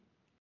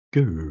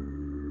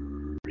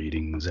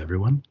Greetings,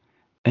 everyone,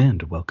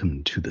 and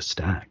welcome to the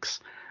Stacks.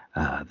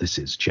 This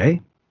is Jay.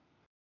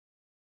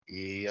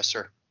 Yes,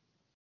 sir.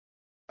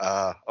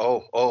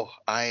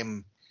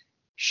 I'm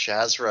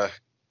Shazra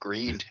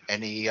Green.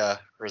 Any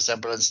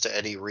resemblance to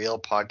any real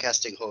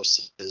podcasting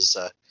host is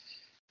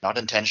not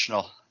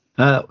intentional.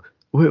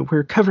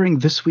 We're covering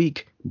this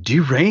week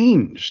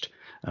Deranged,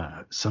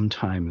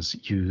 sometimes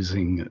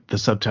using the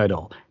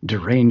subtitle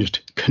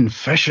Deranged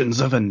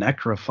Confessions of a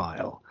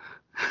Necrophile.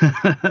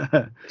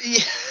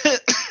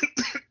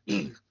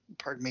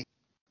 Pardon me.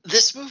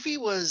 This movie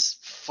was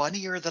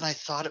funnier than I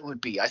thought it would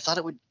be. I thought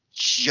it would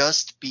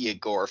just be a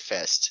gore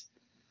fest.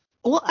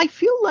 Well, I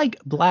feel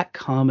like black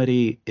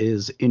comedy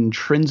is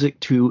intrinsic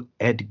to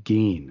Ed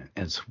Gein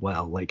as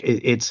well. Like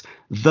it's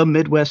the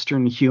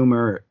Midwestern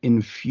humor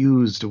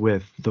infused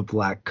with the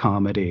black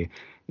comedy.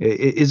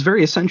 It is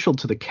very essential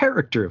to the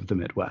character of the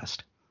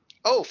Midwest.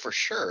 Oh, for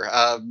sure.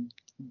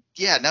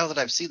 Yeah, now that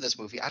I've seen this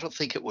movie, I don't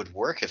think it would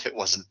work if it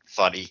wasn't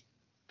funny.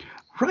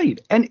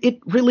 Right, and it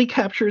really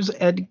captures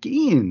Ed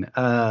Gein.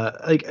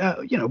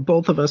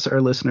 Both of us are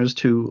listeners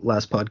to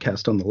Last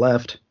Podcast on the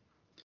Left,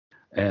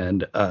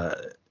 and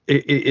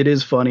it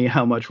is funny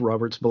how much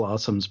Roberts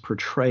Blossom's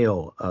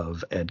portrayal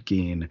of Ed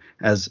Gein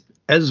as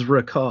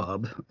Ezra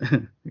Cobb,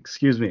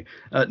 excuse me,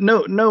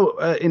 no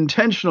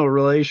intentional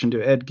relation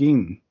to Ed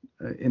Gein,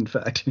 in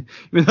fact,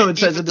 even though it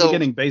says at the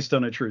beginning based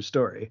on a true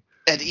story.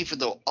 And even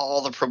though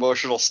all the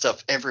promotional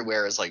stuff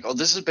everywhere is like, oh,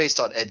 this is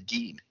based on Ed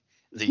Gein,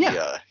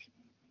 the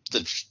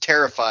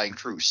terrifying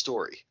true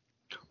story.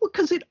 Well,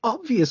 because it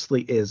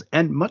obviously is,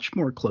 and much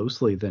more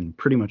closely than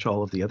pretty much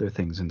all of the other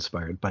things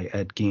inspired by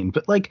Ed Gein.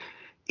 But, like,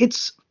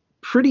 it's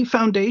pretty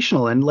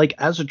foundational. And, like,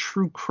 as a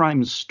true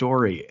crime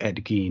story,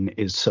 Ed Gein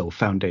is so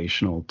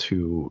foundational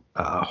to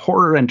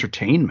horror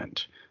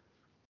entertainment.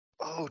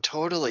 Oh,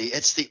 totally.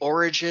 It's the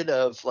origin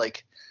of,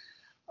 like,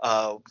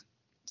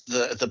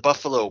 the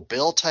Buffalo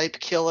Bill type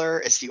killer.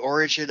 It's the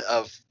origin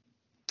of,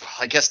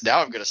 I guess now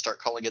I'm going to start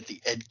calling it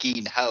the Ed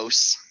Gein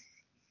house.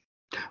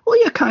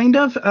 Well, yeah, kind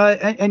of.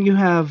 And you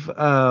have,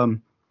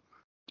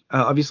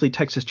 obviously,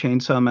 Texas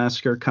Chainsaw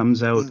Massacre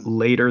comes out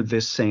later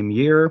this same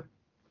year.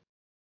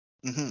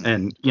 Mm-hmm.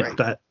 And, you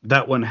know,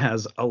 that one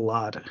has a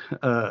lot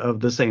of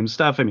the same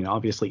stuff. I mean,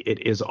 obviously, it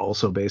is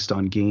also based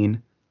on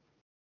Gein.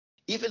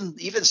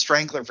 Even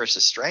Strangler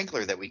versus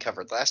Strangler that we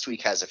covered last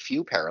week has a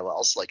few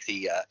parallels, like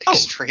the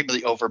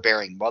extremely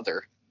overbearing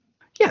mother.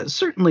 Yeah,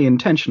 certainly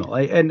intentional.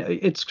 And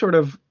it's sort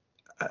of,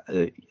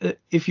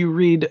 if you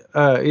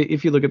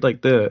look at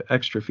like the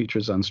extra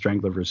features on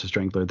Strangler versus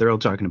Strangler, they're all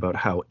talking about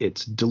how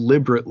it's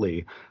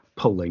deliberately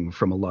pulling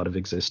from a lot of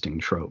existing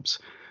tropes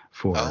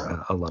for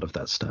a lot of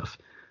that stuff.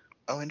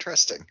 Oh,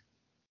 interesting.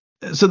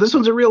 So this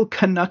one's a real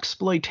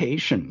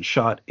Canucksploitation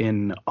shot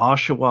in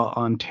Oshawa,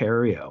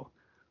 Ontario.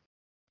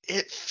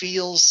 It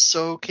feels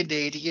so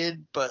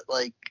Canadian, but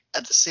like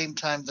at the same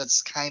time,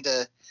 that's kind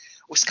of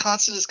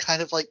Wisconsin is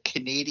kind of like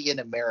Canadian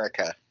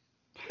America,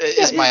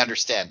 is my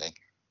understanding.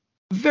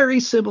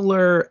 Very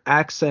similar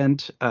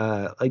accent,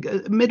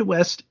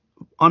 Midwest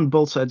on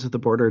both sides of the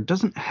border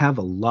doesn't have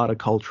a lot of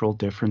cultural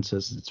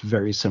differences. It's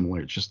very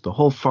similar. Just the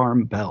whole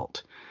farm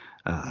belt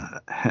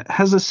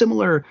has a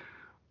similar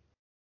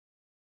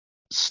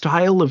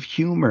style of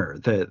humor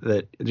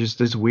that just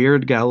this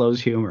weird gallows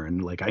humor.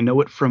 And like, I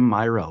know it from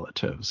my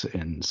relatives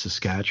in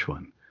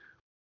Saskatchewan.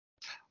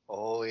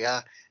 Oh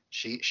yeah.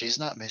 She's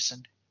not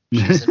missing.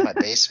 She's in my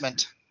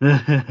basement.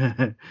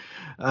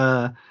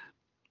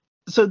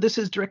 So this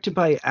is directed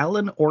by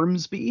Alan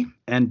Ormsby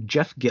and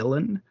Jeff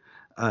Gillen.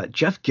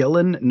 Jeff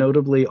Gillen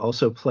notably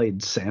also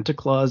played Santa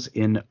Claus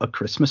in A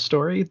Christmas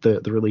Story,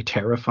 the really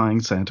terrifying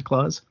Santa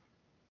Claus.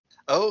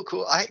 Oh,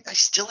 cool. I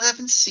still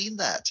haven't seen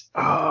that.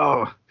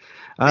 Oh,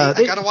 I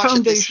gotta watch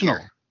it this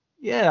year.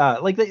 Yeah,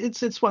 like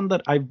it's one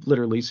that I've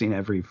literally seen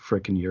every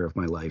frickin' year of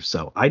my life,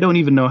 so I don't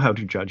even know how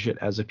to judge it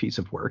as a piece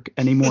of work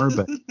anymore,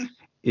 but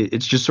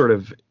it's just sort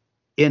of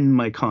in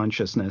my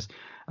consciousness.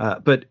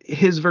 But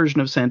his version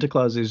of Santa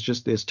Claus is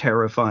just this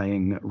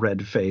terrifying,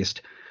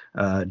 red-faced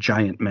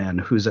giant man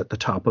who's at the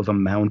top of a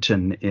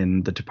mountain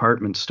in the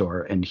department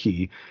store, and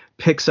he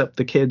picks up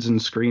the kids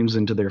and screams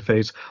into their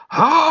face,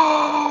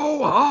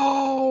 "Ho,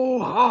 ho,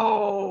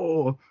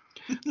 ho!"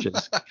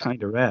 Just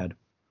kind of rad.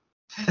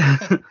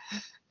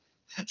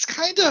 It's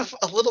kind of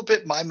a little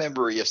bit my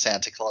memory of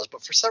Santa Claus,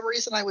 but for some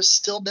reason I was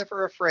still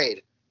never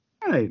afraid.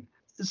 Right.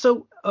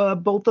 So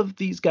both of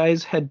these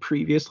guys had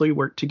previously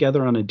worked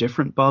together on a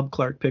different Bob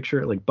Clark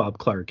picture. Like, Bob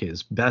Clark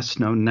is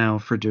best known now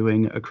for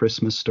doing A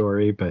Christmas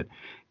Story, but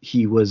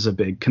he was a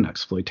big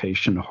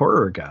Canucksploitation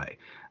horror guy.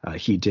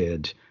 He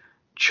did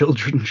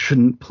Children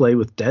Shouldn't Play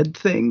with Dead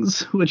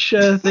Things, which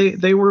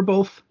they were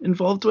both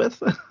involved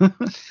with.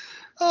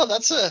 Oh,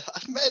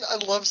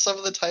 I love some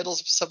of the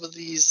titles of some of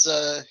these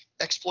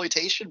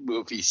exploitation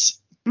movies.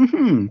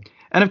 Mm-hmm.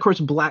 And of course,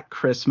 Black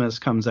Christmas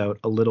comes out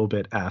a little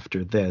bit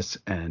after this,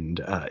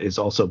 and is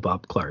also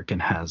Bob Clark and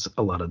has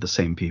a lot of the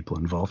same people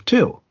involved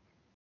too.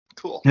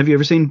 Cool. Have you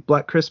ever seen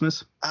Black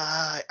Christmas?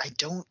 I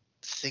don't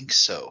think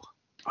so.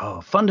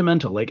 Oh,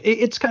 fundamental. Like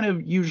it's kind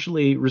of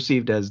usually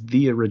received as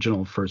the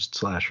original first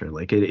slasher.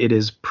 Like it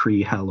is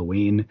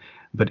pre-Halloween,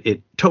 but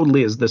it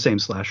totally is the same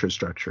slasher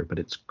structure, but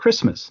it's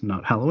Christmas,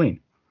 not Halloween.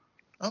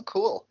 Oh,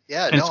 cool.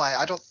 Yeah, And no, it's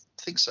I don't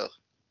think so.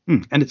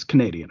 and it's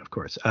Canadian, of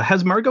course.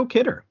 Has Margot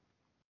Kidder.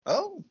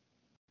 Oh,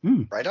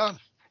 Mm. right on.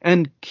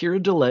 And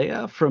Kira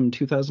DeLea from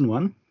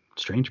 2001.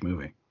 Strange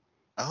movie.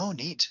 Oh,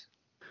 neat.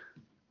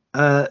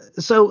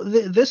 So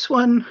this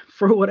one,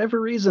 for whatever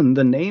reason,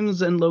 the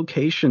names and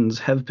locations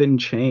have been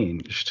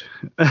changed.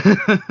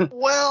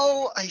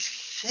 Well, I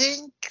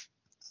think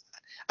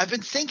I've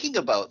been thinking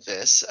about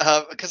this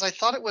because I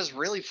thought it was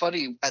really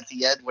funny at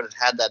the end when it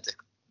had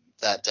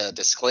that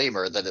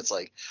disclaimer that it's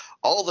like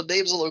all the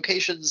names and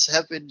locations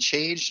have been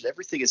changed and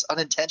everything is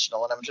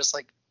unintentional, and I'm just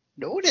like,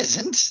 no, it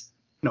isn't.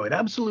 No, it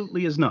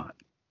absolutely is not.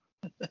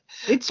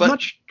 It's But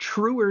much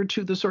truer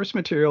to the source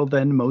material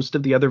than most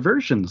of the other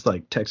versions,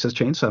 like Texas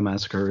Chainsaw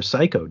Massacre or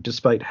Psycho,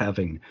 despite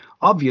having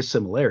obvious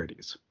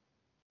similarities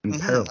and mhm,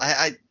 parallels.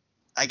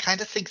 I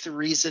kind of think the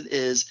reason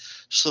is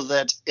so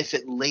that if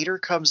it later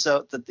comes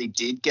out that they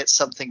did get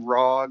something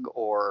wrong,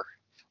 or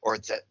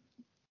that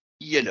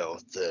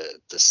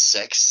the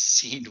sex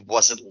scene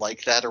wasn't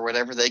like that or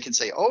whatever, they can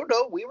say, oh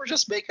no, we were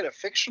just making a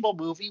fictional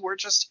movie, we're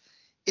just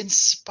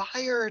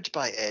inspired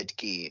by Ed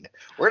Gein,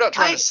 we're not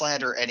trying to I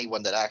slander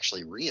anyone that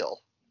actually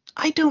real.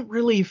 I don't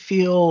really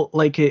feel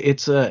like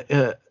it's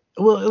well,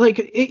 like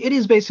it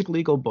is basic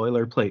legal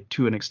boilerplate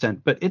to an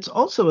extent, but it's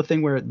also a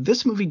thing where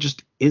this movie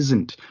just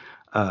isn't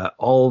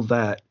all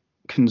that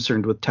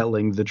concerned with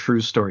telling the true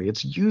story.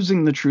 It's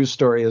using the true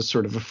story as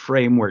sort of a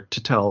framework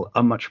to tell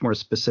a much more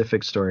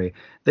specific story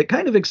that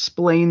kind of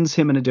explains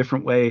him in a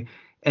different way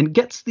and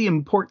gets the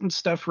important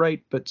stuff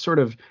right, but sort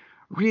of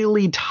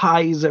really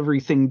ties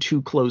everything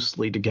too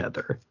closely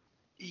together.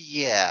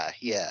 Yeah,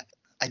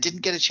 I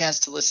didn't get a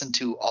chance to listen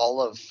to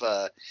all of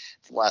the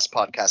last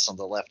podcast on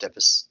the left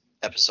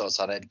episodes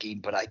on Ed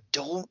Gein, but I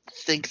don't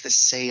think the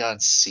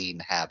seance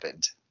scene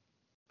happened.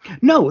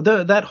 No,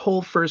 that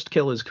whole first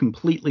kill is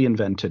completely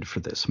invented for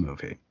this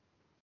movie.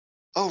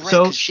 Oh, right,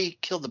 because So she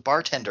killed the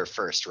bartender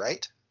first,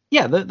 right?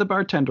 yeah, the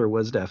bartender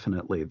was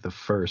definitely the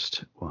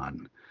first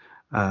one,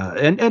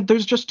 and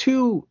there's just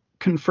two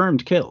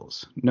confirmed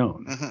kills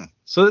known. Hmm.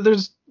 So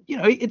there's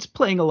it's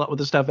playing a lot with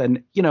the stuff,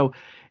 and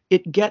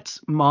it gets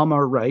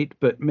Mama right,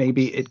 but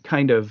maybe it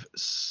kind of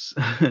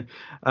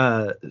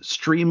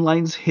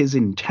streamlines his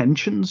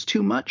intentions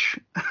too much.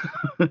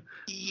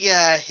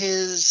 Yeah,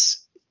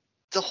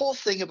 the whole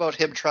thing about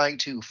him trying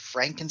to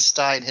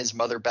Frankenstein his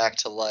mother back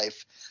to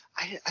life,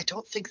 I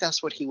don't think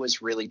that's what he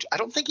was really. I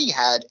don't think he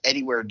had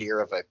anywhere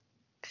near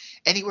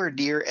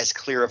as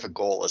clear of a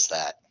goal as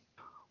that.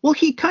 Well,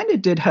 he kind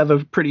of did have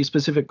a pretty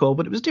specific goal,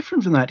 but it was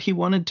different from that. He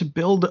wanted to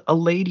build a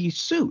lady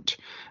suit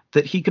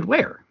that he could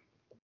wear.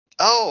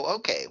 Oh,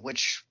 okay,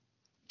 which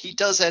he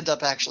does end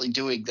up actually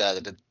doing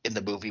that in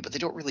the movie, but they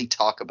don't really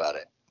talk about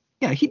it.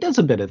 Yeah, he does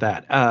a bit of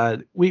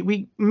that.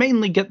 We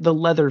mainly get the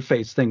leather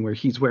face thing where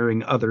he's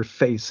wearing other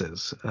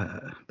faces,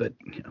 but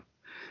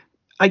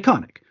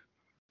iconic.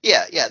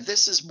 Yeah,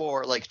 this is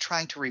more like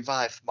trying to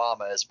revive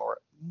Mama is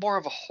more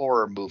of a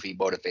horror movie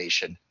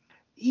motivation.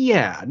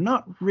 Yeah,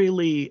 not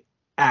really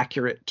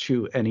accurate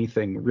to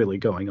anything really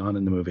going on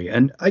in the movie.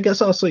 And I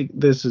guess also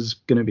this is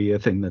going to be a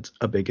thing that's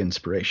a big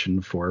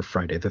inspiration for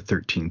Friday the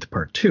 13th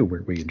Part 2,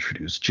 where we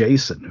introduce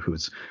Jason,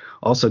 who's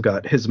also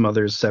got his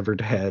mother's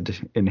severed head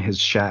in his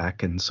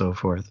shack and so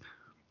forth.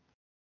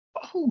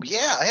 Oh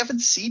yeah, I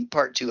haven't seen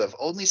part two. I've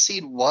only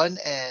seen one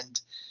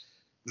and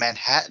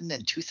Manhattan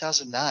in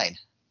 2009.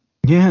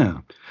 Yeah,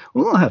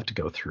 we'll have to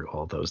go through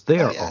all those. They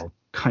Oh are yeah, all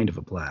kind of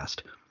a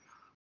blast.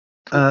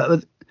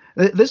 cool.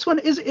 This one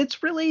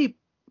it's really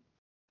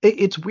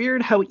it's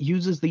weird how it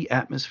uses the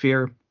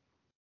atmosphere.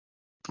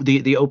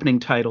 The opening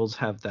titles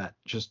have that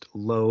just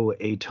low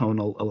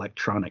atonal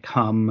electronic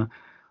hum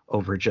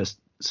over just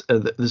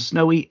the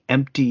snowy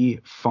empty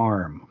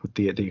farm with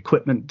the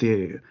equipment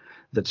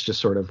that's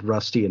just sort of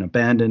rusty and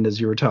abandoned, as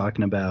you were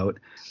talking about.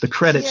 The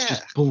credits Yeah,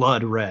 just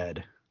blood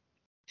red.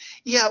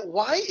 yeah.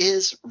 Why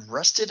is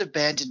rusted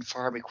abandoned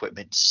farm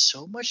equipment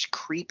so much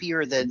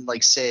creepier than,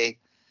 like, say,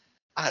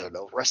 I don't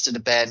know, rusted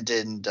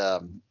abandoned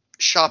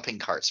shopping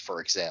carts, for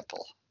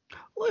example?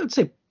 Well, I would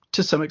say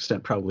to some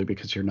extent probably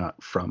because you're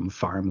not from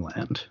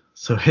farmland.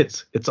 So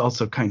it's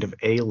also kind of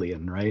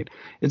alien, right?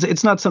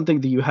 It's not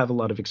something that you have a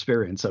lot of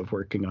experience of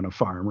working on a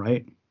farm,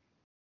 right?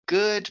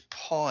 Good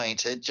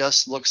point. It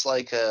just looks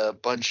like a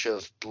bunch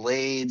of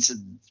blades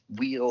and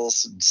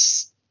wheels and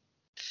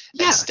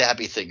Yeah.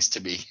 stabby things to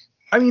me.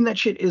 I mean, that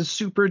shit is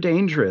super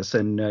dangerous,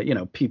 and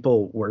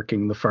people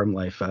working the farm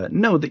life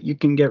know that you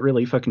can get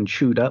really fucking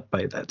chewed up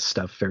by that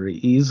stuff very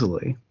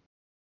easily.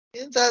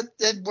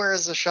 And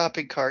whereas a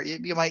shopping cart,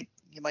 you might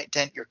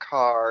dent your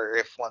car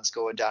if one's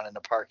going down in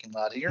a parking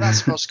lot, and you're not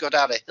supposed to go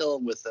down a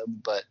hill with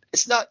them, but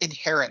it's not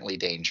inherently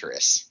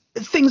dangerous.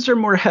 Things are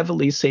more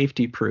heavily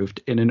safety proofed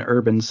in an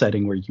urban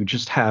setting where you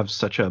just have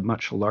such a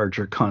much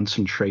larger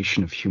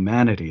concentration of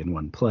humanity in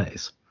one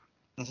place.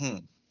 Hmm.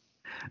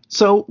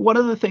 So one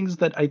of the things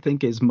that I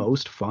think is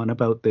most fun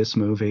about this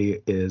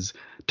movie is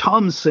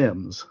Tom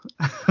Sims.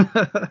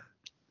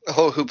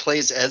 Oh, who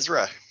plays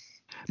Ezra?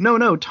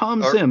 No,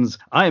 Tom Or Sims.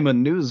 I'm a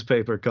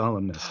newspaper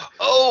columnist.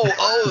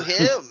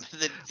 him.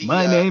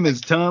 My name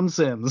is Tom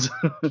Sims.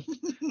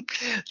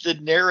 The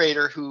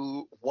narrator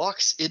who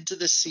walks into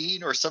the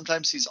scene, or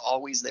sometimes he's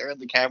always there and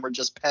the camera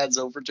just pans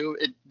over to him.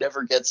 It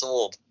never gets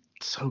old.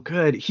 So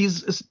good.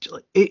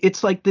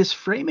 It's like this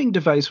framing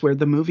device where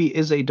the movie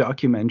is a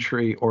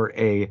documentary or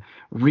a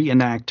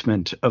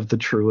reenactment of the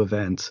true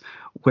events,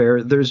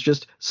 where there's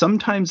just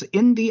sometimes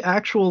in the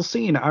actual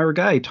scene, our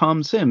guy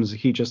Tom Sims,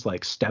 he just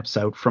like steps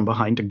out from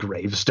behind a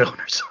gravestone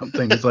or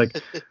something. He's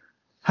like,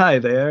 "Hi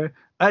there,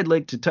 I'd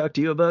like to talk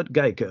to you about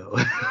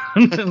Geico."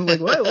 I'm like,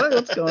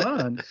 what's going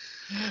on?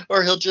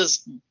 Or he'll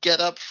just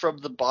get up from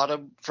the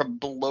bottom, from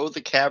below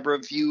the camera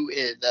view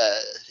in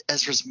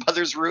Ezra's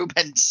mother's room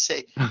and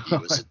say, he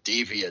was a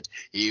deviant.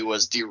 He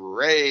was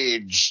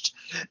deranged.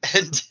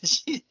 And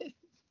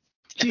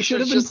He should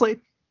have been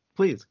played.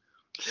 Please.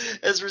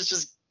 Ezra's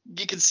just,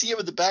 you can see him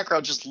in the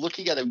background just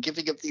looking at him,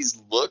 giving him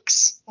these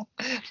looks.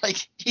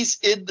 Like he's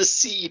in the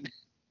scene.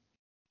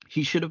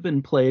 He should have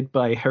been played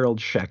by Harold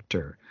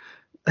Schechter.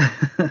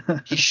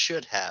 He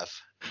should have.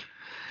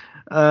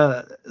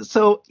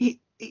 So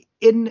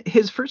in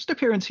his first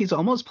appearance, he's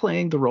almost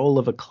playing the role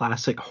of a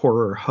classic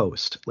horror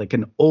host, like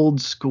an old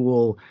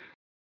school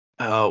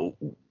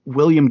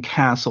William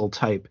Castle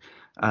type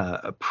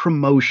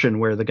promotion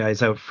where the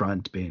guy's out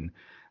front being,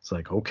 it's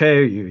like,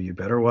 okay, you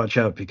better watch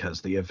out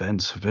because the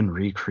events have been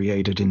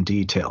recreated in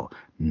detail.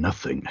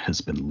 Nothing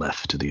has been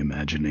left to the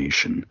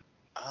imagination.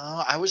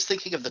 I was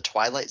thinking of the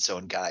Twilight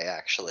Zone guy,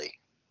 actually.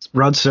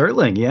 Rod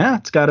Serling, yeah,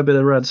 it's got a bit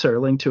of Rod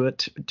Serling to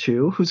it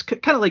too, who's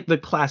kind of like the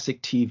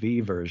classic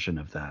TV version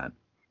of that.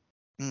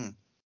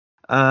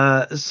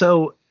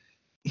 So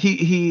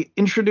he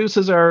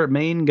introduces our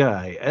main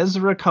guy,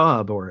 Ezra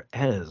Cobb, or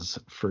Ez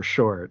for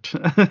short.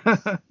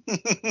 It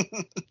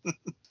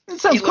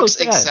sounds close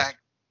to Ed.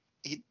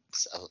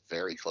 He's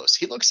very close.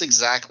 He looks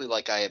exactly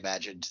like I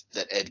imagined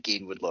that Ed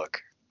Gein would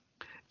look.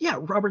 Yeah,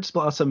 Robert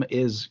Blossom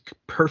is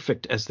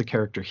perfect as the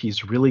character.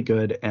 He's really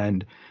good,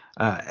 and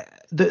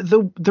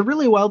the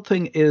really wild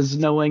thing is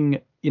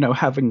knowing,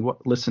 having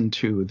listened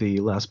to the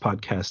last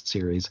podcast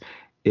series,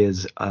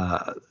 is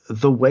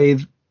the way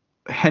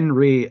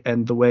Henry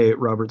and the way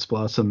Robert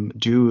Blossom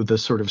do the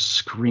sort of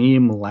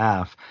scream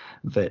laugh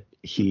that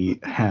he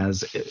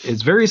has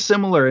is very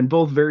similar and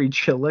both very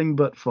chilling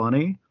but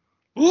funny.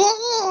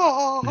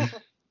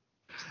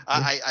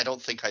 I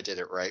don't think I did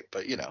it right,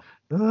 but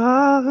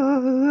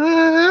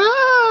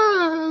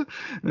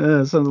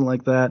something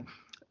like that.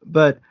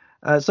 But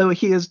so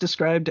he is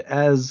described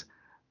as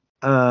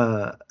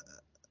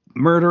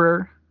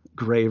murderer,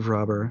 grave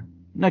robber,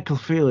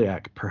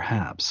 necrophiliac,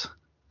 perhaps.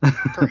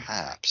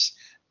 Perhaps.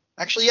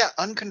 Actually, yeah,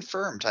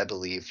 unconfirmed, I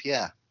believe.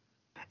 Yeah.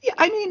 Yeah,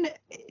 I mean,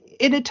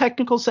 in a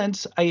technical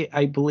sense,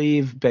 I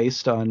believe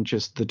based on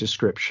just the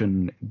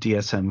description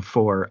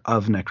DSM-4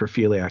 of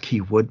necrophiliac, he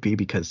would be,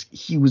 because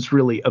he was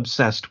really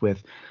obsessed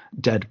with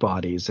dead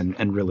bodies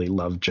and really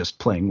loved just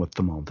playing with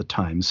them all the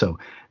time. So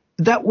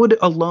that would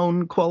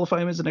alone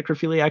qualify him as a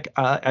necrophiliac.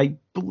 I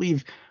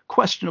believe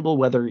questionable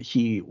whether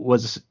he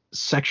was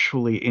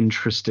sexually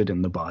interested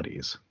in the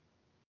bodies.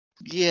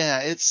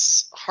 Yeah,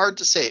 it's hard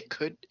to say.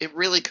 It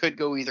really could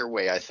go either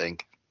way, I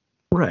think.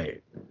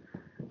 Right.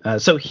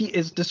 So he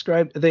is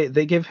described,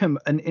 they give him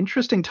an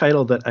interesting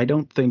title that I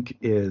don't think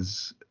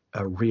is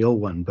a real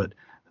one, but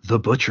the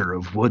Butcher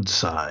of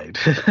Woodside.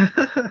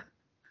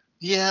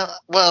 Yeah,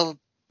 well,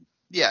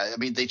 yeah, I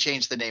mean, they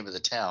changed the name of the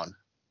town.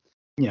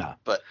 Yeah.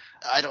 But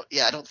I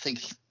don't think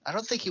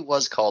he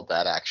was called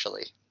that,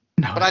 actually.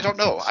 No, but I don't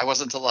know. I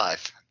wasn't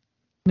alive.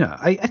 No,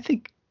 I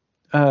think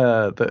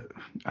I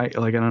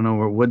don't know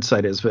where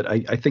Woodside is, but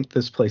I think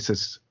this place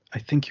is, I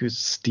think he was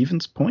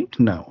Stevens Point?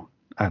 No.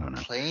 I don't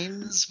know.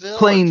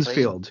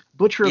 Plainsfield.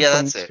 Butcher of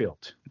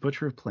Plainsfield.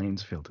 Butcher of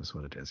Plainsfield is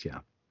what it is, yeah.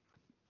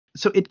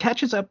 So it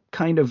catches up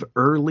kind of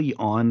early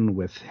on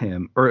with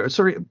him, or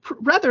sorry,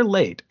 rather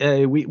late.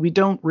 We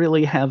don't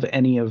really have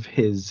any of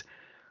his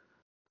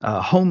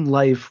home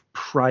life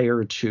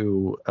prior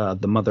to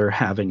the mother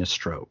having a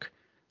stroke,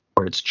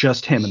 where it's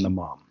just him and the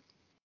mom.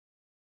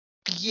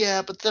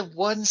 Yeah, but the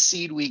one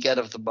scene we get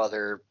of the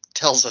mother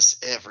tells us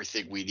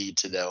everything we need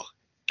to know.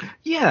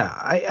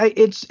 Yeah,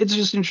 it's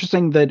just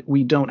interesting that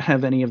we don't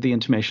have any of the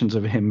intimations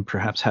of him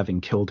perhaps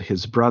having killed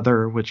his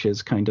brother, which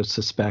is kind of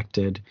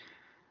suspected.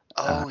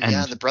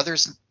 Yeah, the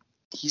brother's,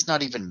 he's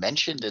not even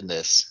mentioned in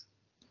this.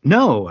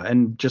 No,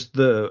 and just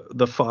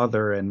the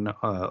father and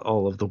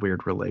all of the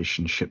weird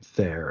relationship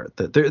there.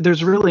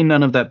 There's really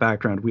none of that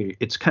background.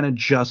 It's kind of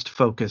just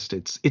focused.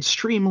 It's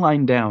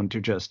streamlined down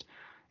to just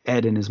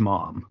Ed and his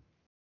mom.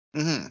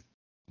 Mm-hmm.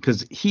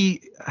 Because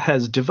he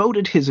has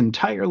devoted his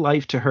entire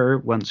life to her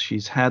once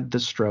she's had the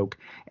stroke,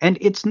 and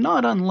it's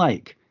not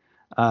unlike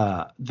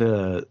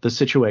the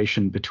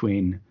situation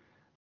between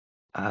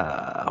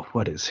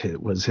what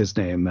was his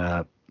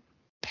name?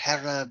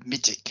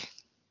 Paramitic.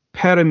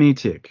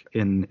 Paramitic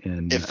in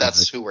if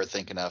that's who we're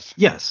thinking of.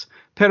 yes,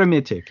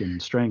 Paramitic in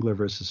Strangler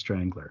versus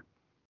Strangler.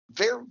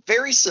 Very,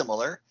 very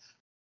similar.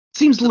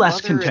 Seems The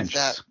less mother in contentious.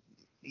 that,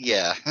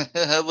 yeah,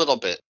 a little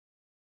bit.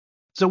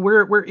 So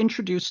we're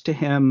introduced to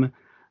him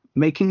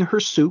making her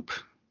soup.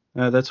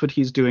 That's what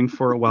he's doing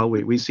for a while.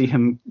 We see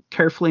him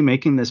carefully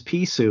making this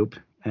pea soup,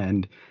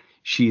 and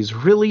she's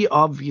really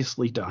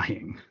obviously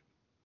dying.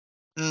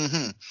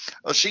 Mm-hmm.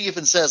 Well, she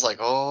even says like,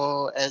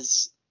 "Oh,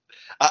 as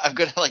I'm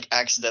gonna like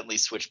accidentally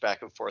switch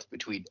back and forth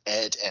between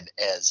Ed and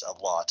Ez a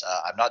lot.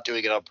 I'm not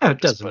doing it on Oh, it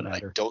purpose, doesn't but I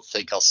matter. don't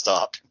think I'll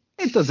stop."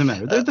 It doesn't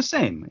matter. They're Uh, the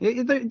same.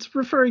 It's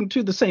referring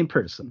to the same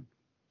person.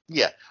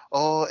 yeah.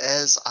 Oh,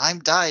 as I'm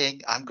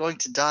dying, I'm going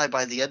to die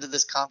by the end of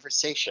this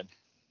conversation.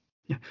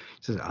 Yeah.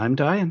 He says, "I'm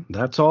dying.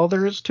 That's all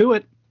there is to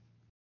it."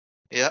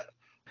 Yeah.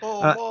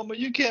 Oh, Uh, Mama,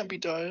 you can't be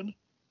dying.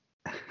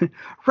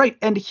 right,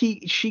 and she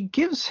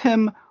gives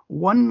him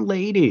one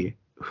lady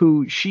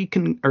who she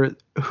can or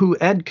who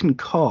Ed can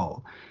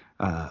call,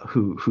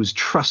 who's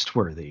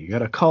trustworthy. You got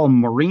to call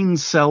Maureen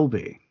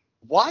Selby.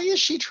 Why is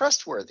she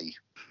trustworthy?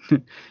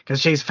 Because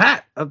she's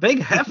fat, a big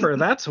heifer.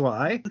 That's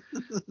why.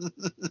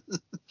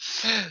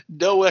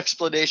 No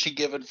explanation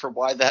given for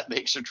why that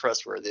makes her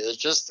trustworthy. It's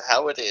just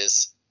how it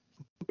is.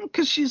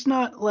 Because she's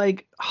not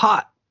like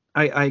hot.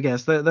 I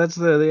guess that's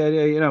the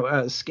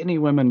idea. Skinny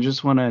women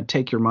just want to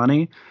take your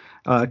money.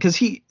 Because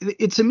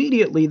it's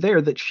immediately there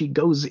that she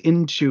goes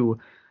into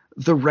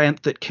the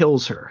rant that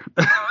kills her.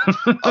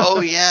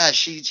 Oh yeah,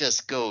 she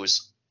just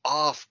goes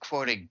off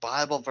quoting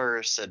Bible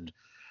verse and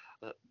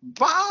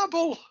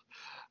Bible.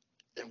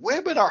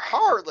 Women are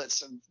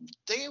harlots, and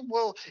they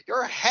will.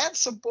 You're a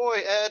handsome boy,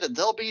 Ed, and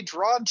they'll be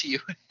drawn to you.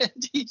 And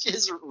he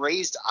just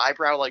raised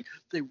eyebrow, like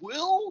they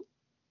will.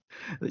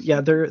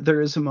 Yeah,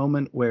 there is a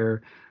moment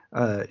where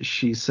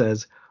she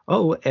says,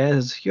 "Oh,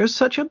 Ez, you're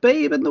such a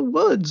babe in the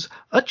woods,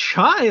 a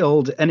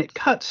child," and it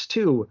cuts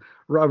to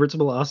Robert's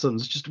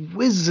Blossom's just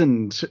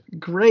wizened,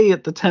 gray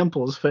at the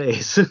temples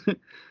face.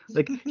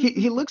 Like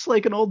he looks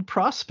like an old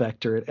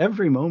prospector at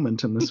every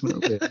moment in this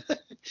movie.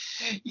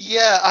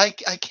 Yeah, I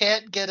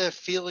can't get a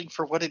feeling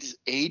for what his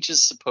age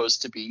is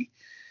supposed to be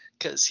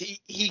because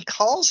he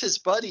calls his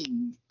buddy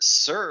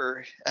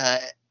Sir,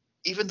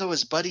 even though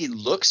his buddy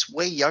looks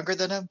way younger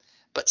than him,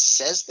 but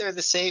says they're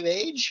the same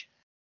age.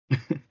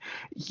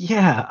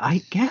 Yeah,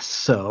 I guess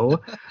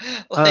so. Uh,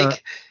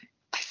 Like,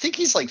 I think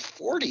he's like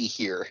 40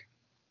 here.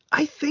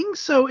 I think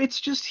so.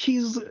 It's just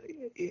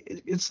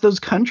it's those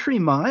country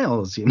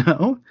miles, you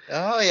know?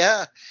 Oh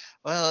yeah.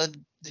 Well,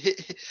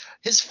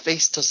 his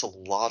face does a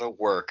lot of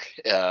work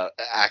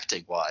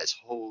acting wise.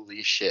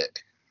 Holy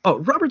shit. Oh,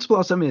 Roberts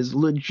Blossom is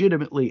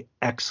legitimately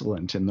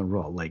excellent in the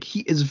role. Like he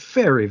is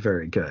very,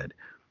 very good.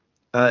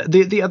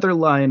 The other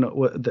line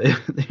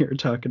that you're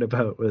talking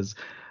about was,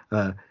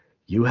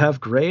 "You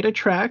have great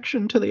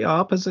attraction to the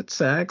opposite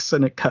sex,"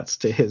 and it cuts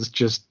to his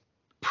just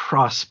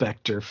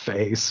prospector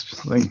face,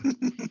 just like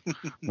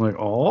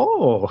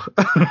oh,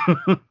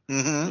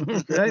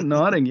 okay,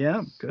 nodding,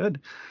 yeah, good.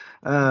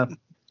 Uh,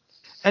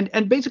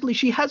 and basically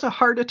she has a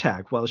heart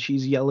attack while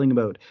she's yelling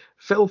about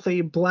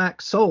filthy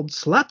black-souled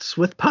sluts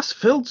with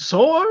pus-filled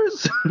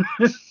sores.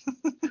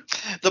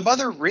 The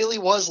mother really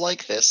was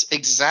like this,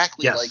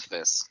 exactly like Yes.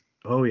 this.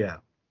 Oh yeah.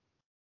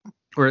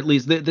 Or at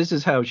least this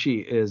is how she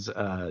is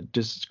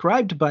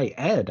described by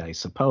Ed, I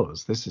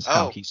suppose. This is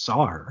how Oh, he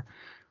saw her,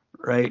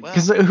 right? well,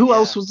 Because who yeah.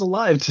 else was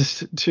alive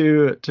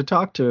to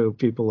talk to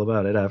people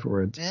about it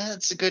afterwards? Yeah,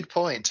 that's a good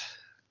point.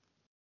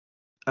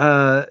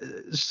 Uh,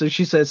 so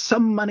she says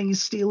some money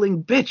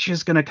stealing bitch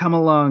is going to come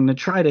along to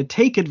try to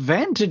take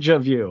advantage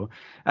of you.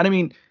 And I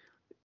mean,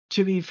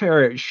 to be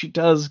fair, she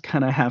does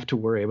kind of have to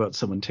worry about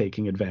someone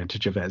taking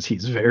advantage of as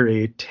he's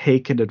very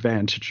taken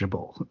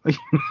advantageable.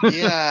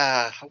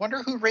 Yeah, I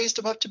wonder who raised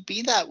him up to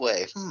be that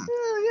way. Yeah,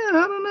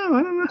 I don't know.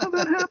 I don't know how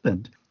that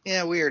happened.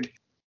 Yeah, weird.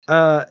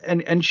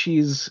 And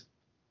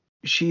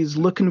she's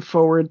looking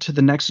forward to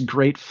the next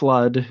great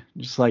flood.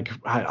 Just like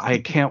I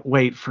can't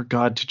wait for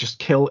God to just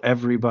kill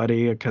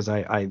everybody because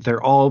I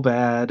they're all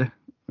bad.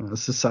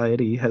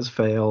 Society has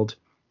failed.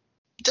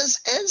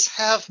 Does Ez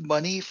have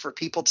money for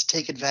people to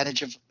take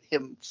advantage of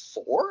him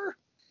for?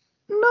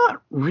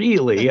 Not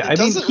really. It I mean,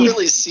 doesn't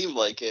really seem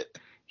like it.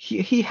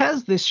 he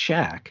has this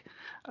shack.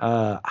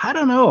 I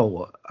don't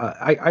know.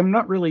 I'm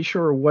not really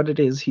sure what it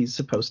is he's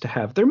supposed to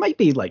have. There might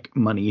be like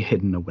money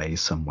hidden away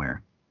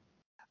somewhere.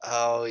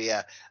 Oh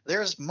yeah,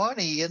 there's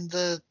money in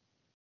the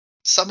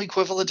some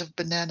equivalent of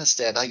banana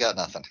stand. I got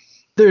nothing.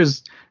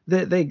 There's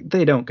they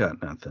don't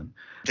got nothing.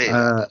 They got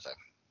Uh, nothing.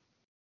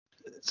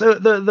 so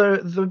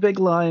the big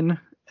line,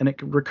 and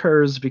it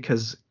recurs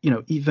because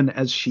even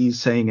as she's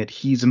saying it,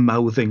 he's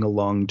mouthing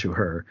along to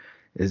her,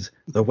 is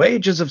the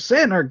wages of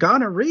sin are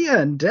gonorrhea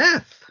and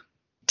death.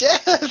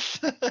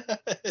 Death.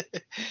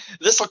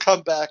 This will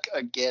come back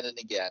again and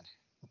again.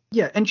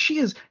 Yeah, and she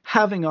is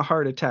having a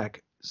heart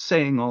attack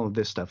saying all of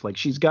this stuff. Like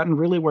she's gotten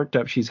really worked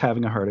up. She's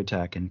having a heart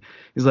attack, and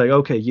he's like,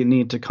 "Okay, you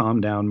need to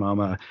calm down,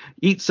 Mama.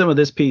 Eat some of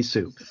this pea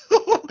soup."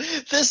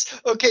 This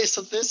okay.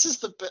 So this is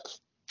the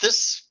best.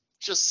 This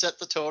just set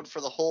the tone for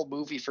the whole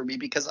movie for me,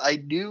 because I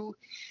knew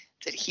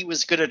that he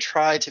was going to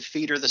try to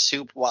feed her the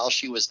soup while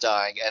she was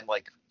dying and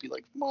like be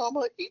like,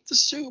 Mama, eat the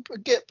soup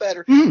and get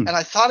better. Mm. And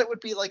I thought it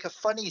would be like a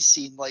funny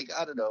scene, like,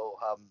 I don't know,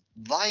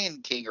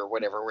 Lion King or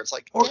whatever, where it's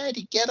like,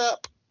 Daddy, get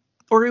up.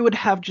 Or it would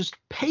have just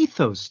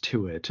pathos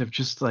to it, of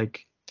just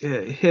like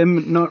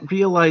him not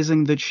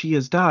realizing that she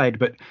has died,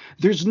 but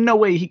there's no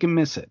way he can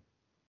miss it.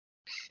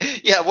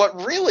 Yeah,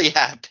 what really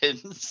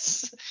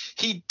happens,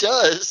 he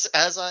does,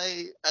 as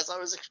I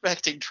was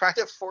expecting, try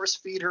to force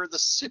feed her the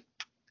soup.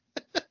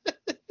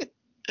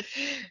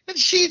 And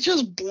she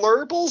just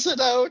blurbles it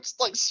out,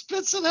 like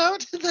spits it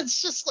out, and then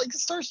just like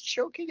starts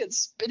choking and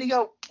spitting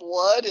out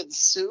blood and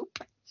soup.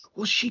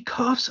 Well, she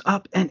coughs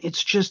up, and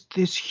it's just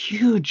this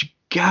huge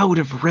gout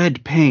of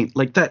red paint,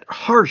 like that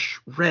harsh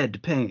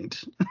red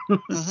paint.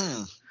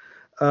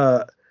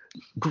 Mm-hmm.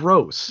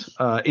 Gross,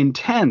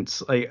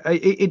 intense. Like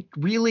it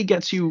really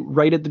gets you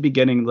right at the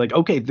beginning. Like,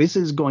 okay, this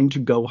is going to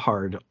go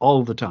hard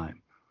all the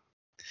time.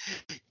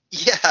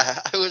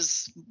 Yeah,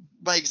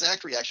 my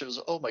exact reaction was,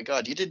 oh my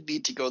God, you didn't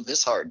need to go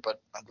this hard, but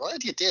I'm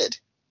glad you did.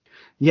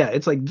 Yeah,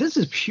 it's like, this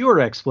is pure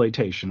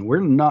exploitation.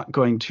 We're not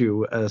going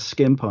to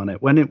skimp on it.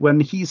 When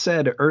he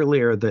said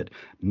earlier that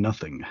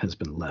nothing has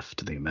been left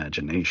to the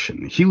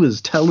imagination, he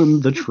was telling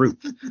the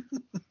truth.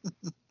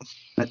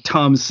 That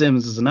Tom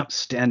Sims is an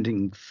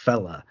upstanding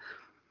fella.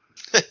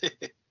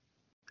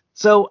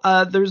 So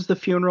there's the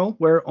funeral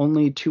where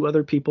only 2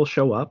 other people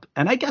show up,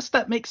 and I guess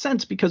that makes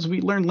sense because we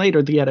learn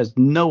later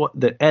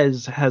that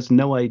Ez has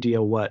no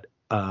idea what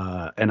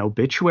an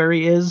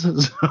obituary is,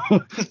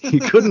 so he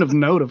couldn't have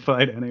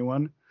notified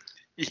anyone.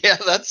 Yeah,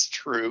 that's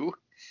true.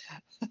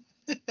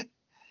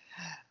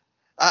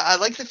 I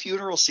like the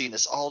funeral scene.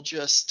 It's all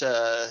just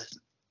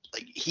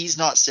like he's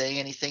not saying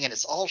anything, and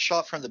it's all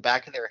shot from the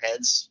back of their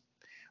heads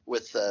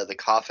with the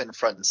coffin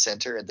front and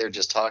center, and they're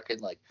just talking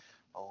like,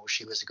 oh,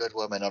 she was a good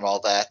woman and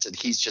all that, and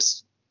he's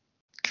just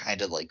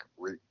kind of like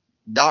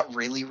not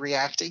really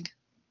reacting.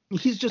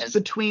 He's just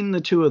between the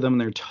 2 of them,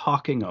 and they're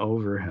talking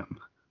over him.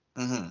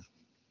 Mm-hmm.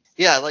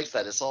 Yeah, I like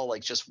that. It's all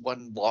like just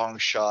one long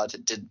shot.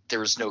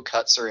 There was no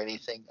cuts or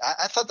anything.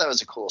 I thought that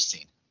was a cool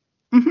scene.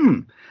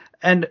 Mm-hmm.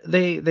 And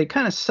they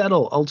kind of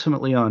settle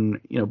ultimately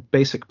on,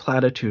 basic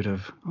platitude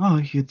of, oh,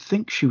 you'd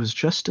think she was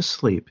just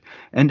asleep.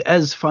 And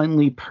Ez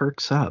finally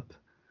perks up.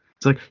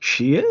 It's like,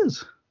 she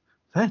is.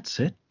 That's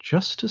it,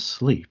 just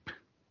asleep.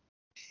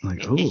 I'm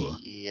like, oh,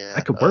 yeah,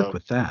 I could work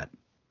with that.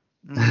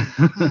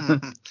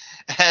 Mm-hmm.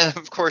 And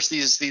of course,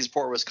 these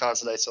poor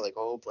Wisconsinites are like,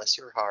 oh, bless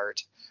your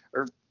heart.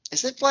 Or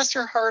is it bless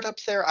your heart up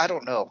there? I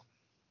don't know.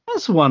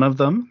 That's one of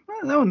them.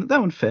 That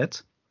one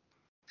fits.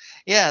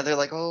 Yeah, they're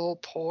like, oh,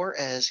 poor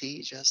Ez,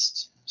 he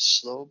just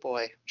slow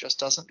boy, just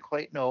doesn't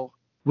quite know.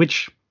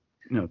 Which,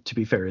 to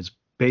be fair, is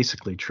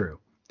basically true.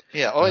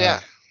 Yeah. Oh,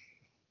 yeah.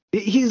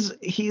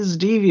 He's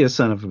devious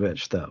son of a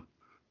bitch, though.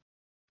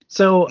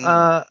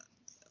 So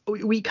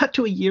we cut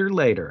to a year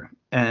later,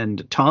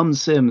 and Tom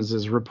Sims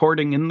is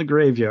reporting in the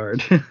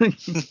graveyard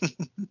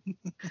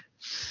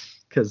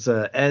because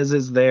Ez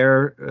is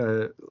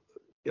there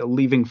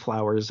leaving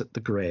flowers at the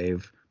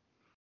grave.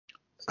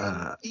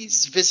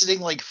 He's visiting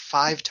like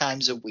 5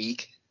 times a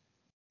week.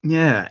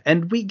 Yeah,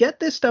 and we get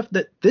this stuff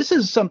that this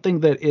is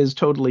something that is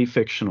totally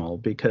fictional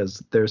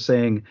because they're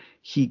saying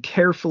he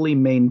carefully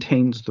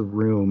maintains the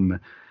room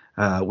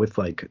with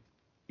like,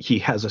 he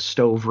has a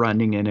stove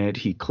running in it.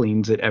 He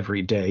cleans it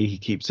every day. He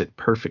keeps it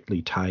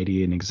perfectly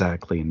tidy and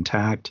exactly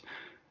intact.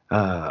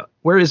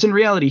 Whereas in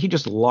reality, he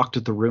just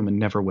locked the room and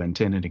never went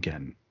in it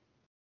again.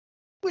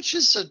 Which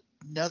is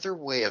another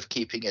way of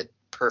keeping it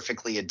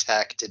perfectly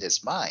intact in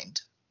his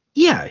mind.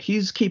 Yeah,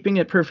 he's keeping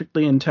it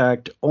perfectly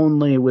intact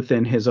only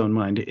within his own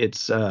mind.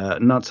 It's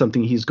not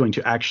something he's going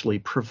to actually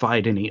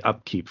provide any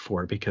upkeep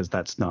for because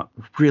that's not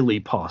really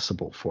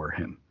possible for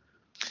him.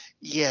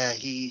 Yeah,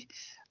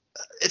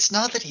 it's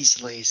not that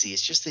he's lazy.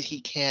 It's just that he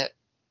can't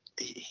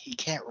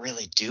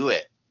really do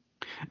it.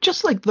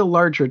 Just like the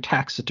larger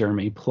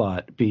taxidermy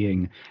plot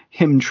being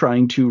him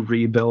trying to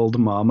rebuild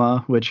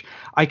Mama, which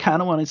I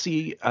kind of want to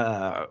see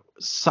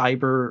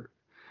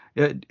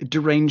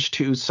Deranged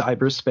 2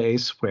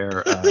 cyberspace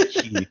where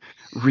he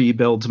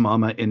rebuilds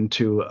Mama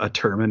into a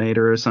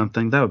Terminator or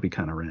something. That would be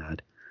kind of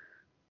rad.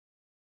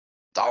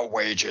 The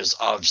wages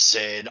of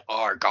sin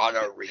are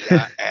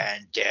gonorrhea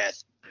and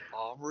death.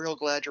 Oh, I'm real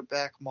glad you're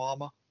back,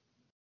 Mama.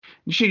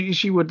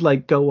 She would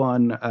like go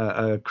on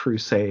a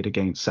crusade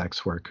against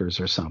sex workers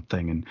or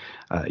something, and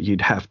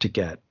you'd have to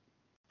get,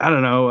 I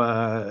don't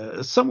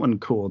know, someone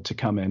cool to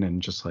come in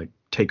and just like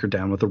take her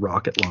down with a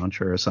rocket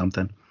launcher or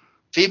something.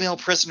 Female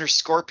prisoner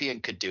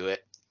Scorpion could do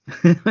it.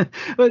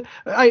 But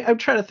I'm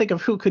trying to think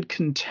of who could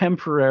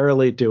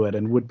contemporarily do it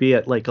and would be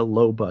at like a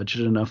low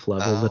budget enough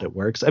level that it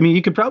works. I mean,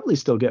 you could probably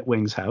still get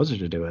Wings Hauser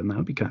to do it, and that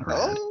would be kind of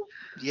rad. Oh,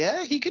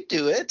 yeah, he could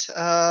do it.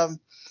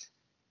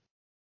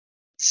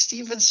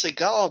 Steven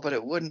Seagal, but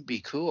it wouldn't be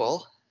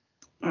cool.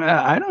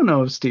 I don't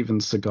know if Steven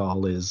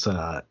Seagal is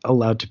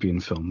allowed to be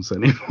in films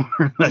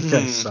anymore. That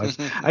guy sucks.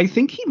 I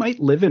think he might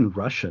live in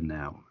Russia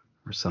now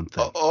or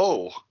something.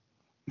 Oh.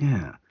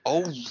 Yeah.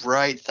 Oh,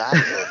 right, that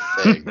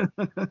whole thing.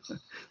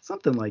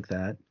 Something like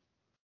that.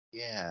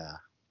 Yeah.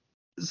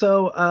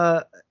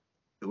 So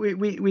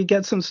we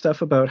get some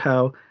stuff about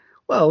how,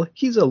 well,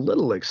 he's a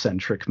little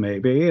eccentric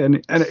maybe,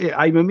 and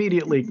I'm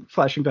immediately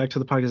flashing back to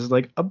the podcast as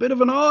like a bit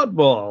of an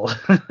oddball.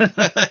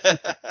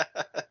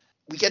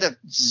 We get a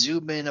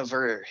zoom in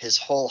over his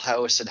whole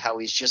house and how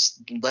he's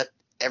just let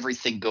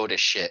everything go to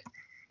shit.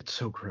 It's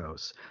so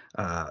gross.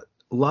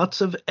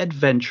 Lots of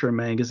adventure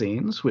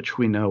magazines, which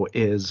we know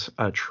is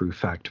a true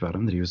fact about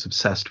him, that he was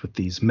obsessed with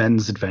these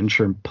men's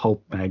adventure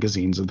pulp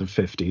magazines of the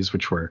 50s,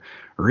 which were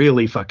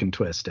really fucking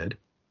twisted.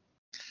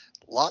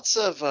 Lots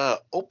of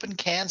open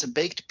cans of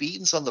baked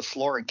beans on the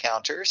floor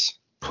encounters.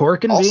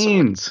 Pork and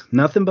beans,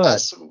 nothing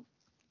but.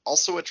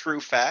 Also a true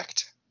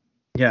fact.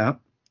 Yeah.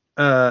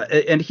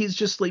 And he's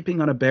just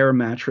sleeping on a bare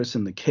mattress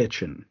in the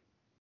kitchen.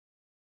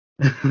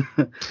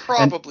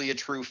 Probably a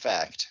true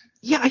fact.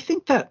 Yeah, I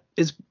think that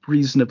is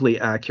reasonably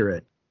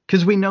accurate,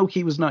 because we know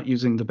he was not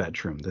using the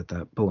bedroom,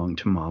 that belonged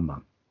to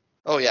Mama.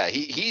 Oh yeah,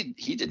 he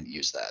didn't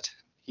use that.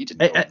 He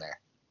didn't go in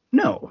there.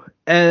 No,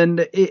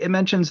 and it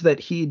mentions that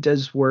he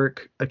does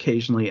work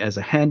occasionally as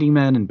a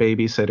handyman and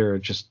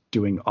babysitter, just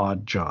doing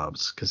odd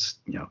jobs, because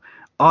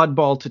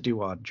oddball to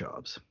do odd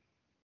jobs.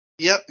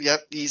 Yep.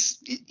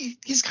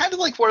 He's kind of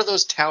like one of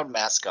those town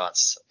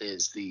mascots,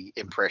 is the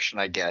impression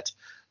I get.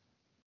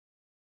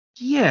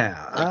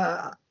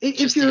 Yeah,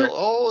 if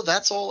you're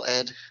that's all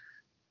Ed.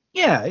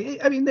 Yeah,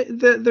 I mean,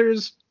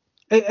 there's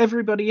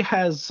everybody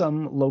has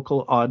some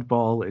local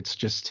oddball. It's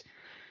just,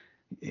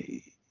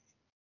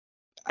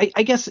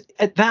 I guess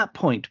at that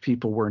point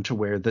people weren't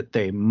aware that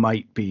they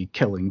might be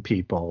killing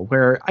people.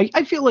 Where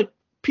I feel like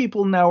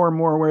people now are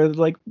more aware that,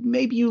 like,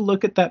 maybe you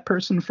look at that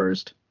person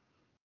first.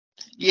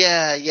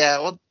 Yeah.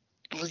 Well,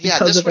 yeah.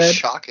 Because this was Ed.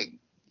 Shocking.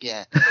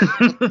 Yeah.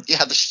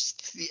 Yeah.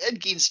 The Ed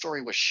Gein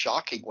story was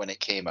shocking when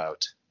it came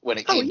out. When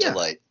it came to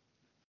light.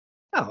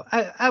 Oh,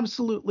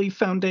 absolutely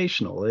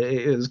foundational. It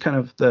is kind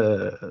of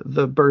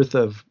the birth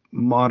of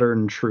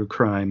modern true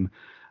crime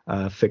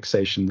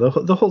fixation. The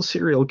whole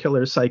serial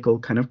killer cycle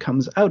kind of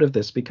comes out of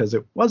this, because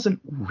it wasn't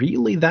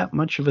really that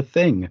much of a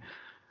thing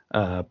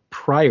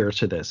prior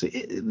to this.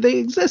 They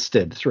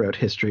existed throughout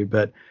history,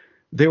 but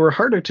they were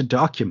harder to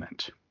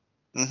document.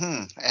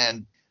 Mm-hmm.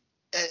 And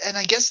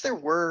I guess there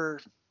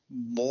were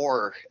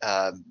more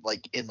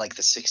like in like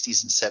the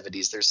 60s and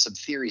 70s. There's some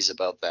theories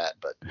about that,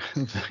 but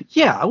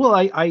yeah, well,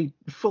 I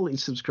fully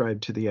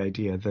subscribe to the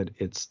idea that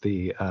it's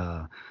the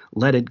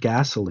leaded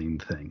gasoline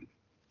thing.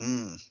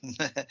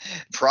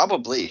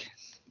 Probably,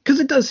 because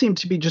it does seem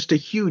to be just a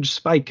huge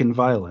spike in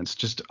violence,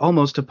 just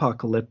almost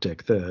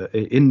apocalyptic,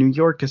 in New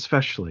York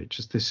especially,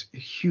 just this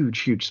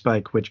huge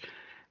spike, which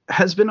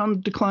has been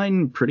on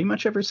decline pretty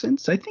much ever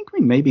since. I think we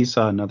maybe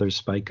saw another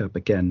spike up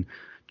again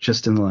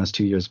just in the last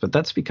 2 years, but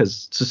that's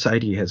because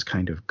society has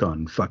kind of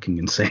gone fucking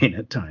insane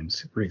at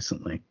times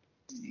recently.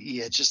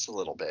 Yeah, just a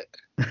little bit.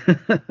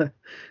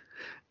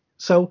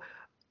 So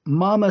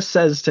Mama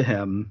says to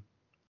him,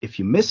 if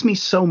you miss me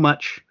so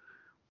much,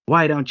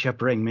 why don't you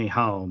bring me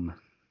home?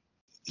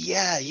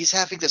 Yeah, he's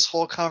having this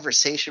whole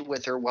conversation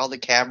with her while the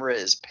camera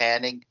is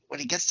panning.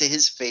 When he gets to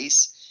his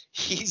face,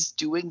 he's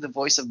doing the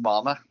voice of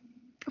Mama.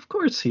 Of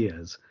course he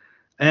is.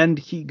 And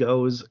he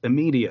goes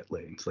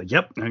immediately. It's like,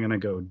 yep, I'm going to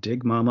go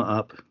dig Mama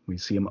up. We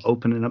see him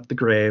opening up the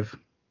grave.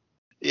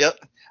 Yep.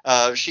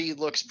 She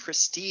looks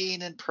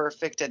pristine and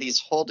perfect, and he's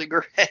holding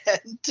her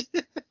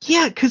hand.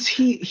 Yeah, because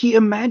he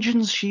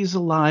imagines she's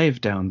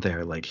alive down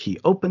there. Like, he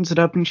opens it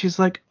up, and she's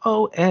like,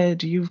 oh,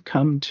 Ed, you've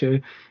come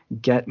to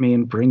get me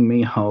and bring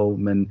me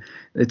home. And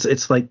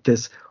it's like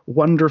this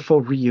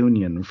wonderful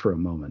reunion for a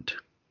moment.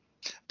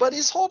 But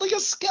he's holding a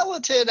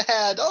skeleton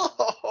head.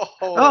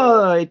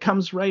 Oh, it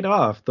comes right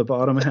off. The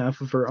bottom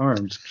half of her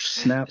arm just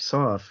snaps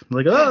off.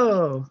 Like,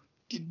 oh.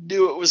 You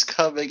knew it was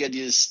coming, and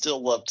you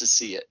still love to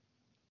see it.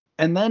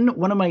 And then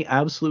one of my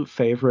absolute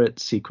favorite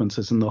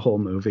sequences in the whole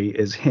movie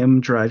is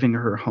him driving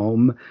her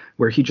home,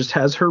 where he just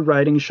has her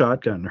riding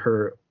shotgun,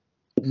 her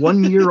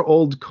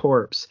 1-year-old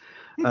corpse,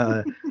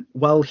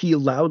 while he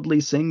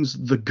loudly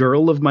sings "The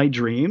Girl of My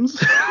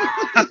Dreams."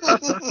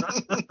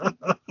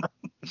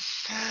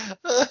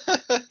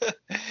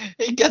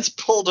 He gets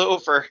pulled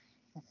over.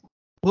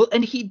 Well,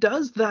 and he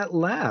does that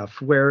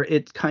laugh where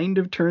it kind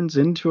of turns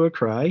into a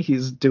cry.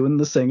 He's doing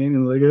the singing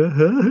and like,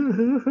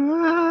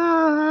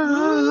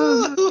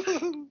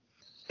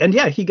 and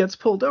yeah, he gets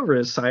pulled over.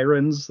 His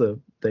sirens,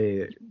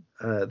 they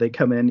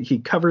come in. He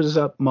covers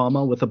up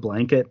Mama with a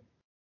blanket,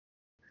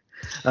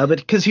 but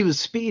because he was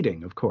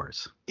speeding, of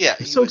course. Yeah,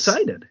 he's so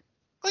excited.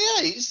 Oh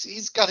yeah,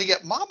 he's got to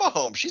get Mama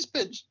home. She's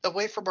been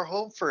away from her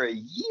home for a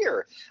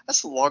year.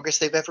 That's the longest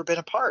they've ever been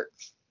apart.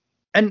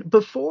 And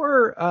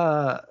before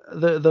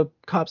the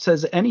cop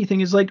says anything,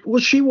 he's like,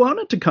 well, she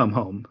wanted to come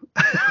home.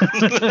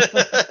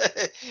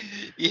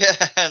 Yeah,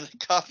 and the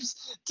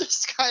cops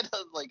just kind of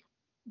like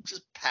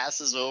just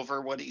passes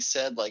over what he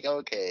said. Like,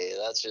 okay,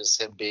 that's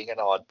just him being an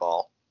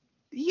oddball.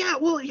 Yeah,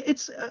 well,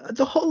 it's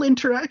the whole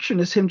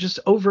interaction is him just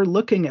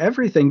overlooking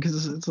everything,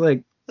 because it's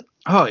like,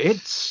 Oh, it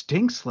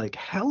stinks like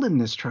hell in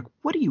this truck.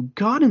 What do you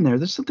got in there?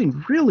 There's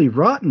something really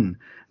rotten.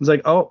 It's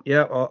like, oh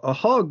yeah, a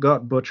hog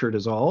got butchered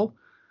is all.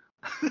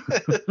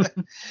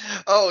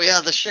 Oh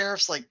yeah, the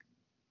sheriff's like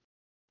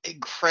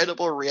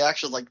incredible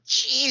reaction, like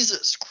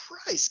Jesus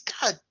Christ,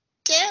 God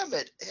damn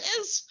it,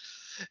 Ez.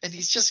 And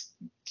he's just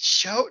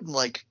shouting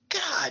like,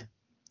 God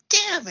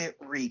damn it,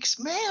 Reeks,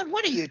 man,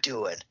 what are you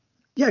doing?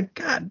 Yeah,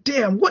 god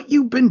damn, what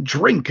you been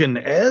drinking,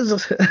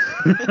 Ez?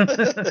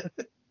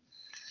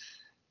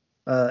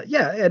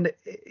 Yeah, and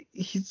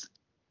he's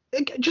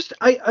just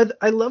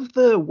I love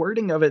the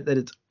wording of it that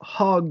it's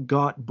hog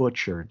got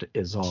butchered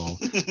is all.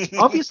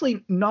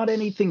 Obviously not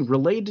anything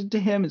related to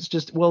him. It's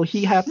just, well,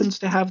 he happens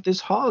to have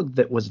this hog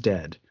that was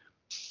dead.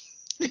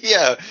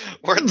 Yeah,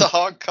 where'd Hmm. the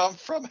hog come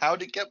from?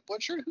 How'd it get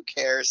butchered? Who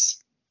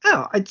cares?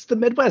 Oh, it's the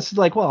Midwest. It's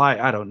like, well,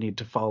 I don't need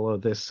to follow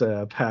this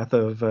path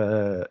of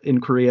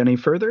inquiry any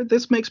further.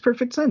 This makes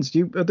perfect sense.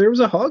 There was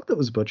a hog that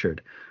was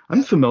butchered. I'm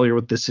Yeah. familiar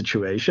with this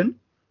situation.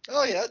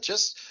 Oh yeah,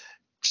 just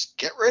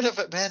get rid of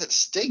it, man. It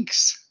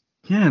stinks.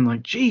 Yeah, and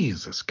like,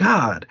 Jesus,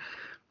 God.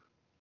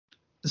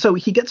 So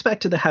he gets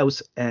back to the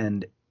house,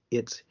 and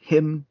it's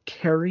him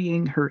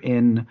carrying her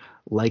in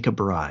like a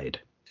bride.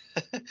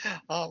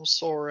 I'm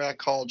sorry I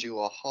called you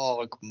a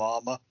hog,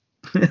 Mama.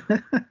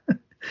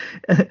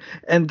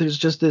 And there's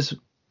just this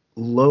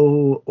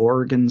low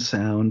organ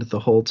sound the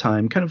whole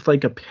time, kind of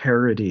like a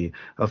parody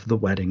of the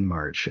wedding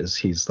march, as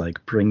he's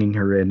like bringing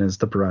her in as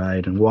the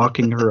bride and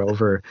walking her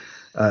over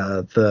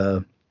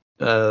the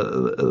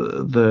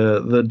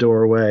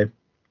doorway,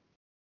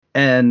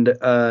 and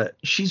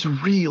she's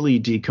really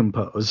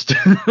decomposed.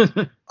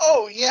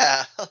 Oh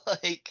yeah,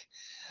 like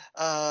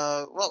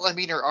well, I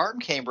mean, her arm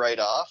came right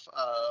off.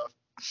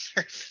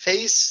 Her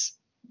face,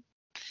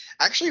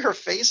 actually, her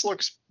face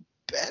looks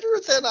better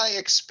than I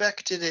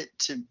expected it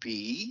to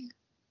be.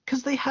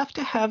 Because they have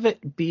to have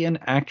it be an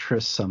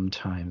actress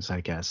sometimes,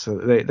 I guess. So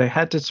they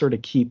had to sort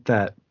of keep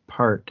that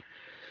part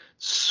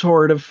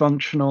sort of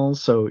functional.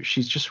 So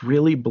she's just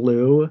really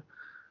blue.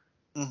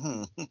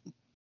 Mm-hmm.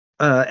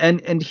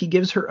 And he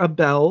gives her a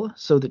bell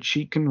so that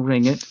she can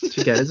ring it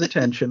to get his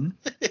attention.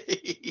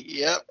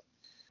 Yep.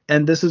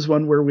 And this is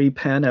one where we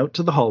pan out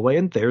to the hallway,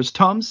 and there's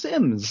Tom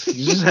Sims.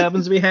 He just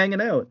happens to be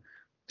hanging out.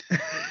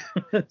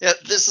 Yeah,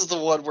 this is the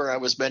one where I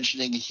was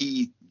mentioning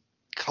he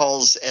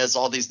calls as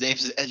all these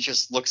names and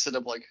just looks at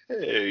him like,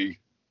 hey.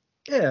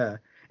 Yeah.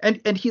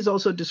 And he's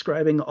also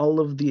describing all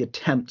of the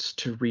attempts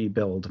to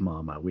rebuild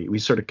Mama. We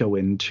sort of go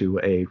into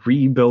a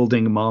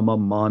rebuilding Mama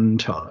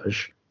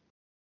montage.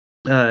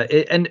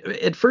 And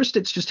at first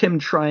it's just him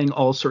trying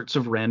all sorts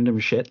of random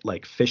shit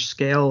like fish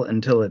scale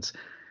until it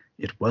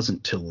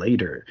wasn't till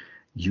later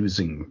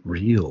using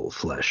real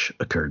flesh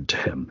occurred to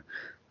him.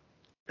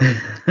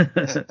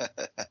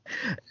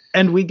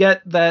 And we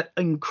get that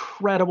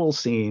incredible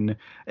scene,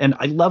 and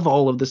I love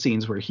all of the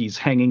scenes where he's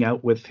hanging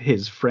out with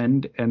his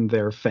friend and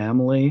their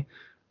family.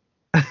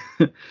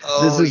 this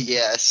Oh, is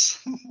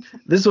yes.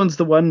 this one's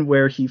the one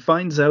where he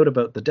finds out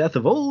about the death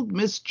of old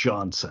Miss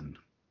Johnson.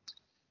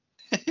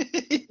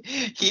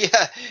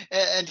 Yeah,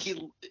 and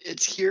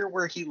it's here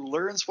where he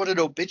learns what an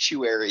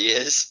obituary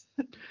is.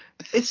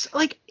 It's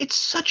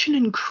such an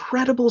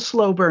incredible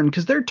slow burn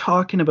because they're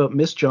talking about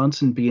Miss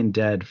Johnson being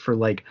dead for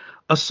like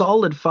a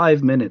solid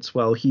 5 minutes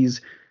while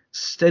he's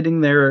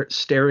sitting there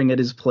staring at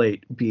his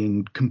plate,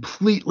 being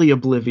completely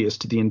oblivious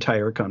to the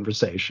entire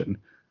conversation.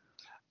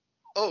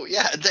 Oh,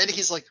 yeah, and then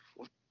he's like,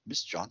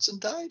 Miss Johnson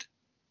died?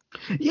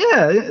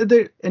 Yeah,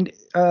 and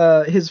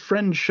his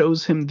friend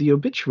shows him the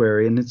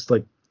obituary, and it's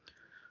like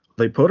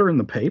they put her in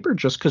the paper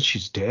just because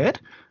she's dead.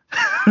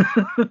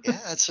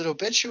 Yeah, it's an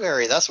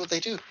obituary. That's what they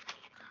do.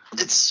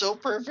 It's so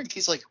perfect.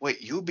 He's like,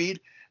 wait, you mean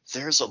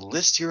there's a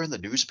list here in the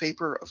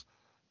newspaper of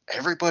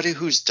everybody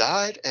who's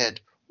died and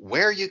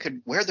where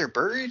they're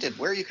buried and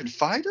where you can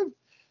find them?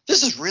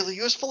 This is really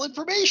useful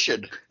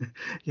information.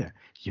 Yeah,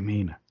 you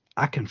mean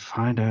I can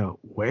find out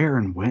where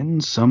and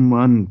when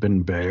someone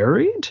been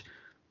buried?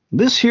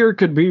 This here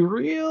could be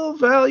real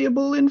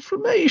valuable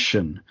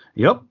information.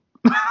 Yep.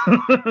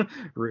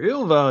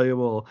 Real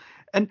valuable.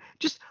 And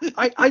just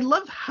I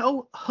love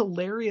how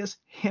hilarious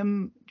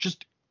him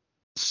just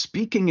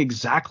speaking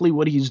exactly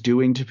what he's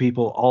doing to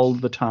people all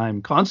the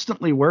time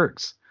constantly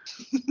works.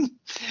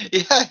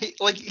 Yeah, he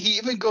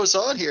even goes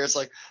on here. It's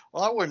like,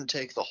 well, I wouldn't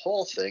take the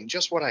whole thing,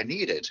 just what I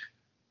needed.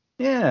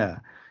 Yeah.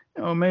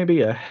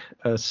 Maybe a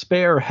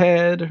spare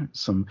head,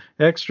 some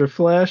extra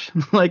flesh.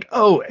 Like,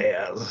 oh,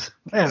 Ez,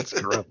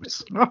 that's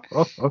gross.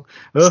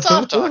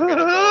 Stop talking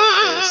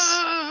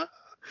about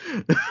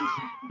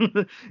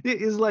this.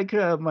 It is like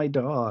my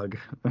dog.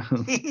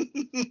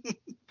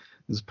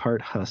 Is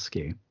part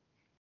husky.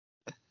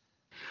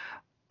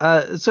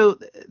 So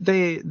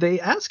they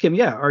ask him,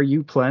 yeah, are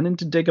you planning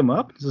to dig them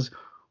up? He says,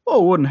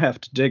 oh, wouldn't have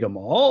to dig them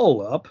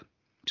all up.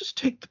 Just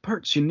take the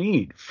parts you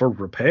need for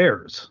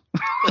repairs.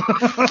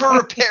 For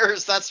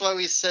repairs, that's why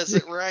he says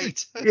it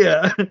right.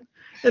 Yeah.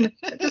 And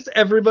just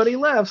everybody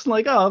laughs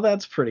like, oh,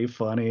 that's pretty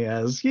funny.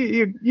 As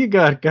you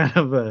got kind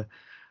of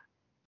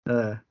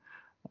a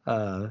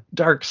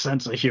dark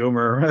sense of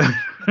humor.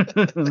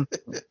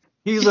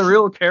 He's a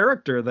real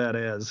character, that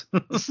is.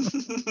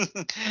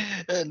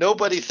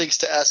 Nobody thinks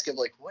to ask him,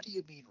 like, what do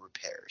you mean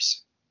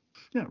repairs?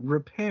 Yeah,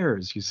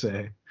 repairs, you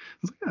say.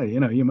 It's like,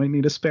 oh, you might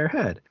need a spare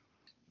head.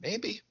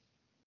 Maybe.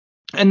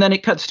 And then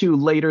it cuts to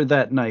later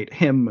that night,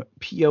 him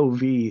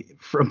POV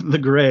from the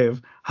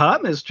grave. Hi,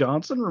 Miss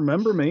Johnson,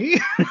 remember me?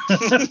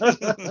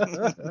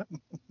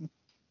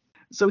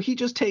 So he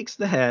just takes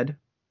the head,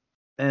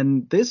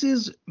 and this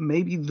is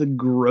maybe the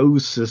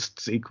grossest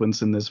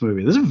sequence in this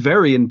movie. This is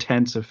very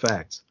intense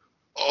effects.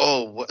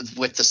 Oh,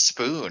 with the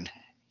spoon.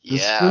 The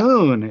Yeah.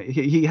 spoon.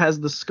 He has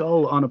the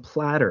skull on a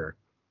platter.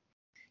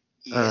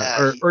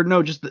 Yeah. Or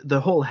no, just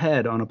the whole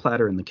head on a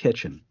platter in the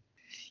kitchen.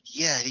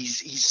 Yeah,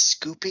 he's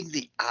scooping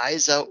the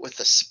eyes out with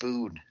a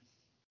spoon.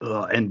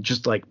 And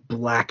just like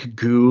black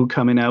goo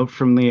coming out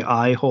from the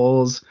eye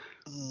holes.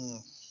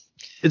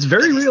 It's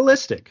very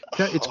realistic.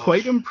 It's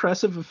quite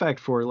impressive effect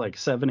for like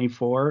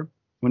 74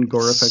 when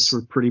gore effects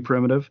were pretty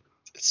primitive.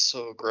 It's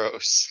so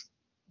gross.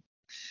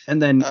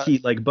 And then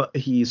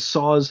he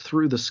saws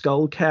through the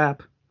skull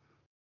cap.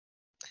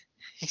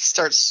 He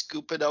starts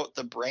scooping out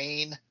the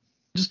brain.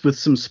 Just with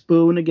some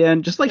spoon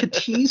again, just like a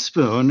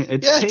teaspoon.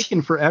 It's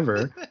taken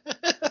forever.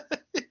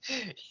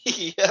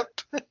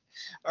 Yep.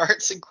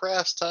 Arts and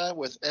crafts time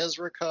with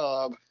Ezra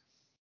Cobb.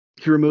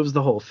 He removes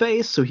the whole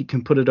face so he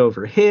can put it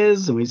over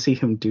his, and we see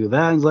him do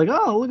that. And he's like,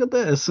 oh, look at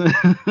this.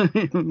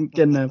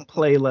 Getting to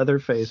play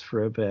Leatherface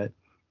for a bit.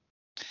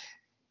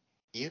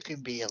 You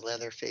can be a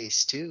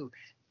Leatherface too.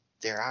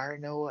 There are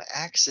no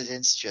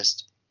accidents,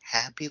 just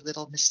happy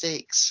little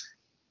mistakes.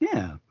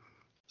 Yeah.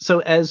 So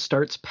Ez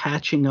starts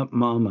patching up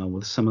Mama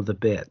with some of the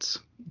bits,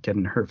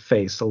 getting her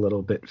face a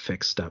little bit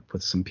fixed up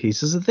with some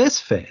pieces of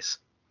this face.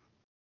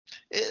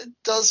 It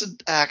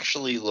doesn't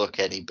actually look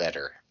any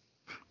better.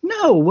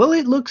 No, well,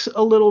 it looks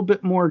a little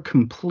bit more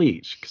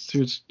complete because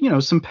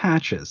there's, some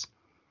patches.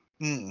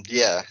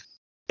 Yeah.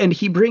 And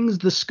he brings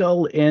the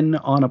skull in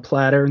on a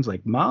platter and's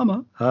like,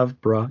 Mama, I've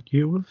brought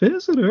you a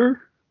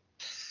visitor.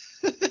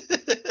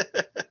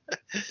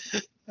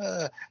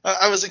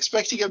 I was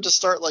expecting him to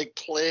start like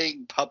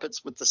playing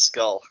puppets with the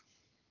skull.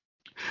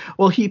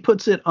 Well, he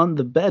puts it on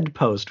the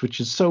bedpost, which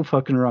is so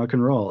fucking rock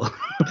and roll.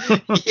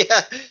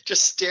 Yeah,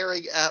 just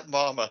staring at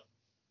Mama.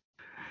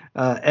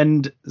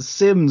 And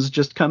Sims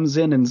just comes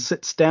in and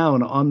sits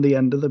down on the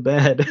end of the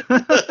bed.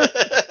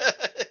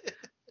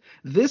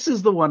 This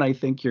is the one I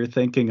think you're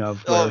thinking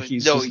of, where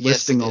he's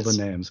listing all the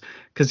names.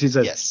 Because he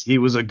says he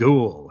was a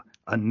ghoul,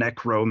 a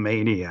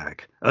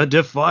necromaniac, a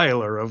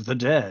defiler of the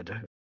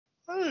dead.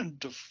 I didn't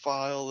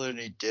defile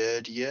any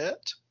dead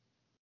yet.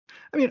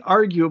 I mean,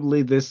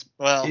 arguably, this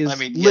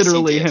is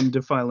literally him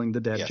defiling the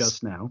dead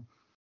just now.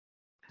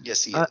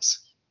 Yes, he is.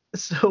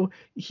 So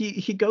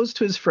he goes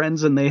to his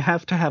friends, and they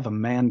have to have a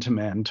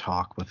man-to-man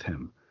talk with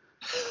him.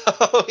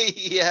 Oh,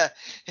 yeah.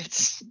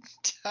 It's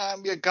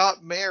time you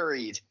got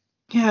married.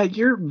 Yeah,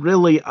 you're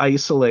really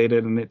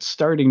isolated, and it's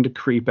starting to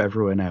creep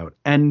everyone out.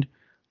 And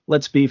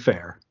let's be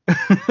fair.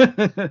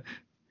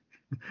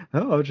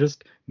 Oh,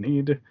 just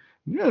need...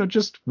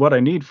 just what I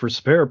need for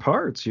spare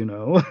parts,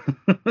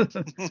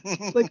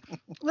 Like,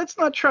 let's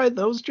not try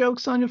those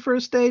jokes on your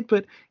first date,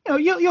 but,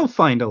 you'll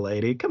find a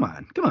lady. Come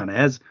on,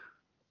 Ez.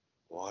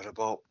 What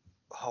about,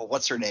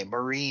 what's her name?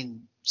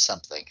 Maureen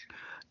something.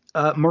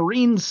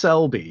 Maureen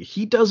Selby.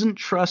 He doesn't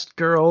trust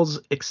girls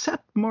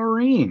except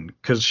Maureen,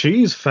 because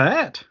she's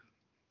fat.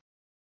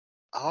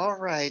 All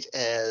right,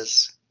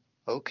 Ez.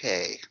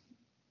 Okay.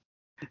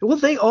 Well,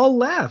 they all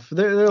laugh.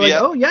 They're like,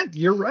 oh, yeah,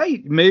 you're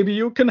right. Maybe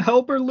you can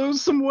help her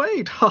lose some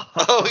weight.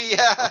 Oh,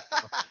 yeah.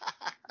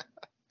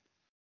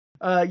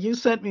 You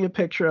sent me a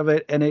picture of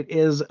it, and it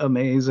is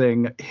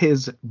amazing.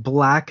 His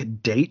black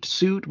date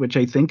suit, which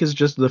I think is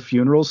just the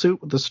funeral suit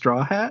with the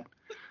straw hat.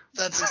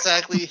 That's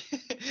exactly.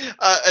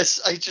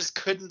 I just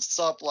couldn't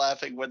stop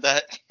laughing when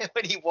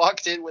he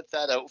walked in with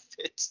that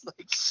outfit.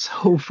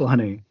 So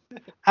funny.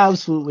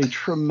 Absolutely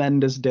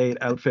tremendous date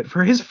outfit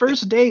for his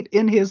first date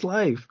in his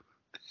life.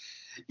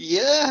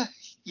 Yeah,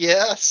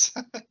 yes.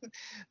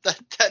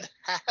 that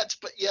hat,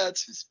 but yeah,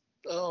 it's just,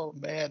 oh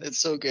man, it's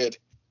so good.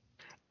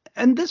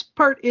 And this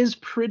part is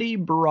pretty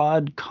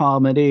broad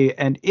comedy,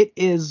 and it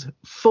is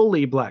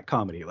fully black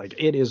comedy. Like,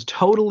 it is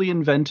totally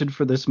invented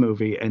for this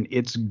movie, and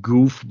it's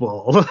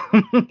goofball.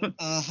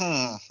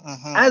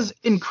 As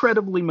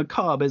incredibly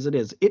macabre as it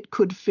is, it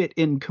could fit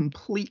in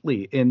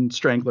completely in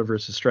Strangler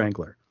versus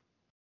Strangler.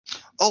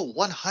 Oh,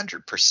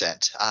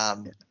 100%.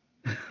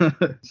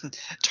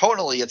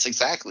 Tonally, it's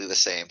exactly the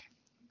same.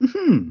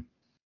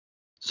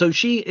 So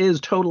she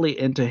is totally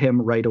into him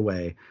right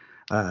away.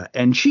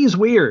 And she's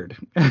weird.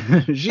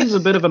 She's a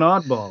bit of an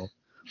oddball.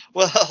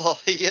 Well,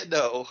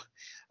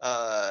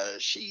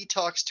 she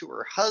talks to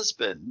her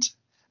husband,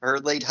 her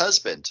late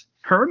husband.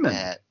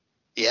 Herman.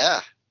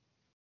 Yeah.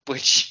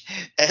 Which,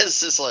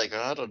 Ez is like,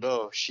 I don't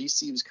know. She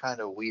seems kind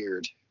of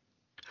weird.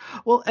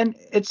 Well, and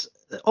it's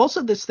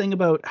also this thing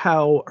about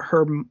how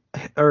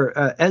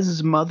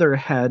Ez's mother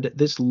had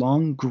this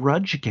long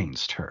grudge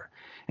against her.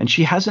 And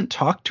she hasn't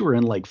talked to her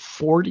in like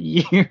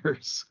 40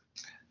 years.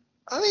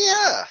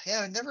 Oh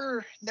yeah.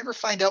 Never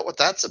find out what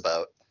that's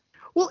about.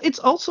 Well, it's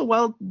also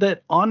wild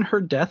that on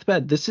her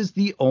deathbed, this is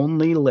the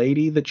only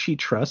lady that she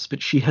trusts,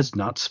 but she has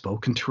not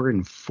spoken to her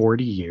in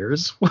 40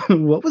 years.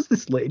 What was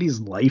this lady's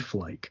life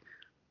like?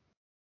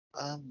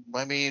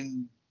 I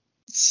mean,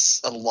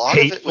 a lot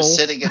of it was Hateful.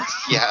 sitting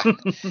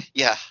at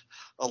yeah.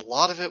 A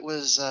lot of it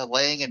was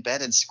laying in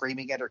bed and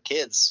screaming at her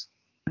kids.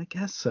 I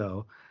guess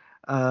so.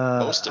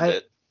 Most of I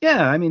it.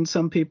 Yeah, I mean,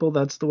 some people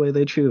that's the way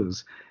they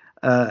choose.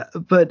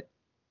 But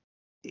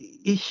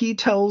he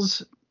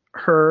tells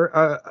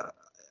her,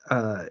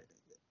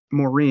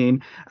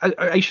 Maureen.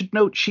 I should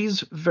note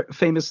she's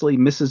famously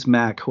Mrs.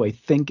 Mack, who I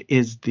think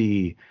is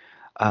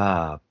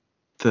uh,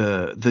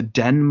 the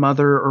den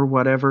mother or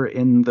whatever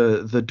in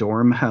the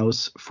dorm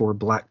house for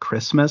Black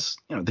Christmas.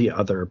 You know, the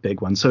other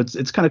big one. So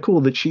it's kind of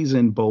cool that she's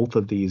in both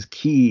of these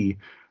key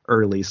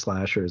early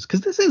slashers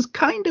because this is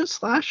kind of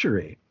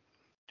slashery.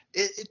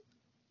 It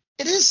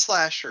it is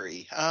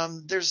slashery.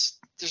 There's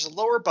a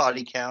lower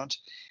body count,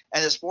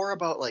 and it's more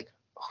about like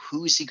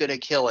who's he going to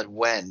kill and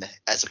when,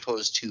 as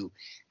opposed to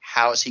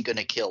how's he going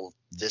to kill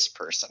this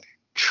person.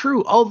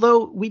 True,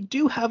 although we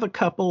do have a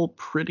couple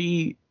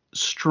pretty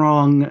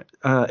strong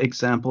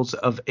examples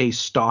of a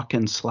stalk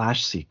and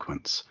slash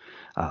sequence.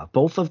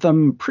 Both of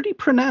them pretty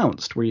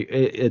pronounced.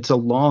 It's a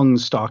long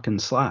stalk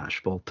and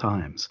slash both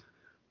times.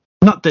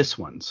 Not this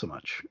one so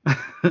much.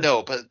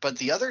 No, but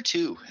the other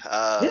two,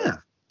 Yeah,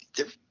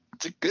 they're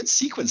they're good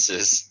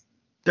sequences.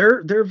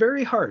 they're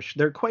very harsh.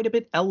 They're quite a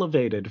bit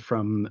elevated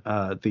from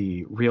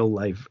the real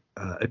life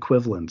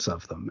equivalents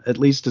of them, at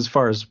least as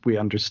far as we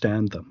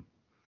understand them.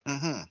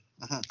 hmm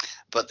hmm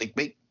But they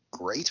make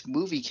great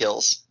movie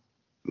kills.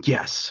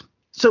 Yes.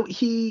 So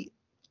he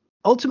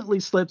ultimately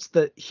slips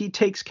that he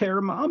takes care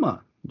of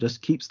Mama,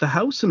 just keeps the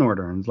house in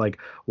order. And like,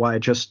 why,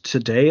 just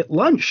today at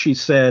lunch, she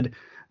said,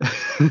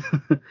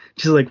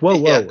 she's like, whoa,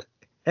 Yeah, whoa,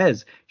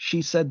 Ez,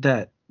 she said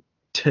that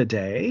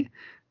today?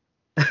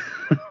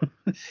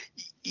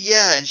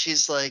 yeah, and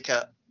she's like,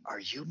 "Are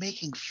you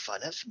making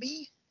fun of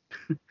me?"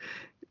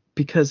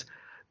 Because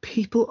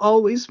people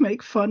always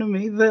make fun of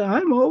me that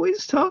I'm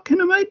always talking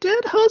to my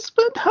dead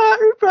husband,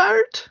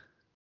 Herbert.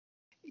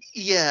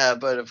 Yeah,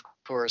 but of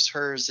course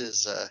hers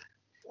is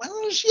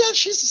well, yeah,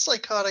 she's a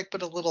psychotic,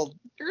 but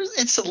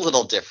it's a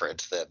little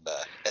different than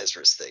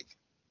Ezra's thing.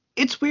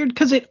 It's weird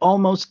because it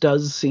almost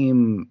does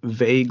seem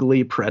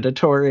vaguely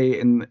predatory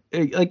and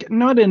like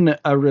not in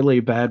a really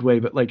bad way,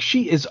 but like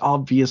she is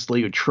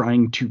obviously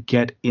trying to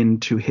get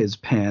into his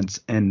pants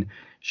and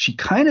she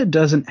kind of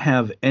doesn't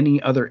have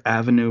any other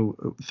avenue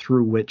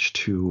through which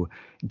to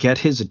get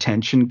his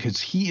attention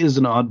because he is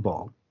an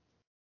oddball.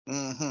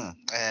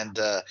 And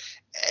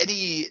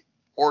any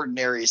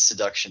ordinary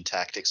seduction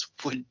tactics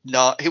would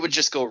not. He would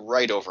just go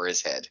right over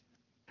his head.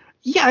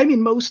 Yeah, I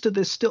mean, most of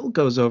this still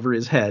goes over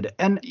his head,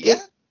 and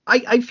Yeah.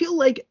 I feel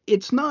like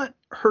it's not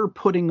her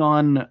putting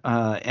on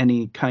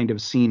any kind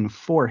of scene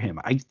for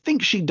him. I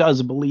think she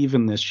does believe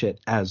in this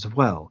shit as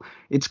well.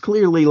 It's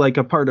clearly like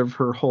a part of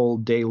her whole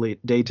daily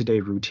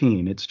day-to-day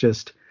routine. It's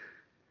just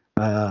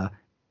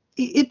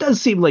it does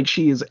seem like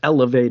she is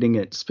elevating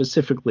it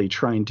specifically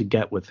trying to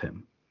get with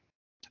him.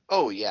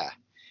 Oh yeah.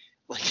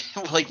 Like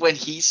like when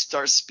he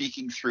starts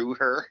speaking through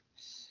her.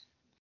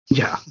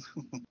 Yeah.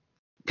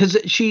 Because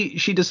she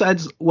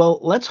decides, well,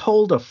 let's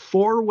hold a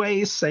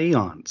four-way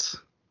seance.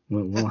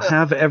 We'll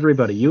have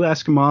everybody. You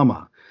ask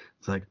Mama.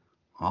 It's like,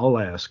 I'll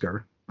ask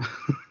her.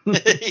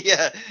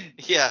 Yeah,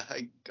 yeah.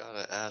 I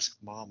gotta ask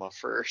Mama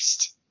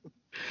first.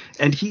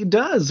 And he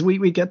does.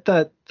 We get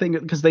that thing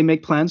because they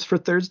make plans for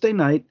Thursday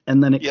night,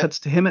 and then it Yep. cuts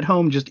to him at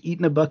home just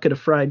eating a bucket of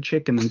fried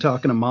chicken and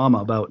talking to Mama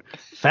about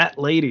fat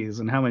ladies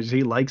and how much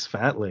he likes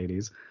fat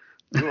ladies.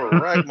 You were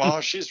right, Ma.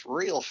 She's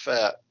real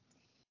fat.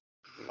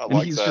 I And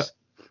like he's that. just,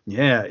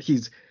 yeah,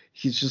 he's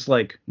just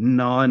like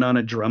gnawing on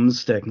a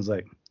drumstick and he's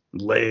like,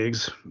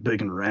 legs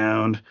big and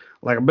round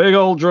like a big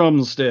old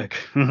drumstick.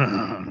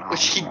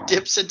 He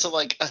dips into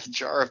like a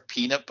jar of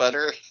peanut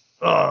butter.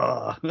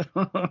 Oh.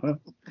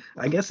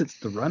 I guess it's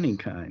the runny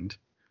kind.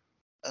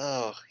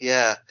 Oh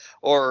yeah.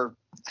 Or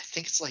I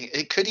think it's like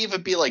it could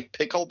even be like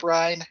pickle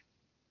brine.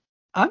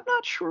 I'm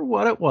not sure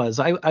what it was.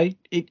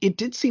 It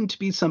did seem to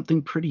be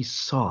something pretty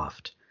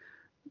soft.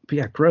 But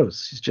yeah,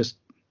 gross. He's just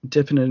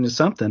dipping it into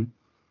something.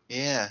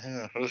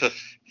 Yeah.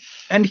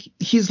 And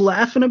he's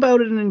laughing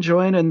about it and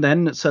enjoying it, and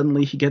then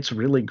suddenly he gets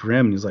really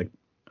grim. He's like,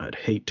 I'd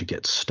hate to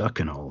get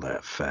stuck in all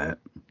that fat.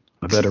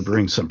 I better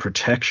bring some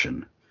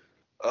protection.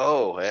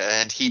 Oh,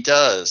 and he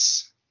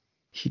does.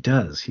 He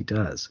does. He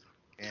does.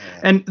 Yeah.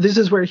 And this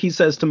is where he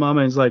says to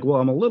Mama, he's like,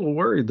 well, I'm a little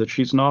worried that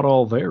she's not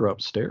all there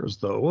upstairs,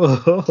 though.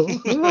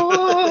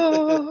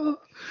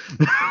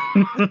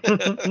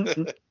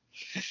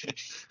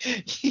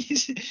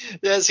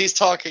 As he's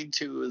talking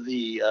to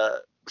the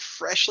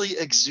freshly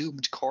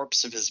exhumed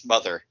corpse of his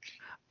mother.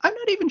 I'm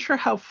not even sure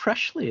how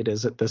freshly it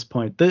is at this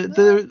point.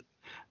 The Uh,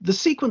 the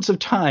sequence of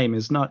time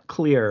is not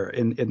clear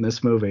in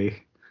this movie. By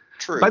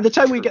True. the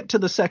time we True. get to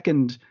the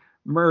second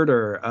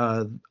murder,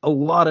 a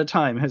lot of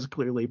time has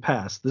clearly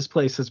passed. This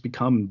place has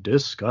become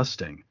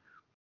disgusting.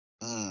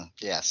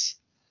 Yes.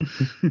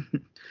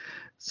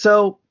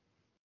 So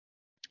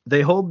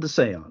they hold the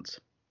seance.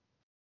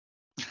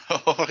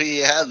 Oh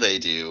yeah, they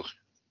do.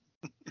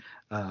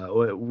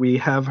 We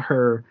have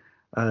her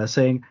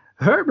saying,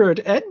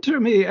 "Herbert, enter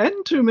me,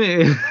 enter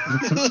me."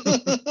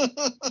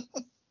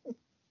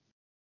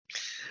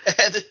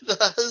 And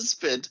the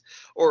husband,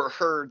 or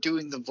her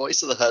doing the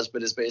voice of the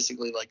husband, is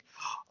basically like,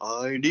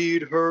 I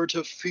need her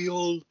to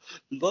feel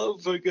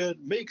love again.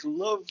 Make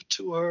love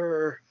to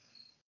her.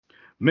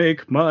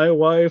 Make my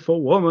wife a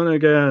woman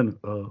again.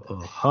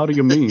 How do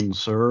you mean,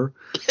 sir?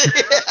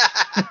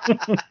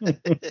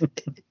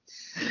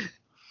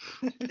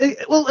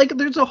 Well, like,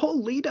 there's a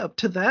whole lead up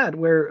to that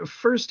where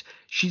first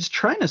she's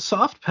trying to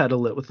soft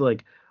pedal it with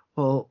like,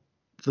 well,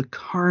 the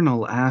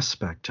carnal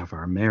aspect of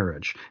our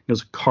marriage. He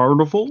goes,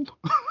 carnival?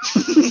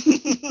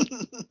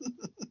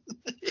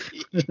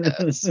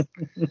 Yes.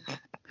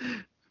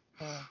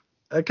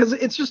 Because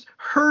it's just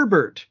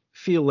Herbert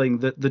feeling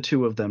that the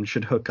two of them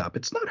should hook up.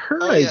 It's not her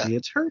Oh yeah. idea,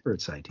 it's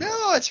Herbert's idea.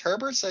 No, it's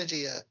Herbert's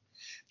idea.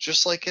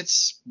 Just like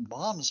it's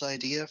Mom's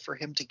idea for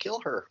him to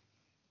kill her.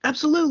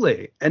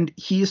 Absolutely. And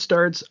he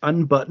starts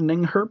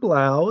unbuttoning her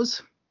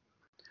blouse.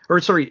 Or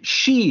sorry,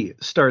 she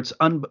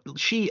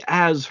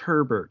as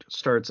Herbert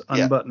starts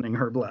Yeah. unbuttoning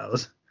her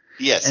blouse.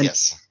 Yes,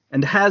 yes.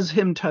 And has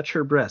him touch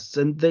her breasts,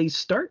 and they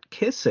start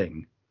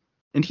kissing.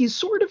 And he's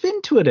sort of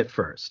into it at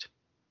first.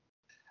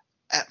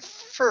 At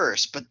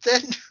first, but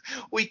then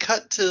we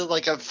cut to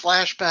like a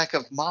flashback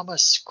of Mama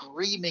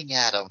screaming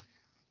at him.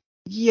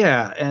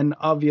 Yeah, and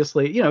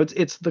obviously,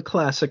 it's the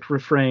classic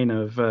refrain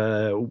of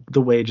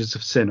the wages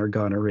of sin are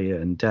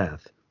gonorrhea and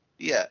death.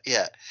 Yeah,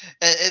 yeah.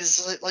 And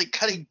it's like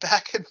cutting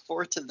back and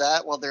forth to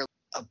that while they're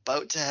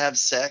about to have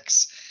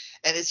sex.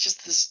 And it's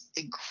just this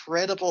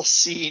incredible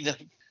scene of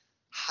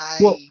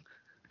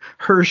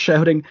her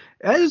shouting,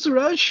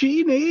 Ezra,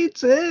 she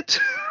needs it.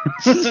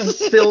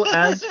 Still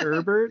as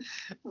Herbert.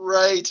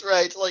 Right.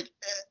 Like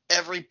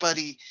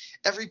everybody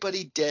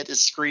dead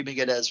is screaming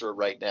at Ezra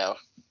right now.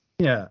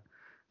 Yeah.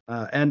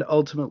 And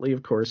ultimately,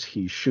 of course,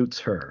 he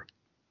shoots her.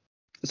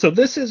 So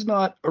this is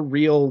not a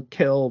real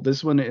kill.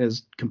 This one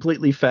is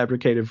completely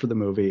fabricated for the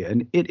movie,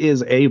 and it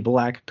is a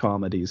black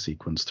comedy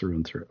sequence through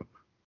and through.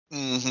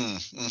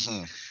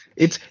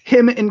 It's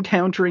him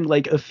encountering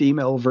like a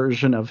female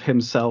version of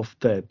himself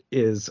that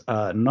is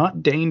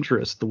not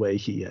dangerous the way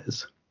he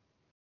is.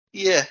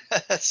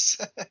 Yes.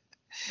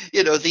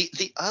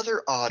 The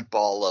other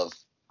oddball of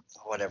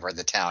whatever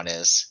the town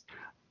is.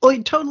 Well,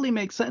 it totally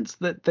makes sense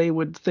that they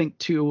would think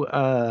to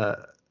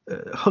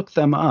hook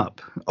them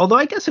up. Although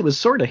I guess it was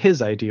sort of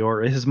his idea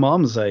or his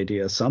mom's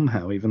idea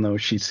somehow, even though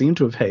she seemed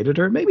to have hated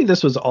her. Maybe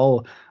this was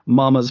all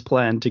Mama's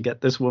plan to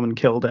get this woman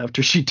killed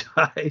after she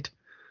died.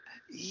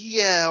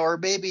 Yeah, or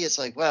maybe it's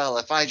like, well,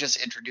 if I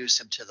just introduce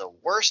him to the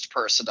worst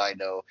person I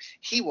know,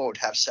 he won't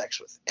have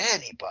sex with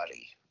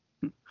anybody.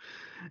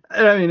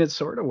 I mean, it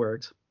sort of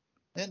works.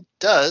 It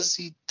does.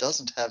 He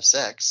doesn't have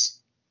sex.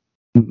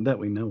 That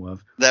we know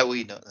of. That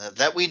we know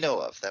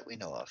of.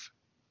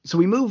 So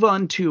we move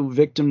on to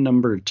victim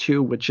number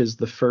 2, which is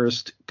the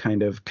first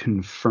kind of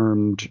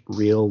confirmed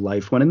real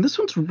life one. And this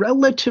one's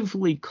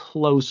relatively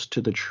close to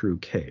the true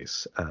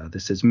case.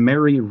 This is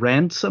Mary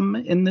Ransom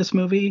in this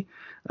movie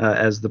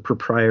as the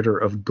proprietor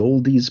of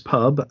Goldie's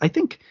Pub. I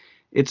think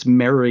it's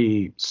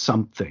Mary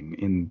something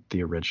in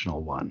the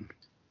original one.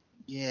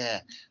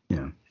 Yeah.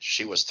 Yeah.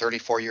 She was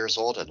 34 years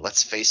old, and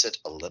let's face it,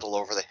 a little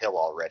over the hill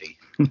already.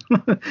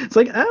 It's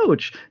like,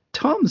 ouch,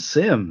 Tom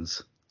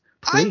Sims.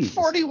 Please. I'm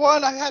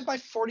 41. I had my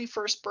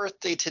 41st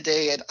birthday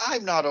today, and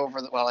I'm not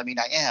over the. Well, I mean,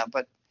 I am,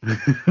 but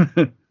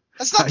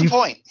that's not the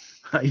point.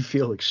 I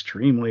feel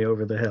extremely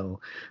over the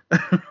hill.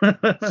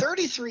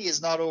 33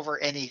 is not over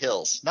any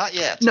hills. Not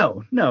yet.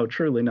 No,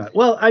 truly not.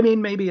 Well, I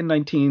mean, maybe in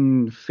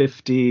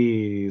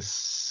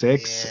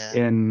 1956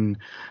 in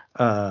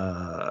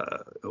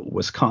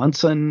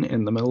Wisconsin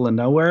in the middle of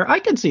nowhere, I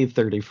could see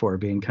 34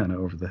 being kind of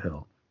over the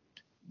hill.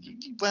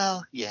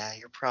 Well, yeah,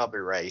 you're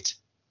probably right.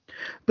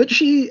 But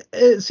she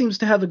seems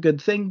to have a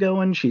good thing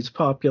going. She's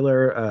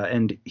popular,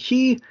 and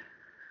he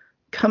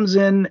comes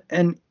in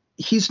and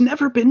he's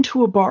never been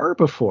to a bar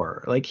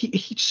before. Like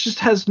he just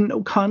has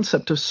no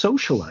concept of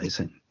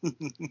socializing.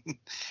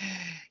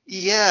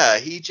 Yeah,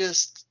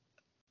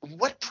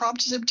 what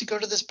prompted him to go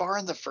to this bar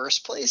in the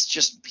first place?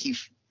 Just he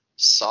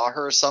saw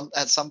her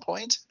at some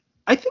point?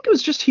 I think it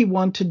was just he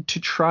wanted to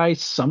try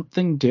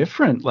something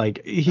different.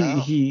 Like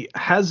he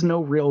has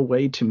no real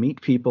way to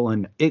meet people,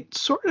 and it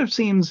sort of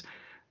seems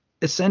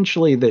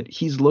essentially that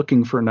he's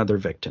looking for another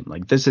victim.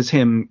 Like this is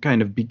him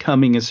kind of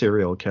becoming a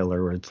serial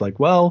killer, where it's like,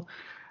 well,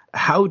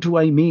 how do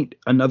I meet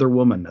another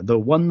woman? The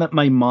one that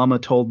my mama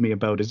told me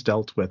about is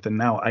dealt with, and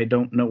now I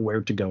don't know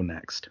where to go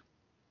next.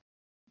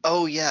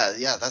 Oh yeah,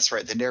 that's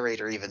right. The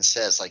narrator even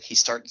says like he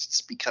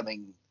starts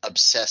becoming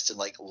obsessed and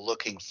like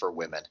looking for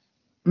women.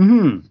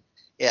 Mm-hmm.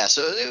 Yeah,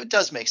 so it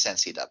does make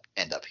sense he'd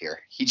end up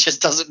here. He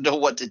just doesn't know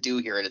what to do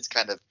here, and it's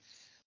kind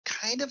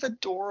of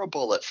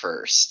adorable at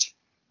first.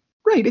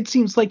 Right. It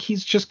seems like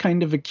he's just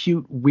kind of a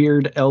cute,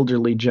 weird,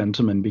 elderly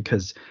gentleman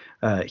because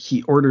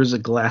he orders a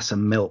glass of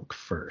milk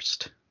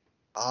first.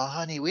 Oh,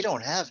 honey, we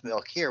don't have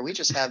milk here. We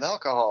just have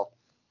alcohol.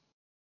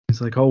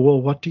 He's like, oh,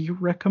 well, what do you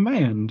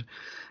recommend?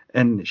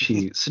 And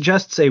she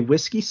suggests a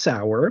whiskey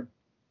sour,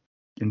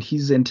 and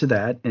he's into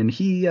that. And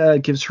he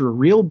gives her a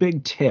real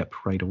big tip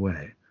right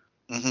away.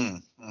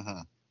 Mm-hmm. Mm-hmm.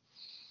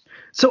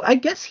 So I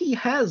guess he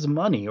has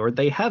money, or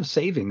they have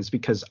savings,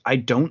 because I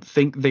don't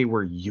think they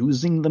were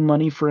using the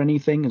money for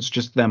anything. It's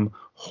just them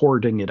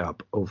hoarding it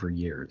up over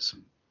years.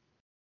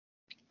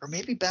 Or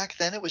maybe back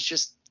then it was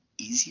just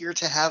easier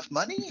to have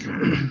money.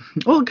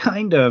 Well,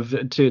 kind of,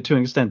 to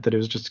an extent that it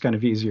was just kind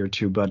of easier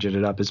to budget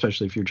it up,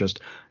 especially if you're just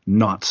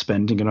not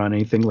spending it on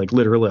anything. Like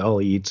literally all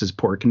he eats is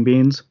pork and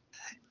beans.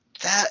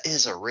 That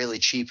is a really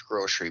cheap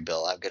grocery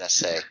bill, I'm going to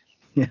say.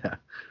 Yeah.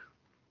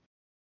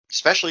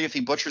 Especially if he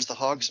butchers the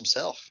hogs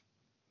himself.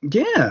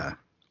 Yeah.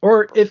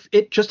 Or if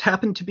it just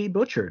happened to be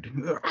butchered.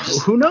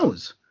 Who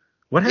knows?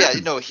 What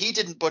happened? Yeah, no, he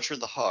didn't butcher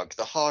the hog.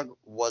 The hog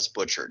was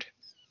butchered.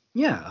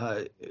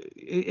 Yeah,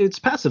 it's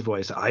passive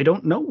voice. I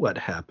don't know what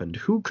happened.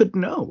 Who could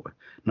know?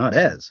 Not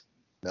Ez.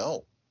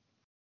 No.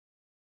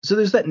 So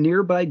there's that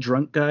nearby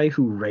drunk guy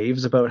who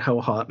raves about how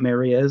hot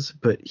Mary is,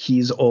 but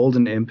he's old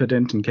and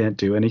impotent and can't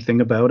do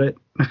anything about it.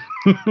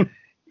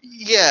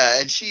 Yeah,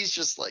 and she's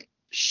just like,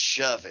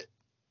 shove it.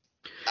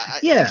 I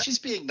think she's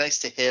being nice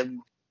to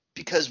him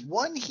because,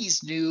 one,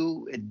 he's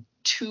new, and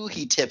two,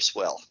 he tips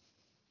well.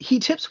 He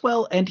tips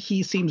well, and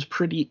he seems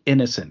pretty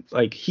innocent.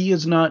 Like, he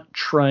is not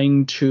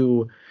trying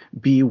to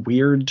be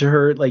weird to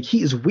her. Like,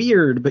 he is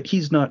weird, but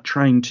he's not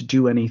trying to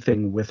do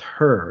anything with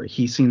her.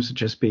 He seems to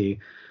just be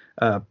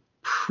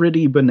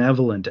pretty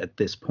benevolent at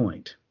this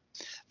point.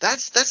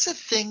 That's the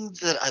thing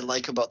that I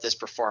like about this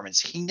performance.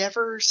 He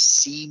never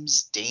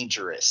seems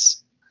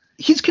dangerous.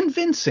 He's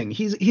convincing.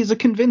 He's a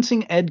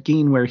convincing Ed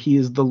Gein, where he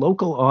is the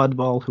local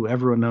oddball who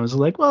everyone knows.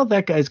 Like, well,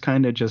 that guy's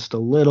kind of just a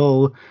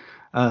little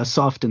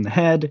soft in the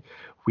head.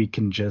 We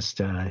can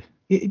just,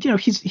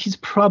 he's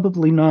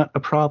probably not a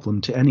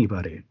problem to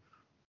anybody,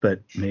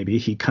 but maybe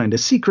he kind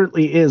of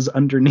secretly is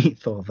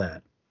underneath all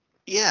that.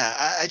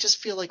 Yeah, I just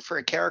feel like for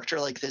a character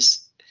like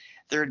this,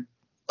 they're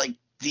like,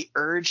 the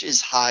urge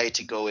is high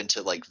to go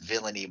into like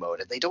villainy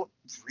mode, and they don't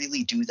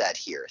really do that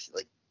here.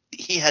 Like,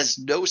 he has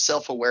no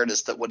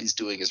self-awareness that what he's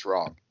doing is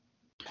wrong.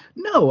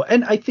 No,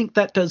 and I think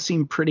that does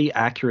seem pretty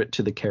accurate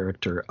to the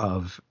character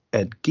of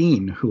Ed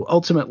Gein, who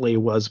ultimately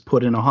was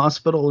put in a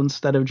hospital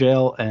instead of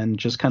jail and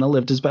just kind of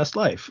lived his best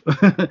life.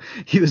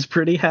 He was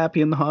pretty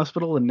happy in the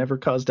hospital and never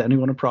caused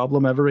anyone a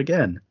problem ever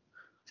again.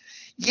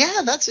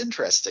 Yeah, that's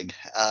interesting.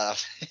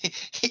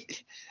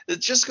 It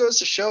just goes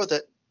to show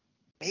that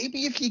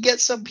maybe if you get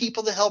some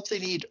people the help they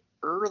need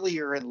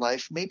earlier in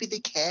life, maybe they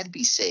can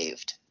be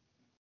saved.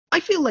 I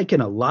feel like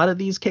in a lot of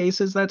these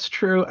cases, that's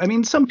true. I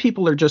mean, some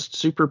people are just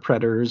super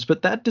predators,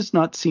 but that does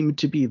not seem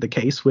to be the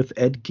case with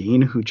Ed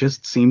Gein, who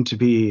just seemed to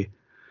be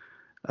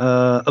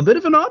a bit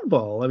of an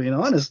oddball. I mean,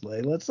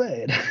 honestly, let's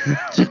say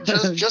it.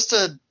 just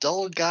a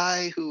dull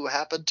guy who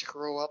happened to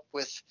grow up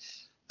with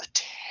a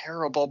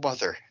terrible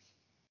mother.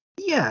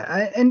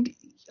 Yeah, and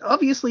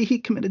obviously he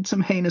committed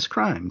some heinous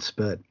crimes,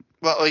 but...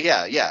 Well,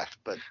 yeah,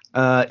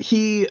 but...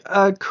 he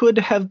could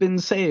have been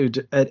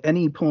saved at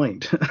any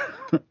point.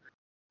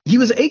 He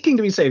was aching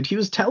to be saved. He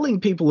was telling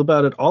people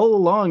about it all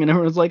along, and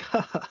everyone's like, ha,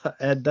 ha, ha,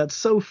 Ed, that's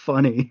so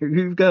funny.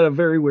 You've got a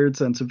very weird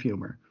sense of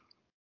humor.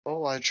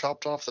 Oh, I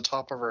chopped off the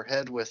top of her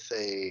head with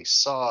a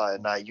saw,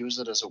 and I use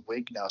it as a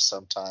wig now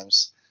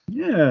sometimes.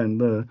 Yeah, and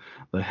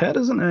the head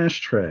is an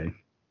ashtray.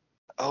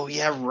 Oh,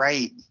 yeah,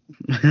 right.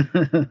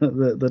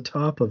 the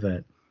top of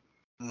it.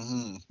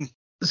 Mm-hmm.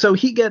 So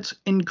he gets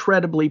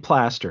incredibly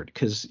plastered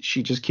because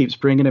she just keeps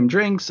bringing him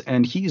drinks,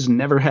 and he's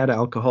never had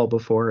alcohol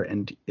before,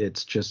 and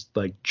it's just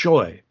like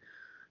joy,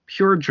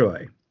 pure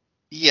joy.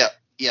 Yep.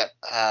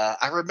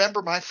 I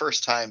remember my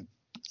first time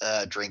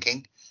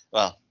drinking.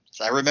 Well,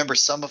 I remember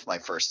some of my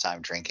first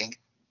time drinking,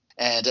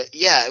 and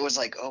it was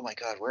like, oh my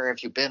God, where have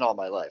you been all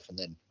my life? And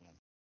then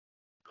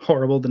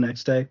horrible the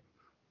next day.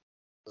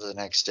 The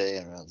next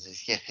day,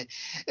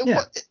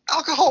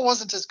 alcohol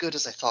wasn't as good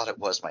as I thought it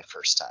was my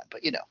first time,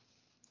 but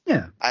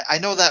Yeah. I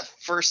know that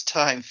first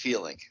time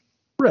feeling.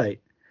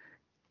 Right.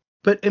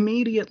 But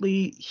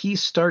immediately he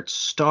starts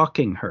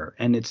stalking her,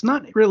 and it's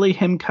not really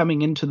him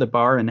coming into the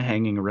bar and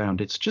hanging around.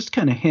 It's just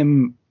kind of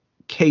him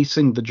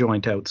casing the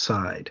joint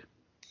outside.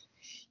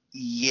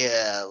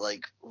 Yeah,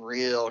 like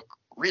real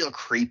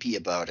creepy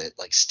about it,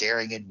 like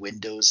staring in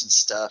windows and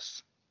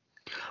stuff.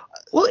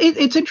 Well,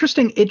 it's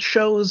interesting. It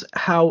shows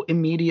how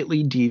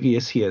immediately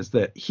devious he is,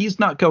 that he's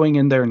not going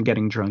in there and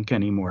getting drunk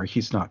anymore.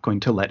 He's not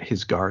going to let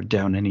his guard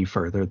down any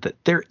further,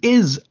 that there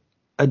is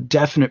a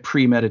definite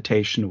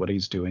premeditation to what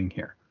he's doing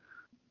here.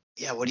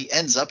 Yeah, what he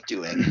ends up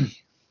doing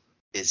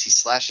is he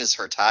slashes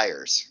her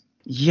tires.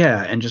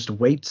 Yeah, and just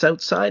waits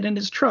outside in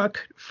his truck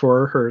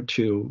for her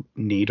to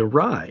need a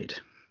ride.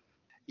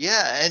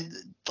 Yeah, and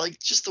like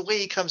just the way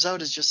he comes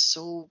out is just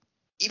so...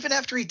 Even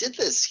after he did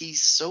this,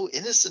 he's so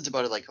innocent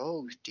about it. Like,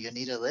 oh, do you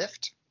need a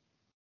lift?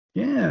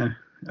 Yeah.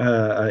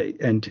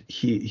 And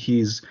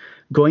he's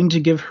going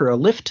to give her a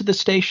lift to the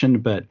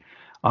station, but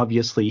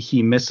obviously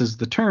he misses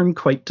the turn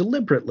quite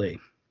deliberately.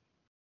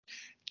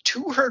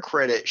 to her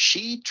credit,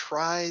 she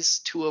tries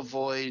to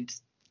avoid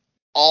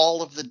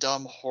all of the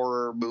dumb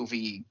horror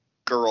movie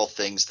girl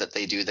things that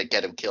they do that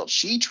get him killed.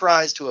 She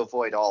tries to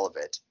avoid all of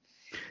it.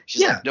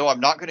 She's like, no, I'm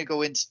not going to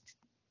go into.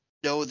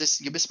 No,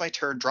 you missed my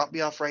turn. Drop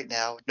me off right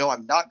now. No,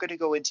 I'm not going to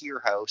go into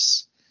your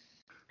house.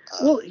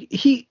 Well,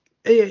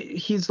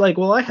 he's like,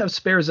 well, I have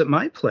spares at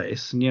my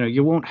place, and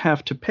you won't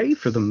have to pay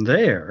for them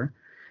there.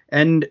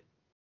 And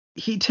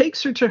he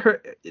takes her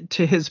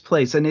to his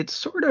place, and it's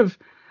sort of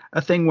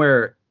a thing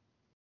where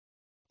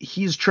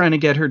he's trying to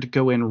get her to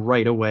go in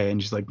right away,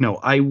 and she's like, no,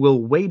 I will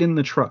wait in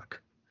the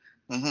truck.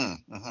 And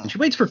she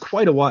waits for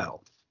quite a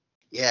while.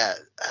 Yeah,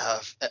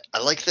 I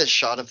like the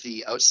shot of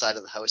the outside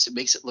of the house. It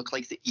makes it look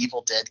like the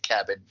Evil Dead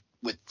cabin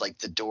with like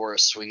the door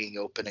swinging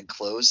open and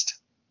closed.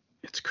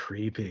 It's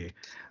creepy.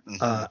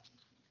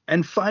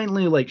 And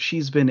finally, like,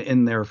 she's been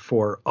in there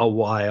for a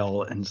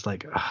while, and it's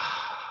like,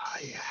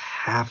 I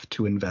have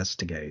to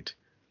investigate.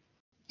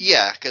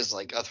 Yeah, because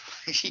like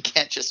otherwise you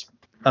can't just.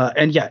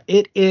 And yeah,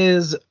 it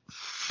is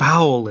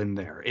foul in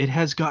there. It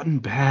has gotten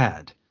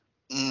bad.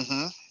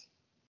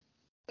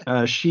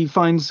 She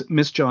finds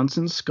Miss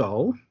Johnson's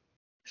skull.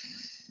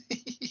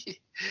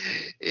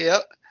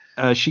 Yep.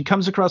 She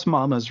comes across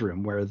Mama's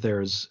room where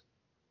there's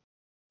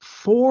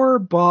 4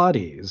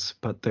 bodies,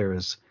 but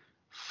there's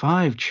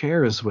 5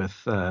 chairs with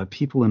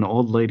people in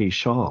old lady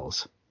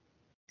shawls.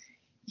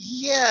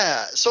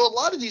 Yeah. So a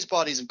lot of these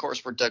bodies, of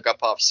course, were dug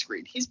up off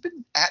screen. He's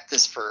been at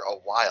this for a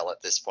while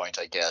at this point,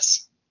 I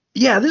guess.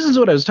 Yeah, this is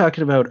what I was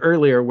talking about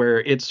earlier, where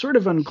it's sort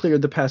of unclear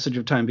the passage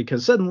of time,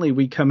 because suddenly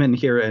we come in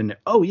here and,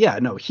 oh yeah,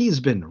 no, he's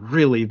been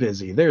really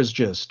busy. There's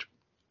just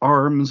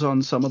arms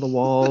on some of the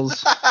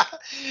walls.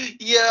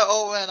 Yeah,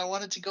 oh man, I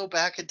wanted to go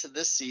back into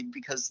this scene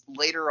because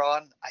later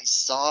on I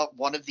saw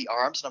one of the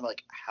arms and I'm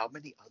like, how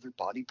many other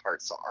body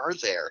parts are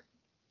there?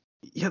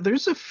 Yeah,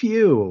 there's a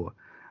few.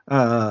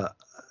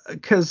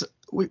 Because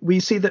we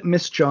see that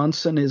Miss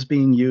Johnson is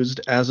being used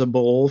as a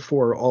bowl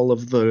for all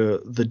of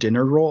the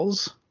dinner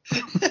rolls,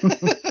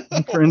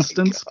 for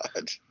instance.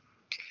 God.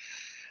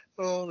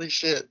 Holy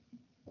shit.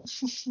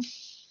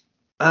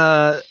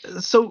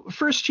 So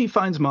first she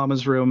finds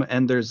Mama's room,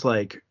 and there's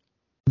like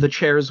the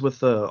chairs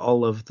with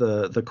all of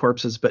the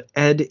corpses, but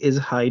Ed is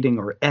hiding,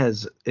 or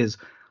Ez is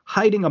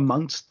hiding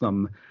amongst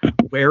them,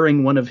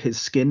 wearing one of his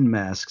skin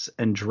masks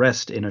and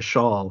dressed in a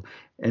shawl,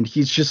 and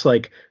he's just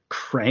like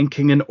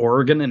cranking an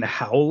organ and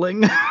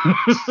howling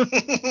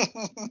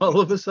all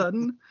of a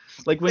sudden.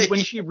 Like when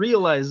she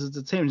realizes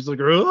it's him, she's like,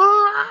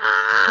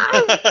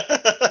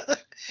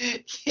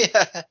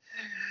 yeah.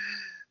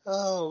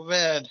 Oh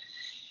man.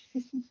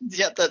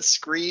 Yeah, that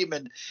scream,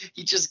 and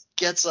he just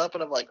gets up,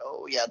 and I'm like,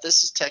 oh yeah,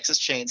 this is Texas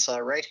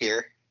Chainsaw right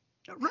here.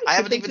 Right, I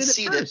haven't even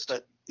seen it,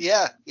 but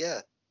yeah.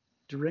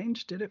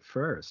 Deranged did it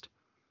first.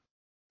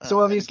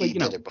 So obviously, he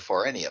did it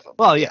before any of them.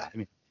 Well, yeah, I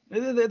mean,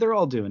 they're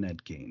all doing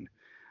Ed Gein.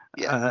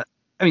 Yeah.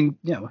 I mean,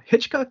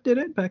 Hitchcock did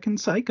it back in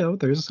Psycho.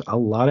 There's a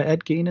lot of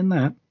Ed Gein in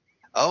that.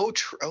 Oh,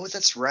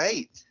 that's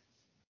right.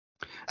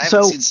 I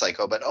haven't seen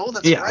Psycho, but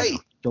that's right.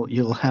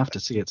 You'll have to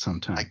see it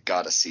sometime. I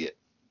gotta see it.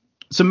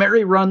 So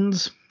Mary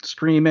runs,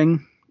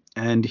 screaming,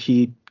 and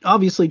he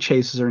obviously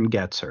chases her and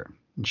gets her.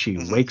 And she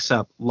wakes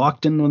up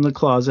locked in one of the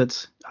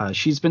closets.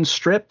 She's been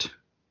stripped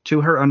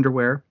to her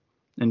underwear,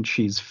 and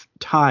she's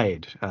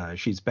tied.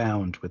 She's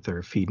bound with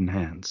her feet and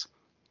hands.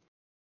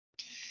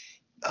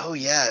 Oh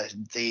yeah,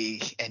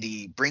 and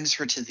he brings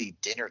her to the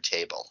dinner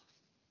table.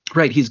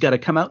 Right, he's got to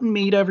come out and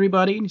meet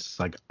everybody. He's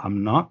like,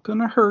 I'm not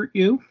gonna hurt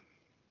you.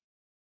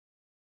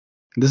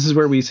 This is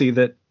where we see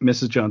that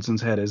Mrs.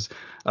 Johnson's head is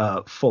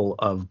full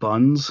of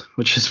buns,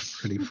 which is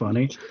pretty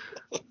funny.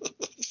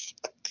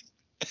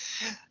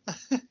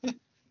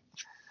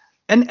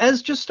 And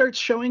Ez just starts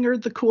showing her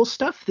the cool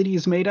stuff that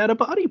he's made out of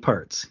body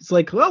parts. He's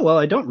like, oh, well,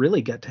 I don't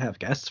really get to have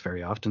guests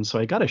very often, so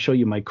I got to show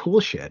you my cool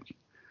shit.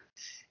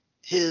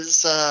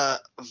 His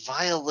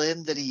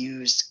violin that he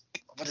used,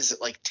 what is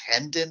it, like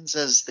tendons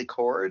as the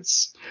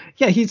chords?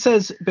 Yeah, he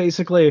says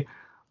basically,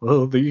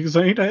 well, these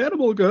ain't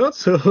animal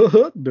guts.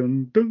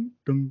 dun, dun,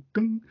 dun,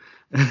 dun.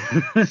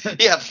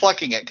 Yeah,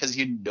 plucking it, because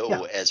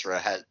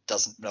Ezra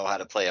doesn't know how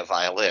to play a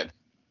violin.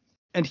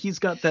 And he's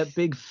got that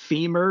big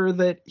femur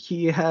that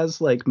he has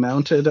like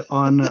mounted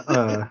on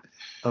a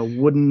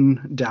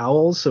wooden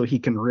dowel so he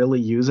can really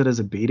use it as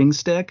a beating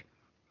stick.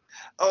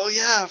 Oh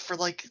yeah, for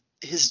like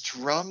his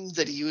drum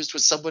that he used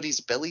with somebody's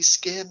belly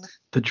skin.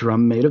 The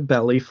drum made of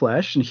belly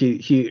flesh, and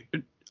he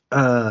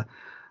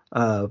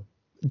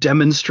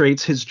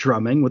demonstrates his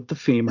drumming with the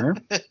femur.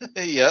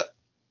 Yep.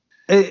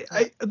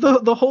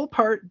 The whole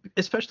part,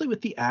 especially with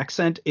the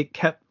accent, it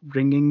kept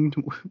ringing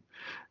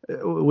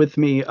with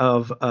me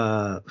of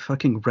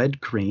fucking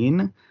Red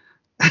Green.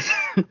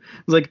 It's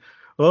like,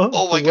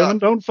 oh my God, women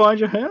don't find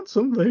you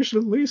handsome, they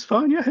should at least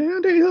find you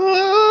handy.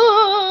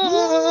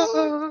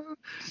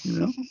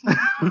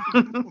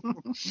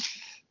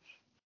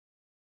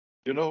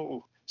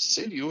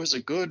 Sinew is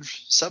a good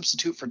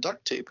substitute for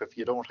duct tape if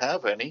you don't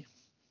have any.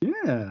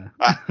 Yeah.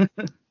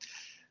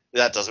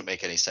 That doesn't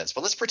make any sense,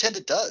 but let's pretend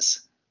it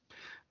does.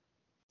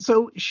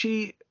 So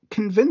she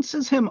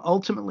convinces him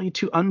ultimately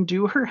to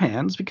undo her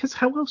hands, because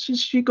how else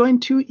is she going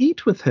to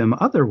eat with him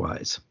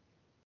otherwise?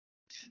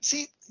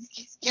 See,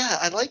 yeah,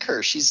 I like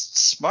her. She's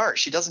smart.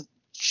 She doesn't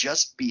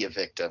just be a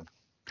victim.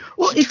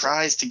 Well, She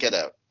tries to get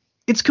out.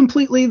 it's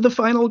completely the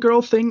final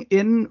girl thing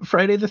in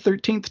Friday the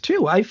 13th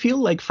too. I feel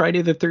like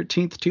Friday the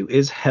 13th too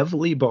is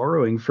heavily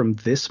borrowing from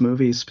this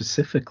movie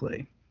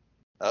specifically.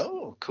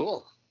 Oh,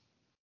 cool.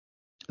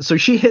 So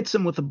she hits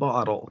him with a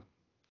bottle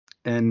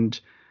and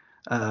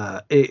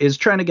is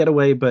trying to get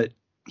away, but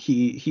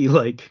he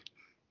like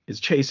is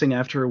chasing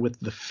after her with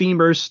the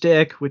femur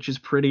stick, which is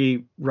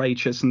pretty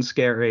righteous and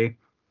scary.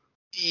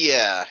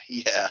 Yeah,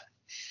 yeah.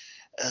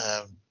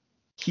 Um,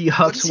 He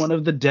hucks one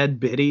of the dead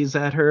biddies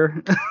at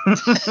her.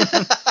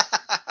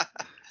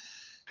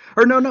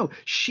 Or no,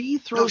 she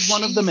throws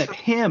one of them at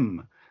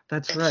him.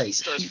 That's right. He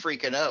starts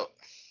freaking out.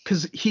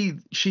 Because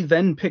she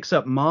then picks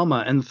up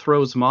Mama and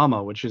throws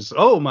Mama, which is,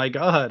 oh my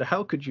God,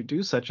 how could you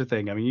do such a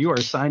thing? I mean, you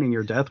are signing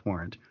your death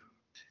warrant.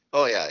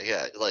 Oh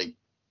yeah. Like,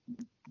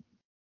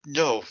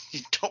 no,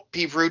 don't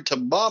be rude to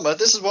Mama.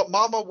 This is what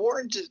Mama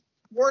warned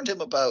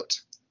him about.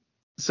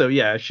 So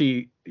yeah,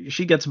 she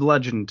gets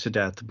bludgeoned to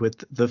death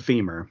with the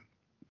femur.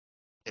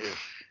 Ew.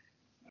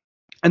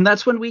 And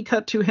that's when we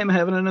cut to him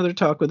having another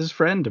talk with his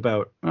friend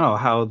about,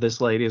 how this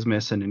lady is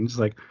missing. And he's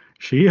like,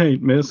 she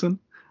ain't missing.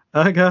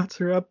 I got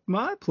her up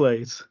my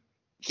place.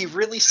 He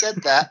really said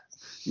that.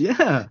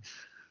 Yeah.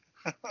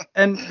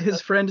 And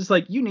his friend is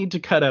like, you need to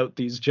cut out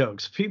these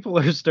jokes. People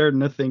are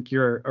starting to think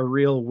you're a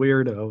real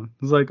weirdo.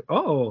 He's like,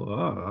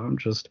 I'm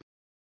just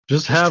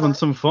having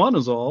some fun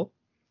is all.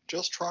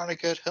 Just trying to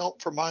get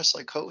help for my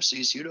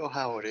psychoses. You know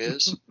how it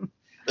is.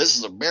 This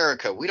is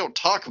America. We don't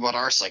talk about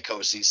our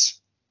psychoses.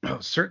 Oh,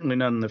 certainly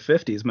not in the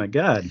 50s, my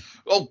God.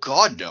 Oh,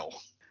 God, no.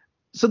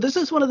 So this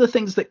is one of the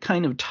things that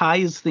kind of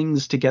ties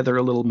things together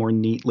a little more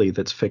neatly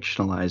that's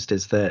fictionalized,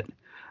 is that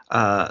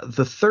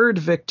the third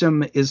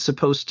victim is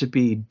supposed to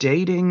be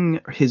dating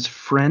his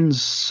friend's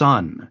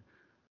son.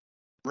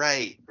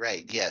 Right,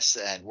 yes,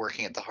 and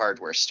working at the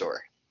hardware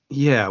store.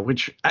 Yeah,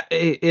 which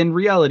in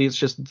reality, it's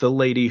just the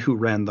lady who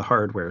ran the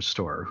hardware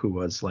store, who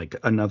was like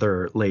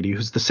another lady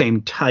who's the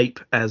same type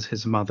as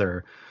his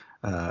mother,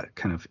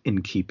 kind of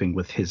in keeping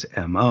with his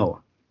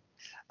MO.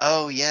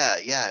 Oh, yeah,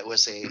 it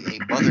was a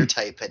mother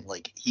type, and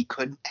like he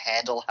couldn't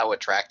handle how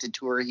attracted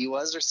to her he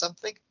was or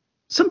something.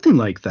 Something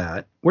like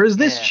that. Whereas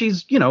this,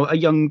 she's, a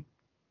young,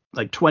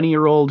 like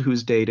 20-year-old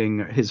who's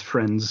dating his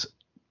friend's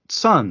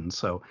son,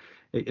 so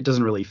it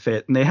doesn't really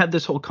fit. And they had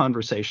this whole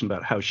conversation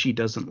about how she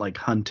doesn't like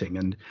hunting,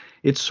 and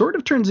it sort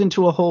of turns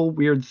into a whole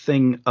weird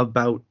thing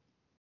about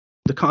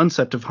the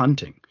concept of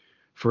hunting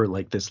for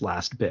like this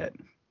last bit.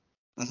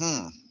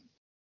 Mm-hmm.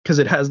 Because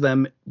it has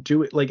them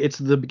do it like it's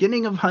the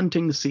beginning of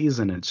hunting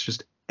season. It's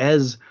just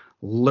Ez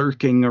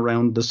lurking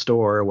around the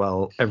store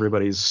while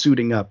everybody's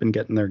suiting up and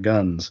getting their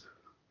guns.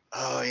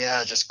 Oh,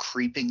 yeah, just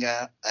creeping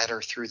at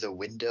her through the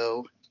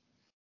window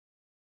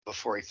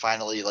before he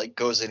finally like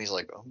goes in. He's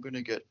like, I'm going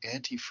to get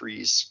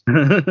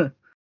antifreeze.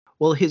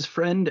 Well, his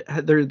friend,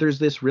 there's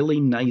this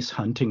really nice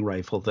hunting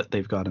rifle that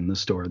they've got in the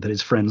store that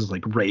his friend's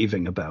like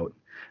raving about.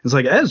 It's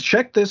like, Ez,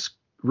 check this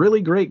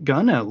really great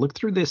gun out. Look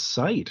through this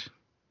sight.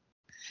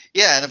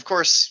 Yeah, and of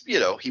course,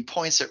 he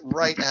points it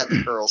right at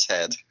the girl's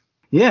head.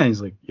 Yeah,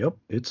 he's like, yep,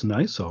 it's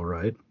nice, all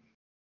right.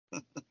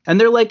 And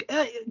they're like,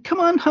 come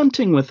on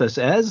hunting with us,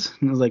 Ez.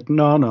 And he's like,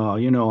 no,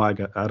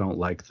 I don't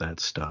like that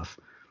stuff.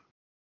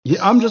 Yeah,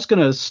 I'm just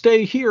going to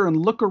stay here and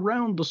look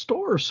around the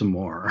store some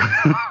more.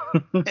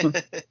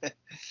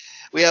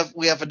 We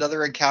have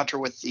another encounter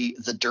with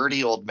the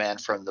dirty old man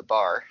from the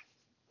bar,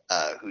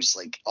 who's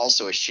like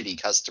also a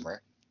shitty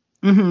customer.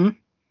 Mm-hmm.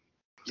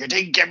 You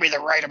didn't give me the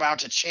right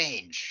amount of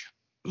change.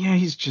 Yeah,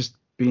 he's just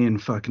being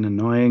fucking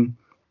annoying.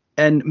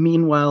 And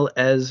meanwhile,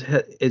 Ez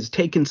is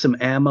taking some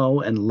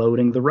ammo and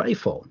loading the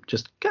rifle,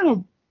 just kind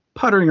of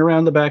puttering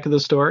around the back of the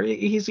store.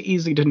 He's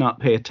easy to not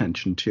pay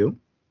attention to.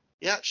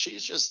 Yeah,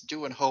 she's just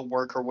doing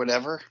homework or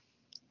whatever.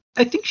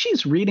 I think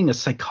she's reading a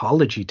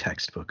psychology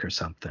textbook or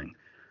something.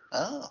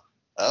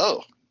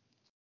 Oh.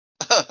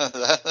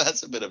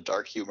 That's a bit of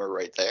dark humor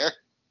right there.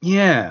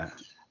 Yeah.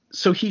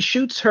 So he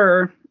shoots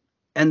her,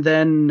 and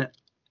then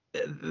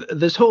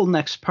this whole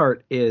next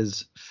part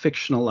is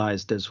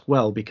fictionalized as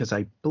well, because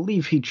I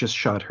believe he just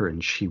shot her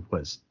and she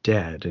was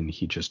dead, and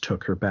he just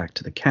took her back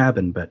to the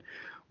cabin. But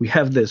we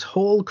have this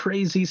whole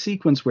crazy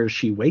sequence where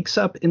she wakes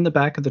up in the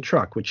back of the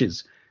truck, which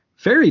is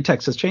very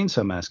Texas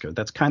Chainsaw Massacre.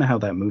 That's kind of how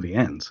that movie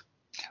ends.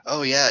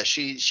 Oh yeah,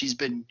 she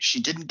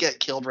didn't get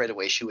killed right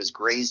away. She was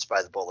grazed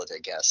by the bullet, I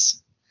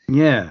guess.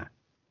 Yeah.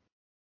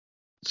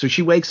 So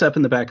she wakes up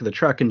in the back of the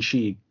truck and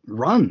she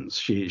runs.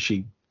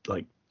 She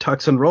like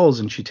tucks and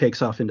rolls and she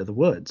takes off into the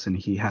woods, and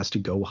he has to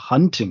go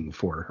hunting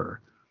for her.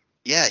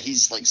 Yeah,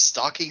 he's like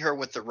stalking her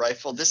with the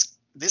rifle. This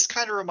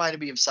kind of reminded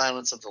me of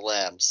Silence of the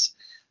Lambs,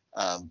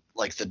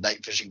 like the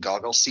night vision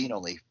goggles scene,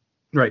 only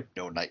right,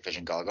 no night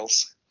vision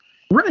goggles.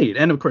 Right,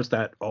 and of course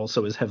that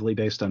also is heavily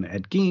based on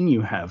Ed Gein. You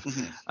have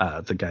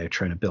the guy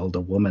trying to build a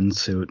woman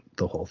suit,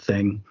 the whole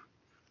thing.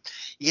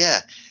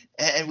 Yeah,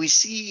 And we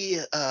see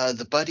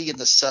the buddy and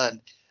the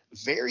son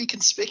very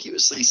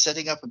conspicuously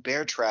setting up a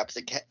bear trap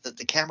that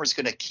the camera's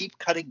going to keep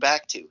cutting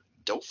back to.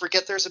 Don't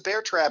forget there's a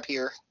bear trap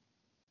here.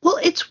 Well,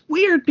 it's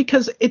weird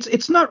because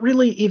it's not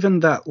really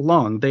even that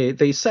long.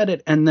 They set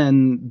it and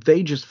then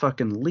they just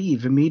fucking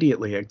leave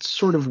immediately. It's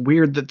sort of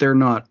weird that they're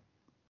not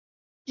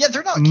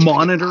They're not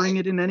monitoring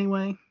it in any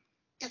way.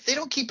 Yeah, they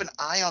don't keep an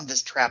eye on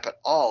this trap at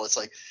all. It's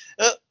like,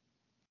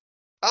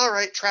 all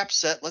right, trap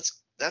set.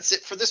 That's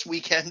it for this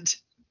weekend.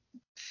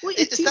 Well,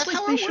 is that like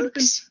how it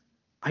works?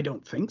 I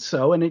don't think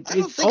so. And it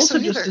also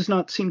just does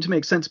not seem to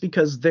make sense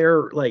because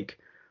they're like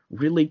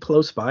really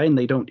close by and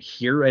they don't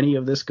hear any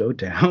of this go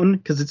down,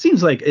 because it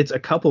seems like it's a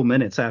couple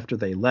minutes after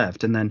they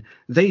left and then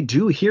they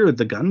do hear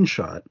the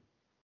gunshot.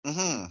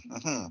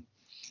 The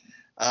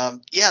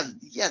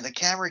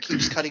camera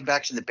keeps cutting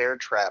back to the bear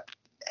trap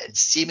and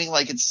seeming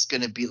like it's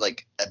going to be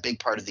like a big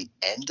part of the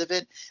end of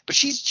it, but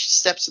she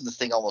steps in the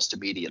thing almost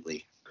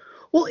immediately.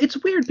 Well,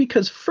 it's weird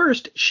because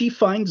first she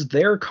finds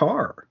their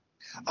car.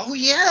 Oh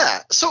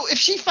yeah, so if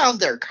she found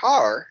their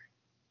car,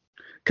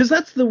 because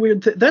that's the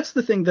weird that's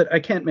the thing that I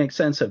can't make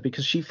sense of,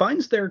 because she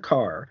finds their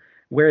car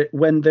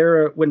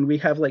when we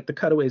have like the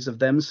cutaways of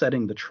them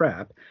setting the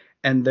trap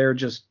and they're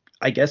just,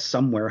 I guess,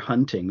 somewhere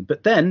hunting,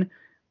 but then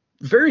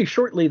very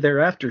shortly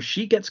thereafter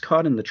she gets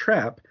caught in the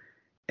trap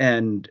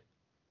and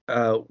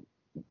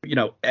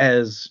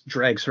Ez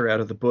drags her out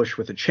of the bush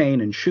with a chain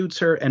and shoots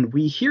her, and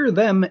we hear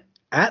them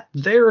at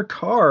their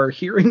car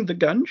hearing the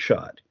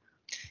gunshot.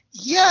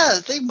 Yeah,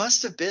 they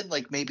must have been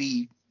like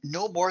maybe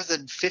no more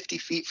than 50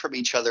 feet from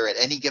each other at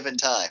any given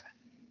time.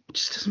 It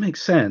just doesn't make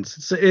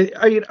sense.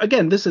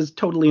 Again, this is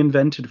totally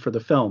invented for the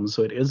film,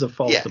 so it is a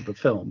fault of the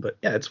film. But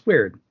yeah, it's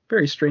weird.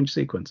 Very strange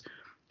sequence.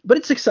 But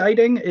it's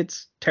exciting.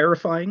 It's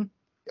terrifying.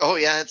 Oh,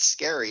 yeah, it's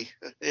scary.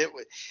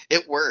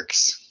 It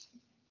works.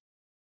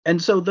 And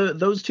so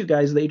those two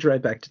guys, they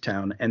drive back to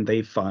town and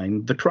they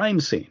find the crime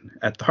scene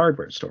at the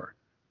hardware store.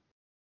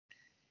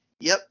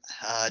 Yep,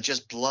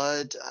 just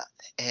blood,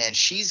 and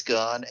she's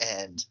gone,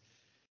 and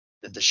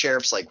the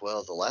sheriff's like,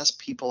 well, the last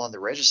people on the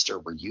register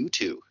were you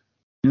two.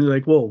 And they're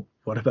like, well,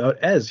 what about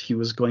Ez? He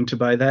was going to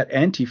buy that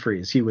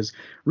antifreeze. He was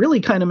really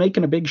kind of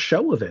making a big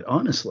show of it,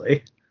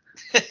 honestly.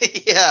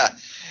 Yeah,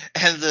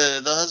 and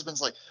the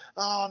husband's like,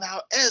 oh,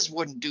 now Ez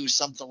wouldn't do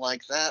something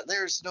like that.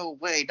 There's no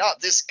way.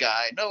 Not this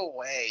guy. No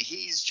way.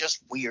 He's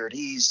just weird.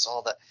 He's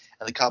all that.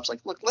 And the cop's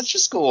like, look, let's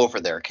just go over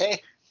there,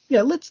 okay?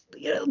 Yeah, let's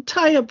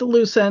tie up the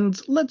loose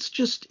ends. Let's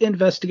just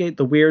investigate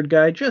the weird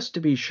guy just to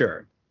be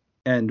sure.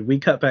 And we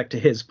cut back to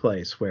his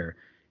place where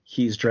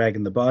he's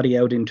dragging the body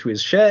out into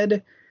his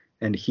shed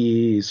and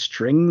he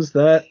strings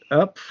that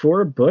up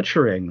for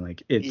butchering.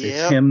 Like it's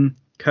him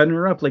cutting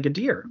her up like a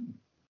deer.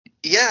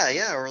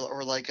 Yeah,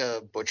 or like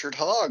a butchered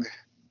hog.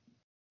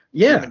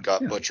 Yeah. Human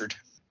got butchered.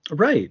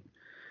 Right.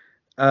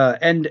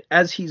 And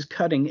as he's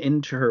cutting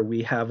into her,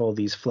 we have all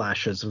these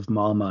flashes of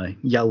Mama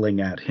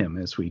yelling at him,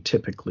 as we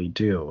typically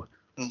do.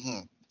 Mm-hmm.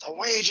 The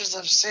wages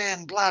of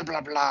sin, blah, blah,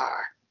 blah.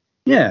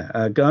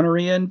 Yeah,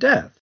 gonorrhea and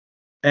death.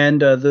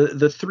 And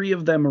the three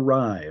of them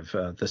arrive,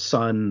 the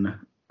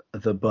son,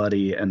 the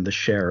buddy, and the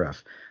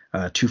sheriff,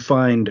 to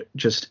find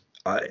just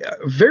a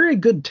very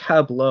good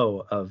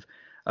tableau of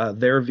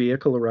their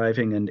vehicle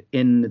arriving, and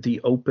in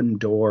the open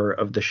door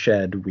of the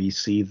shed, we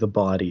see the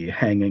body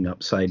hanging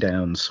upside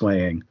down,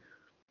 swaying.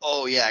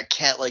 Oh, yeah,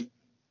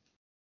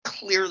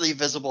 clearly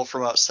visible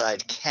from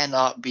outside,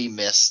 cannot be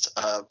missed.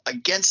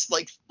 Against,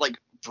 like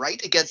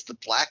right against the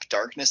black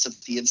darkness of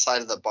the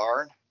inside of the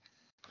barn.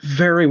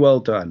 Very well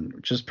done.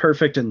 Just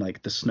perfect in,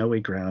 like, the snowy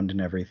ground and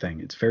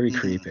everything. It's very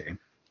creepy.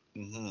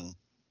 Mm-hmm.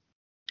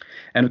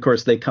 And, of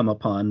course, they come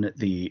upon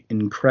the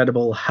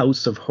incredible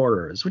House of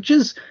Horrors, which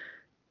is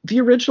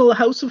the original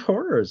House of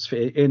Horrors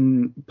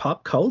in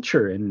pop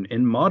culture,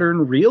 in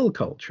modern real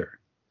culture.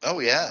 Oh,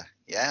 yeah,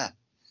 yeah.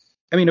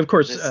 I mean, of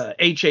course,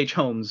 H.H.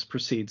 Holmes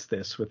precedes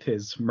this with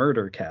his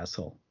murder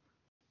castle.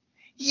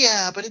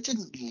 Yeah, but it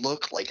didn't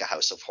look like a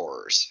House of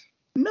Horrors.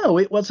 No,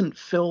 it wasn't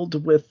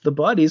filled with the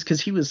bodies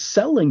because he was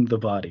selling the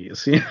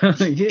bodies. He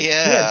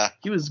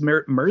was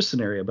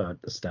mercenary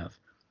about the stuff.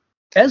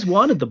 Ez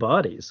wanted the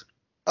bodies.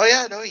 Oh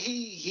yeah, no,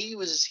 he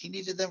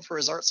needed them for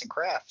his arts and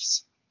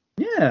crafts.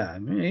 Yeah, I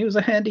mean, he was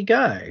a handy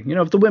guy. You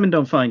know, if the women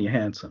don't find you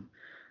handsome.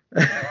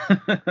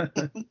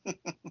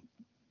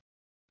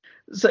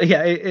 So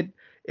yeah,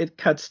 it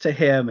cuts to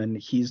him and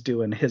he's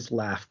doing his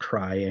laugh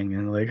crying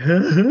and like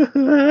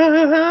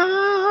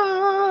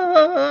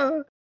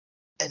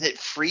and it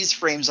freeze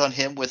frames on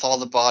him with all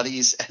the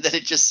bodies, and then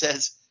it just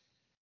says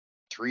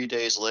 3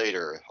 days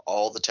later,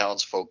 all the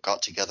townsfolk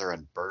got together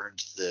and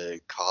burned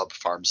the Cobb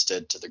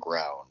farmstead to the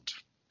ground.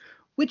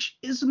 Which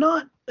is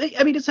not,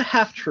 I mean, it's a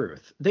half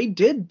truth. They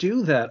did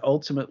do that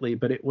ultimately,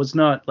 but it was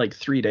not like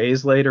 3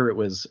 days later. It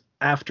was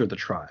after the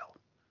trial.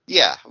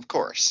 Yeah, of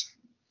course.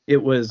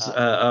 It was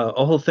a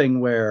whole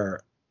thing where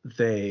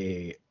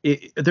there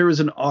was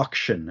an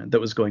auction that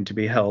was going to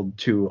be held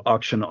to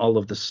auction all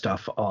of the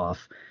stuff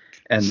off.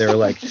 And they're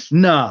like,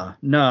 nah,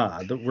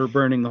 we're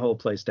burning the whole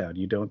place down.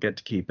 You don't get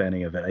to keep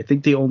any of it. I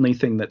think the only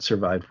thing that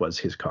survived was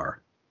his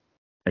car.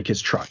 like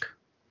his truck.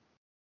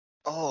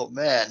 Oh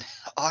man,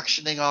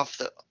 auctioning off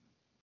the.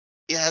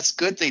 Yeah, it's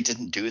good they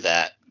didn't do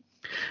that.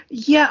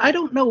 Yeah, I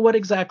don't know what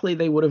exactly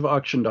they would have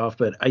auctioned off,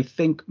 but I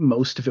think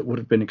most of it would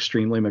have been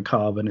extremely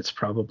macabre, and it's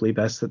probably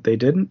best that they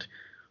didn't.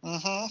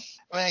 Mm-hmm.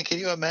 Man, can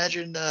you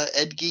imagine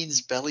Ed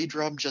Gein's belly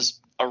drum just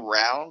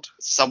around?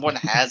 Someone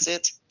has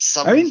it. I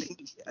Some. mean,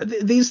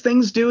 these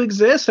things do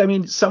exist. I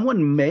mean,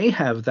 someone may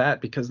have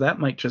that because that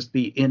might just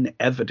be in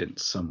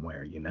evidence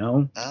somewhere, you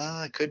know?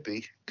 It could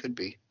be. Could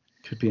be.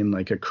 Could be in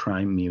like a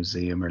crime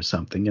museum or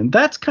something. And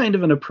that's kind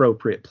of an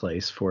appropriate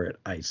place for it,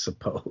 I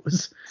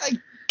suppose. I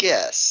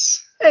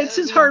guess. It's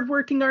I his mean,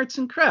 hardworking arts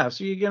and crafts.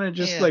 Are you going to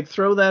just yeah. like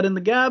throw that in the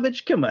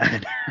garbage? Come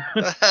on.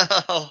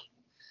 Well,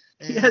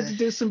 He had eh, to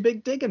do some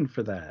big digging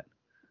for that.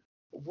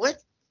 what?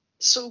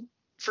 So,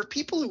 for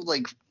people who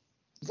like,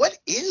 what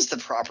is the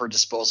proper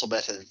disposal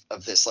method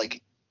of this?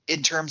 Like,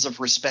 in terms of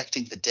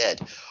respecting the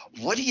dead,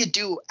 what do you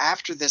do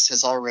after this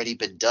has already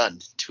been done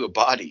to a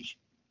body?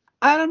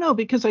 I don't know,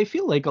 because I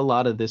feel like a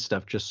lot of this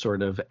stuff just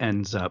sort of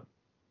ends up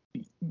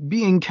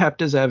being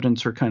kept as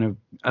evidence or kind of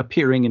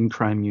appearing in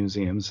crime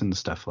museums and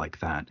stuff like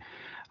that.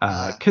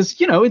 Uh, Because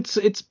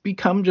it's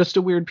become just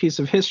a weird piece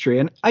of history,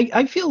 and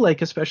I feel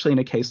like, especially in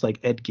a case like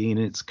Ed Gein,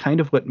 it's kind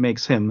of what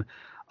makes him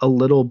a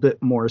little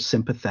bit more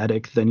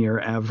sympathetic than your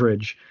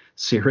average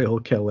serial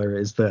killer,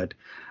 is that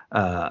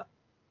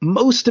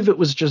most of it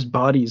was just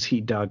bodies he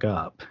dug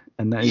up,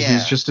 and that he's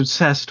yeah, just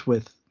obsessed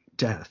with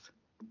death.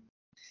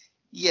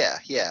 yeah,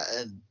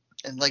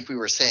 and like we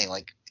were saying,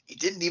 like he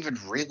didn't even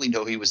really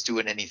know he was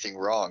doing anything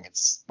wrong.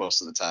 It's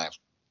most of the time.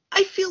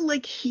 I feel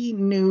like he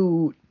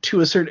knew to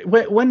a certain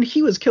when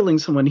he was killing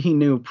someone, he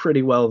knew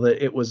pretty well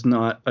that it was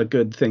not a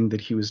good thing that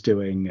he was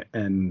doing,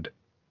 and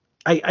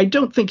I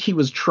don't think he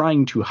was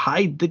trying to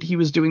hide that he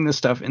was doing this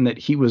stuff, and that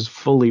he was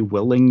fully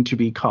willing to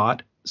be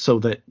caught so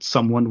that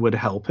someone would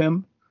help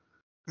him.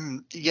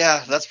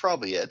 Yeah, that's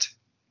probably it.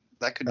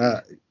 That could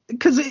be.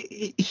 Because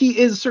he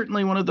is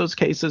certainly one of those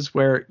cases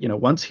where,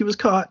 once he was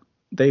caught,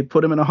 they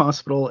put him in a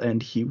hospital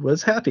and he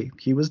was happy.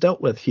 He was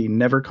dealt with. He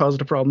never caused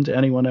a problem to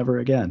anyone ever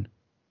again.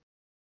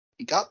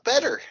 He got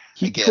better, I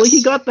He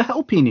guess. got the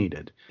help he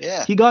needed.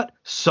 Yeah. He got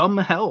some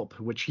help,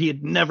 which he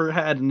had never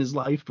had in his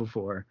life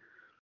before.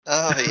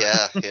 Oh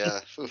yeah, yeah.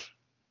 Oof.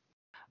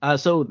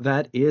 So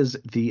that is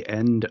the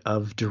end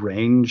of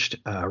Deranged.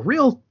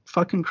 Real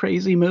fucking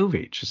crazy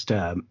movie. Just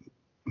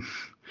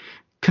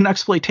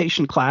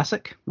exploitation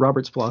classic.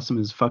 Robert's Blossom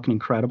is fucking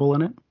incredible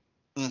in it.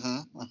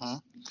 Mm-hmm.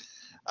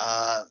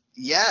 Mm-hmm.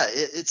 Yeah,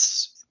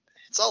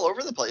 it's all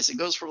over the place. It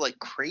goes from like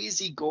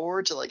crazy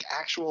gore to like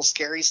actual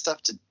scary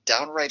stuff to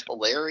downright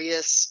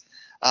hilarious.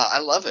 I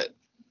love it.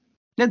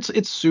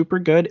 It's super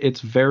good. It's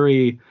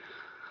funny.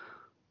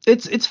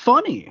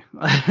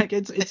 Like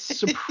it's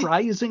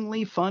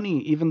surprisingly funny,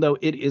 even though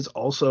it is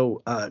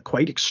also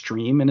quite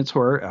extreme in its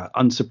horror.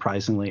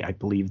 Unsurprisingly, I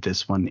believe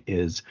this one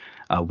is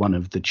one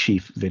of the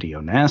chief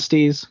video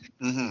nasties.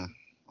 Mm-hmm.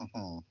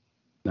 Mm-hmm.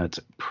 That's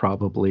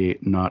probably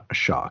not a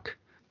shock.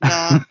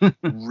 Not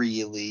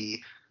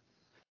really.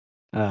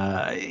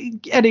 uh,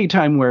 Any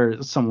time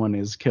where someone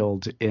is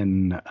killed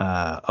in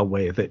a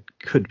way that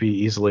could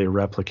be easily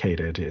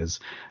replicated is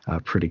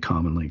pretty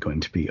commonly going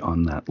to be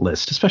on that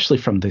list, especially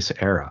from this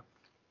era.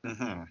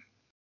 Mm-hmm.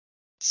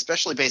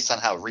 Especially based on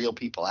how real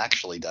people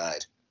actually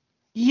died.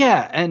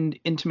 Yeah, and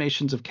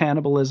intimations of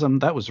cannibalism,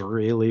 that was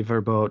really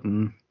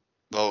verboten.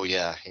 Oh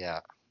yeah, yeah.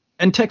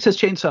 And Texas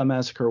Chainsaw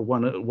Massacre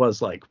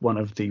was like one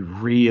of the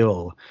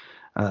real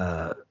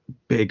uh,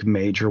 big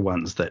major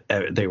ones that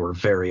they were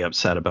very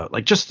upset about.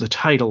 Like just the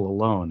title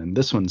alone, and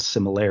this one's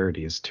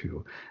similarities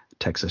to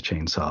Texas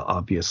Chainsaw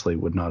obviously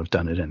would not have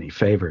done it any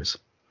favors.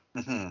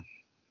 Mm-hmm.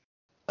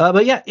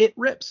 But yeah, it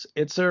rips.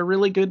 It's a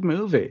really good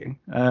movie.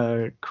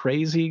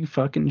 Crazy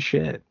fucking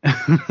shit.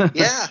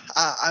 Yeah,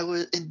 I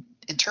was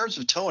in terms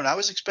of tone, I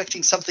was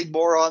expecting something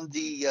more on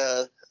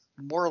the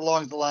more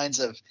along the lines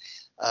of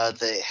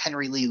the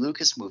Henry Lee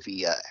Lucas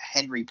movie,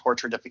 Henry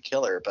Portrait of a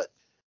Killer. But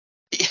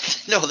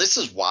no, this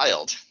is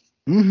wild.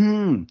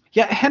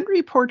 Yeah,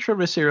 Henry Portrait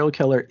of a Serial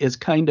Killer is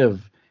kind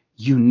of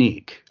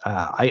unique.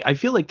 I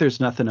feel like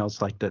there's nothing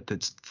else like that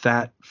that's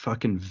that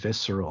fucking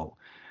visceral,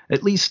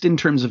 at least in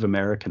terms of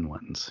American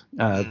ones.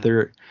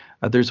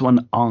 There's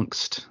one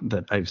Angst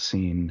that I've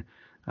seen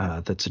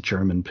that's a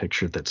German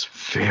picture that's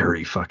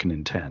very fucking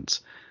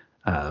intense.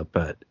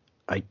 But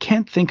I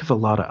can't think of a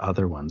lot of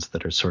other ones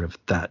that are sort of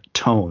that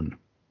tone.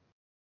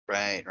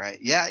 Right, right.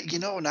 Yeah,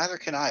 neither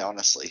can I,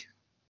 honestly.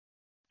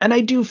 And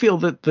I do feel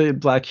that the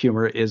black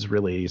humor is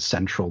really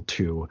central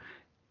to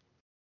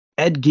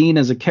Ed Gein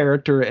as a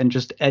character and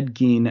just Ed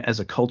Gein as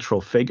a cultural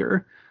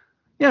figure.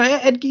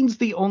 Ed Gein's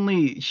the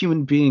only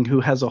human being who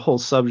has a whole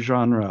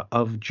subgenre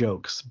of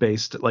jokes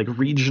based, like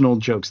regional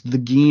jokes, the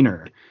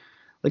Geiner.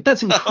 Like,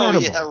 that's Oh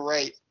yeah, incredible.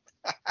 right.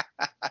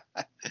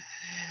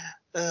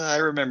 I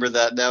remember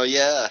that now.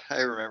 Yeah,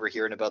 I remember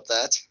hearing about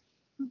that.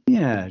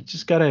 Yeah,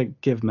 just gotta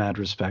give mad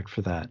respect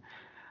for that.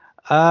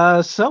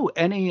 So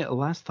any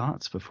last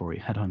thoughts before we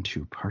head on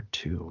to part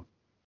two?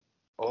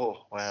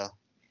 Oh well,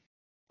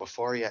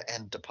 before you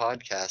end the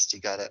podcast, you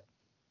gotta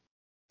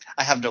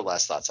I have no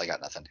last thoughts. I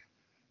got nothing.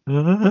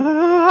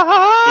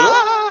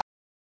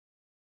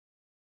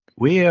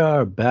 We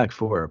are back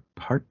for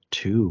part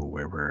 2,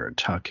 where we're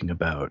talking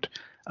about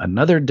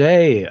Another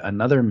Day,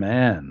 Another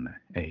Man,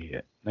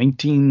 a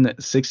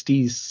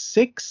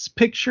 1966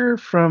 picture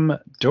from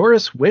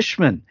Doris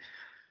Wishman.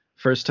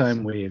 First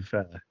time we've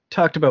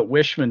talked about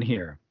Wishman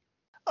here.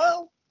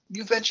 Well,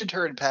 you mentioned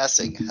her in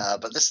passing,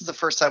 but this is the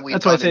first time we've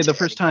That's why I gone say the into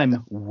first any kind of...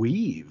 time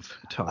we've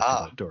talked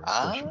about Doris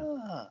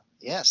Wishman.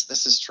 Yes,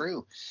 this is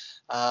true.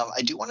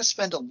 I do want to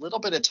spend a little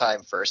bit of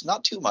time first,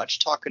 not too much,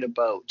 talking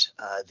about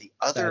the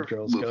other Bad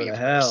Girls movie Go to of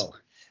hers, Hell.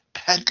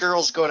 Bad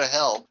Girls Go to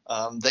Hell,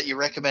 that you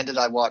recommended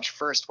I watch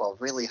first while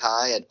really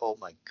high, and oh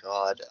my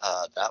god,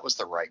 that was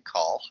the right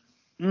call.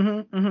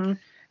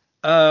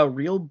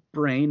 Real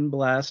brain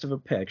blast of a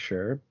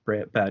picture,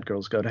 Bad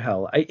Girls Go to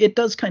Hell. It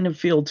does kind of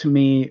feel to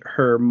me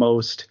her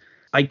most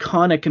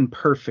iconic and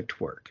perfect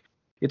work.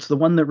 It's the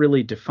one that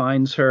really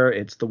defines her.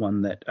 It's the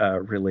one that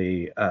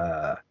really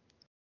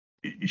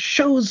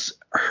shows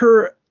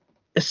her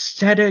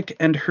aesthetic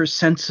and her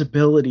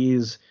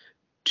sensibilities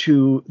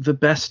to the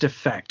best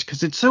effect,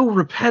 because it's so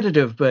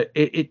repetitive, but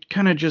it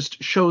kind of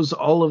just shows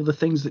all of the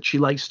things that she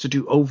likes to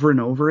do over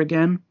and over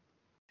again.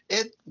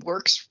 It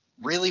works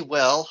really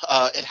well.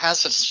 It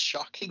has a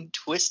shocking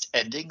twist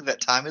ending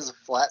that time is a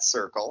flat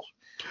circle.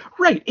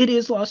 Right, it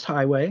is Lost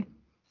Highway.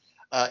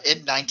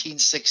 In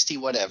 1960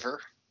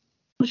 whatever.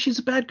 Well, she's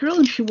a bad girl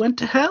and she went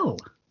to hell.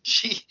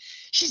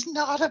 She's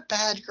not a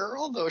bad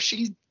girl, though.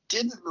 She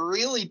did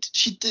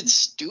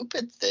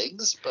stupid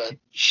things, but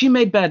she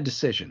made bad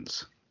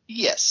decisions.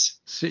 Yes.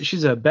 So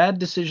she's a bad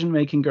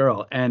decision-making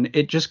girl, and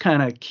it just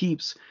kind of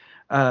keeps...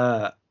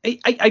 I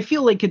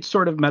feel like it's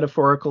sort of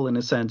metaphorical in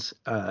a sense,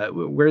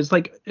 whereas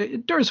like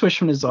Doris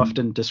Wishman is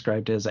often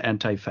described as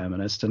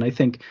anti-feminist, and I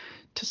think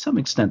to some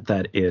extent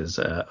that is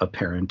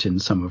apparent in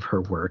some of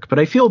her work. But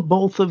I feel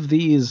both of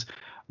these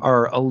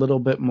are a little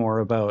bit more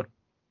about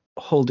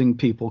holding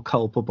people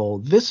culpable.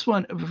 This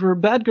one, for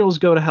Bad Girls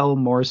Go to Hell,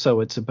 more so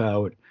it's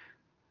about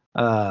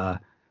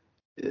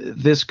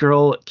this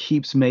girl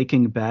keeps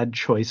making bad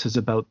choices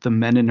about the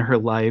men in her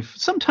life,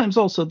 sometimes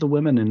also the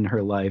women in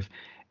her life,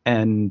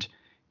 and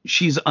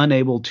she's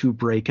unable to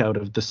break out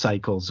of the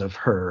cycles of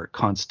her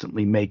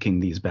constantly making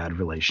these bad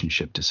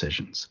relationship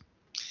decisions.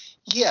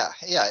 Yeah.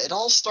 It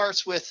all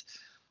starts with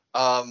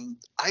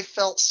I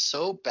felt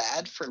so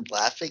bad for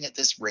laughing at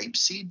this rape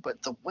scene,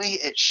 but the way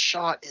it's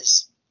shot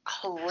is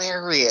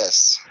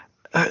hilarious.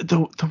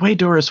 The way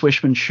Doris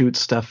Wishman shoots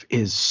stuff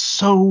is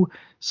so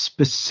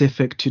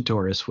specific to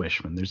Doris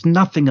Wishman. There's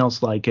nothing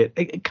else like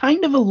it.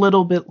 Kind of a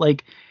little bit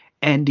like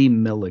Andy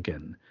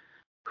Milligan,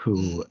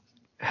 who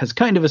has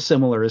kind of a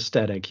similar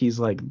aesthetic. He's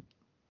like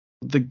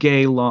the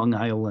gay Long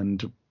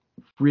Island,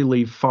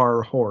 really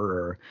far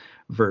horror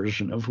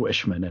version of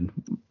Wishman,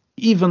 and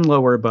even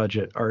lower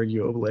budget,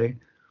 arguably.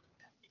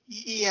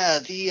 Yeah,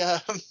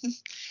 the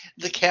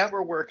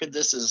camera work in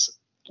this is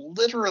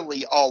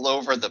literally all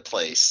over the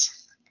place.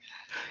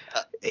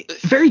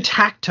 Very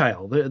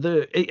tactile.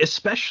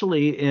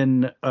 Especially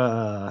in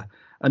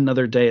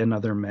Another Day,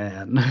 Another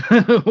Man,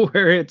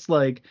 where it's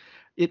like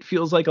it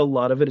feels like a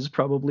lot of it is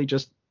probably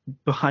just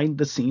behind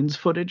the scenes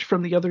footage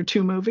from the other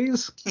two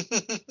movies.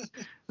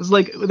 It's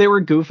like they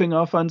were goofing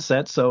off on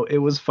set, so it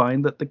was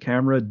fine that the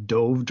camera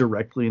dove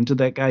directly into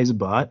that guy's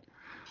butt.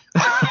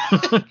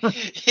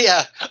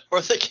 Yeah,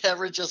 or the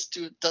camera just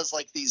does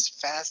like these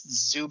fast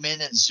zoom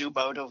in and zoom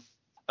out of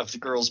the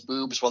girl's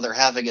boobs while they're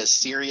having a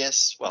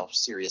serious for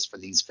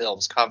these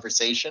films,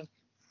 conversation.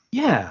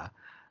 Yeah.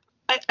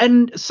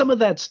 And some of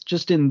that's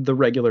just in the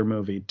regular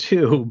movie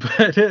too,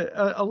 but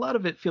a lot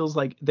of it feels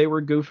like they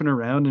were goofing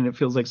around, and it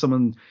feels like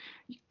someone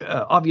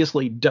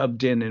obviously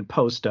dubbed in and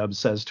post dub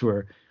says to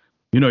her,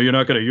 you're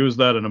not going to use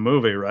that in a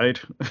movie,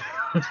 right?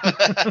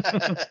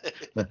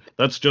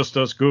 That's just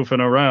us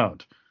goofing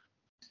around.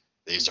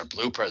 These are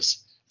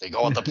bloopers. They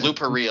go on the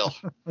blooper reel.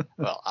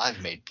 Well,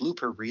 I've made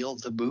Blooper Reel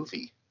the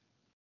movie.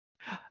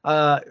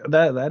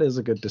 That is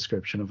a good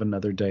description of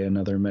Another Day,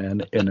 Another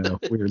Man in a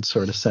weird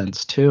sort of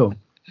sense too.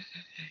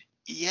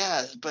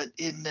 Yeah, but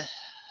in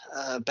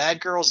Bad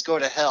Girls Go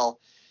to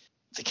Hell,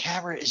 the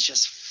camera is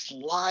just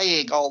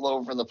flying all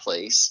over the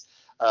place.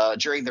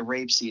 During the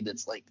rape scene,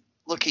 it's like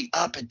looking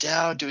up and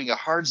down, doing a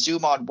hard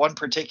zoom on one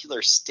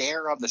particular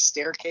stair on the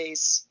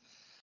staircase.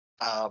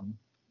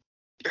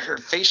 Her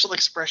facial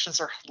expressions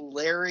are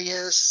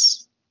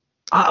hilarious.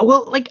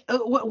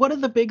 One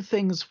of the big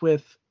things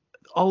with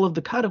all of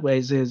the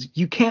cutaways is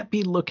you can't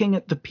be looking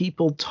at the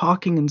people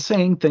talking and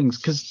saying things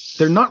because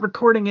they're not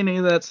recording any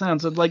of that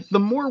sound. So like the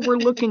more we're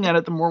looking at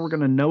it, the more we're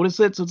going to notice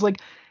it. So it's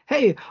like,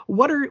 hey,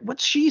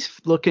 what's she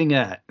looking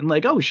at? And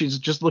like, oh, she's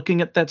just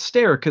looking at that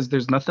stair because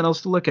there's nothing else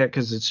to look at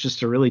because it's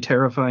just a really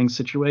terrifying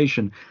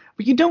situation.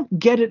 But you don't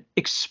get it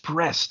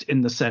expressed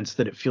in the sense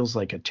that it feels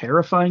like a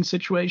terrifying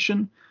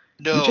situation.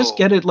 No. You just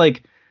get it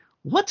like,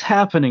 what's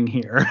happening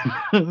here?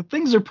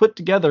 Things are put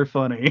together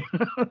funny.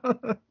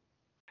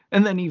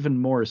 And then even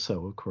more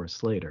so, of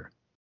course, later.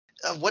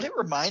 what it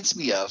reminds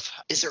me of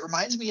is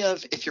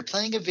if you're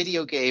playing a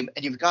video game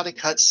and you've got a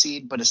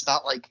cutscene, but it's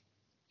not like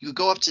you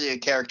go up to a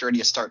character and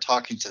you start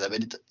talking to them,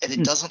 and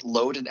it doesn't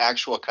load an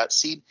actual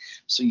cutscene,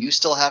 so you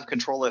still have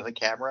control of the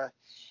camera.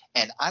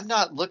 And I'm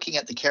not looking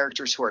at the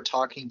characters who are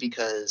talking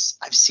because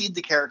I've seen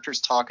the characters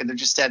talk and they're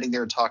just standing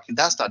there and talking.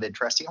 That's not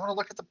interesting. I want to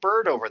look at the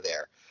bird over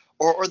there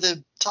or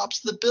the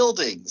tops of the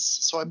buildings.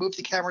 So I move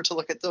the camera to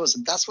look at those.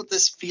 And that's what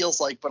this feels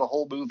like, but a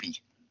whole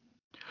movie.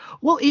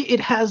 Well,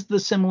 it has the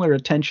similar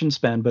attention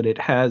span, but it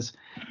has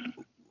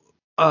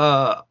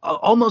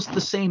almost the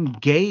same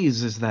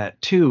gaze as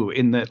that too,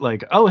 in that,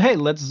 like, oh hey,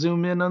 let's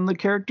zoom in on the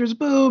character's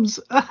boobs.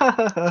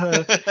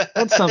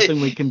 That's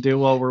something we can do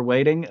while we're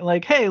waiting.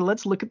 Like, hey,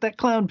 let's look at that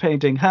clown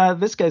painting.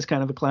 This guy's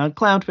kind of a clown.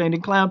 Clown painting.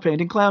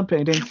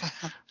 Garbage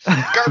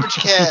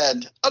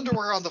can,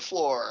 underwear on the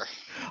floor.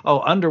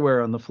 Oh,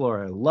 underwear on the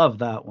floor. I love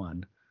that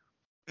one.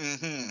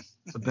 Mm-hmm.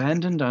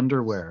 Abandoned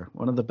underwear,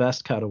 one of the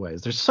best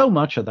cutaways. There's so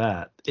much of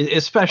that,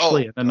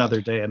 especially in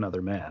Another Day,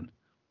 Another Man.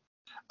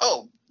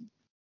 Oh,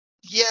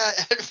 yeah,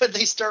 when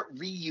they start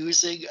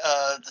reusing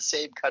the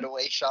same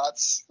cutaway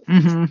shots.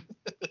 Mm-hmm.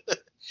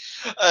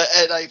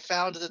 And I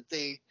found that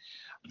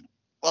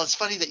well, it's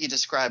funny that you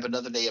describe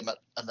Another Day,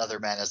 Another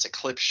Man as a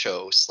clip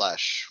show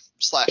slash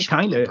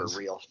blooper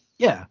reel.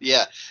 Yeah.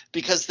 Yeah,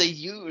 because they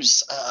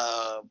use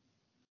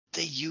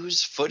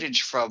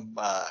footage from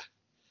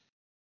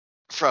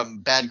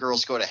Bad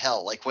Girls Go to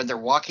Hell. Like when they're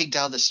walking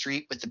down the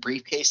street with the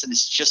briefcase and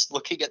it's just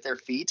looking at their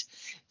feet.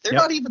 They're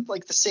not even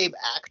like the same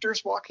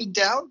actors walking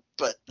down,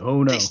 but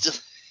they still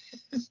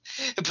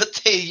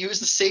but they use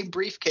the same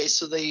briefcase,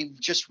 so they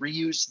just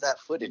reused that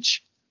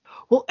footage.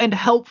 Well, and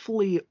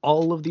helpfully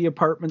all of the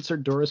apartments are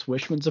Doris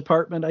Wishman's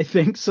apartment, I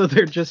think. So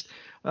they're just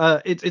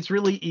it's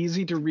really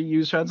easy to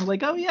reuse shots.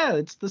 Like, oh yeah,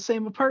 it's the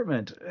same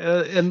apartment.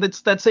 And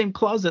it's that same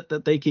closet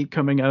that they keep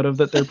coming out of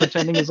that they're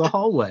pretending is a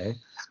hallway.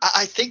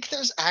 I think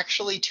there's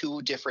actually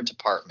 2 different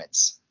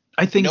apartments.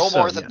 I think no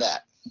more than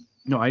that.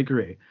 No, I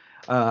agree.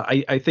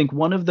 I think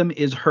one of them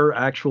is her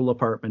actual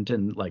apartment,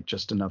 and like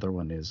just another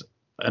one is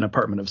an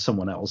apartment of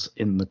someone else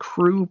in the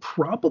crew,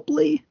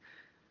 probably.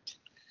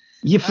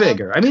 You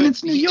figure. I mean,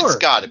 it's New York. It's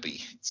got to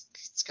be.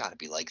 It's got to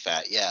be like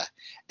that, yeah.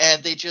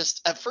 And they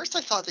just, at first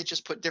I thought they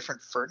just put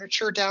different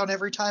furniture down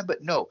every time,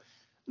 but no.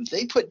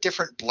 They put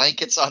different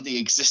blankets on the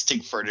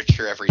existing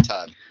furniture every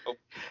time. Oh.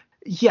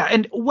 Yeah,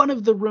 and one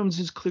of the rooms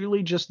is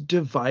clearly just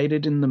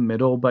divided in the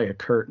middle by a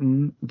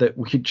curtain that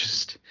we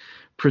just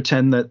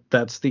pretend that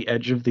that's the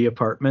edge of the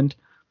apartment.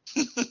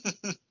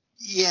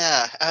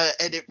 Yeah,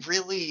 and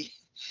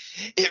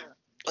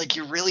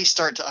you really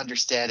start to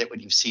understand it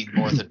when you've seen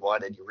more than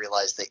one, and you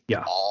realize they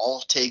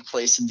all take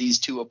place in these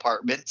 2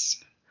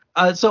 apartments.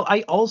 So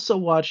I also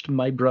watched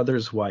My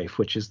Brother's Wife,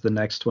 which is the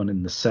next one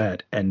in the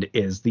set, and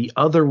is the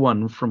other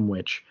one from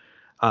which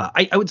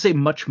I would say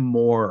much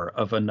more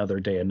of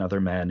Another Day,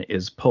 Another Man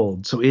is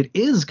pulled. So it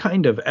is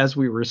kind of, as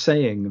we were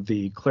saying,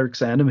 the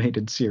Clerks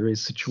animated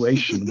series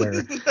situation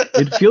where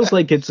it feels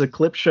like it's a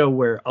clip show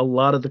where a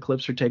lot of the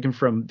clips are taken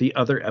from the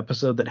other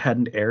episode that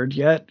hadn't aired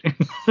yet.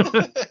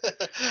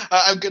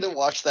 I'm going to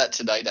watch that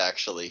tonight,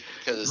 actually.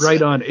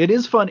 Right on. It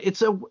is fun.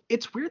 It's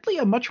weirdly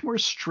a much more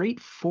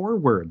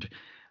straightforward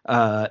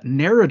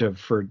narrative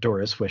for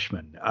Doris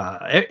Wishman.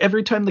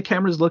 Every time the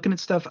camera's looking at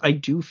stuff, I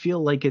do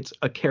feel like it's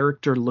a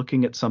character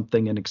looking at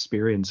something and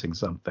experiencing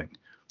something.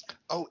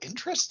 Oh,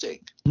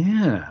 interesting.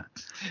 Yeah.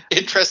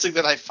 Interesting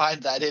that I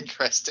find that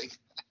interesting.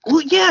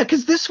 Well, yeah,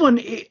 because this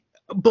one,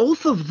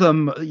 both of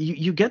them,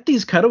 you get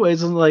these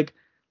cutaways and like,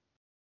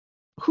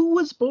 who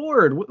was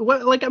bored?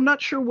 What, like, I'm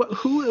not sure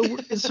who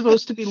is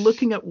supposed to be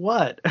looking at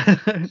what.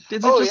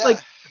 Is it like,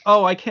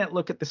 oh, I can't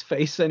look at this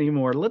face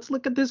anymore. Let's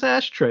look at this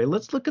ashtray.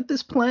 Let's look at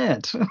this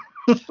plant.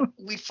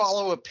 We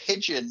follow a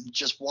pigeon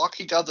just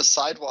walking down the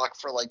sidewalk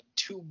for like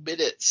 2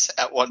 minutes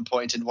at one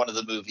point in one of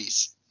the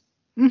movies.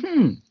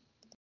 Mm-hmm.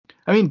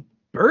 I mean,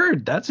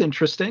 bird, that's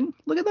interesting.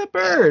 Look at that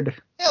bird.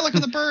 Yeah, look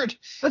at the bird.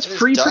 That's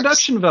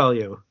pre-production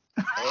value.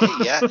 Hey,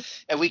 yeah.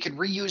 And we can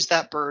reuse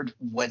that bird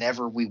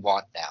whenever we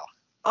want now.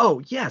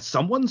 Oh, yeah.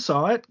 Someone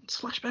saw it. Let's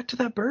flash back to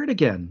that bird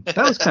again. That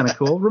was kind of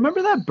cool.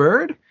 Remember that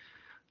bird?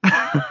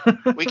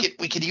 we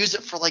could use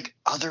it for like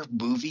other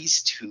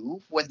movies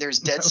too when there's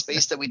dead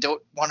space that we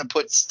don't want to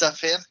put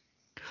stuff in.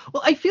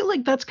 Well, I feel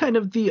like that's kind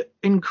of the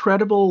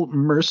incredible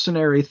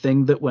mercenary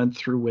thing that went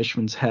through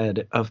Wishman's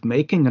head of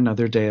making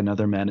Another Day,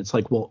 Another Man. It's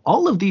like, well,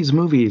 all of these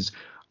movies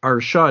are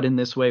shot in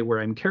this way where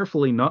I'm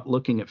carefully not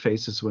looking at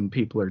faces when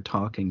people are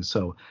talking.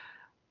 So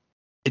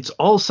it's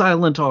all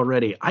silent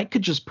already. I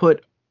could just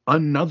put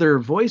another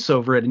voice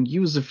over it and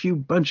use a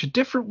bunch of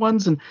different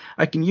ones, and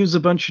I can use a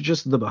bunch of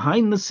just the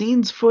behind the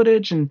scenes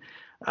footage, and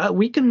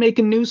we can make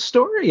a new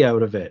story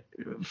out of it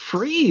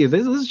free.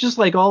 This is just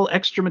like all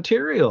extra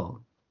material.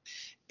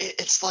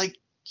 It's like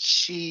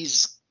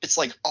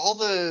all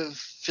the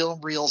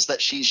film reels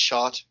that she's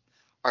shot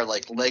are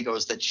like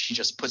Legos that she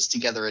just puts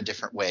together a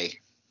different way.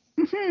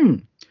 Mm-hmm.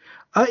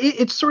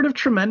 It's sort of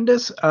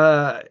tremendous.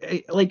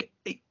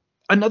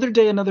 Another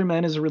Day, Another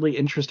Man is a really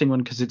interesting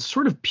one because it's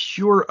sort of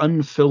pure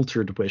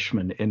unfiltered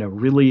Wishman in a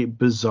really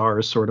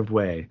bizarre sort of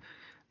way.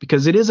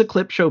 Because it is a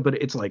clip show, but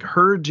it's like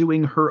her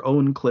doing her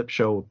own clip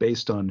show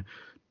based on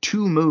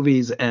two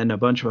movies and a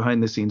bunch of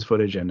behind the scenes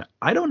footage. And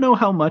I don't know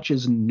how much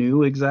is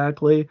new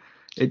exactly.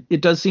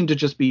 It does seem to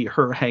just be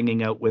her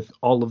hanging out with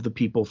all of the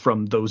people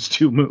from those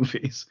two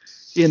movies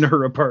in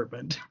her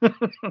apartment.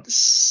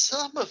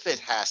 Some of it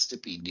has to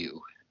be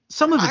new.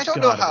 Some of I it's don't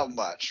know gotta how be.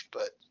 much,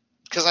 but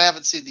because I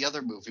haven't seen the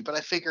other movie, but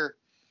I figure,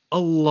 A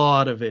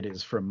lot of it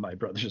is from My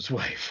Brother's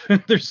Wife.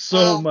 There's so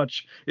well,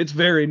 much. It's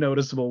very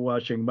noticeable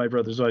watching My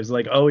Brother's Wife. It's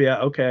like, oh yeah,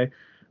 okay,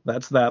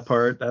 that's that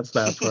part. That's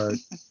that part.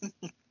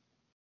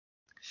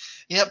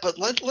 yeah, but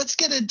let's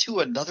get into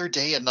Another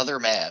Day, Another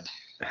Man.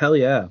 Hell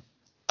yeah.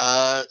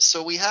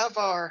 So we have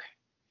I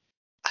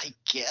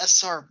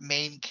guess our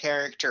main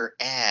character,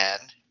 Anne,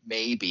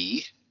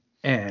 maybe,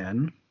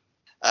 And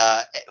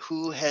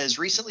who has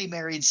recently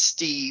married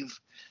Steve,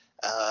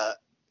 uh,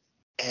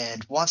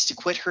 and wants to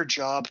quit her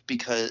job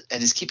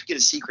and is keeping it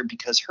a secret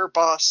because her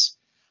boss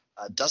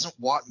doesn't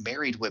want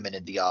married women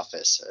in the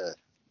office.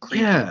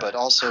 Creepy, yeah, but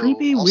also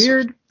creepy,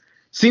 weird.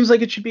 Seems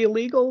like it should be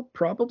illegal,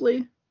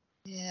 probably.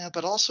 yeah,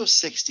 but also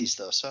 60s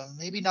though, so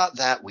maybe not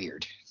that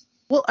weird.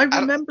 Well, I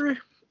don't.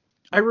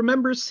 I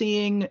remember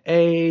seeing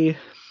a,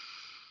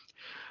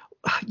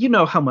 you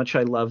know how much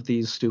I love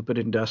these stupid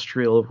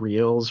industrial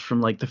reels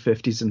from like the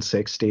 50s and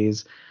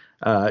 60s.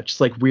 Just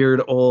like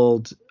weird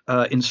old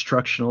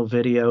instructional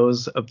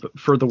videos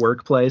for the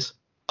workplace.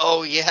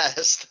 Oh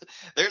yes,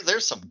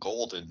 there's some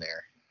gold in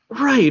there.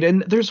 Right,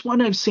 and there's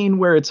one I've seen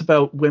where it's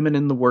about women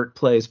in the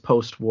workplace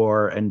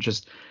post-war and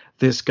just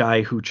this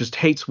guy who just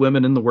hates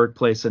women in the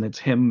workplace, and it's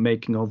him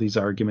making all these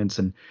arguments,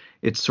 and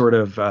it's sort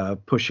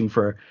of pushing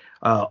for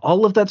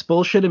all of that's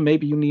bullshit, and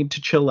maybe you need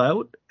to chill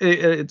out.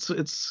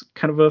 It's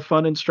kind of a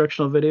fun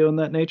instructional video in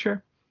that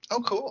nature.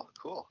 Oh, cool,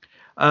 cool.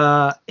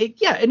 Yeah,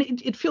 and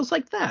it feels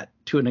like that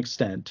to an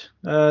extent.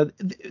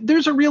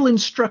 There's a real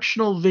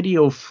instructional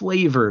video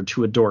flavor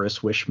to a Doris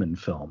Wishman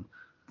film.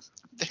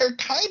 There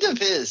kind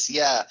of is,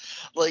 yeah.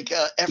 Like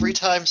every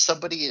time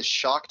somebody is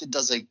shocked and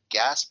does a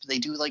gasp, they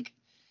do like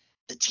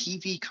the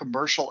TV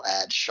commercial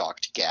ad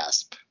shocked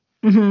gasp.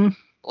 Mm-hmm.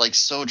 Like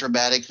so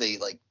dramatic, they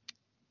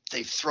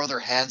throw their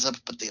hands up,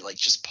 but they like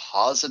just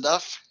pause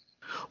enough.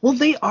 Well,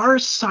 they are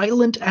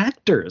silent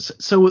actors,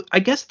 so I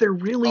guess they're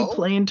really Oh,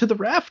 playing to the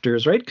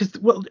rafters, right? Because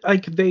well,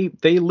 like they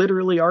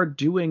literally are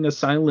doing a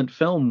silent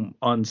film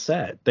on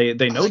set. They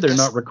well, know I they're guess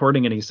not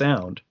recording any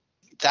sound.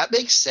 that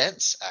makes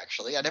sense.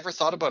 Actually, I never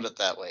thought about it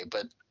that way,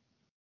 but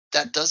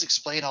that does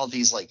explain all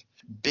these like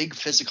big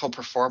physical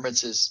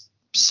performances.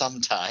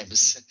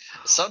 Sometimes,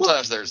 Well,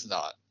 sometimes there's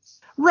not.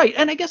 right,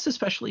 and I guess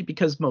especially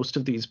because most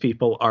of these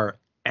people are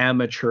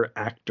amateur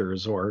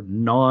actors or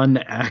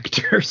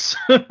non-actors.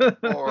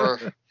 Or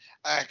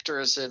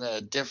actors in a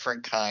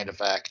different kind of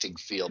acting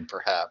field,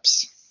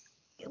 perhaps.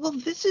 Well,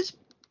 this is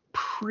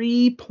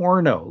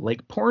pre-porno.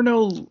 Like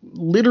porno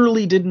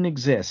literally didn't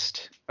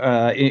exist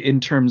in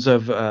terms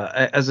of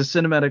as a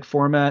cinematic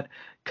format.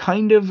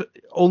 Kind of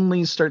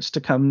only starts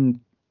to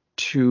come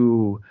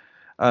to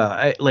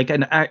like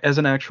as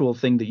an actual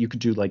thing that you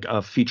could do like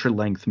a feature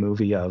length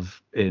movie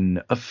of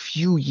in a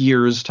few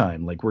years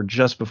time. Like we're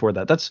just before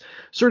that. That's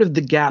sort of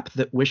the gap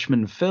that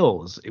Wishman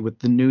fills with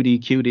the nudie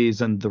cuties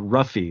and the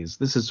roughies.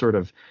 This is sort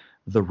of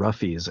the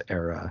roughies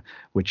era,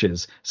 which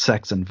is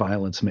sex and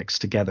violence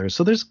mixed together.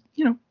 So there's,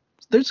 you know,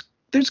 there's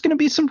there's going to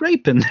be some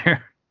rape in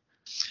there.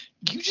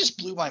 You just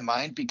blew my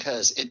mind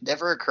because it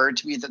never occurred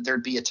to me that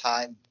there'd be a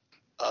time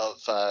of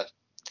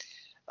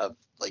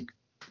like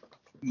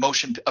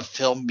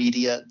film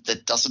media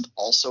that doesn't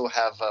also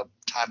have a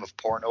time of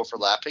porn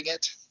overlapping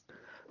it.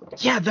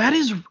 Yeah, that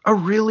is a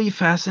really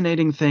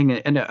fascinating thing,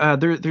 and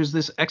there's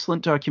this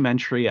excellent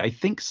documentary. I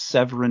think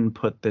Severin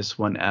put this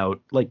one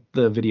out, like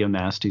the Video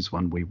Nasties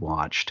one we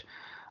watched,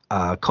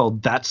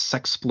 called "That's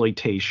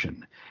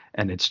Sexploitation,"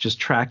 and it's just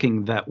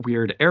tracking that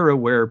weird era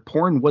where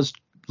porn was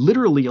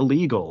literally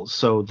illegal,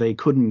 so they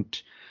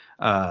couldn't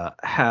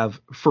have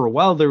for a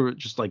while. There were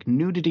just like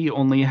nudity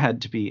only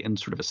had to be in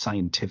sort of a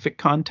scientific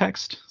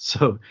context.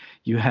 So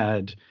you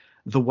had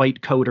the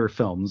white coater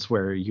films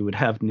where you would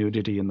have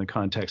nudity in the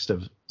context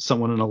of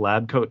someone in a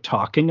lab coat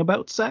talking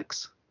about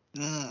sex.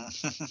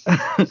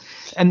 Mm.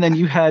 And then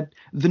you had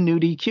the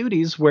nudie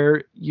cuties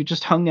where you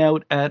just hung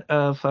out at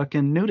a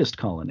fucking nudist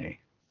colony.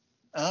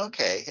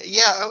 Okay,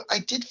 yeah, I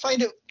did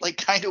find it like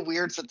kind of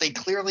weird that they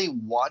clearly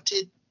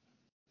wanted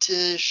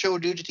to show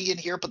nudity in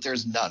here, but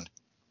there's none.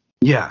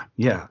 Yeah,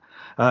 yeah.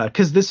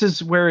 Because this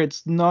is where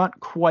it's not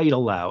quite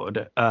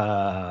allowed.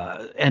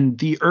 And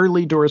the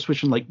early Doris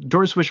Wishman, like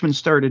Doris Wishman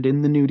started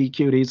in the Nudie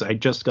Cuties. I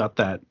just got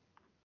that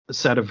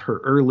set of her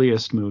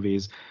earliest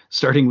movies,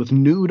 starting with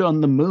Nude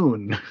on the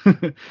Moon,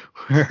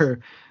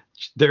 where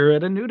they're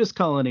at a nudist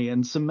colony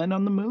and some men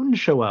on the moon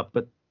show up,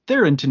 but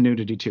they're into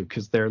nudity too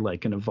because they're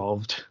like an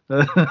evolved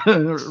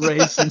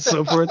race and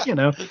so forth. You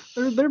know,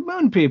 they're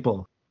moon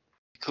people.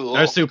 Our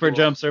Cool, super cool.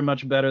 jumps are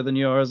much better than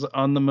yours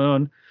on the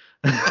moon.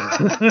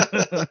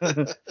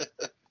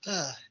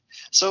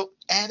 So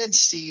Anne and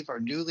Steve are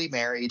newly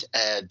married,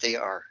 and they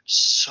are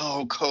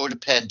so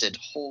codependent.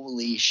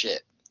 Holy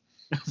shit.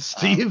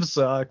 Steve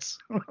sucks.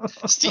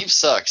 Steve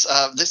sucks.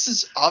 This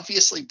is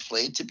obviously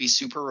played to be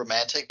super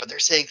romantic, but they're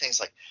saying things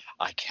like,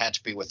 I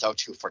can't be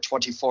without you for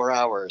 24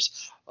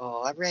 hours.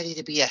 Oh, I'm ready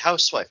to be a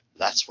housewife.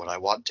 That's what I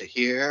want to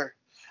hear.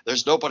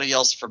 There's nobody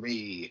else for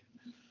me.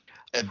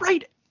 And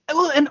Right.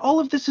 Well, and all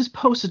of this is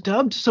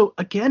post-dubbed, so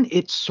again,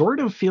 it sort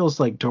of feels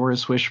like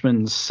Doris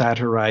Wishman's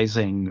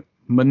satirizing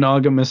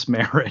monogamous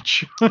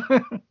marriage.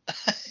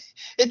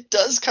 it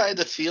does kind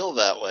of feel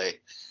that way.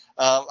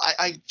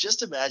 I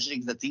just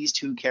imagining that these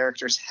two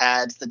characters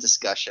had the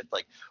discussion,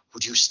 like,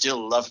 would you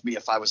still love me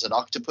if I was an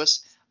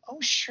octopus? Oh,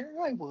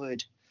 sure I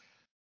would.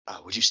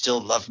 Would you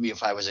still love me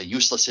if I was a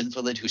useless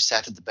invalid who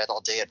sat in the bed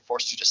all day and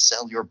forced you to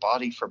sell your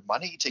body for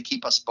money to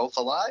keep us both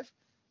alive?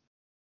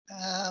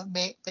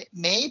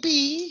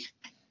 Maybe.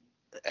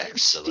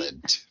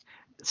 Excellent.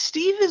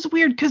 Steve is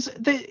weird because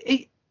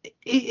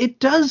it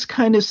does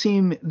kind of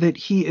seem that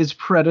he is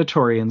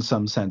predatory in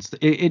some sense.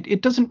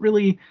 It doesn't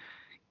really.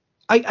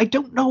 I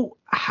don't know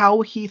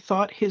how he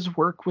thought his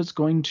work was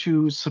going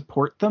to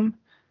support them,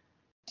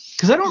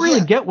 because I don't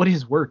really get what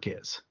his work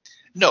is.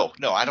 No,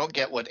 I don't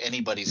get what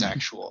anybody's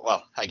actual.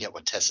 Well, I get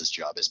what Tessa's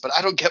job is, but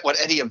I don't get what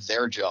any of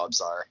their jobs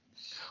are.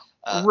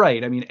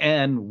 Right. I mean,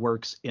 Anne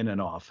works in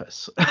an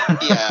office.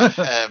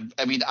 Yeah.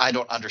 I mean, I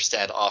don't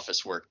understand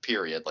office work,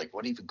 period. Like,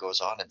 what even goes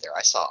on in there?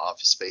 I saw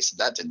Office Space, and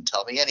that didn't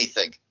tell me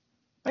anything.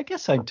 I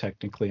guess I'm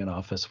technically an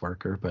office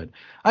worker, but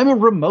I'm a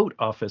remote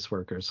office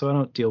worker, so I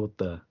don't deal with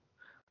the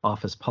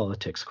office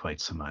politics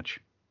quite so much.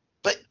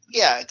 But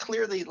yeah,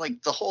 clearly,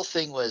 like, the whole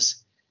thing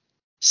was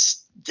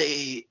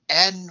Steve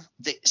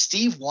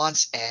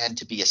wants Anne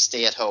to be a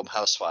stay-at-home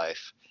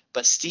housewife,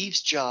 but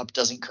Steve's job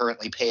doesn't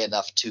currently pay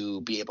enough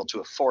to be able to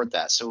afford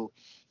that. So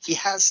he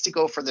has to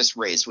go for this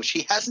raise, which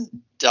he hasn't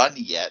done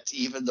yet,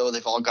 even though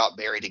they've all got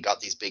married and got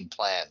these big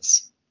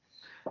plans.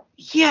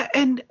 Yeah,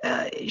 and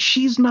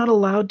she's not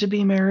allowed to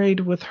be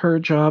married with her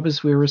job,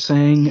 as we were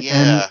saying.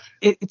 Yeah.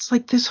 And it's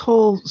like this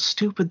whole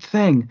stupid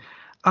thing.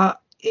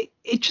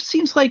 It just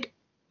seems like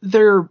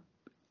their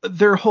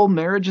whole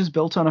marriage is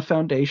built on a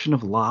foundation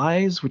of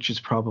lies, which is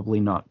probably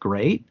not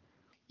great.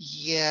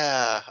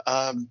 Yeah.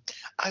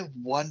 I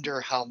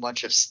wonder how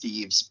much of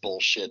Steve's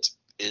bullshit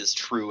is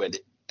true and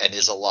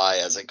is a lie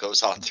as it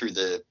goes on through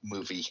the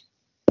movie.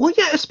 Well,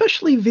 yeah,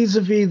 especially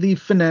vis-a-vis the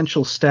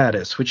financial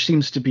status, which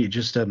seems to be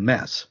just a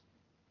mess.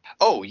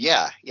 Oh,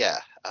 yeah.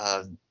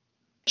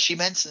 Steve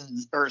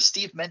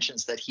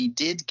mentions that he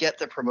did get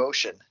the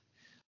promotion,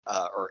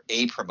 or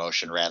a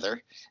promotion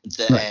rather,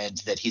 and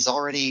that he's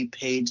already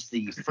paid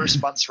the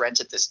first month's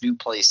rent at this new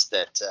place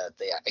that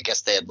I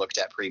guess they had looked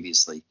at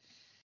previously.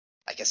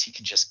 I guess he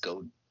can just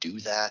go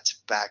do that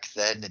back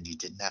then, and you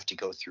didn't have to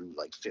go through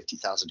like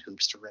 50,000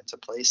 hoops to rent a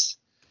place.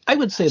 I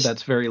would say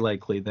that's very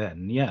likely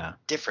then, yeah.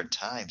 Different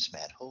times,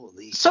 man.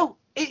 Holy. So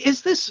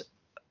is this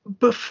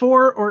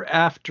before or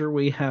after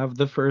we have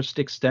the first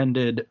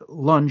extended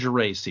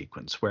lingerie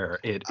sequence where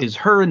it is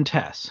her and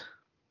Tess?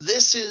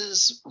 This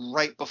is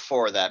right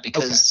before that,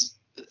 because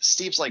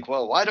Steve's like,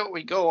 well, why don't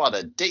we go on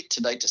a date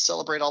tonight to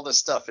celebrate all this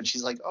stuff? And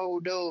she's like,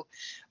 oh, no,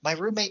 my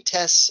roommate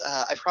Tess,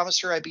 I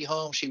promised her I'd be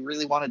home. She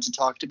really wanted to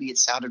talk to me. It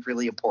sounded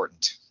really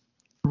important.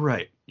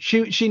 Right.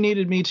 She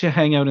needed me to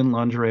hang out in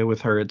lingerie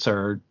with her. It's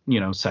our,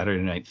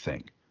 Saturday night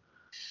thing.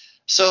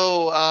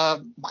 So I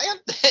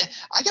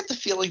get the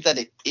feeling that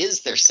it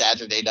is their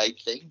Saturday night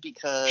thing,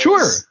 because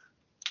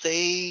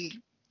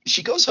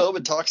she goes home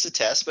and talks to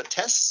Tess, but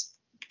Tess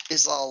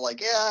is all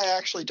like, yeah, I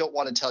actually don't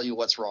want to tell you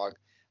what's wrong,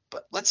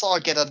 but let's all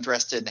get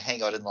undressed and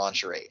hang out in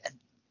lingerie. And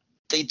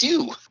they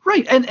do.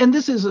 Right. And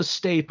this is a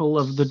staple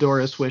of the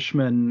Doris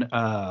Wishman,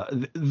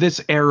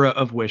 this era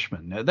of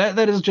Wishman.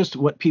 That is just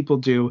what people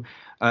do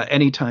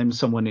anytime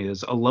someone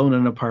is alone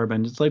in an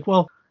apartment. It's like,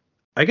 well,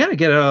 I got to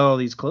get out all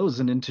these clothes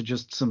and into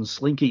just some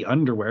slinky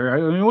underwear.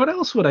 I mean, what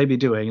else would I be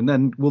doing? And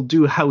then we'll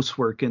do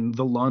housework in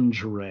the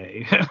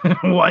lingerie.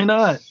 Why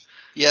not?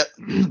 Yep.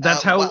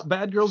 That's how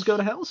Bad Girls Go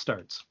to Hell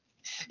starts.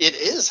 It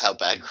is how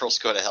Bad Girls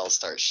Go to Hell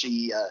starts.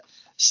 She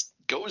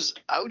goes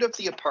out of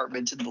the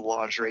apartment in the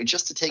lingerie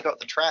just to take out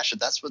the trash, and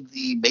that's when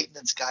the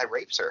maintenance guy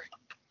rapes her.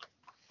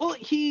 Well,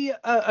 he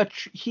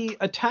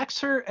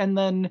attacks her, and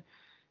then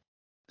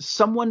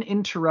someone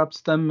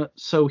interrupts them,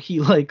 so he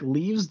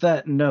leaves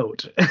that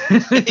note.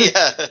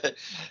 Yeah.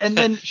 And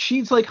then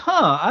she's like,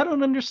 I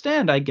don't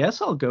understand. I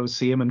guess I'll go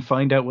see him and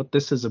find out what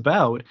this is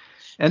about.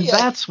 And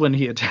that's when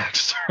he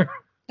attacks her.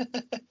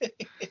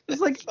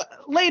 It's like,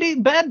 lady,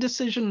 bad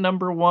decision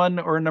number 1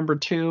 or number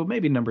 2,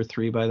 maybe number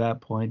 3 by that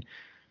point.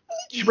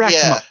 She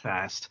racks him up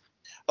fast.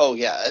 Oh,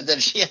 yeah. And then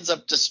she ends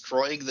up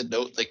destroying the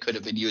note that could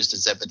have been used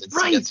as evidence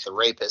against the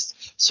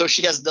rapist. So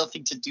she has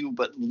nothing to do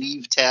but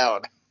leave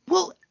town.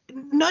 Well,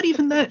 not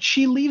even that.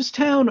 She leaves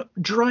town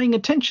drawing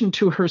attention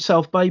to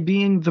herself by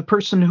being the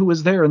person who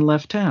was there and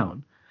left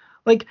town.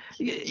 Like,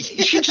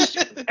 she just,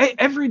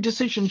 every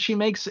decision she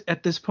makes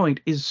at this point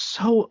is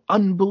so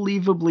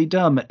unbelievably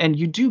dumb. And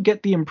you do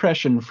get the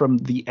impression from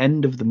the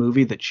end of the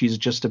movie that she's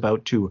just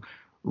about to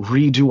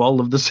redo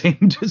all of the same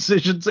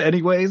decisions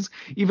anyways,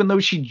 even though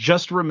she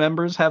just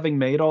remembers having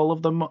made all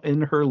of them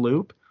in her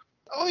loop.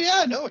 Oh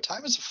yeah, no,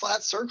 time is a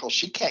flat circle.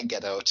 She can't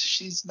get out.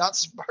 She's not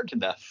smart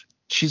enough.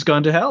 She's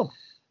gone to hell.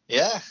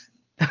 Yeah.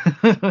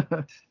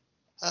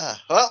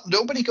 Well,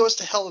 nobody goes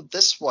to hell in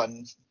this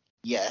one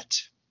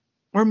yet.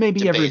 Or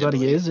maybe everybody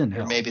Debatably. is in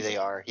hell. Or maybe they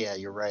are. Yeah,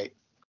 you're right.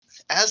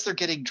 As they're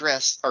getting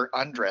dressed, or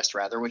undressed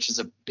rather, which is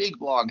a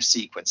big long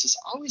sequence. It's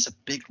always a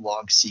big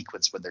long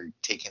sequence when they're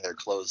taking their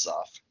clothes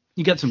off.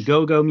 You got some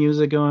go-go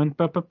music going.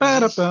 And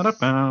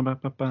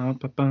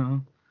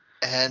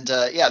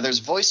yeah,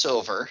 there's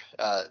voiceover.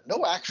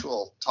 No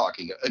actual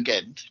talking.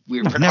 Again,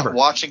 we're never. not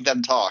watching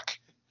them talk.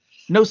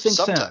 No sync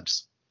Sometimes. sound.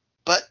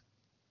 But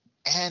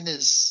Anne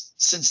is,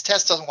 since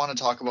Tess doesn't want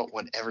to talk about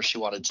whatever she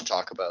wanted to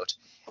talk about,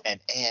 and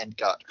Anne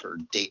got her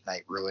date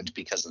night ruined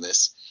because of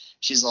this,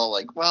 she's all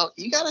like, well,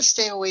 you got to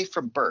stay away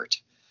from Bert.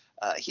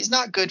 He's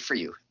not good for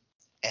you.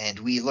 And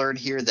we learn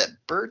here that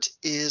Bert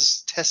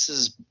is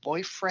Tess's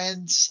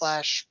boyfriend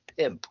 /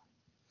 pimp.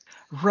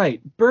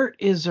 Right. Bert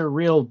is a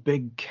real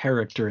big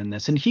character in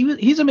this. And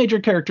he's a major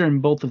character in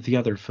both of the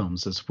other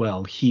films as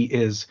well. He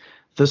is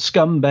the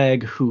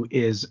scumbag who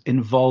is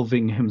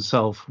involving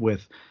himself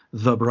with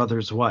the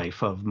brother's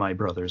wife of my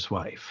brother's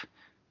wife.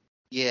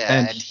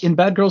 Yeah. And in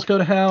Bad Girls Go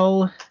to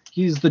Hell,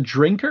 he's the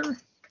drinker.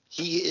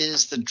 He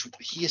is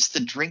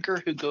the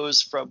drinker who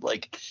goes from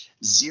like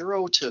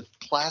 0 to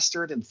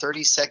plastered in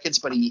 30 seconds,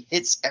 but he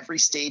hits every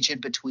stage in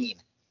between.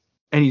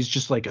 And he's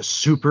just like a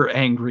super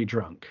angry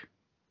drunk.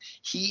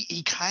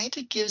 He kind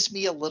of gives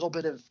me a little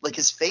bit of, like,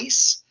 his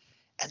face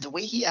and the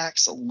way he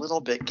acts a little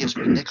bit gives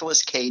me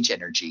Nicolas Cage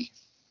energy.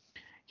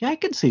 Yeah, I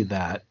can see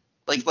that.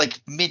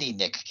 Like mini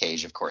Nick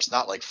Cage, of course,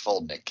 not like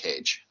full Nick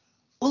Cage.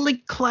 Well,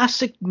 like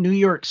classic New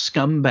York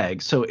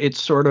scumbag. So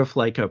it's sort of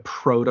like a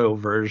proto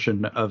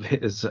version of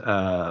his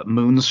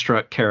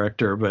Moonstruck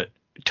character, but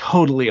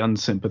totally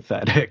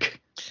unsympathetic.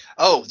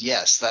 Oh,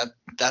 yes,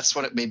 that's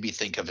what it made me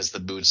think of as the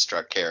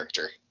Moonstruck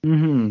character.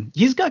 Mm-hmm.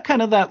 He's got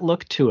kind of that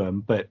look to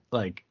him, but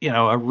like,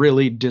 a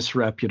really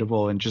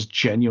disreputable and just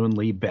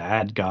genuinely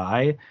bad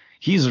guy.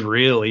 He's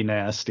really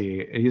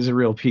nasty. He's a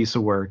real piece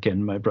of work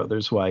in My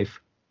Brother's Wife.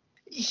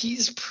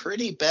 He's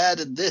pretty bad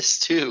in this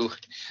too.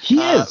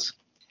 He is.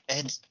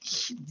 And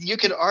you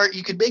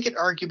could make an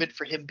argument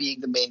for him being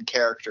the main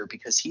character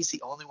because he's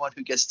the only one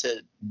who gets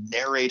to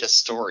narrate a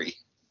story.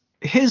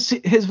 His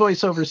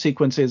voiceover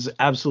sequence is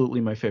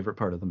absolutely my favorite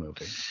part of the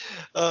movie.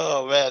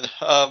 Oh man,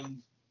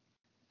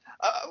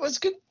 it was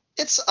good.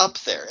 It's up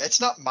there.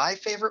 It's not my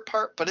favorite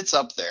part, but it's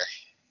up there.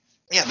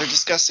 Yeah, they're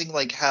discussing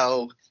like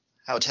how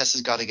Tess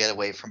has got to get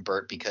away from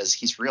Bert because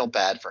he's real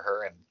bad for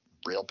her and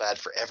real bad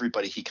for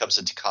everybody he comes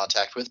into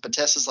contact with. But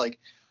Tess is like,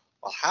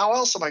 well, how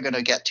else am I going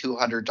to get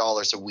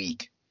 $200 a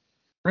week?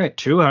 Right,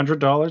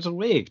 $200 a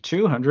week.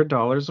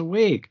 $200 a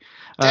week.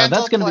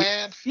 That's going to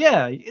be.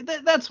 Yeah,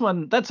 that's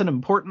an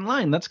important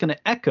line. That's going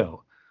to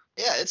echo.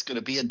 Yeah, it's going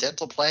to be a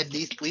dental plan.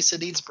 Lisa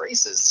needs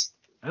braces.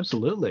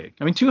 Absolutely.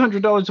 I mean,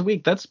 $200 a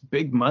week. That's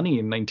big money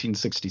in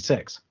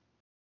 1966.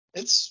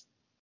 That's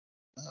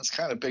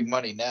kind of big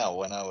money now.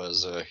 When I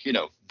was,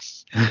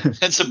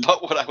 that's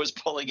about what I was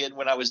pulling in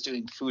when I was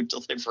doing food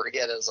delivery,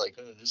 and I was like,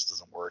 oh, this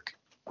doesn't work.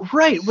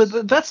 Right,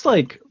 but that's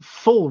like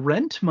full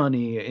rent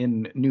money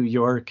in New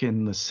York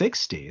in the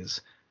 60s,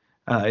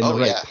 in the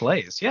right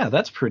place. Yeah,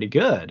 that's pretty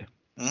good.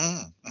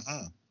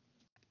 Mm-hmm.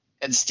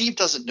 And Steve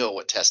doesn't know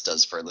what Tess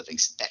does for a living,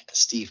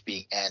 Steve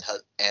being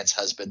Anne's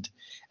husband.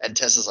 And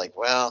Tess is like,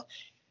 well,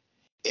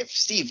 if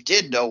Steve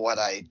did know what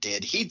I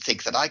did, he'd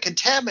think that I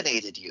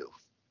contaminated you.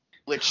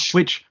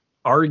 Which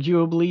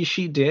arguably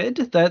she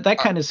did. That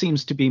kind of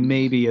seems to be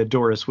maybe a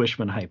Doris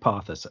Wishman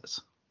hypothesis.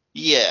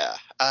 Yeah,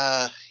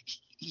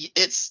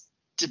 it's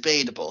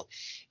debatable.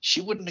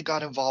 She wouldn't have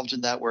got involved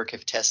in that work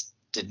if Tess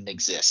didn't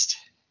exist.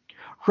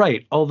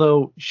 Right,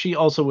 although she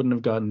also wouldn't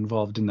have gotten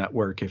involved in that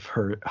work if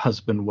her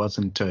husband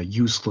wasn't a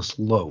useless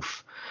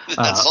loaf.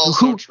 That's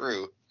also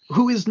true.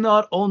 Who is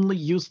not only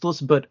useless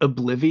but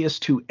oblivious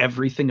to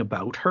everything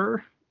about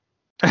her.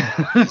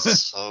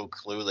 He's so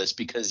clueless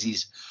because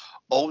he's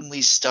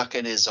only stuck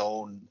in his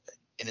own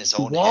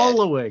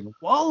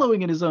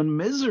wallowing in his own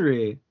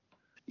misery.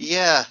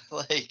 Yeah,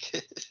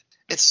 like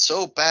it's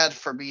so bad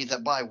for me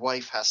that my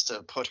wife has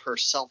to put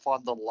herself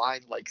on the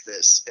line like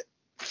this. It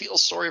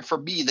feels sorry for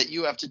me that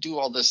you have to do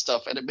all this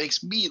stuff, and it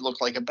makes me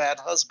look like a bad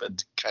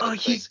husband kind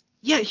of thing.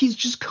 He's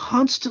just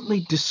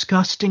constantly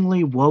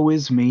disgustingly woe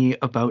is me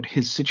about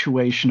his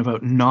situation,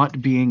 about not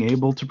being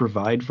able to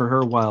provide for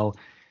her while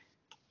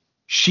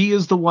she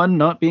is the one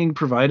not being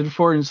provided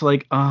for. And it's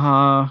like,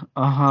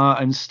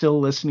 I'm still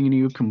listening to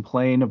you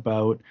complain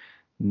about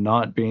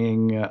not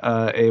being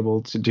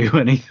able to do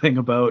anything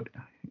about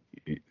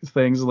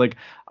things. Like,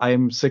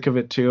 I'm sick of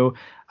it too.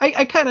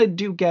 I kind of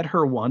do get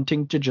her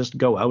wanting to just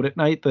go out at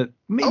night, that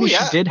maybe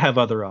she did have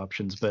other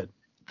options, but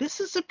this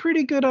is a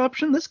pretty good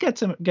option. This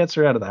gets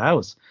her out of the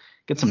house,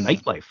 get some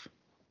nightlife.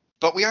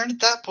 But we aren't at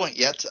that point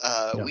yet.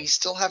 No. We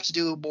still have to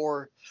do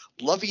more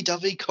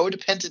lovey-dovey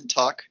codependent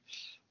talk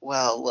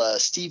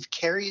Steve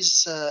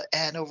carries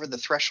Anne over the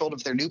threshold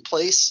of their new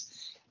place,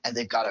 and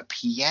they've got a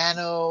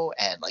piano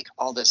and like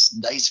all this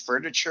nice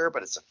furniture,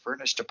 but it's a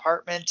furnished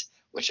apartment,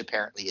 which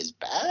apparently is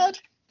bad.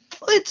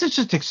 Well, it's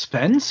just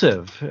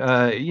expensive.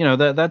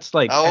 That's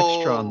like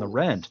extra on the Oh,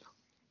 rent.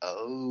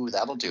 oh,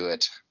 that'll do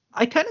it.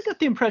 I kind of got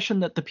the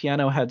impression that the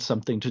piano had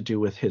something to do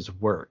with his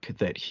work,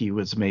 that he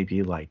was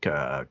maybe like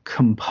a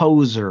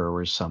composer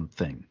or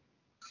something,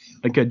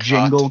 like a God,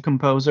 jingle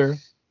composer.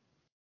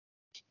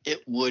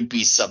 it would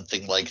be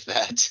something like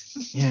that.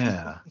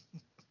 Yeah.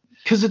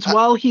 Because it's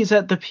while he's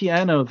at the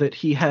piano that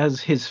he has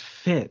his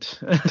fit,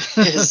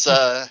 his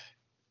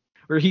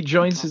where he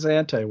joins his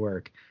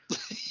anti-work.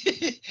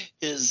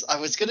 I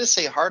was gonna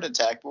say heart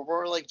attack, but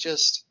more like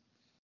just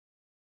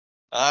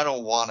I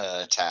don't want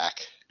to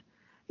attack.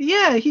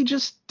 Yeah, he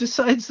just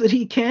decides that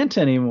he can't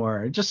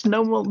anymore. Just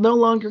no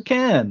longer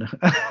can.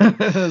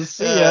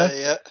 See ya.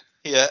 Yeah,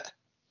 yeah,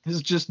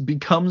 This just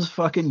becomes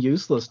fucking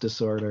useless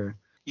disorder.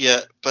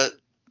 yeah, but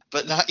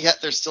not yet.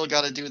 They're still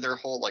got to do their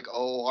whole like,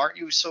 oh, aren't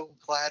you so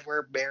glad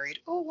we're married?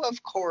 Oh,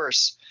 of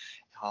course.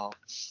 Oh,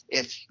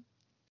 if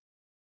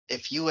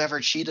you ever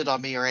cheated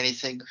on me or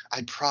anything,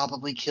 I'd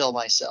probably kill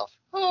myself.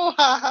 Oh,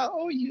 ha ha.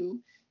 Oh,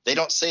 you. They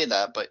don't say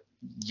that, but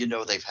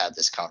they've had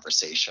this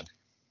conversation.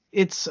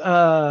 It's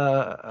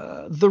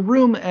The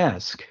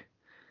Room-esque.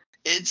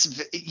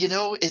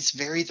 It's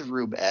very The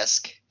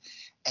Room-esque.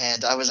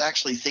 And I was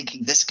actually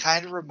thinking this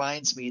kind of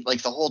reminds me,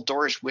 like the whole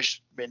Doris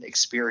Wishman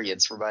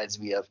experience reminds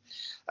me of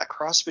a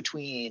cross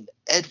between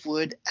Ed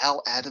Wood,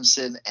 Al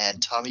Adamson,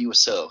 and Tommy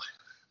Wiseau.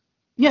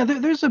 Yeah,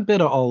 there's a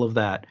bit of all of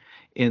that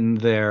in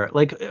there.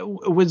 Like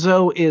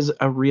Wiseau is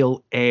a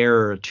real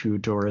heir to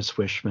Doris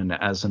Wishman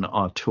as an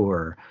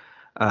auteur.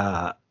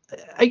 Uh,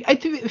 I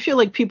feel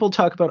like people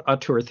talk about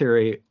auteur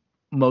theory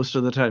most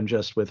of the time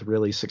just with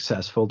really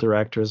successful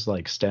directors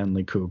like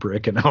Stanley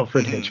Kubrick and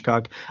Alfred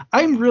Hitchcock.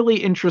 I'm really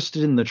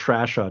interested in the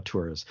trash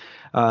auteurs.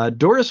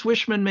 Doris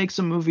Wishman makes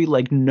a movie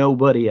like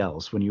nobody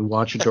else. When you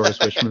watch a Doris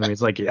Wishman movie,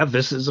 it's like, yeah,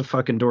 this is a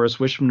fucking Doris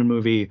Wishman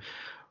movie.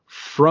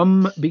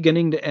 From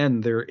beginning to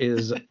end, there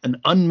is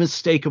an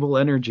unmistakable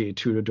energy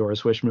to a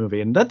Doris Wishman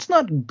movie. And that's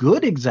not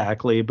good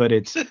exactly, but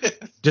it's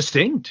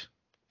distinct.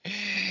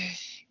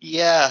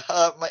 Yeah,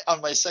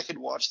 on my second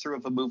watch through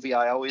of a movie,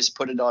 I always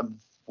put it on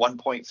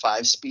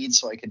 1.5 speed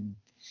so I can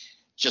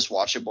just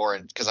watch it more,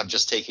 and because I'm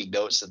just taking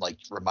notes and like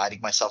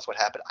reminding myself what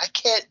happened. I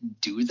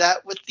can't do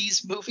that with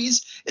these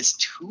movies. It's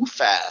too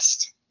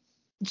fast.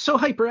 It's so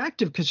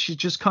hyperactive because she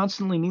just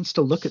constantly needs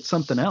to look at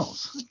something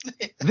else.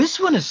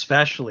 This one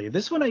especially.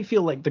 This one I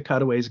feel like the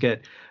cutaways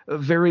get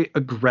very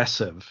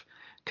aggressive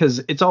because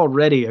it's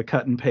already a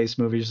cut and paste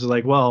movie. She's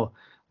like, well,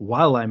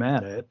 while I'm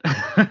at it,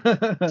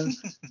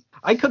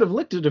 I could have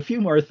looked at a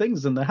few more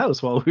things in the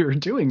house while we were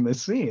doing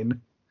this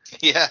scene.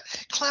 Yeah,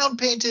 clown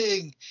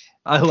painting.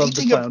 I love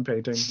the clown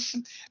painting.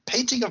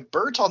 Painting of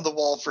Bert on the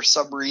wall for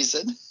some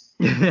reason.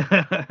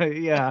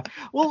 Yeah.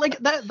 Well, like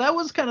that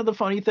was kind of the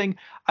funny thing.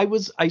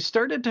 I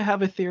started to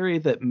have a theory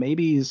that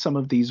maybe some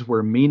of these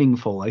were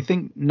meaningful. I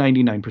think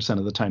 99%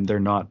 of the time they're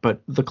not,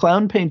 but the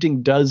clown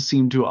painting does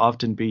seem to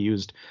often be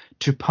used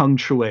to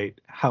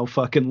punctuate how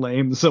fucking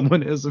lame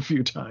someone is a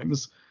few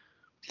times.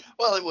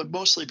 Well, it would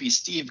mostly be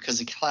Steve because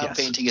the clown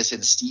painting is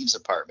in Steve's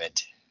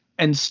apartment.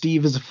 And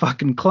Steve is a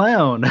fucking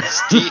clown.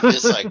 Steve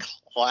is a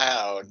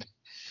clown.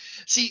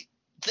 See,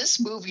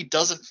 this movie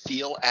doesn't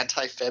feel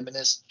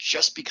anti-feminist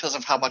just because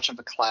of how much of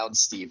a clown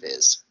Steve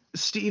is.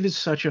 Steve is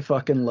such a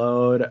fucking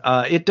load.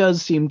 It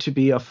does seem to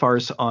be a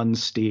farce on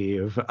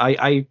Steve.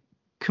 I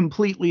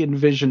completely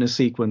envision a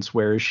sequence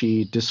where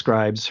she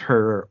describes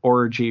her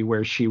orgy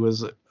where she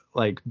was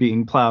like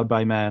being plowed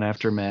by man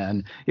after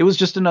man. It was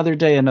just another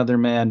day, another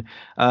man.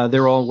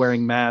 They're all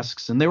wearing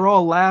masks and they were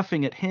all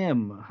laughing at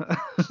him.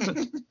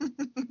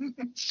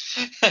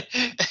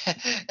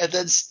 And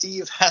then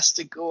Steve has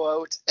to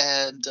go out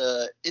and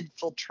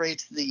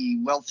infiltrate the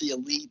wealthy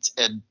elite,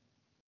 and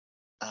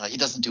he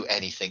doesn't do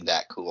anything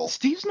that cool.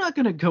 Steve's not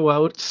going to go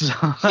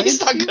outside.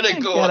 He's not going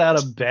to get out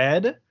of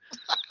bed.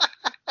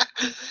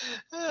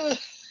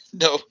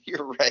 No,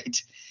 you're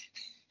right.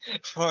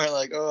 More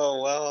like,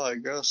 oh, well, I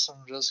guess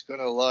I'm just going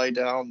to lie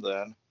down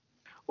then.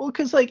 Well,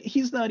 because like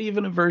he's not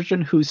even a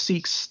version who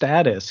seeks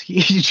status. He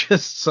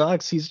just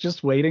sucks. He's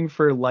just waiting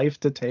for life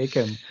to take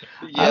him.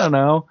 Yeah. I don't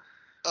know.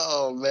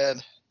 Oh,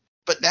 man.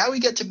 But now we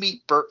get to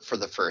meet Bert for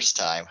the first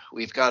time.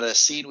 We've got a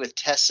scene with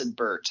Tess and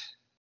Bert.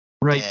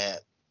 Right.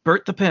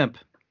 Bert the pimp.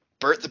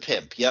 Bert the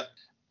pimp, yep.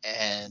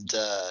 And,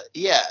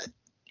 yeah,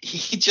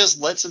 he just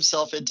lets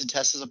himself into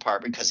Tess's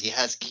apartment because he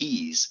has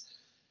keys.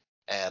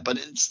 But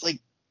it's like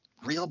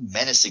real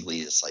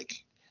menacingly. It's like,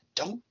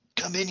 don't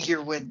come in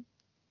here when...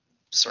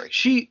 Sorry.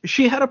 She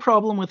had a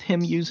problem with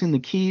him using the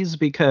keys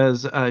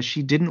because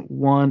she didn't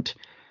want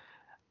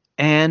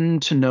Anne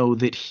to know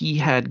that he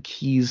had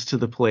keys to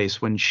the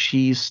place when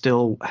she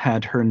still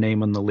had her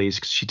name on the lease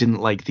because she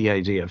didn't like the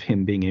idea of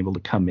him being able to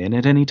come in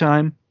at any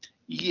time.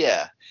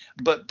 Yeah,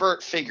 but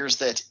Bert figures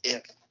that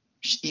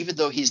even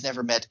though he's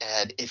never met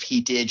Ed, if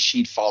he did,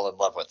 she'd fall in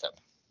love with him.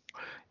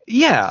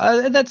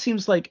 Yeah, that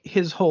seems like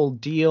his whole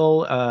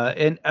deal,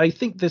 and I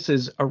think this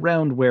is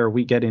around where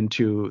we get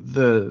into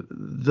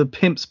the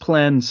pimp's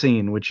plan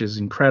scene, which is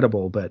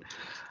incredible. But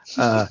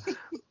uh,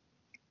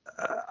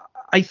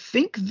 I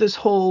think this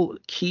whole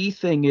key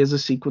thing is a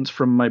sequence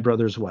from My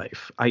Brother's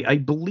Wife. I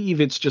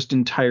believe it's just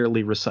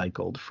entirely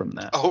recycled from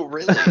that. Oh,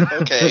 really?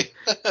 Okay.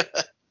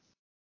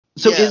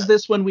 So Yeah. is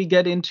this when we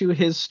get into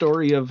his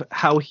story of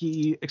how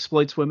he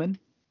exploits women?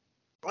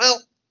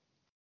 Well,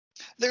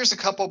 there's a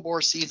couple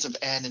more scenes of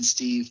Anne and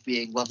Steve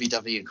being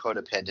lovey-dovey and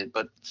codependent,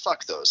 but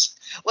fuck those.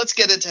 Let's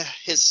get into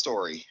his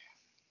story.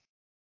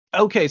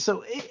 Okay,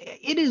 so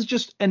it is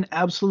just an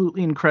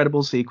absolutely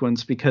incredible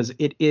sequence because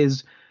it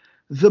is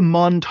the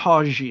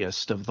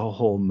montagiest of the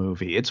whole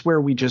movie. It's where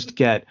we just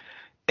get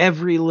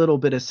every little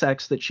bit of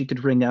sex that she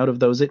could wring out of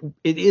those. It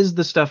is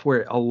the stuff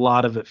where a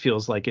lot of it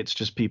feels like it's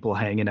just people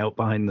hanging out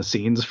behind the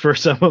scenes for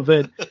some of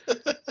it.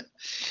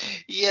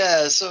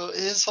 Yeah, so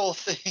his whole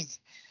thing,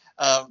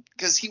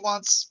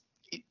 because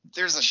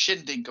there's a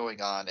shindig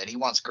going on, and he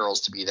wants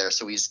girls to be there,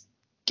 so he's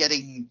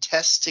getting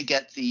Tess to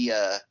get the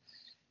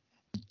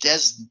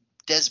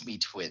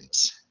Desme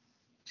twins.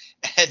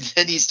 And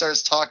then he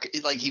starts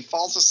talking, like he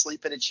falls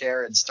asleep in a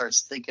chair and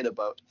starts thinking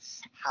about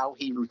how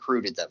he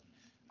recruited them.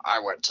 I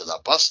went to the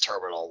bus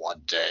terminal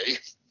one day.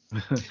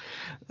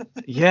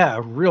 Yeah,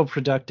 real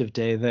productive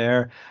day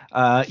there.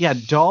 Yeah,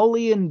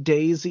 Dolly and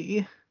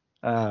Daisy,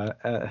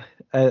 the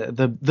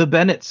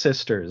Bennett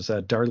sisters,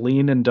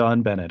 Darlene and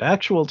Dawn Bennett,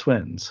 actual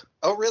twins.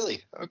 Oh,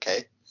 really?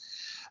 Okay.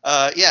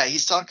 Yeah,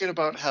 he's talking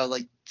about how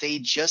like they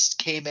just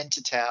came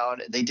into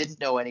town, they didn't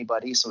know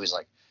anybody, so he's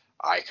like,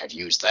 I could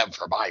use them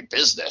for my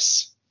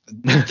business.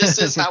 This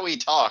is how he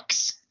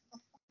talks.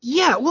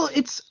 Yeah, well,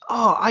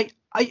 I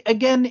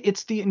again,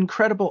 it's the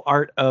incredible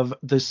art of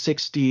the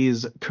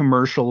 '60s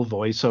commercial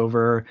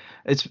voiceover.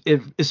 It's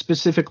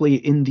specifically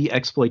in the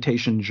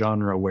exploitation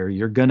genre where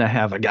you're gonna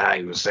have a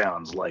guy who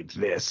sounds like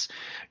this.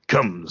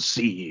 Come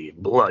see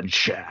Blood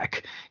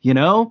Shack, you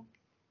know?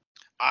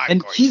 I'm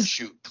And going to he's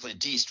shoot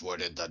Clint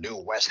Eastwood in the new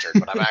Western,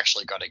 but I'm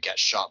actually going to get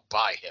shot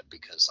by him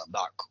because I'm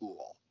not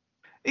cool.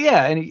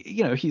 Yeah, and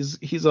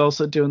he's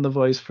also doing the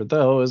voice for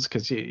those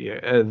because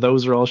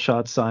those are all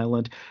shot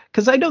silent.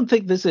 Because I don't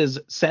think this is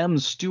Sam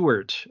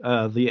Stewart,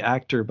 the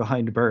actor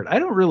behind Bert. I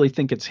don't really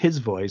think it's his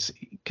voice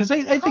because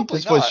I think Probably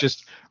this voice not.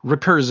 just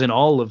recurs in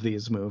all of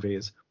these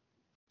movies.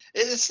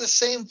 It's the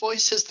same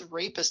voice as the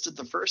rapist in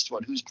the first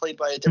one, who's played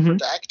by a Hmm.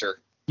 different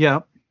actor.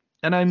 Yeah,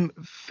 and I'm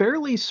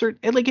fairly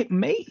certain, like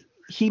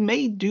he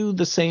may do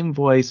the same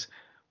voice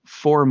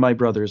for My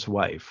Brother's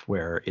Wife,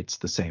 where it's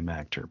the same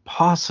actor,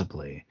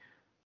 possibly.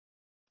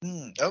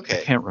 I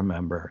Okay. can't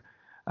remember.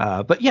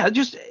 But yeah,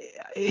 just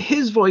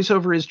his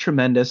voiceover is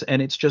tremendous,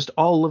 and it's just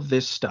all of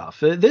this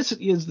stuff. This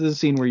is the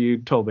scene where you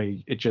told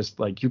me it just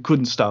like you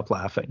couldn't stop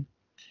laughing.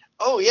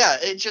 Oh yeah,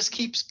 it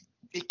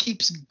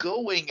keeps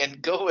going and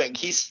going.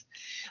 He's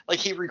like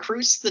he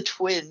recruits the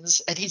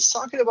twins, and he's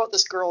talking about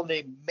this girl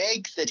named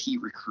Meg that he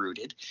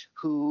recruited,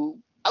 who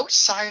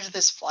outside of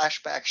this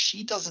flashback,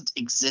 she doesn't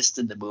exist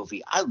in the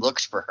movie. I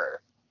looked for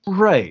her.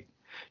 Right.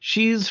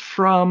 She's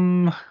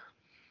from.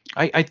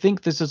 I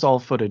think this is all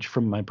footage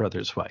from My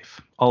Brother's Wife.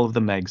 All of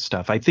the Meg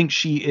stuff. I think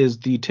she is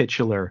the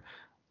titular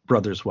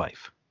brother's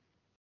wife.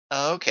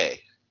 Okay.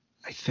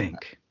 I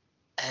think.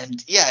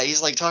 And yeah, he's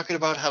like talking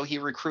about how he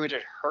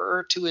recruited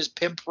her to his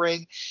pimp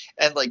ring,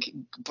 and like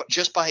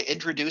just by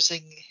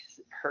introducing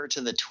her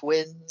to the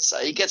twins,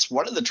 he gets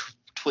one of the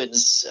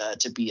twins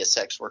to be a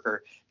sex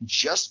worker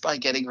just by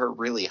getting her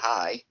really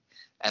high.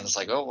 And it's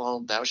like, oh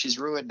well, now she's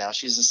ruined. Now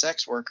she's a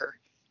sex worker.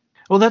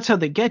 Well, that's how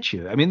they get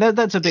you. I mean,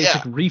 that's a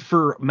basic Yeah,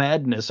 reefer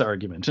madness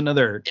argument.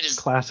 Another it is.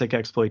 classic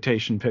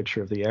exploitation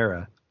picture of the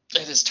era.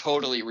 It is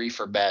totally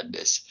reefer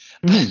madness.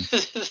 But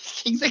Mhm. the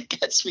thing that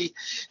gets me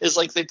is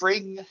like they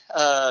bring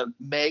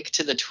Meg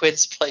to the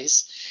twins'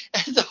 place,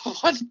 and the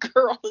one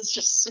girl is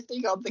just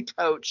sitting on the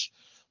couch,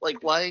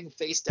 like lying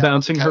face down on the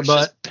Bouncing her couch, butt.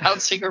 just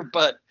bouncing her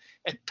butt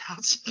and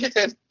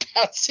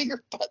bouncing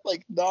her butt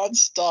like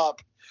nonstop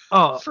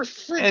Oh, for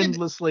freaking.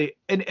 endlessly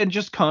and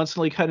just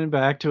constantly cutting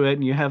back to it,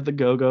 and you have the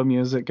go-go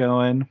music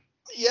going.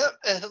 Yep,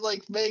 and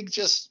like Meg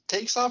just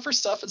takes off her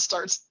stuff and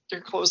starts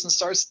her clothes and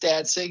starts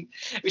dancing.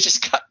 We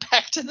just cut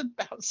back to the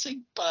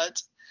bouncing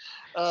butt.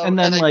 And And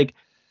then I like,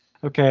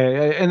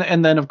 okay,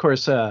 and then of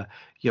course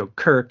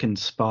Kirk and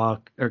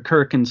Spock or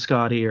Kirk and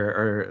Scotty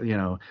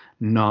are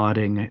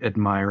nodding,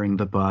 admiring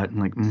the butt,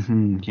 and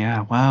like,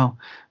 yeah, wow,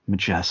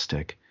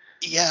 majestic.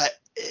 yeah,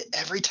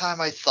 every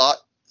time I thought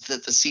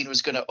that the scene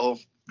was going to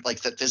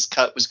like that this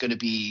cut was going to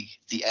be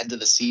the end of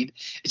the scene,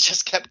 it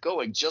just kept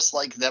going, just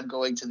like them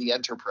going to the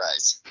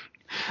Enterprise.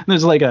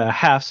 There's like a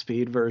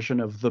half-speed version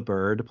of The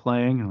Bird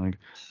playing, like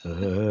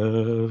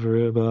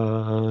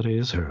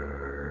everybody's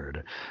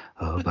heard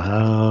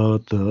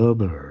about the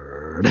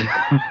bird.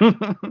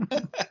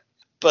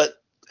 But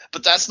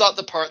that's not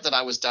the part that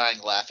I was dying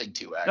laughing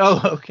to Oh,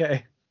 actually,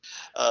 okay.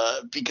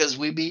 because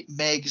we meet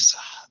Meg's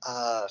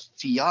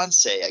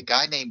fiance, a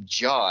guy named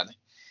John,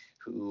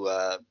 who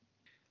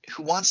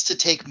who wants to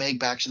take Meg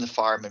back to the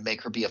farm and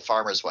make her be a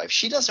farmer's wife.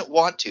 She doesn't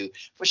want to,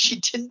 but she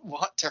didn't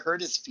want to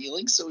hurt his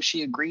feelings, so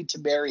she agreed to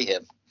marry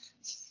him.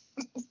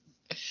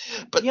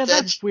 But Yeah, then,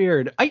 that's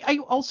weird. I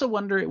also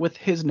wonder, with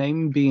his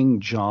name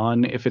being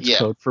John, if it's yeah.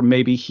 code for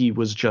maybe he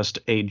was just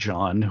a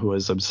John who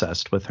was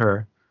obsessed with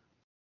her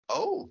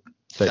Oh,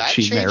 that that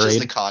she changes the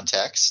married.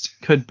 context.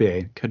 Could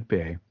be, could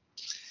be.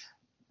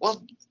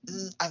 Well,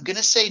 I'm going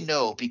to say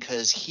no,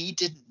 because he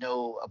didn't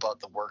know about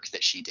the work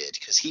that she did,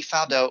 because he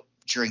found out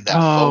during that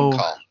phone Oh,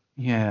 call.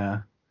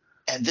 yeah.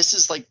 And this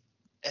is like,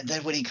 and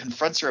then when he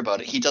confronts her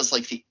about it, he does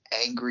like the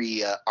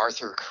angry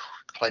Arthur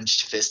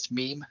clenched fist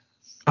meme.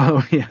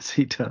 Oh, yes,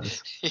 he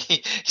does.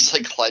 He's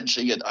like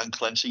clenching and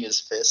unclenching his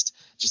fist,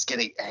 just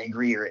getting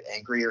angrier and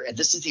angrier. And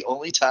this is the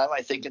only time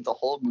I think in the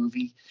whole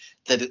movie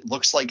that it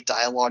looks like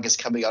dialogue is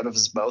coming out of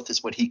his mouth,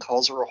 is when he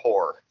calls her a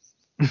whore.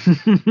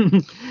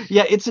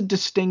 Yeah, it's a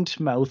distinct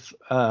mouth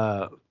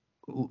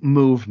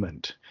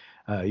movement.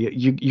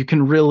 You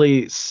can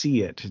really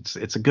see it.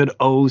 It's a good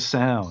O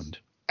sound.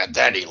 And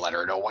then he let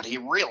her know what he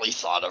really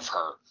thought of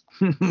her.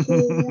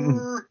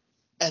 Whore.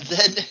 And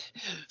then,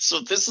 so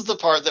this is the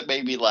part that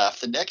made me laugh.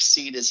 The next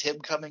scene is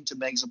him coming to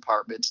Meg's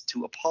apartment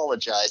to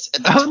apologize,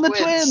 and the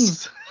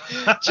twins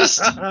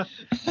just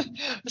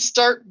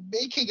start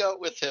making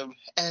out with him,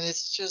 and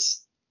it's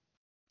just,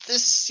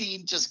 this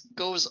scene just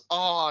goes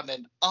on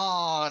and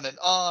on and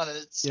on, and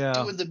it's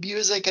doing the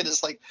music, and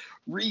it's like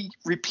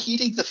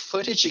repeating the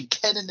footage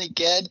again and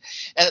again.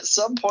 And at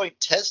some point,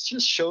 Tess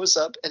just shows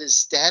up and is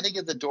standing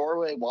in the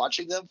doorway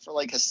watching them for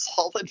like a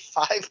solid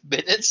 5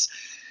 minutes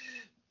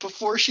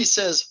before she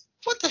says,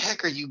 "What the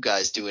heck are you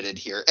guys doing in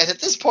here?" And at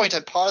this point, I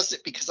paused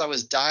it because I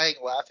was dying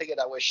laughing, and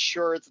I was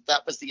sure that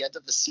that was the end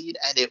of the scene,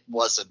 and it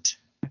wasn't.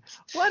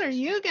 What are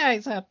you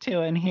guys up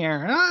to in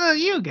here? Oh,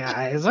 you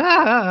guys.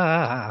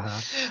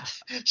 Ah.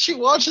 She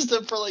watches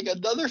them for like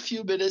another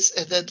few minutes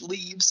and then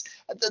leaves.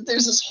 And then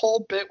there's this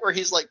whole bit where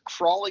he's like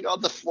crawling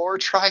on the floor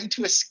trying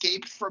to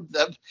escape from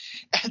them.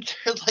 And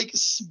they're like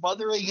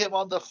smothering him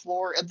on the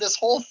floor. And this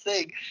whole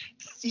thing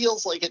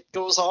feels like it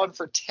goes on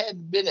for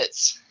 10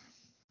 minutes.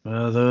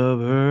 The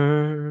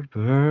bird,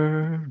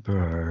 bird,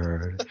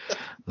 bird.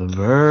 The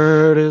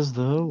bird is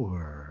the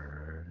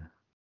word.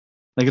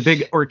 Like a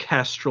big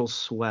orchestral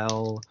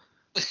swell.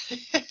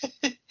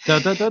 Da,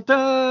 da, da,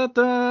 da,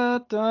 da,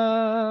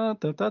 da,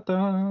 da, da,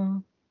 da.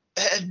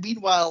 And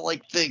meanwhile,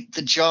 like the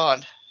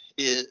John,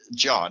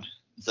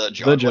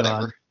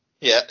 whatever.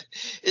 Yeah,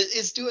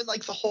 is doing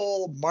like the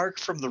whole Mark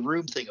from The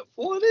Room thing of,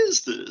 what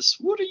is this?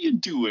 What are you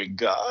doing,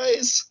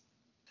 guys?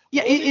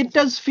 Yeah, it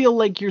does feel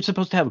like you're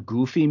supposed to have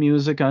goofy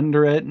music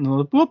under it,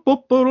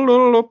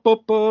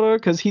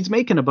 because he's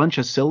making a bunch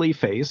of silly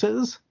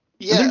faces.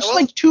 Yeah, and there's just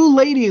like two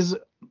ladies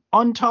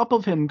on top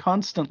of him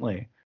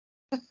constantly.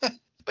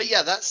 But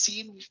yeah, that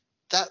scene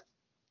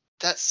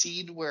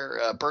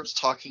where Bert's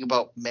talking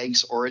about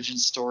Meg's origin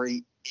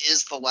story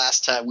is the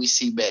last time we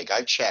see Meg.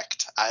 I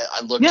checked.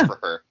 I looked for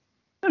her.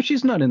 No,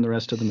 she's not in the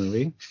rest of the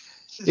movie.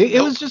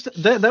 It was just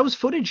that was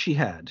footage she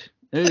had.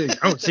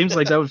 It seems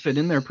like that would fit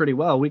in there pretty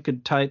well. We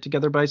could tie it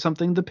together by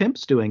something the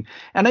pimp's doing.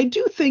 And I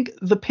do think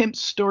the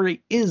pimp's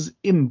story is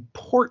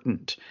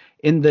important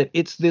in that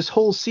it's this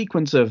whole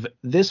sequence of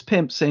this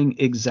pimp saying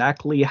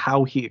exactly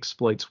how he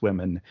exploits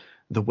women,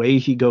 the way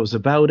he goes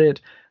about it,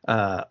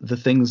 the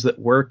things that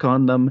work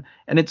on them.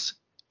 And it's,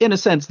 in a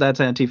sense, that's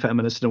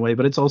anti-feminist in a way,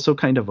 but it's also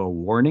kind of a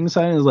warning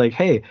sign. It's like,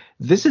 hey,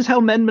 this is how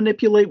men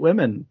manipulate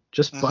women,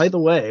 just by the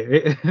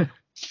way.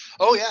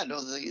 Oh, yeah. No,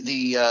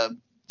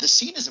 the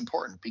scene is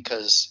important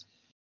because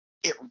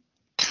it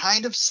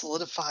kind of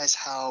solidifies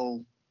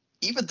how,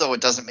 even though it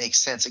doesn't make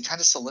sense, it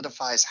kind of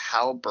solidifies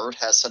how Bert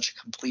has such a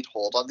complete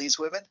hold on these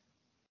women.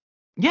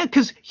 Yeah,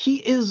 because he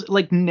is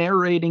like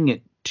narrating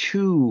it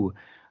to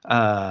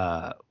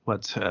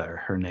what's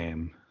her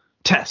name?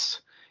 Tess.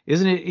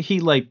 Isn't it?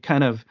 He like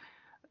kind of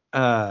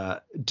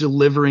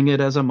delivering it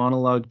as a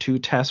monologue to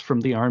Tess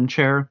from the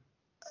armchair.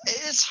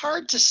 It's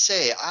hard to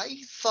say. I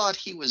thought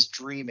he was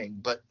dreaming,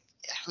 but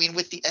I mean,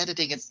 with the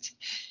editing, it's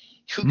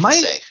who can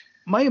say?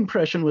 My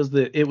impression was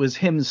that it was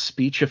him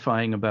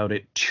speechifying about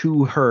it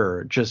to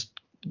her. Just,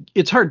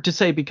 it's hard to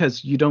say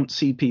because you don't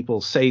see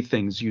people say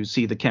things. You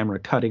see the camera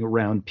cutting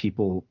around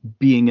people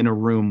being in a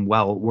room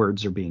while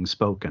words are being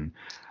spoken.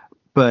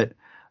 But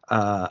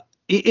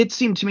it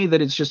seemed to me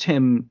that it's just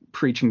him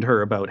preaching to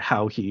her about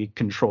how he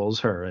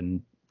controls her.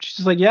 And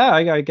she's like, yeah,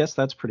 I guess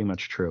that's pretty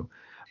much true.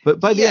 But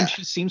by the end,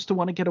 she seems to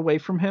want to get away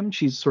from him.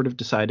 She's sort of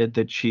decided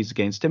that she's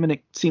against him. And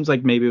it seems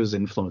like maybe it was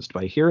influenced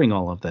by hearing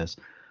all of this.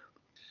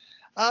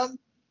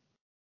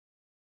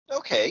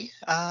 Okay.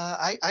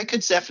 I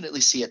could definitely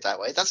see it that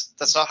way. That's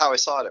not how I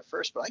saw it at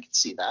first, but I can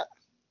see that.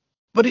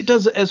 But it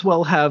does as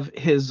well have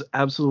his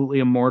absolutely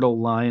immortal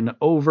line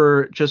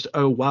over just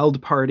a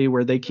wild party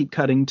where they keep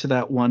cutting to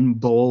that one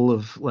bowl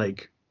of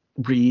like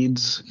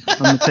reeds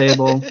on the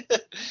table.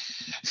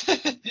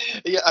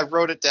 Yeah, I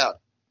wrote it down.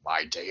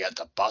 My day at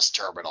the bus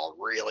terminal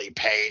really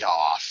paid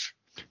off.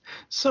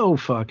 So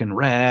fucking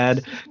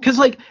rad. Because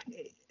like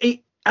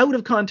out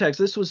of context,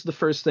 this was the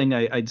first thing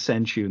I'd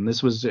sent you, and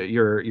this was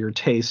your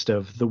taste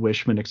of the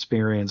Wishman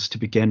experience to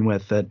begin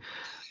with. That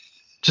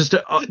just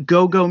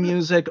go-go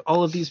music,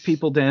 all of these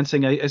people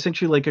dancing. I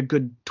sent you like a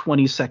good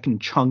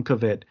 20-second chunk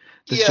of it.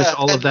 That's just Yeah,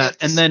 all of and we that, have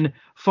and this. then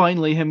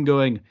finally him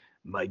going,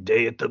 "My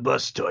day at the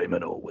bus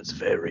terminal was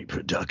very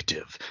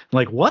productive."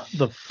 Like, what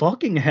the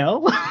fucking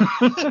hell?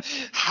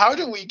 How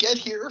do we get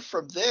here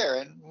from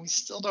there? And we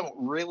still don't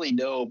really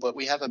know, but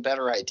we have a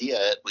better idea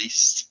at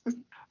least.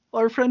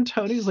 Our friend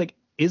Tony's like,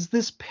 "Is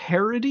this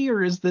parody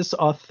or is this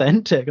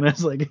authentic?" And I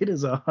was like, "It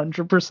is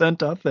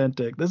 100%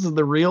 authentic. This is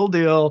the real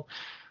deal."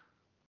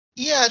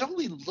 Yeah, it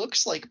only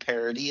looks like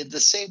parody in the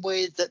same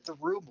way that The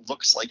Room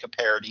looks like a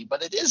parody,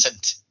 but it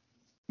isn't.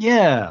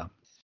 Yeah.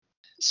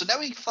 So now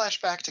we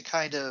flash back to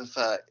kind of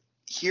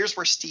here's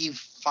where Steve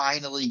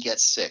finally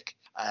gets sick.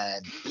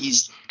 And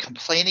he's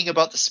complaining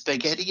about the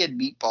spaghetti and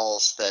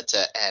meatballs that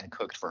Anne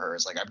cooked for her.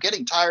 It's like, I'm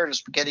getting tired of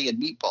spaghetti and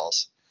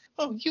meatballs.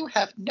 Oh, you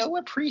have no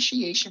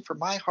appreciation for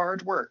my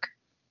hard work.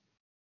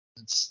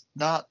 It's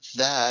not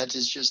that.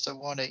 It's just I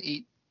want to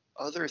eat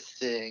other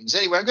things.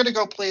 Anyway, I'm going to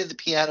go play the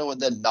piano and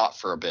then not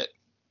for a bit.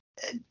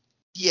 And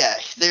yeah,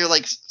 they're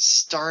like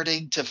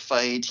starting to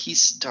fight.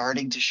 He's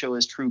starting to show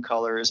his true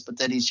colors, but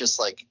then he's just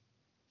like,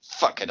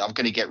 fuck it, I'm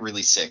going to get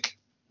really sick.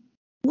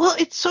 Well,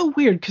 it's so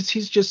weird because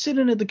he's just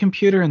sitting at the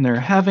computer and they're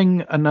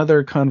having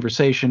another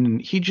conversation,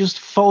 and he just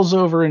falls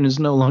over and is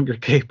no longer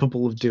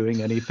capable of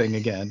doing anything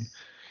again.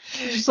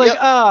 He's just like,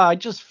 Yep. I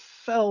just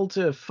fell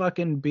to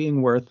fucking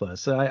being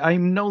worthless.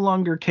 I'm no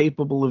longer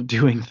capable of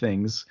doing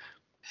things.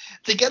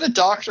 They get a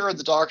doctor, and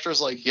the doctor's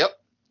like, yep,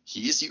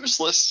 he's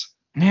useless.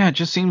 Yeah, it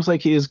just seems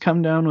like he has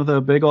come down with a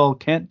big ol'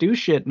 can't do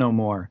shit no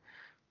more.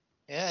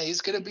 Yeah,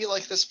 he's going to be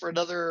like this for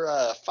another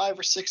 5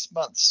 or 6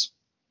 months.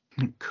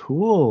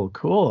 Cool,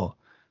 cool.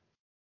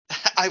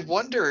 I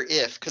wonder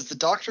if, because the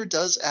doctor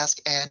does ask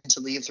Anne to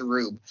leave the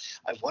room,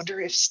 I wonder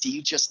if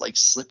Steve just like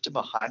slipped him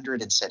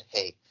 100 and said,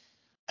 hey,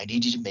 I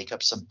need you to make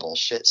up some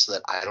bullshit so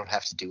that I don't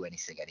have to do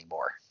anything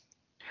anymore.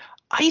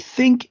 I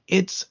think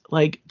it's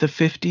like the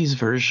 50s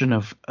version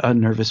of a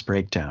nervous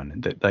breakdown.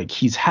 That like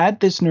he's had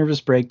this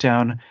nervous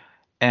breakdown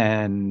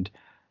and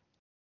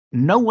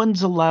no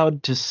one's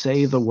allowed to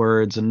say the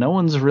words and no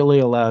one's really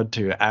allowed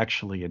to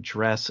actually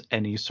address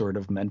any sort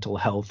of mental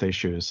health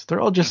issues.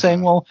 They're all just saying,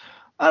 Mm-hmm. well,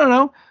 I don't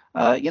know,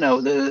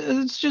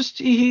 it's just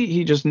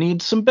he just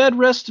needs some bed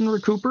rest and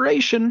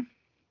recuperation.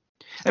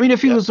 I mean,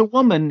 if he Yep. was a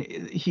woman,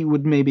 he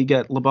would maybe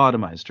get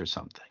lobotomized or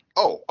something.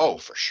 Oh,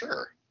 for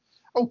sure.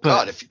 Oh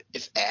But God,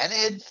 if Anne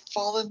had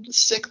fallen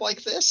sick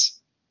like this,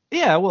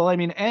 yeah, well, I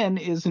mean, Anne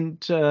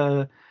isn't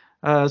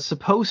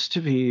supposed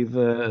to be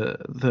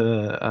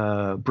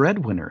the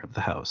breadwinner of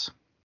the house.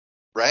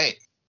 right?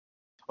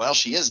 Well,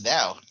 she is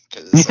now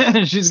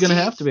because She's gonna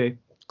have Steve, to be.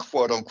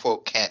 quote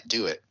unquote, can't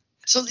do it.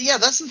 So yeah,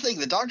 that's the thing.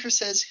 The doctor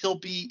says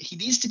he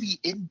needs to be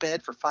in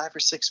bed for 5 or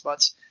 6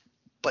 months,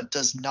 but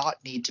does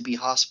not need to be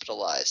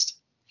hospitalized.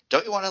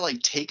 Don't you want to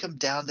like take him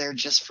down there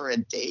just for a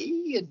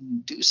day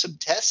and do some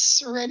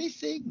tests or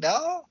anything?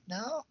 No,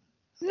 no.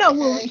 No,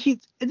 well, Okay.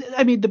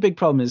 I mean, the big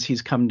problem is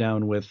he's come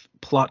down with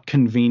plot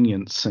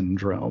convenience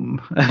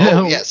syndrome.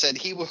 Oh yes, and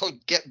he will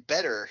get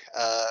better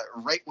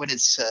right when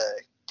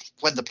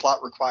the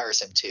plot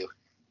requires him to.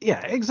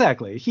 Yeah,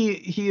 exactly.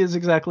 He is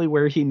exactly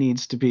where he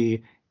needs to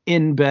be,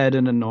 in bed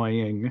and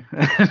annoying,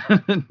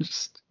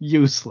 just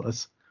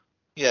useless.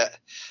 Yeah,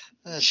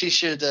 she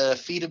should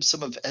feed him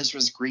some of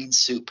Ezra's green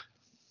soup.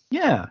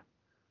 Yeah,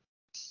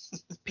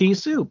 pea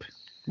soup.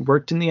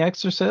 Worked in The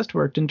Exorcist,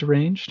 worked in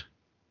Deranged.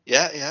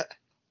 Yeah, yeah.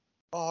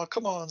 Oh,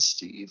 come on,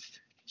 Steve.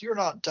 You're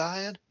not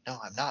dying. No,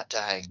 I'm not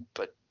dying,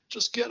 but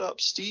just get up,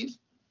 Steve.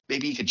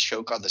 Maybe you can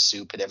choke on the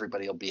soup and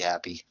everybody will be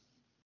happy.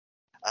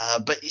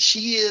 But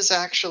she is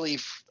actually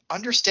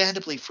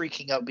understandably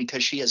freaking out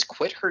because she has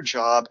quit her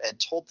job and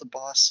told the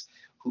boss,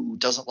 who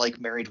doesn't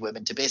like married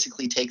women, to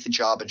basically take the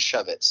job and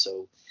shove it.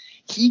 So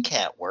he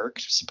can't work,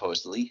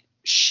 supposedly.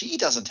 She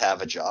doesn't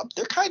have a job.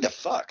 They're kind of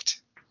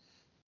fucked.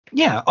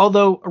 Yeah,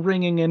 although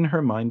ringing in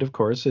her mind, of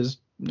course, is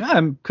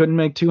I couldn't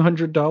make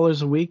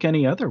 $200 a week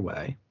any other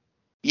way.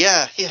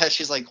 Yeah, yeah.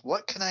 She's like,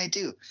 what can I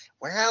do?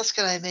 Where else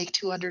can I make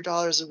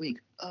 $200 a week?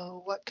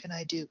 Oh, what can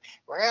I do?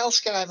 Where else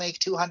can I make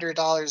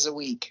 $200 a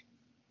week?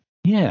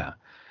 Yeah.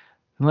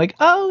 I'm like,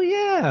 oh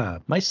yeah,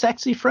 my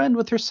sexy friend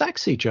with her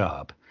sexy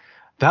job.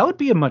 That would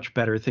be a much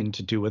better thing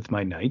to do with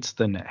my nights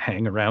than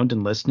hang around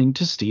and listening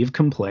to Steve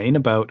complain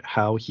about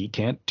how he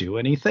can't do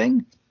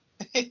anything.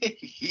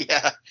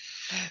 Yeah,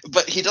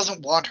 but he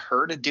doesn't want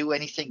her to do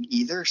anything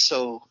either.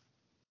 So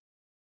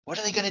what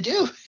are they gonna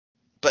do?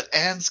 But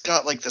Anne's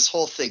got like this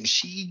whole thing.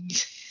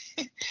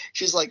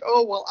 She's like,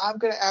 oh well, I'm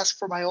gonna ask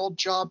for my old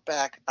job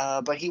back,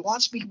 but he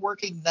wants me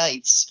working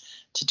nights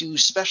to do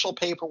special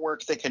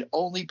paperwork that can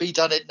only be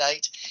done at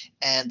night,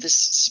 and this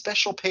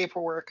special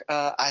paperwork,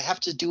 I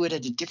have to do it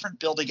at a different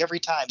building every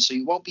time, so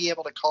you won't be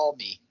able to call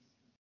me.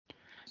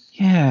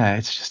 Yeah,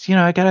 it's just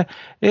I gotta.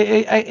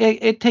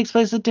 It takes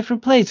place at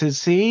different places.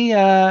 See,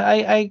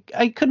 I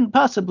couldn't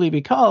possibly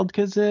be called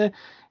because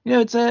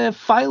It's a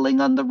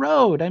filing on the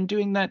road. I'm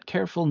doing that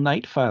careful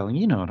night filing.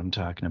 You know what I'm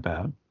talking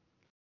about. He's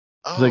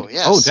Oh, like, oh,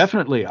 yes.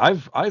 definitely.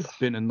 I've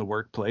been in the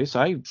workplace.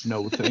 I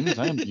know things.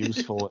 I am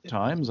useful at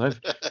times.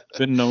 I've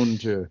been known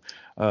to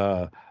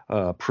uh,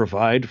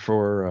 provide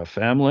for a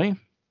family.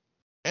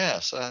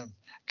 Yes.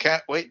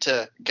 Can't wait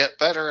to get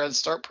better and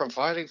start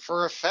providing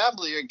for a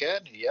family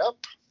again. Yep.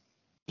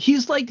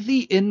 He's like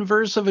the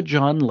inverse of a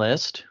John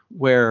List,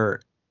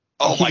 where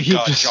Oh my he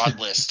God, just John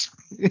List.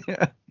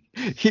 yeah,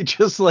 he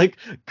just like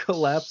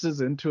collapses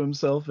into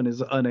himself and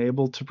is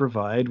unable to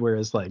provide,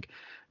 whereas like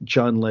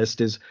John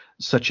List is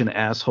such an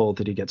asshole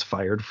that he gets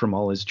fired from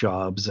all his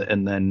jobs,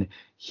 and then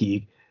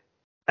he,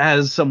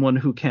 as someone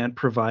who can't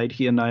provide,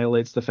 he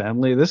annihilates the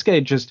family. This guy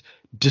just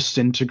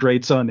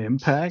disintegrates on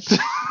impact.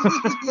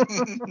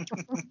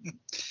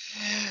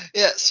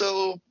 Yeah.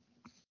 So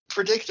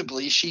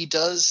predictably, she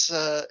does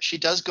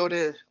go to.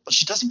 Well,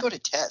 she doesn't go to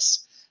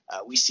Tess.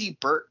 We see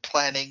Bert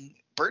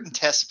and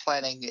Tess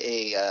planning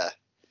a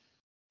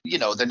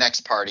the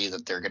next party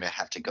that they're gonna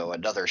have to go,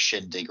 another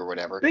shindig or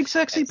whatever. Big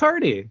sexy And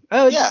party.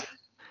 yeah,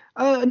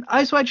 An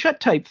Eyes Wide Shut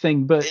type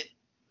thing, but it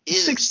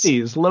is.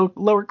 60s,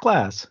 lower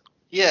class.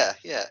 Yeah,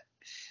 yeah.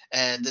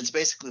 And it's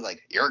basically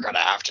like, you're gonna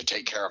have to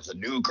take care of the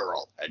new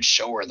girl and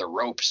show her the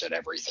ropes and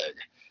everything.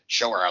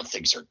 Show her how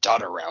things are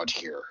done around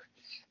here.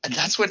 And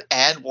that's when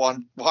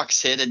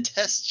walks in, and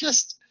Tess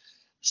just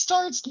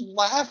starts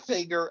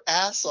laughing her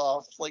ass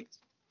off. Like,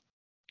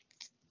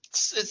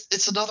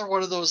 it's another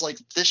one of those, like,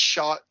 this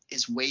shot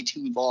is way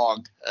too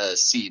long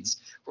scenes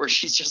where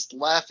she's just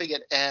laughing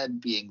at Anne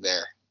being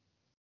there.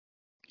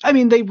 I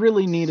mean, they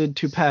really needed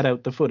to pad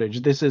out the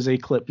footage. This is a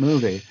clip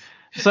movie.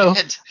 So,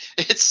 And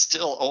it's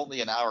still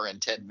only an hour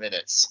and 10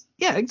 minutes.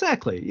 yeah,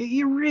 exactly.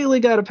 You really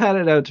got to pad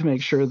it out to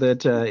make sure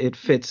that it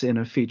fits in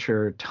a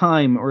feature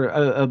time, or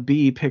a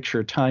B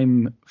picture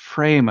time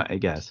frame, I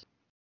guess.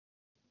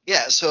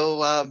 Yeah,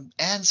 so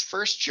Anne's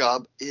first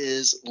job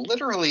is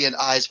literally an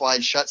eyes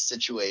wide shut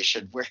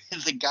situation where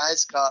the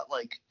guy's got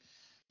like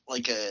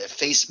a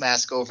face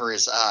mask over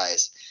his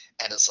eyes,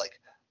 and it's like,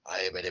 I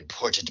am an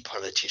important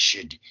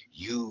politician.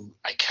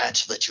 I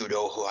can't let you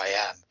know who I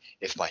am.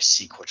 If my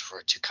secret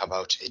were to come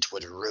out, it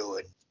would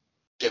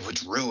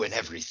ruin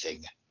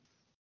everything.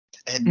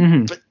 And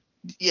Hmm.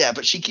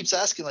 but she keeps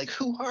asking, like,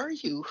 who are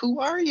you? Who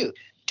are you?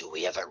 Do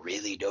we ever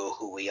really know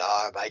who we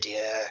are, my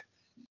dear?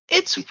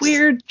 It's It's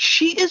weird.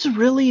 She is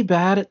really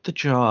bad at the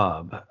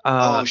job.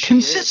 Oh, she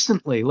is.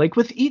 Consistently. Like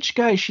with each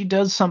guy, she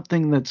does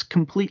something that's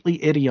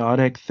completely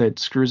idiotic that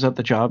screws up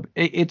the job.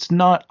 It's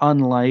not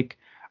unlike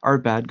our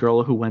bad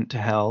girl who went to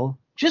hell.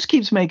 Just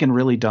keeps making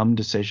really dumb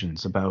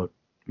decisions about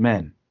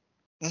men.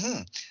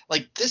 Hmm.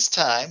 Like this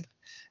time,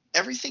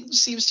 everything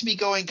seems to be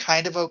going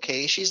kind of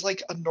okay. She's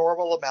like a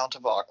normal amount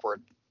of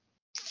awkward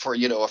for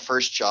a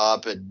first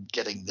job, and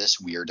getting this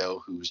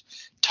weirdo who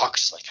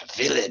talks like a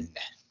villain.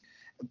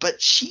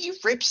 But she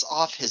rips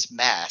off his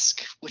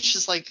mask, which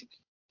is like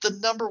the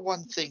number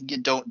one thing you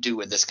don't do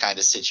in this kind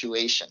of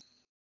situation.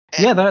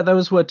 Yeah, And that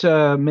was what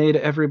made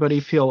everybody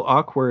feel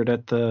awkward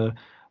at the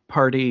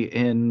party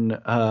in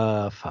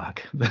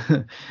fuck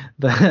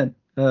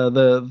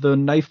the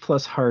Knife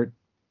Plus Heart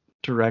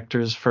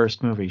director's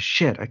first movie.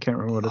 Shit, I can't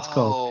remember what it's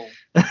called.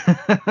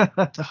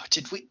 oh,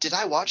 did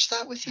I watch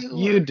that with you,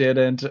 You or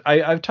didn't.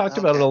 I've talked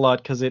about it okay? a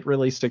lot because it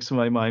really sticks in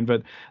my mind.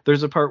 But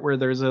there's a part where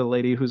there's a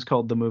lady who's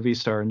called the movie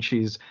star, and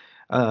she's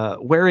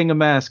wearing a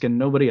mask, and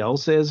nobody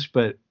else is.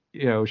 But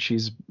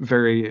she's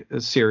very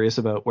serious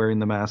about wearing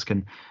the mask,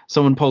 and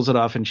someone pulls it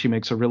off, and she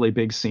makes a really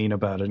big scene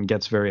about it and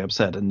gets very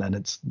upset. And then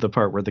it's the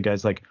part where the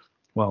guy's like,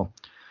 "Well,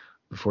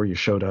 before you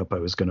showed up, I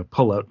was going to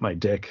pull out my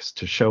dick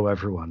to show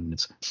everyone.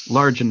 It's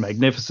large and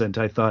magnificent.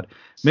 I thought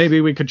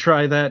maybe we could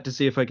try that to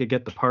see if I could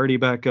get the party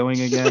back going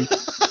again."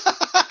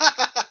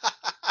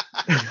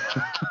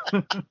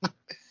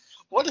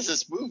 What is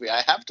this movie?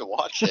 I have to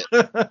watch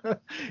it.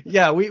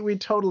 Yeah, we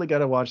totally got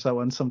to watch that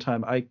one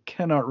sometime. I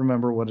cannot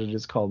remember what it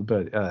is called,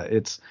 but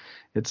it's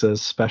a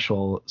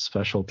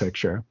special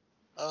picture.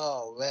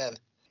 Oh man.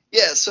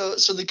 Yeah, so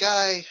the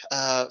guy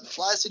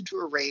flies into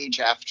a rage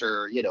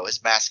after,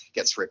 his mask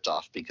gets ripped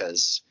off,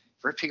 because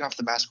ripping off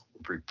the mask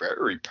will be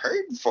very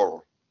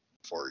painful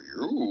for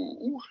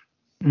you.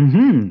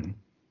 Hmm.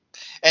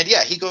 And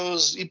yeah,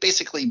 he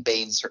basically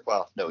banes her.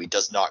 Well, no, he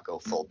does not go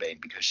full bane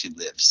because she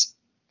lives.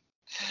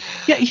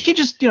 Yeah, he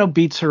just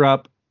beats her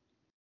up.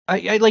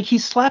 I like he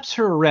slaps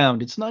her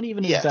around. It's not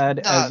even as Yeah, bad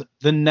as not.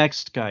 the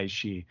next guy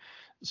she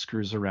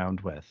screws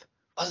around with.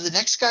 The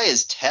next guy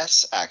is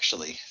Tess,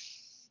 actually.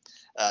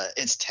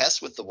 It's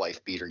Tess with the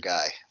wife beater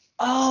guy.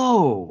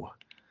 Oh,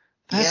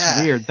 that's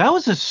Yeah, weird. That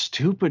was a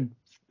stupid,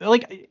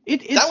 like that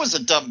it's was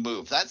a dumb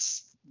move. well,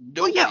 yeah,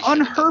 Nobody on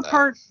should have done her that.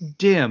 part,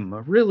 dim,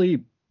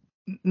 really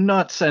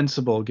not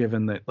sensible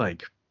given that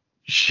like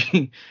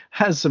she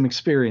has some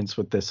experience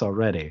with this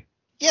already.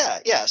 Yeah,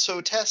 yeah.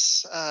 So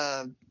Tess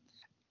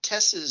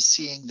is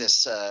seeing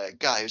this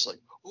guy who's like,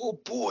 "Oh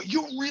boy,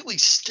 you're really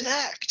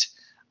stacked.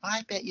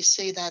 I bet you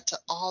say that to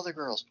all the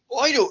girls."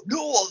 "I don't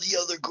know all the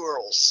other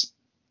girls."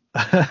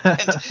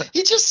 And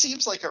he just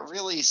seems like a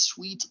really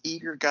sweet,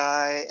 eager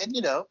guy. And,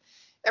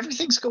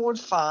 everything's going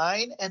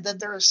fine. And then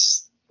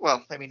as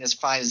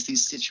fine as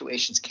these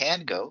situations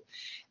can go.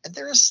 And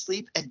they're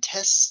asleep, and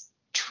Tess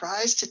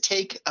tries to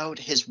take out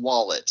his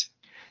wallet.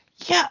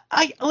 Yeah,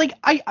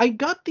 I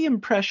got the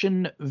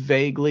impression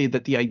vaguely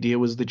that the idea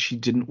was that she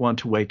didn't want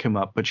to wake him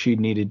up, but she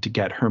needed to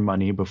get her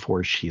money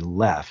before she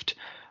left.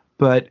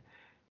 But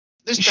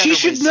There's she better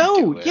should ways to know.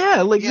 do it.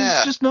 Yeah, this Yeah.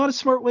 is just not a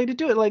smart way to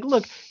do it. Like,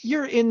 look,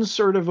 you're in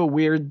sort of a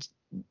weird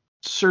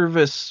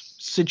service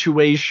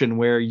situation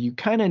where you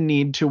kind of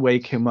need to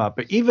wake him up,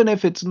 even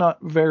if it's not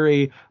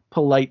very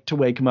polite to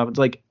wake him up. It's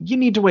like, you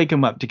need to wake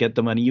him up to get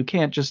the money. You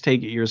can't just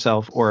take it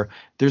yourself, or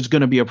there's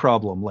going to be a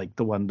problem like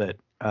the one that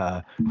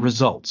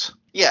results.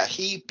 Yeah,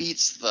 he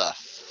beats the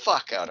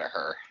fuck out of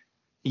her.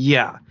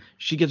 Yeah,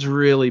 she gets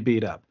really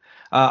beat up.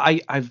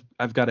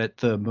 I've got it.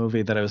 The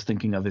movie that I was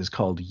thinking of is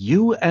called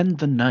You and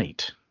the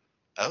Night.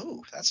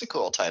 Oh, that's a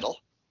cool title.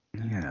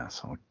 Yeah,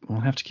 so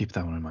we'll have to keep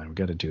that one in mind. We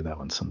got to do that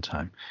one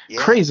sometime.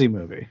 Yeah. Crazy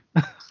movie.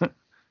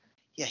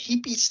 Yeah, he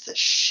beats the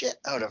shit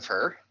out of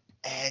her,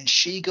 and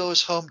she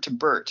goes home to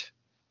Bert.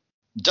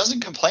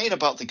 Doesn't complain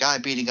about the guy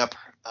beating up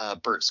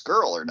Bert's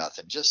girl or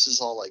nothing. Just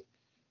is all like,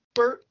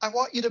 Bert, I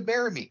want you to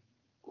marry me.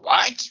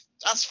 What?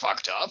 That's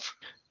fucked up.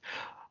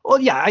 Well,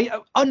 yeah,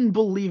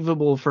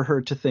 unbelievable for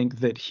her to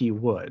think that he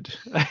would.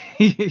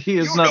 he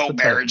is not the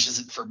marriage type.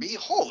 isn't for me.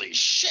 Holy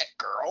shit,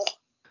 girl.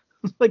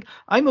 Like,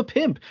 I'm a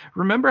pimp.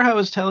 Remember how I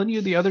was telling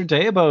you the other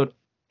day about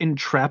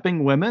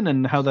entrapping women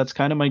and how that's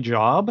kind of my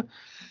job?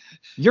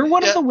 You're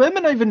one of the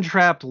women I've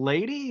entrapped,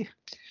 lady.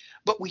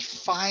 But we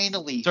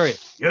finally... Sorry,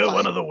 you're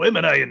one of the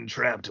women I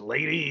entrapped,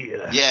 lady.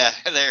 Yeah,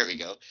 there we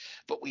go.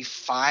 But we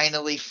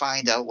finally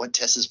find out what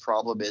Tess's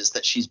problem is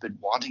that she's been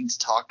wanting to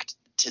talk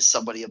to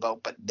somebody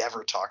about, but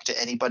never talked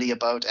to anybody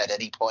about at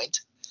any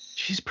point.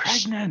 She's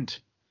pregnant.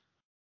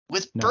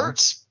 With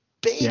Bert's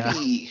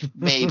baby, yeah.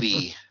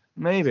 Maybe.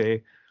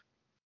 Maybe.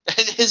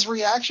 And his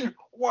reaction,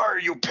 why are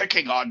you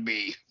picking on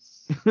me?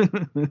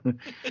 and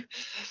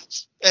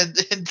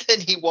then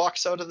he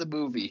walks out of the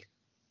movie.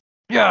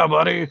 Yeah,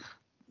 buddy.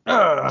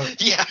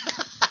 Yeah.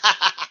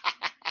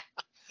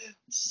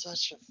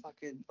 Such a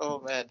fucking...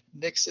 Oh, man.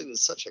 Nixon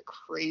is such a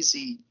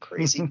crazy,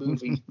 crazy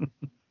movie.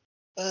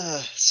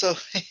 So,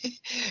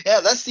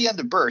 yeah, that's the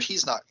end of Bert.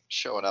 He's not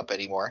showing up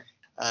anymore.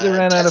 They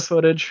ran out of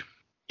footage.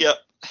 Yep.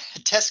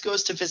 Tess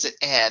goes to visit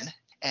Anne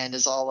and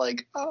is all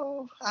like,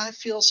 oh, I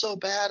feel so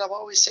bad. I'm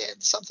always saying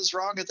something's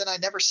wrong, and then I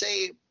never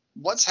say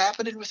what's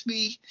happening with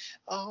me.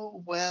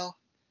 Oh, well,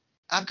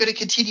 I'm going to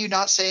continue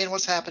not saying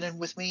what's happening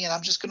with me, and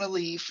I'm just going to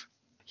leave.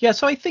 Yeah,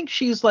 so I think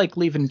she's like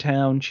leaving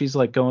town. She's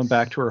like going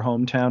back to her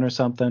hometown or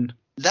something.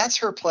 That's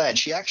her plan.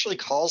 She actually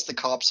calls the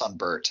cops on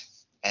Bert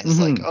and is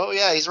like, oh,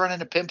 yeah, he's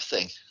running a pimp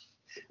thing.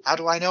 How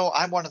do I know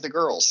I'm one of the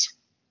girls?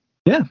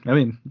 Yeah, I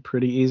mean,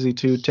 pretty easy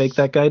to take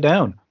that guy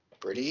down.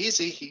 Pretty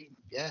easy.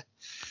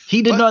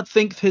 He did not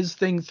think his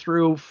thing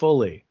through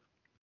fully.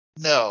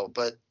 No,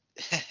 but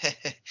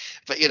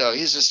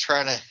he's just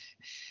trying to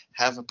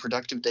have a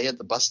productive day at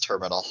the bus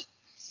terminal.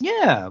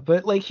 Yeah,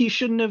 but like he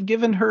shouldn't have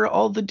given her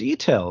all the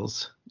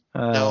details.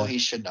 No, he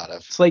should not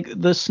have. It's like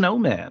the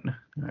snowman.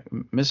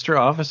 Mr.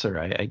 Officer,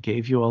 I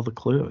gave you all the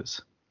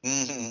clues.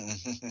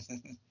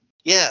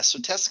 Yeah, so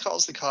Tess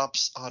calls the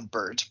cops on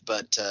Bert,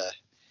 but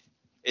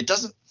it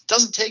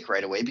doesn't take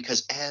right away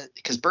because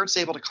Bert's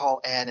able to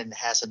call Anne and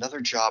has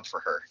another job for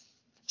her.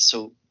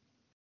 So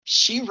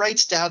she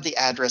writes down the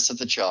address of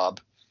the job,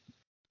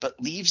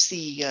 but leaves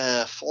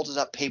the folded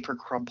up paper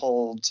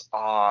crumpled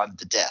on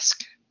the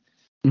desk.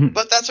 Mm-hmm.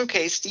 But that's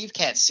okay. Steve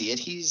can't see it.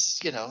 He's,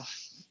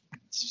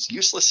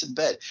 useless in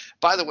bed.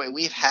 By the way,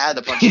 we've had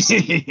a bunch of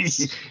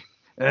Steves.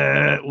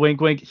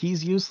 Wink, wink.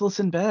 He's useless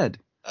in bed.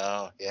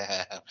 Oh,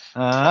 yeah.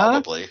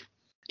 Probably.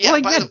 Yeah,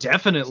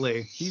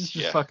 definitely. He's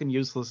just fucking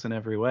useless in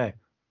every way.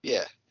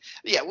 Yeah.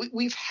 Yeah,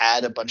 we've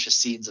had a bunch of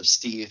scenes of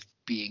Steve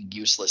being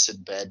useless in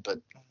bed, but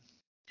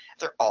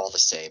they're all the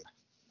same.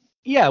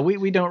 Yeah,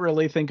 we don't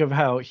really think of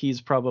how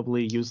he's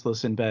probably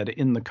useless in bed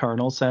in the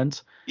carnal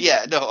sense.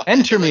 Yeah, no.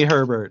 Enter me,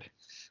 Herbert.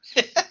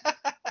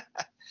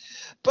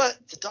 But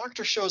the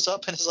doctor shows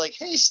up and is like,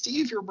 hey,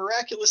 Steve, you're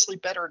miraculously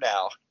better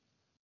now.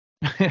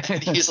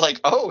 And he's like,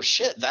 oh,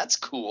 shit, that's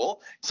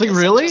cool. It's like,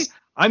 really?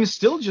 I'm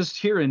still just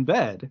here in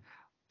bed.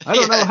 I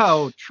don't know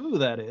how true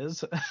that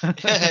is.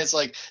 It's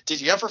like, did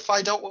you ever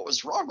find out what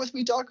was wrong with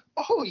me, Doc?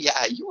 Oh,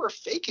 yeah, you were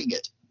faking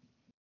it.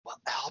 Well,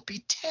 I'll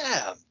be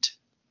damned.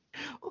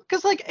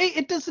 Because, like,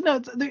 it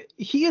doesn't.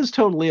 He is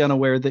totally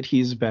unaware that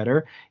he's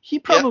better. He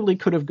probably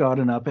could have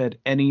gotten up at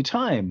any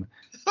time.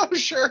 Oh,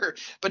 sure.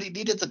 But he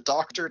needed the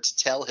doctor to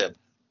tell him.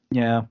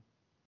 Yeah.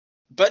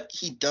 But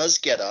he does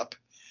get up.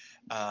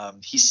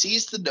 He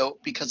sees the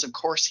note because, of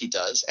course, he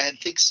does, and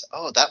thinks,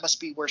 oh, that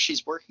must be where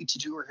she's working to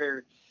do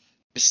her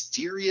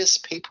mysterious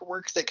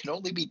paperwork that can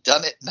only be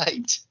done at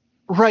night.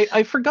 Right.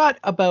 I forgot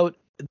about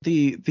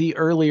the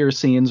earlier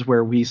scenes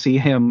where we see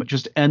him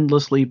just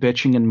endlessly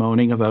bitching and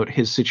moaning about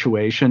his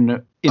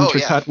situation,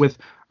 intercut with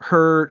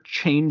her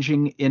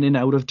changing in and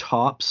out of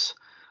tops.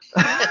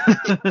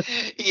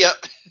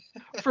 Yep.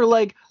 for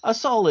like a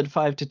solid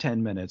 5 to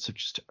 10 minutes of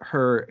just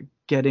her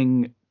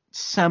getting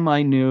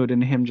semi-nude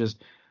and him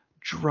just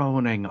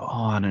droning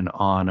on and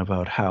on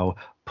about how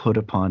put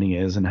upon he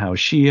is and how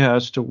she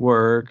has to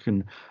work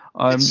and It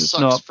I'm just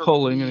sucks not for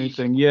pulling me.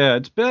 anything. Yeah,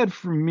 it's bad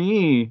for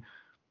me.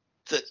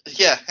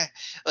 Yeah,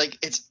 like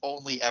it's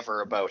only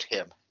ever about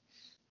him.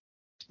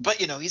 But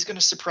he's going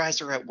to surprise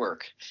her at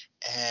work,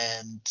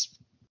 and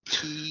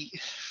he.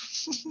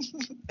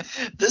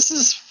 This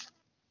is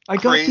I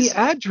got the crazy.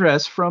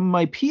 address from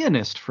my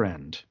pianist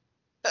friend.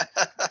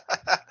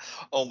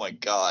 Oh my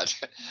god,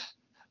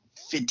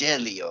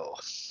 Fidelio.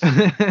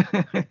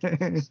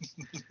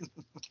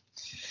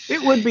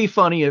 It would be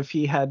funny if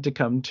he had to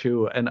come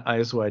to an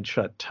Eyes Wide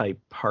Shut type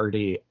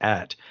party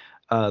at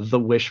the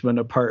Wishman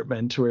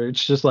apartment, where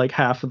it's just like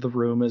half of the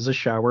room is a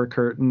shower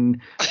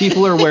curtain.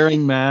 People are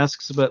wearing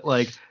masks, but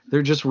like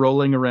they're just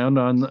rolling around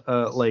on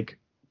like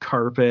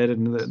carpet,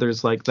 and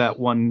there's like that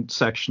one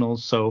sectional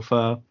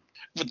sofa.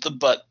 With the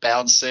butt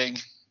bouncing.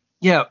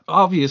 Yeah,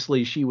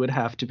 obviously she would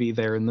have to be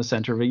there in the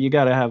center of it. You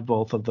got to have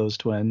both of those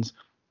twins.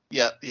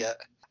 Yeah, yeah.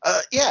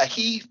 Yeah,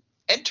 he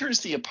enters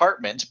the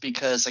apartment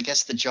because I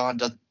guess the John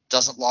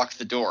doesn't lock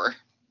the door,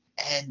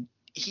 and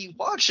he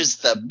watches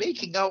them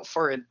making out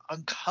for an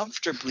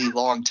uncomfortably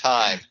long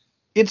time.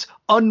 It's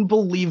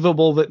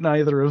unbelievable that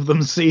neither of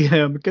them see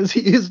him because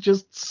he is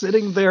just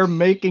sitting there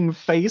making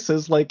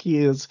faces like he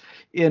is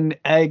in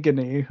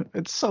agony.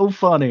 It's so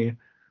funny.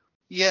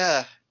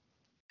 Yeah.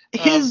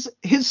 His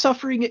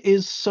suffering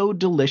is so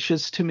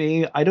delicious to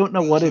me. I don't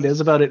know what it Mhm. is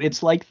about it.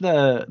 It's like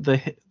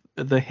the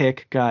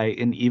hick guy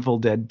in Evil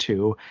Dead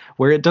 2,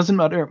 where it doesn't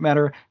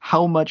matter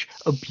how much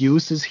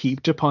abuse is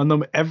heaped upon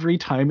them every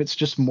time. It's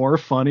just more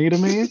funny to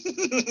me.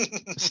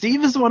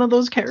 Steve is one of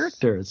those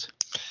characters.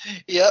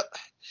 Yep.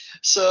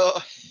 So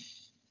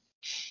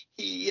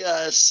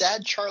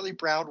sad Charlie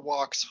Brown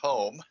walks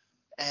home,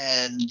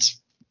 and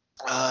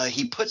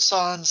he puts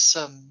on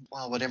some,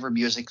 well, whatever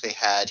music they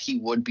had. He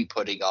would be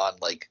putting on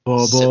like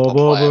Simple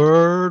Plan.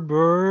 Bird,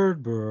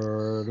 bird,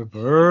 bird,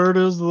 bird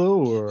is the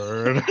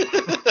word.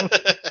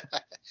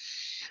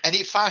 And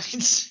he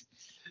finds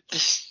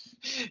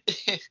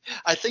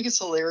I think it's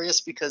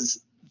hilarious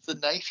because the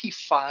knife he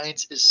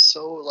finds is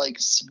so like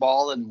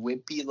small and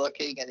wimpy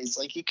looking, and he's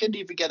like, he couldn't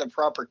even get a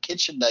proper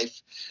kitchen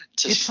knife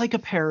to. It's like a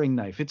paring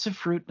knife. It's a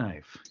fruit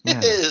knife. It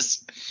Yeah.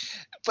 is,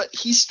 but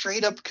he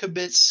straight up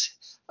commits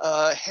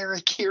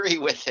harakiri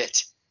with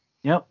it.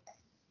 Yep.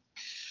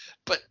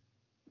 But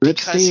Rip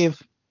because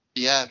Steve.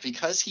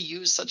 because he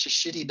used such a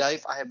shitty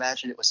knife, I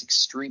imagine it was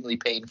extremely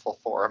painful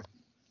for him.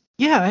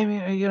 Yeah, I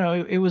mean,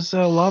 it was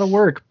a lot of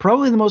work.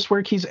 Probably the most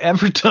work he's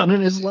ever done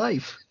in his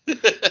life.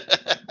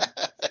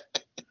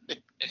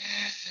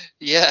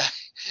 Yeah,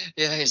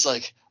 he's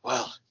like,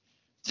 well,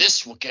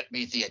 this will get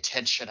me the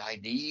attention I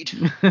need.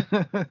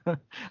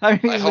 I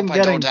mean, I hope I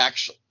don't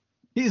actually.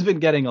 He's been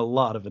getting a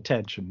lot of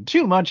attention.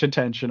 Too much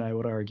attention, I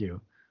would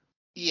argue.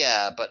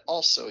 Yeah, but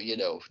also,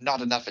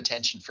 not enough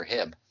attention for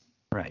him.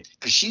 Right.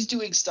 Because she's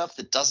doing stuff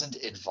that doesn't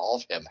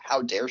involve him.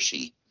 How dare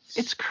she?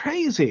 It's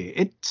crazy.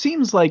 It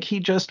seems like he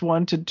just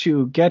wanted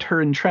to get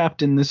her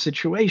entrapped in this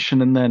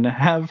situation and then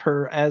have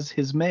her as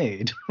his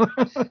maid.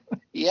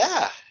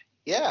 Yeah,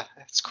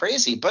 it's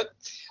crazy. But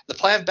the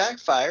plan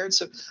backfired.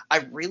 So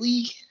I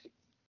really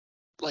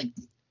like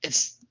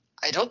it's.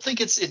 I don't think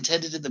it's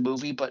intended in the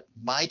movie, but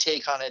my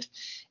take on it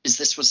is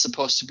this was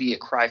supposed to be a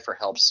cry for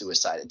help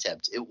suicide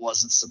attempt. It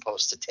wasn't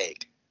supposed to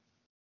take.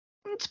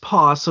 It's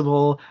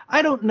possible.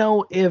 I don't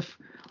know if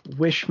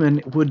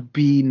Wishman would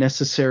be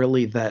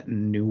necessarily that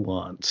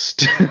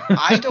nuanced.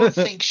 I don't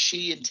think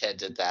she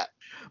intended that.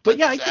 But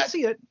yeah, I can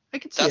see it.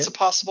 That's a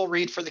possible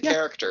read for the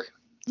character.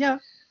 Yeah.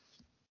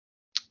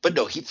 But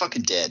no, he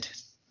fucking dead.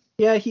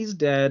 Yeah, he's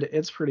dead.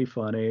 It's pretty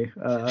funny.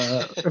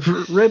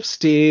 Rip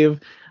Steve.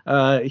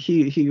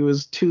 He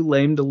was too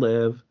lame to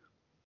live.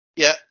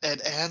 Yeah,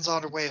 and Anne's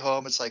on her way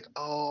home. It's like,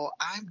 oh,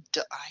 I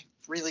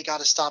really got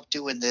to stop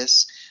doing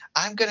this.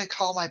 I'm going to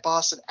call my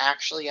boss and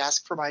actually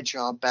ask for my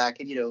job back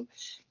and,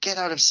 get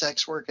out of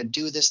sex work and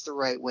do this the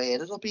right way.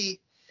 And it'll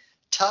be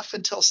tough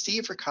until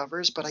Steve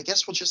recovers, but I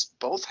guess we'll just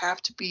both have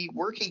to be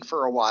working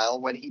for a while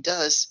when he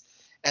does.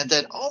 And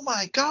then, oh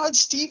my God,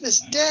 Steve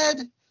is dead.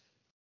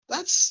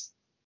 That's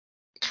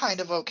kind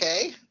of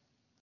okay.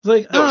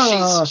 Like,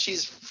 no,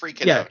 she's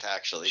freaking out,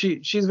 actually.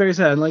 She's very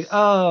sad. Like,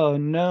 oh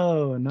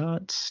no,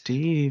 not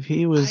Steve.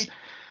 He was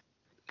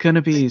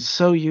gonna be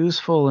so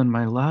useful in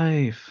my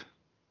life.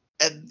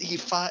 And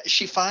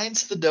she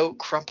finds the note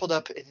crumpled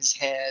up in his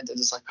hand and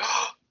is like,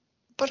 oh,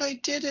 but I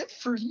did it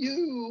for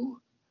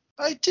you.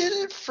 I did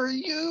it for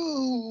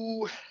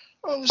you.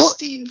 Oh, well,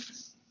 Steve.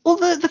 Well,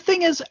 the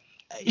thing is,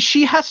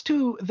 she has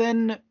to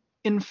then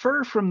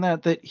infer from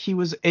that he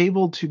was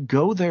able to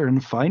go there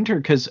and find her,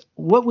 because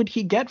what would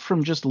he get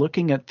from just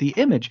looking at the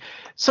image?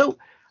 So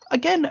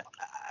again,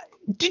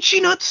 did she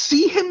not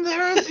see him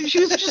there? She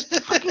was just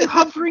fucking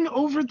hovering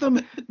over them,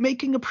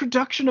 making a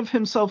production of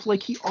himself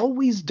like he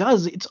always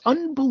does. It's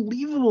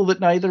unbelievable that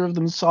neither of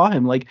them saw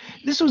him. Like,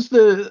 this was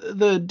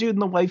the dude in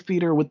the wife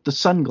beater with the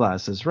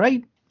sunglasses,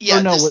 right?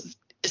 Yeah,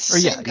 It's the Or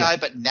same yeah, guy,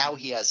 but now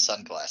he has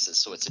sunglasses,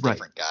 so it's a right,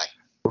 different guy.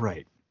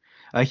 right.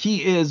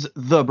 He is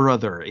the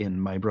brother in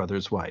My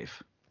Brother's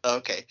Wife.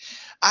 Okay.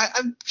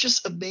 I'm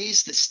just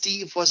amazed that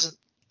Steve wasn't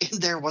in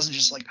there, wasn't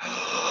just like,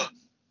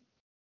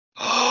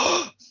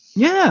 oh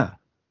Yeah.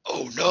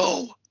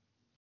 no.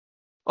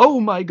 Oh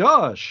my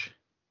gosh.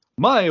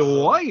 My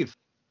wife.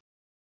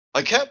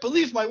 I can't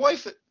believe my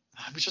wife.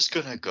 I'm just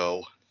gonna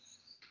go.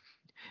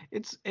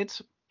 It's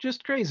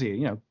just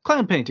crazy,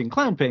 clown painting,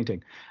 clown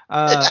painting.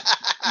 Uh,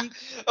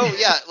 Oh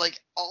yeah,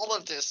 like all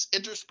of this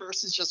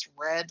intersperses just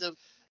random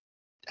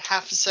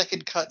half a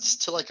second cuts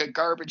to like a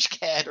garbage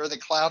can or the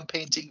clown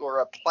painting or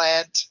a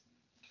plant.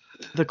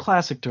 the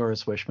classic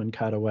Doris Wishman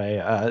cutaway,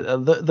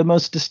 the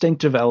most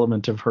distinctive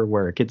element of her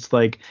work. It's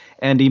like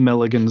Andy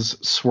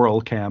Milligan's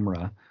swirl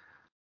camera.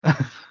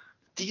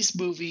 These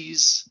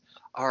movies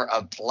are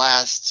a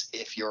blast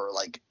if you're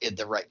like in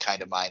the right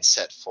kind of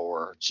mindset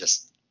for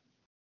just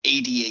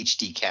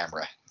ADHD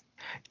camera.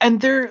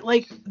 And they're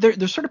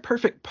sort of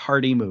perfect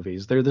party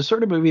movies. They're the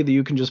sort of movie that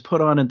you can just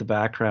put on in the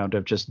background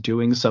of just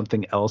doing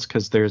something else,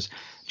 because there's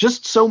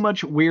just so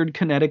much weird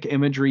kinetic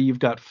imagery. You've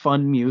got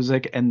fun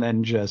music, and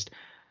then just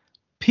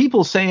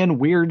people saying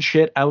weird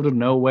shit out of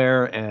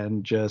nowhere,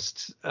 and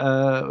just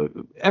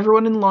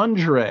everyone in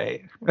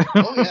lingerie.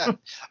 Oh yeah.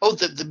 Oh,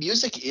 the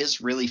music is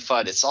really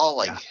fun. It's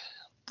all Yeah.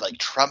 like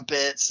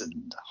trumpets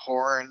and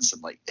horns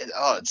and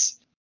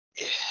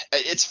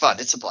it's fun.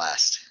 It's a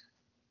blast.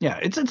 Yeah,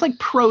 it's like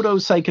proto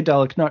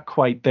psychedelic, not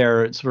quite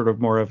there. It's sort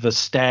of more of a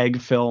stag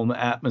film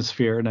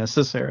atmosphere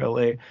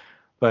necessarily,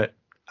 but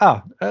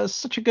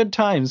such a good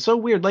time. So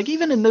weird. Like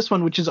even in this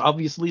one, which is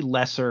obviously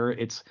lesser,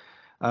 it's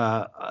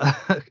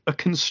a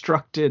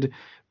constructed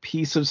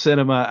piece of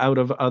cinema out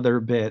of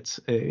other bits.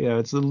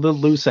 It's a little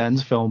loose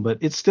ends film, but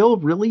it's still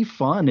really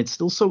fun. It's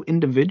still so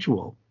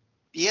individual.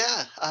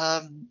 Yeah,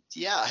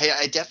 yeah. Hey,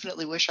 I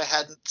definitely wish I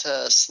hadn't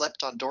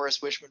slept on Doris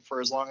Wishman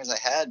for as long as I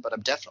had, but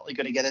I'm definitely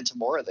going to get into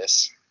more of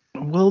this.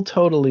 We'll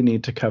totally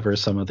need to cover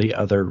some of the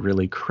other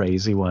really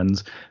crazy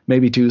ones.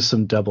 Maybe do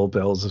some double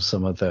bills of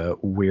some of the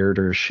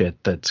weirder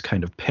shit that's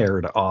kind of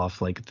paired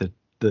off, like the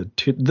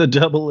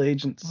Double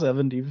Agent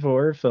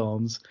 74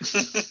 films.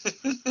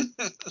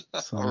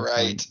 All Some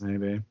right. point,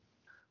 maybe.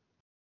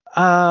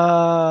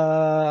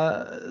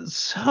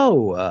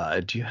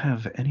 Do you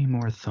have any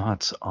more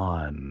thoughts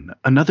on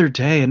Another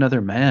Day,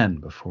 Another Man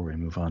before we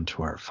move on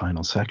to our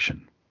final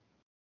section?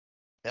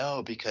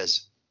 No,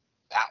 because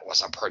that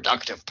was a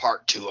productive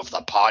part 2 of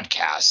the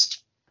podcast.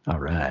 All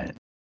right.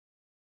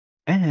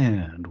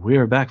 And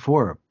we're back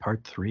for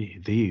part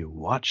 3, the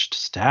watched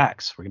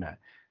stacks. We're going to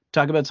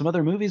talk about some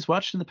other movies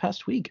watched in the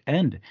past week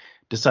and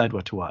decide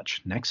what to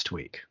watch next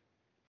week.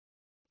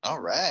 All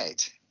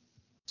right.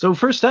 So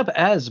first up,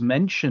 as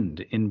mentioned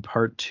in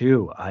part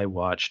 2, I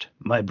watched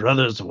My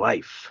Brother's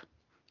Wife,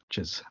 which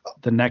is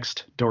the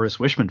next Doris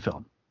Wishman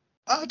film.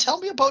 Oh, tell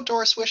me about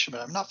Doris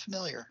Wishman. I'm not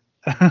familiar.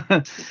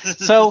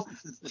 So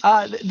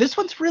this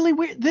one's really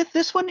weird.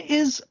 This one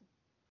is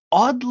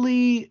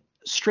oddly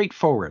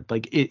straightforward.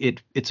 Like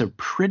it's a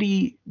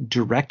pretty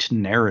direct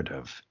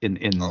narrative in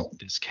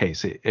this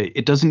case.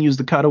 It doesn't use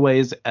the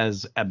cutaways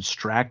as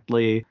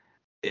abstractly.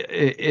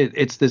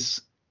 It's this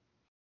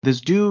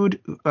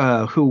dude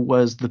who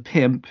was the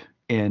pimp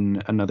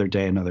in Another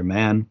Day, Another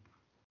Man.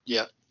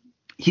 Yeah.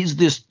 He's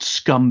this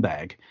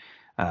scumbag.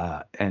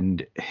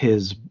 And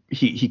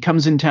he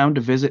comes in town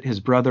to visit his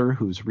brother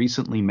who's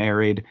recently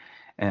married,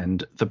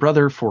 and the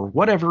brother, for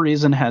whatever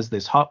reason, has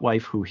this hot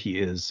wife who he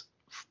is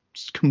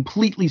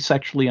completely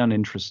sexually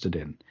uninterested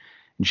in,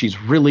 and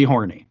she's really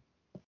horny.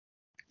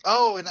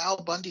 Oh, an Al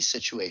Bundy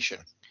situation.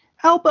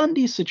 Al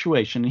Bundy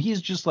situation.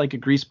 He's just like a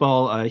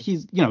greaseball.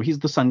 He's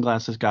the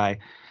sunglasses guy.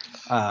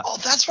 Oh,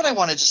 that's what I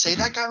wanted to say.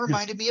 That guy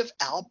reminded me of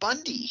Al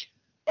Bundy.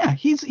 Yeah,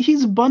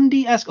 he's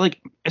Bundy-esque, like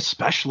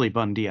especially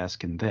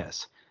Bundy-esque in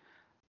this.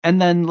 And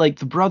then, like,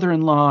 the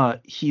brother-in-law,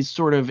 he's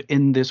sort of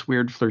in this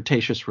weird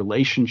flirtatious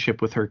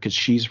relationship with her because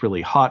she's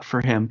really hot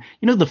for him.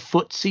 You know the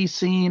footsie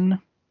scene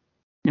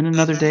in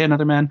Another Day,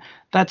 Another Man?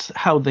 That's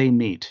how they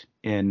meet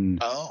in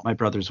My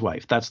Brother's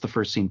Wife. That's the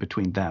first scene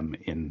between them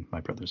in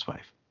My Brother's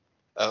Wife.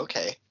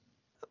 Okay.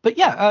 But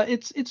yeah,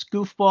 it's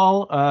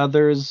goofball.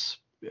 There's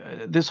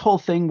this whole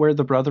thing where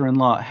the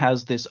brother-in-law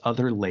has this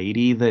other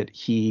lady that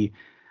he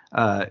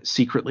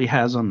secretly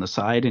has on the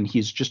side, and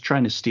he's just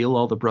trying to steal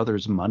all the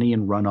brother's money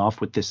and run off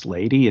with this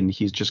lady, and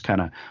he's just kind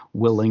of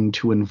willing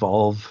to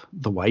involve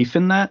the wife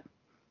in that.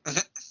 He's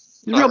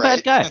a real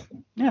bad guy.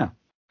 Yeah.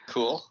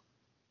 Cool.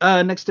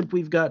 Next up,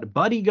 we've got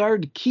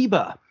Bodyguard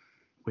Kiba,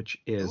 which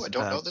is I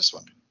don't know this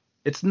one.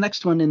 It's the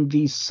next one in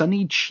the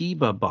Sonny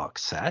Chiba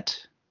box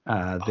set.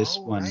 This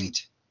one.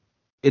 Right.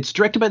 It's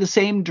directed by the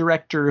same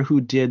director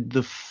who did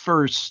the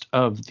first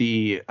of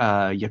the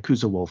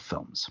Yakuza Wolf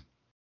films,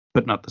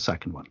 but not the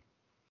second one.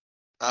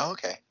 Oh,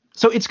 okay.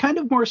 So it's kind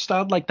of more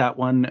styled like that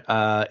one.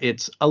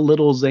 It's a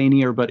little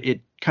zanier, but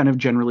it kind of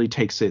generally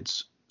takes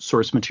its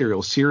source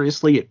material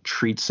seriously. It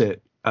treats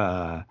it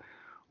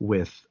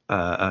with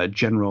a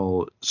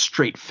general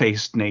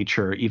straight-faced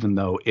nature, even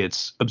though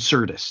it's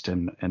absurdist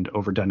and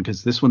overdone,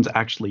 because this one's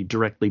actually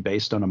directly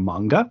based on a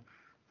manga.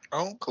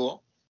 Oh,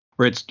 cool.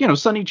 Where it's,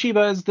 Sonny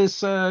Chiba is this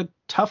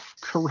tough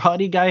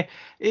karate guy.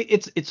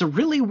 It's a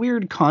really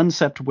weird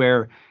concept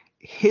where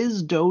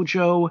his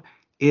dojo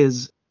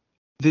is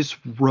this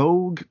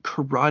rogue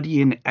karate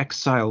in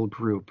exile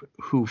group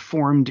who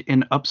formed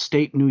in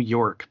upstate New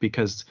York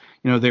because,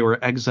 they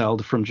were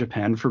exiled from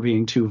Japan for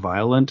being too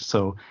violent.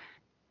 So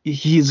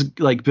he's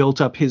like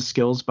built up his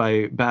skills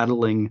by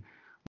battling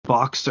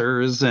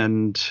boxers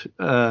and,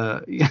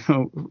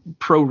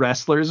 pro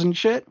wrestlers and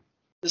shit.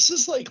 This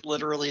is like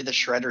literally the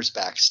Shredder's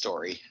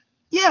backstory.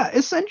 Yeah,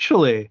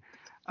 essentially.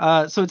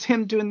 So it's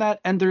him doing that.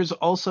 And there's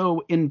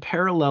also in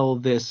parallel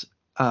this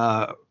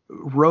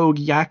rogue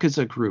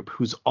Yakuza group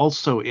who's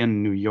also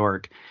in New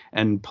York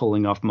and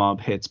pulling off mob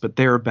hits. But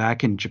they're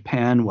back in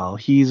Japan while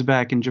he's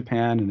back in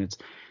Japan. And it's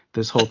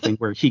this whole thing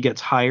where he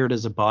gets hired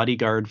as a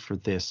bodyguard for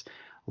this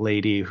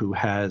lady who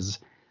has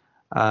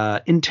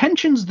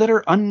intentions that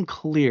are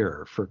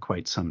unclear for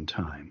quite some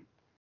time.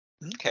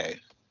 Okay.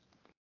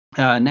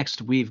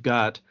 Next, we've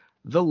got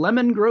The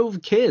Lemon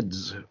Grove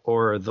Kids,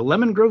 or The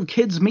Lemon Grove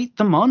Kids Meet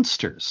the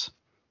Monsters.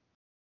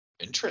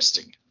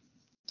 Interesting.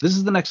 This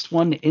is the next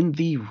one in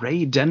the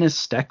Ray Dennis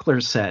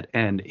Steckler set,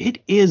 and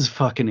it is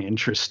fucking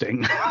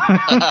interesting.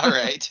 All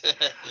right.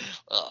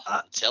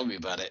 Tell me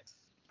about it.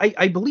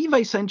 I believe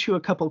I sent you a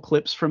couple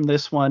clips from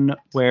this one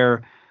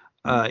where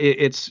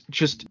it's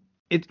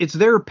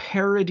their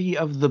parody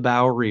of the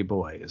Bowery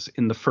Boys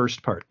in the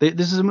first part.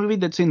 This is a movie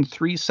that's in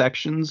 3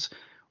 sections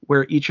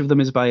where each of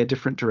them is by a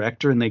different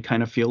director and they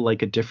kind of feel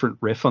like a different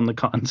riff on the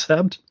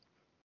concept.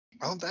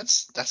 Oh,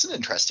 that's an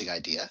interesting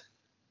idea.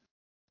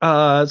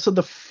 So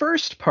the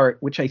first part,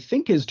 which I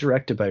think is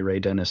directed by Ray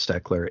Dennis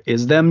Steckler,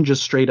 is them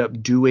just straight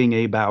up doing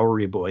a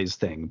Bowery Boys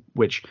thing,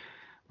 which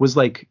was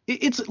like,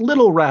 it's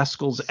Little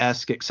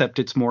Rascals-esque, except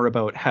it's more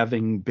about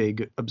having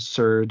big,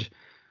 absurd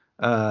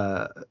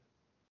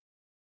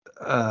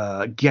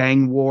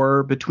gang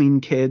war between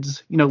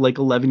kids, like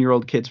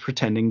 11-year-old kids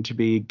pretending to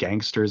be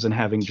gangsters and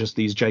having just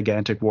these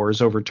gigantic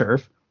wars over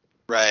turf.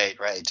 Right.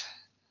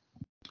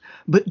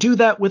 But do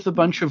that with a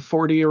bunch of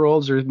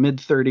 40-year-olds or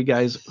mid-30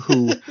 guys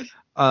who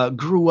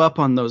grew up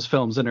on those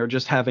films and are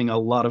just having a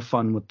lot of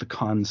fun with the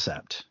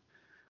concept.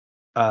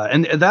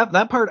 And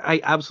that part I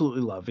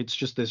absolutely love. It's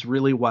just this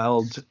really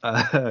wild,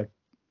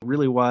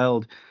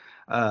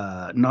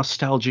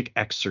 nostalgic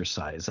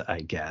exercise,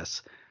 I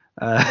guess.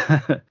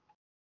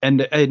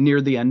 And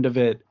near the end of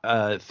it,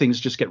 things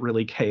just get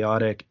really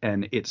chaotic,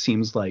 and it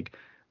seems like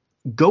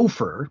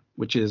Gopher,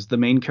 which is the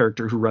main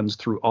character who runs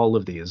through all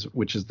of these,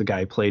 which is the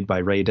guy played by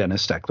Ray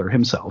Dennis Steckler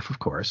himself, of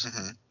course.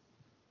 Mm-hmm.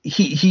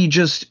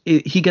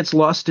 He gets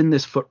lost in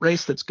this foot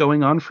race that's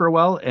going on for a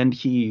while, and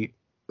he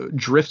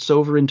drifts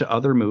over into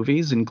other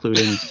movies,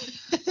 including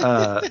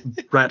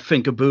Rat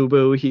Finka Boo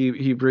Boo.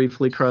 He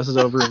briefly crosses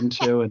over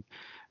into, and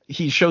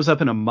he shows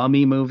up in a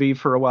mummy movie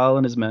for a while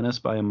and is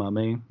menaced by a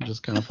mummy, which is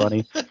kind of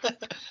funny.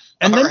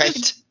 And then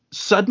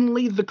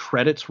suddenly the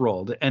credits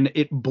rolled, and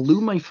it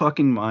blew my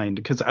fucking mind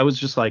because I was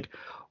just like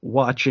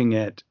watching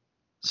it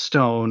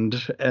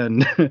stoned,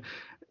 and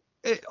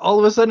all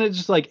of a sudden it's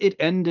just like it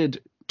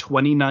ended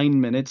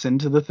 29 minutes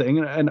into the thing,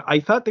 and I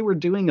thought they were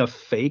doing a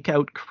fake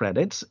out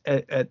credits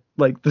at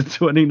like the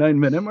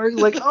 29-minute mark.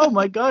 Like, oh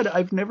my god,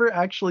 I've never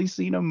actually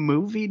seen a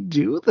movie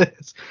do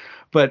this.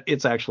 But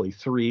it's actually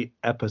 3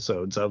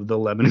 episodes of the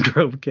Lemon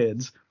Grove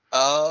Kids.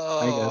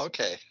 Oh,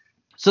 okay.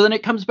 So then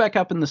it comes back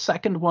up, and the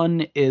second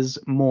one is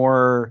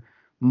more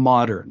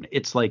modern.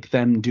 It's like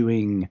them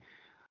doing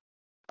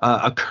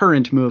a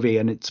current movie,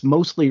 and it's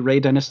mostly Ray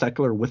Dennis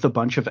Steckler with a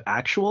bunch of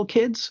actual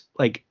kids,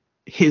 like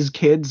his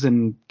kids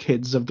and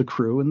kids of the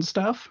crew and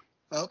stuff.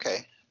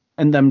 Okay.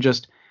 And them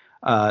just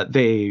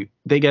they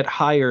get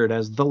hired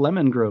as the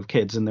Lemon Grove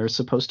Kids, and they're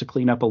supposed to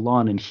clean up a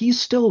lawn, and he's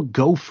still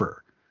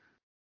Gopher.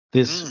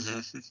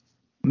 This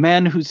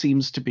man who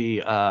seems to be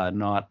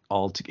not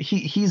all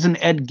he's an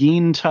Ed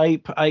Gein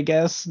type, I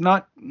guess,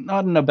 not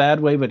in a bad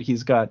way, but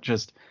he's got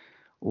just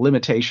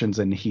limitations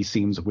and he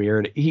seems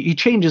weird. He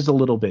changes a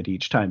little bit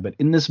each time, but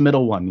in this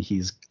middle one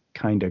he's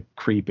kind of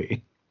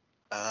creepy.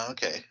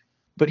 Okay.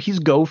 But he's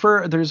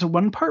Gopher. There's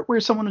one part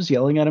where someone was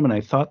yelling at him and I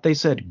thought they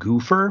said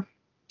Goofer.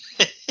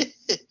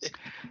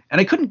 And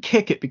I couldn't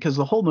kick it because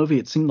the whole movie,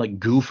 it seemed like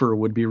Goofer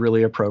would be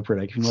really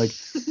appropriate. I can be like,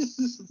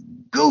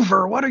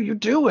 Goofer, what are you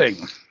doing?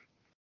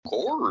 Of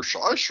course,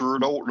 I sure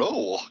don't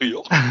know.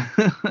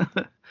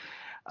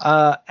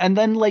 And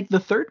then like the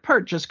third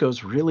part just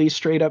goes really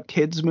straight up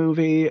kids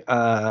movie.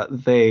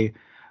 They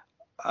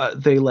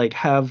like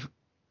have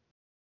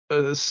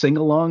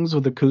sing-alongs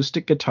with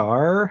acoustic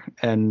guitar,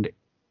 and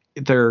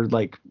they're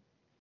like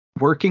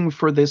working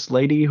for this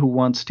lady who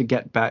wants to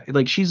get back,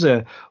 like she's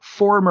a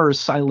former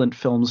silent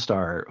film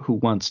star who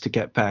wants to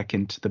get back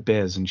into the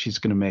biz, and she's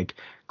going to make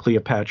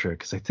Cleopatra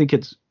because I think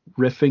it's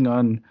riffing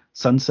on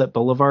Sunset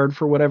Boulevard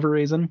for whatever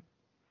reason.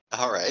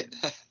 All right.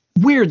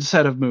 Weird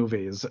set of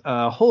movies,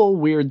 a whole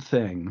weird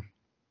thing.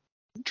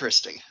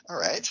 Interesting. All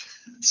right.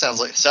 Sounds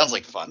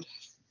like fun.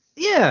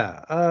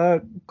 Yeah,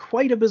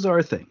 quite a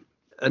bizarre thing.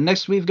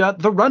 Next, we've got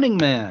The Running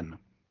Man.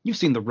 You've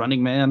seen The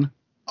Running Man?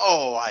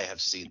 Oh, I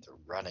have seen The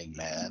Running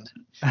Man.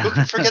 Who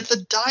can forget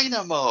the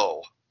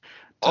Dynamo?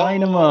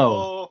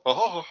 Dynamo.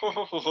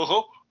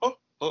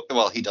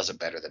 Well, he does it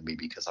better than me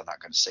because I'm not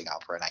going to sing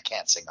opera and I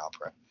can't sing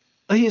opera.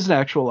 He's an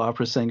actual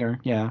opera singer.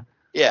 Yeah.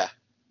 Yeah.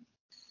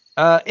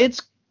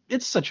 It's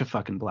such a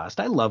fucking blast.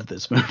 I love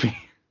this movie.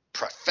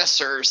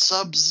 Professor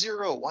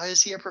Sub-Zero. Why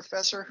is he a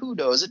professor? Who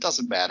knows? It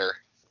doesn't matter.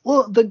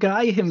 Well, the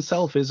guy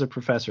himself is a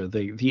professor.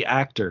 The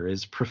actor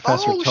is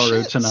Professor Oh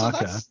Toru shit. So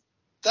Tanaka.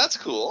 that's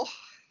cool.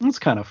 It's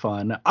kind of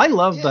fun. I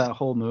love Yeah. that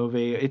whole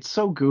movie. It's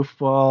so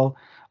goofball.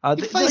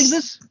 If I Like s-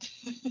 this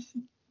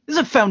is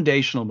a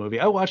foundational movie.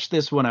 I watched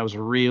this when I was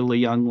really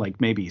young, like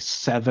maybe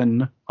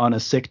 7 on a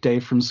sick day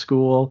from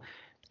school.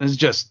 It's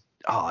just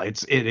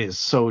it is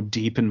so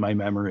deep in my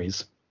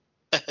memories.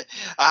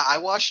 I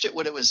watched it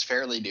when it was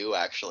fairly new.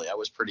 Actually, I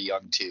was pretty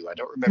young too. I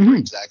don't remember Mhm.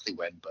 exactly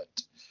when, but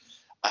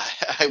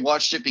I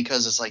watched it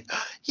because it's like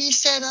he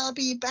said I'll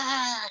be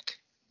back.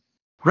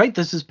 Right,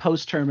 this is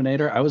post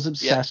Terminator. I was Yeah.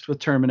 obsessed with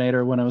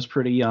Terminator when I was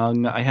pretty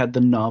young. I had the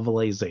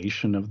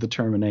novelization of the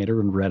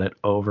Terminator and read it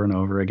over and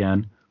over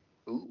again.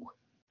 Ooh.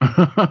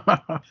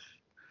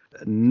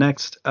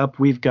 Next up,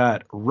 we've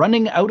got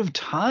Running Out of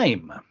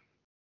Time.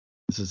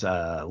 This is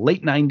a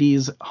late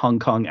 90s Hong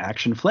Kong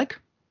action flick.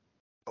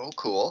 Oh,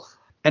 cool.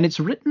 And it's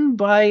written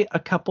by a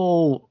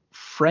couple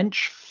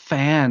French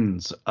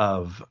fans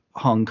of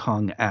Hong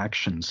Kong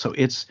action. So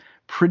it's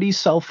pretty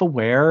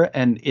self-aware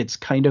and it's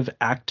kind of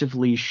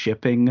actively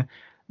shipping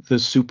the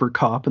super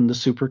cop and the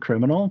super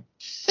criminal.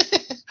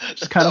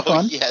 It's kind of Oh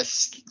fun.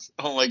 yes.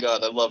 Oh my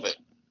god, I love it.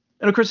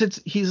 And of course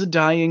he's a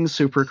dying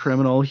super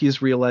criminal.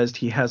 He's realized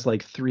he has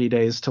like 3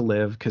 days to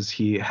live because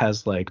he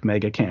has like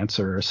mega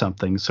cancer or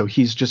something. So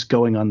he's just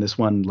going on this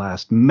one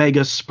last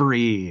mega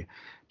spree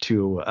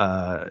to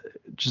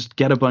just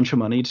get a bunch of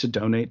money to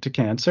donate to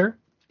cancer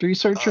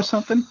research or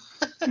something.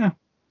 Yeah.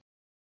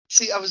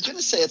 See, I was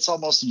gonna say it's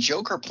almost a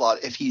Joker plot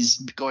if he's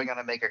going on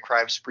a mega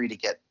crime spree to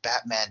get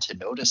Batman to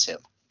notice him.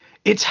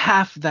 It's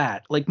half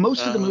that. Like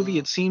most of the movie,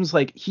 it seems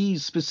like he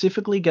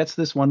specifically gets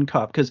this one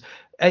cop because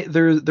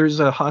there's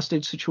a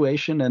hostage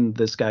situation and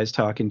this guy's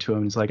talking to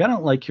him. He's like, I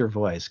don't like your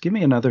voice. Give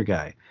me another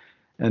guy.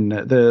 And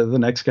the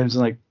next guy's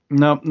like,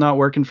 nope, not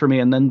working for me.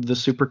 And then the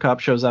super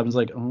cop shows up and is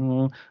like,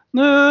 oh,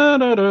 da,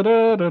 da,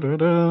 da, da,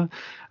 da,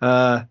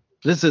 da.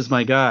 This is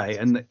my guy.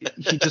 And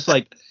he just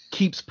like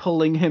keeps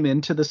pulling him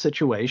into the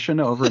situation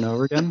over and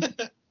over again.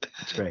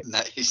 It's great.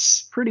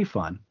 Nice. Pretty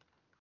fun.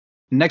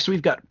 Next,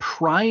 we've got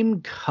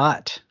Prime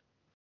Cut.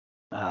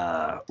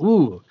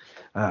 Real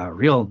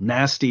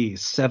nasty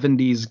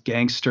 70s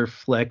gangster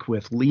flick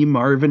with Lee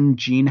Marvin,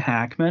 Gene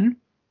Hackman.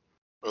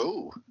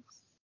 Oh.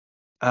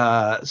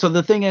 So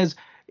the thing is,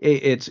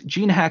 it's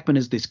Gene Hackman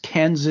is this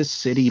Kansas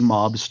City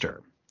mobster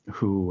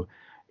who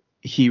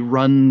he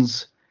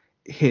runs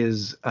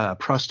his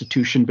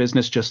prostitution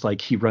business just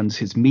like he runs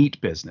his meat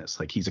business.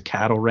 Like he's a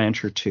cattle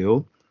rancher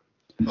too.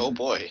 Oh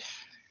boy.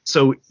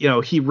 So,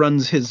 he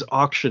runs his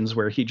auctions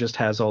where he just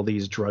has all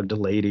these drugged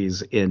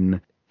ladies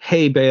in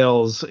hay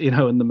bales,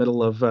 in the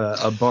middle of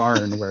a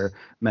barn where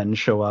men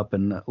show up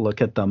and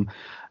look at them.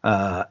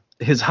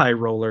 His high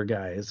roller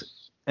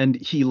guys. And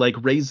he like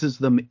raises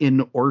them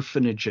in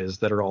orphanages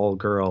that are all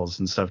girls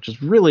and stuff.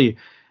 Just really,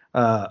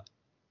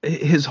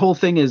 his whole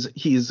thing is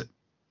he's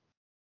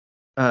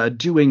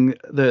doing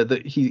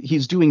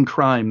he's doing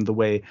crime the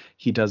way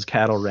he does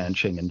cattle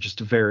ranching and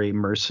just very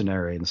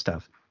mercenary and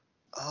stuff.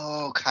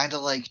 Oh, kind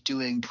of like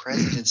doing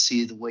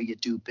presidency the way you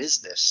do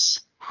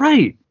business.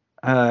 Right.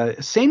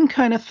 Same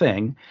kind of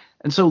thing.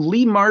 And so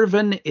Lee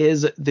Marvin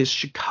is this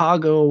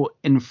Chicago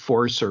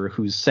enforcer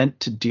who's sent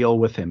to deal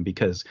with him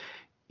because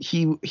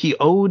he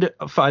owed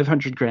a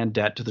 500 grand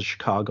debt to the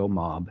Chicago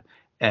mob.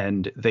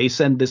 And they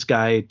send this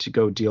guy to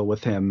go deal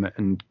with him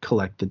and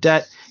collect the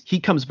debt. He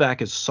comes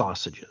back as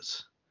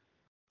sausages.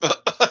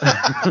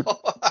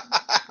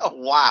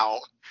 Wow.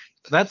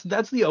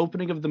 That's the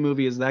opening of the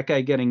movie, is that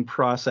guy getting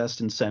processed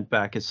and sent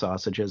back as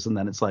sausages, and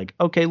then it's like,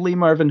 okay, Lee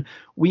Marvin,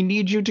 we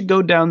need you to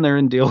go down there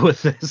and deal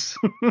with this.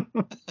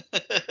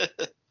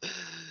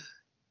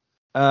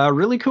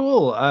 Really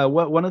cool.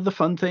 One of the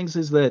fun things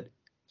is that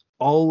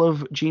all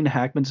of Gene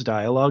Hackman's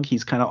dialogue,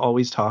 he's kind of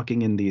always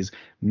talking in these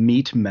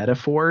meat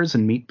metaphors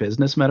and meat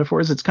business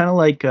metaphors. It's kind of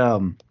like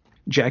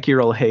Jackie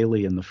Earle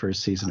Haley in the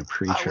first season of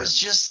Preacher. I was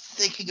just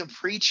thinking of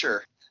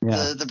Preacher.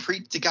 Yeah.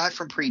 The guy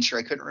from Preacher.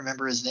 I couldn't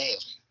remember his name.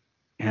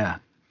 Yeah.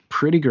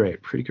 Pretty great.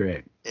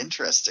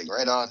 Interesting.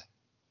 Right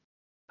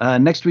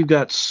on. Next, we've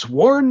got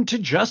Sworn to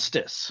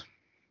Justice.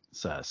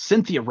 It's a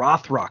Cynthia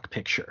Rothrock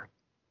picture.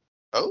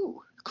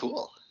 Oh,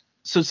 cool.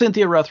 So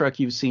Cynthia Rothrock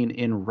you've seen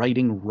in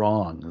Righting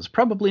Wrongs.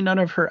 Probably none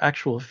of her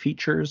actual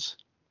features.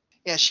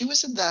 Yeah, she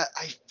was in that.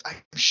 I'm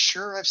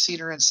sure I've seen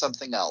her in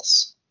something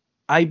else.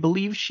 I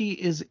believe she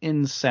is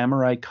in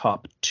Samurai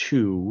Cop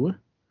 2.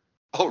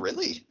 Oh,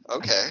 really?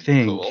 Okay, I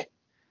think. cool.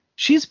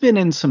 She's been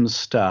in some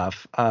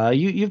stuff.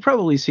 You've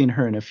probably seen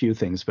her in a few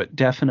things, but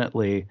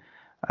definitely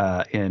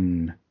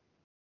in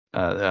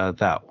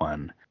that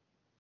one.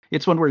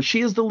 It's one where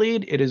she is the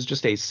lead. It is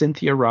just a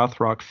Cynthia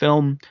Rothrock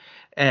film,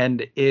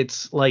 and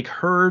it's like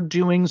her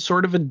doing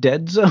sort of a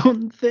Dead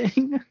Zone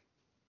thing.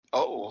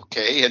 Oh,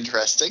 okay,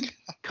 interesting.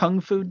 Kung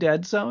Fu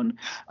Dead Zone.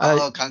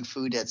 Kung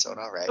Fu Dead Zone.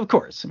 All right. Of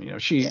course,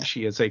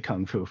 she is a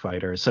kung fu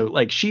fighter. So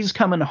like she's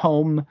coming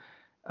home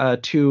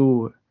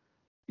to.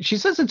 She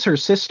says it's her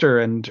sister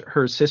and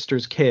her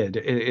sister's kid.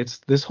 It's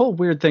this whole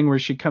weird thing where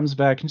she comes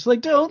back and she's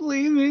like, "Don't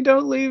leave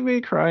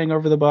me," crying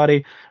over the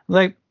body.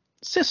 Like,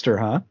 sister,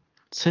 huh?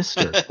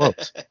 Sister.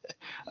 Close.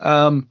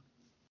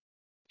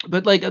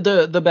 But like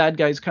the bad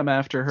guys come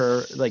after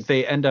her. Like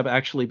they end up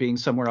actually being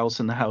somewhere else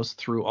in the house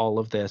through all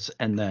of this,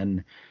 and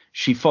then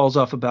she falls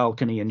off a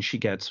balcony and she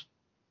gets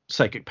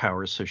psychic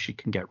powers so she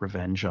can get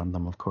revenge on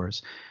them, of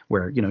course,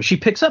 where she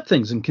picks up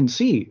things and can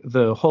see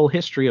the whole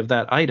history of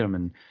that item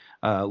and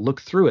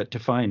look through it to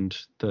find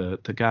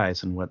the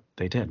guys and what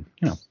they did.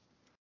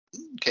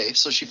 Okay,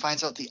 so she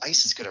finds out the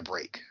ice is gonna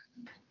break.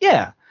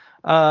 Yeah.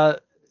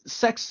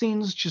 Sex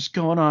scenes just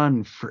going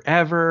on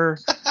forever.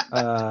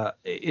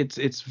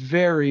 It's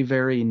very,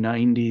 very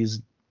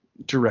 90s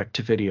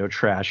direct-to-video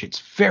trash. It's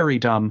very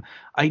dumb.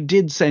 I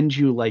did send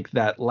you like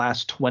that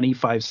last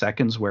 25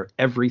 seconds where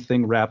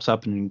everything wraps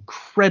up in an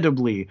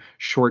incredibly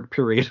short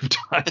period of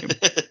time.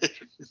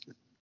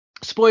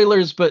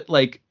 Spoilers, but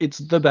like it's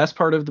the best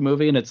part of the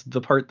movie and it's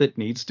the part that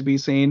needs to be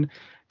seen,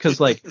 because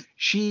like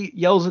she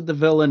yells at the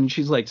villain and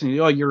she's like,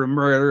 "Oh, you're a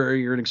murderer,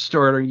 you're an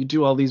extorter, you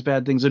do all these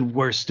bad things, and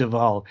worst of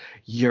all,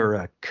 you're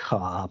a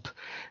cop."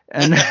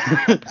 And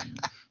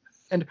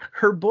and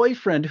her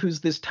boyfriend, who's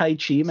this Tai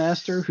Chi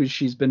master who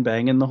she's been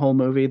banging the whole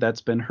movie,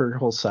 that's been her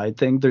whole side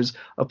thing. There's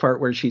a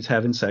part where she's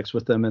having sex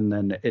with him and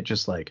then it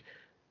just like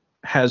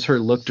has her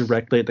look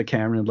directly at the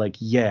camera and like,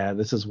 "Yeah,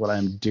 this is what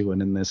I'm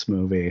doing in this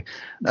movie."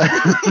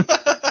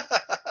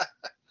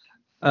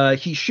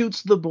 He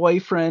shoots the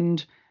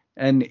boyfriend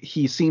and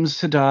he seems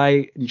to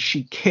die, and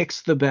she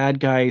kicks the bad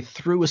guy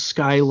through a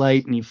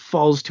skylight and he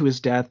falls to his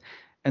death.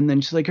 And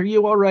then she's like, "Are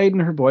you all right?"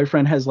 And her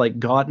boyfriend has like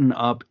gotten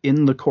up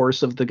in the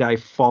course of the guy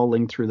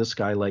falling through the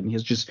skylight, and he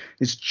has just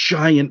this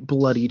giant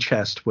bloody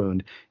chest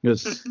wound. He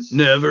goes,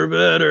 "Never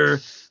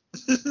better."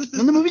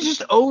 And the movie's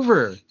just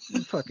over.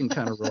 You fucking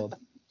kind of rolled.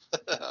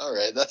 All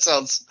right, that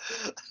sounds.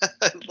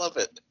 I love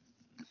it.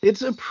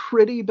 It's a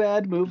pretty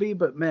bad movie,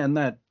 but man,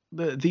 that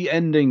the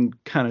ending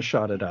kind of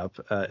shot it up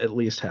at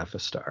least half a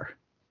star.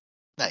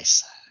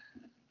 Nice.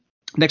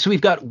 Next, we've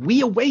got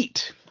We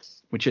Await,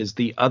 which is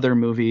the other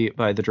movie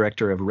by the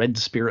director of Red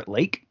Spirit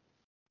Lake.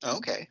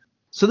 Okay.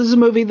 So this is a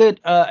movie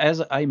that,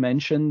 as I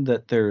mentioned,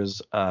 that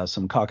there's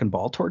some cock and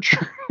ball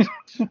torture.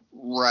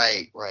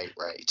 Right.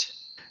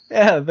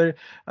 Yeah,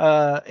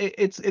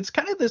 it's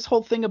kind of this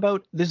whole thing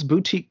about this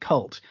boutique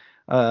cult.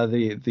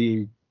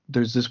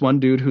 There's this one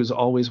dude who's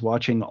always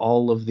watching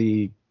all of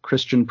the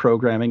Christian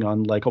programming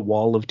on like a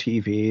wall of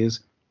TVs,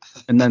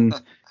 and then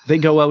they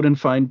go out and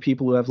find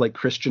people who have like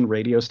Christian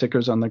radio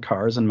stickers on their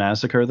cars and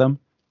massacre them.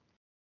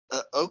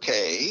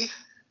 Okay.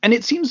 And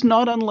it seems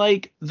not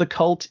unlike the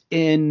cult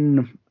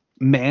in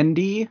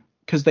Mandy,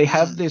 because they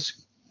have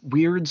this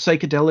weird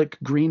psychedelic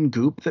green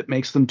goop that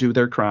makes them do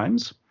their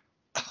crimes.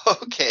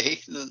 Okay,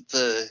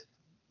 the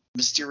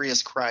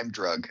mysterious crime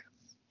drug.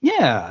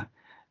 Yeah.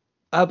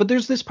 But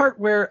there's this part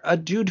where a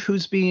dude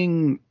who's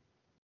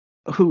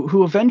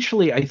who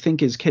eventually I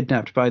think is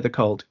kidnapped by the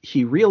cult,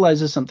 he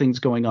realizes something's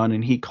going on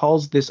and he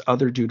calls this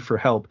other dude for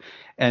help.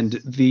 And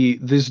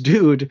this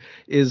dude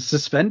is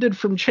suspended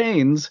from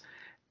chains,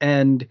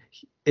 and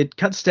it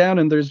cuts down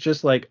and there's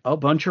just like a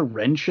bunch of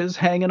wrenches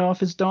hanging off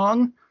his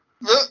dong.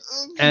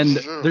 And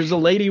there's a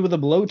lady with a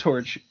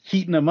blowtorch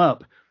heating him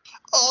up.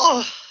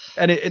 Oh.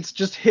 And it's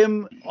just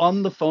him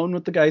on the phone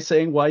with the guy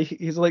saying why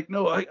he's like,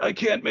 "No, I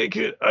can't make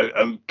it.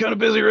 I'm kind of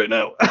busy right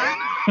now."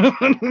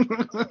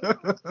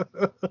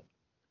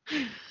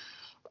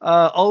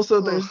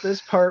 Also, there's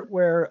this part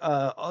where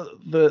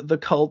the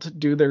cult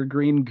do their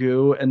green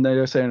goo, and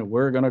they're saying,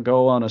 "We're going to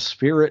go on a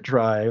spirit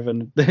drive."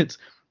 And it's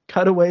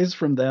cutaways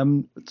from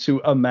them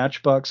to a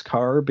Matchbox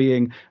car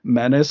being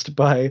menaced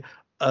by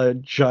a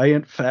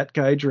giant fat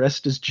guy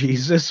dressed as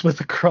Jesus with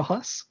a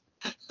cross.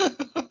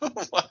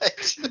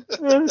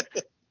 What?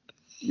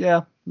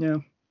 Yeah.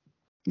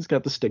 He's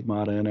got the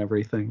stigmata and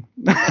everything.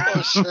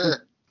 Oh,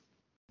 sure.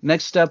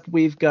 Next up,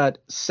 we've got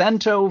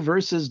Santo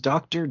versus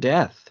Dr.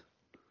 Death.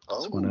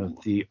 It's one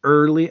of the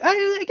early,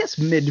 I guess,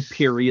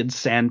 mid-period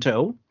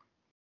Santo.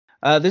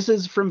 This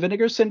is from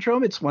Vinegar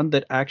Syndrome. It's one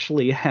that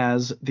actually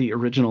has the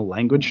original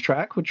language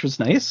track, which was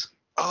nice.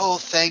 Oh,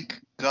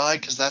 thank God,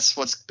 because that's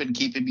what's been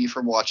keeping me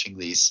from watching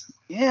these.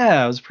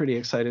 Yeah, I was pretty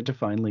excited to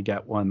finally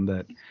get one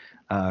that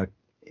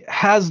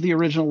has the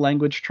original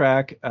language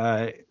track.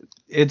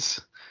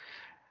 It's,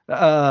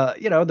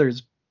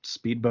 there's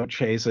speedboat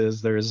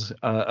chases. There's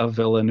a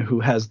villain who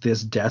has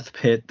this death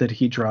pit that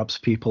he drops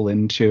people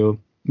into.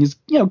 He's,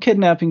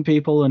 kidnapping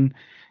people and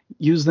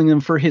using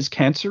them for his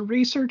cancer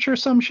research or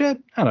some shit.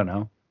 I don't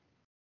know.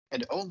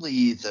 And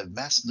only the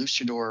masked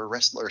luchador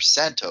wrestler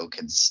Santo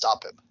can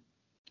stop him.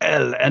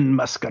 El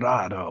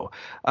Enmascarado.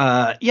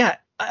 Yeah,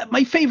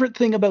 my favorite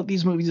thing about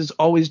these movies is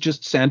always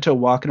just Santo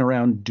walking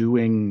around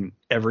doing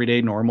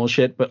everyday normal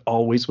shit, but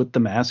always with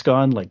the mask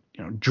on, like,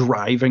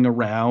 driving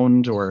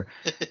around. Or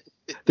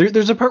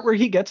there's a part where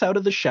he gets out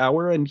of the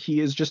shower and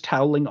he is just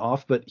toweling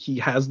off, but he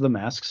has the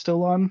mask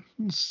still on.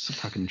 It's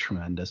fucking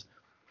tremendous.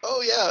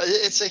 Oh yeah,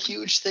 it's a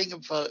huge thing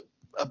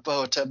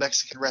about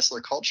Mexican wrestler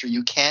culture.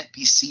 You can't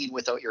be seen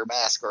without your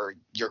mask, or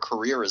your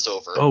career is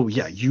over. Oh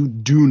yeah, you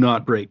do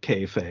not break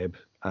kayfabe.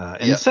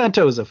 And Yeah.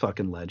 Santo is a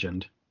fucking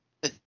legend.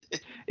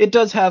 It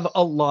does have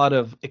a lot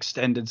of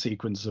extended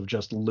sequences of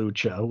just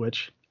lucha,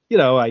 which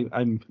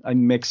I'm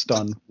mixed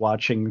on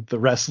watching the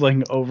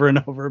wrestling over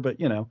and over, but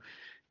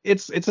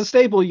it's a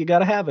staple. You got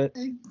to have it.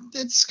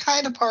 It's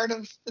kind of part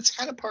of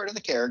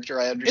the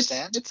character. I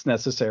understand. It's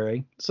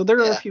necessary. So there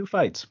are a Yeah. few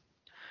fights.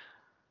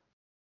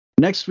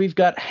 Next, we've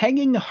got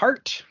Hanging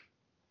Heart,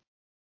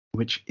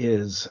 which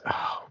is a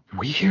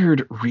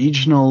weird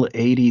regional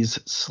 80s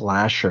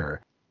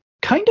slasher.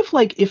 Kind of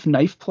like if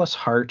Knife Plus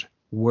Heart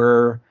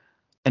were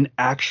an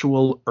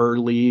actual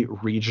early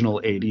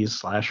regional 80s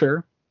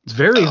slasher. It's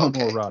very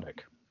homoerotic.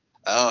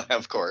 Oh,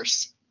 of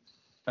course.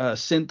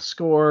 Synth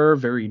score,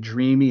 very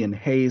dreamy and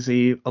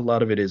hazy. A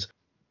lot of it is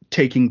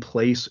taking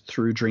place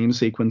through dream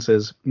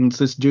sequences. And it's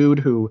this dude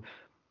who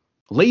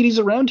ladies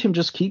around him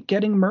just keep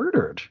getting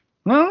murdered.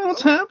 Oh,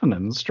 what's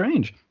happening? It's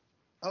strange.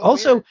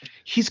 Also, weird.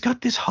 He's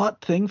got this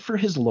hot thing for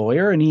his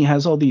lawyer, and he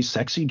has all these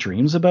sexy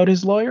dreams about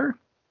his lawyer.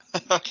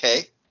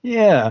 Okay.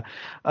 Yeah.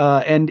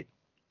 And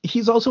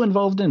he's also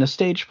involved in a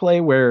stage play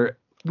where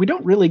we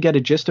don't really get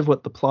a gist of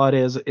what the plot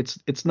is.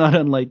 It's not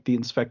unlike the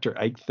Inspector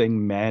Ike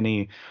thing,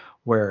 Manny,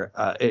 where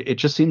it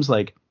just seems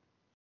like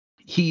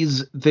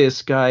he's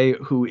this guy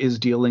who is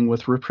dealing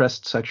with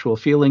repressed sexual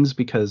feelings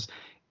because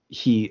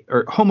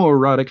or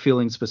homoerotic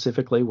feelings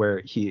specifically, where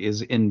he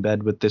is in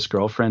bed with this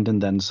girlfriend and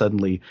then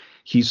suddenly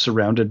he's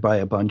surrounded by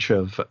a bunch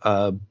of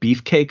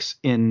beefcakes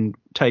in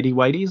tidy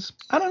whities.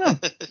 I don't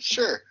know.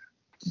 Sure.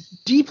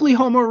 Deeply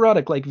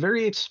homoerotic, like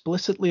very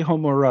explicitly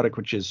homoerotic,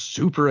 which is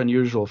super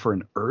unusual for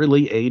an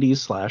early 80s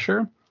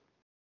slasher.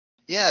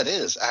 Yeah, it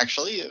is.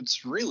 Actually,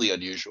 it's really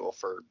unusual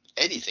for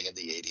anything in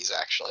the 80s,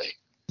 actually.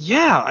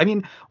 Yeah, I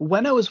mean,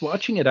 when I was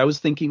watching it, I was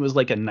thinking it was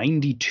like a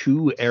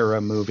 92 era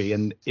movie,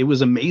 and it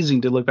was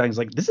amazing to look back and was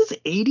like, this is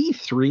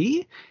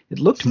 83? It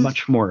looked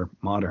much more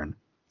modern.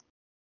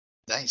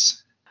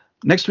 Nice.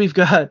 Next, we've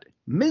got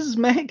Ms.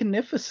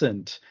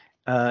 Magnificent,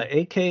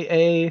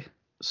 aka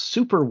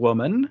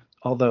Superwoman,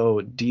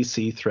 although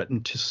DC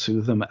threatened to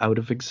sue them out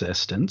of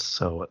existence,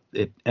 so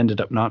it ended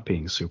up not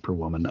being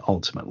Superwoman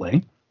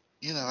ultimately.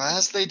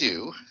 As they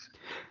do.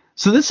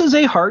 So this is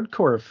a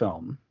hardcore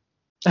film.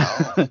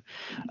 Oh.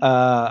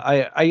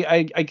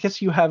 I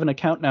guess you have an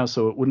account now,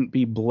 so it wouldn't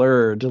be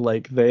blurred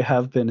like they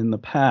have been in the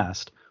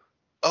past.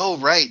 Oh,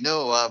 right.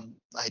 No,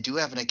 I do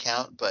have an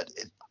account, but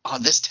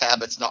on this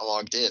tab it's not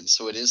logged in,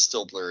 so it is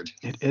still blurred.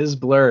 It is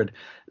blurred.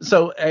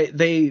 So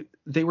they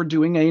were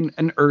doing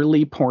an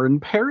early porn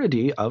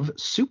parody of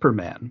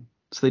Superman.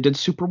 So they did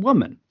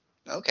Superwoman.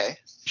 Okay.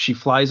 She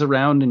flies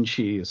around and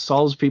she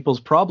solves people's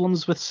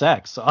problems with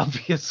sex,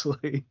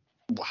 obviously.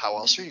 Well, how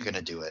else are you going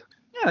to do it?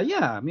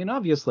 Yeah. I mean,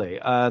 obviously.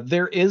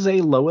 There is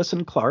a Lois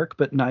and Clark,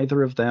 but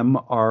neither of them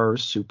are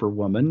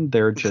Superwoman.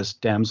 They're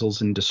just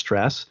damsels in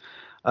distress.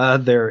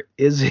 There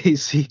is a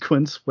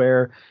sequence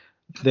where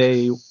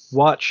they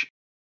watch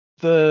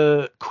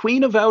the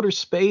Queen of Outer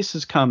Space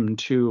has come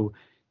to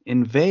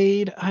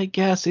invade, I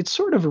guess. It's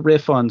sort of a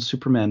riff on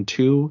Superman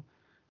 2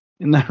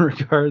 in that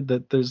regard,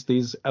 that there's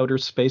these outer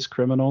space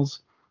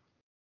criminals.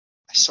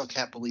 I still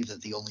can't believe that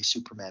the only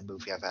Superman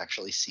movie I've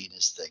actually seen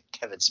is the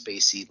Kevin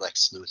Spacey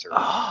Lex Luthor.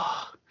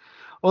 Oh,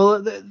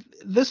 well,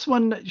 this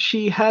one,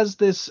 she has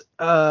this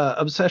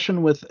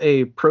obsession with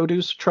a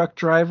produce truck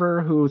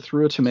driver who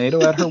threw a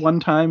tomato at her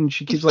one time, and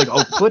she keeps like,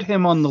 oh, put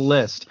him on the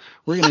list.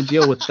 We're going to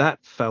deal with that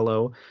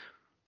fellow.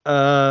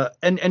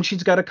 And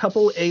she's got a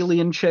couple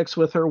alien chicks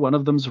with her. One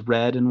of them's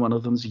red and one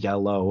of them's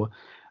yellow.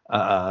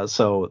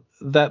 So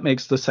that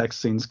makes the sex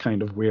scenes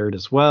kind of weird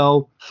as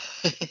well.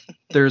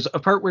 There's a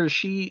part where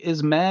she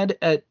is mad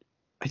at,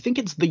 I think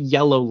it's the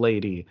yellow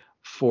lady,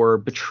 for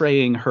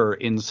betraying her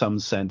in some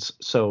sense.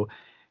 So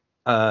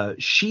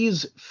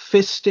she's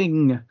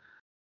fisting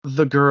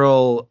the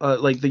girl,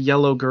 like the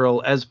yellow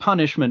girl, as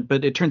punishment,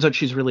 but it turns out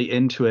she's really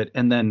into it,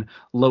 and then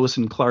Lois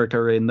and Clark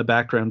are in the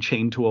background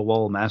chained to a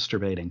wall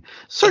masturbating.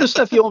 Sort of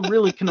stuff you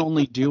really can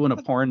only do in a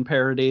porn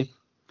parody.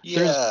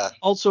 Yeah. There's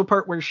also a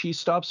part where she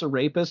stops a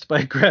rapist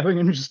by grabbing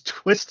him and just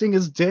twisting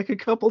his dick a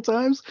couple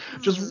times,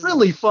 which is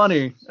really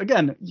funny.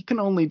 Again, you can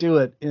only do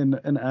it in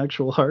an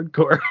actual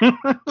hardcore.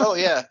 Oh,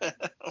 yeah.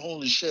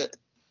 Holy shit.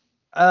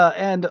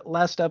 And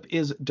last up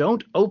is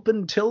Don't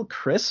Open Till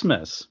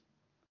Christmas.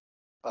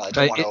 Well, I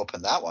don't want to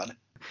open that one.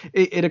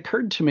 It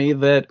occurred to me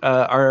that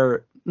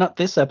not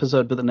this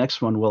episode, but the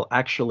next one will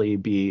actually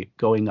be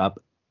going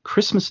up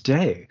Christmas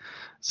Day.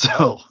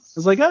 So I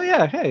was like, oh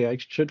yeah, hey, I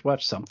should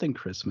watch something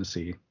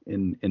Christmassy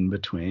in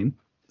between.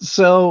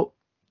 So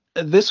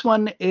this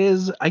one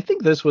is, I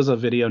think this was a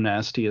video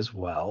nasty as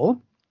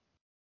well.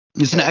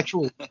 It's an Okay.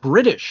 actual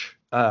British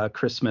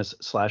Christmas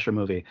slasher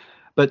movie.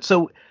 But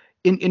so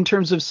in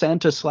terms of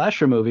Santa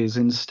slasher movies,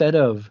 instead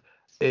of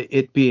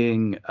it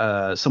being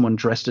someone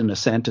dressed in a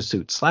Santa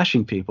suit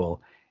slashing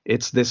people,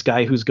 it's this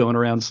guy who's going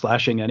around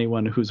slashing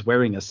anyone who's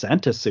wearing a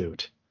Santa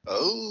suit.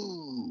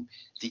 Oh,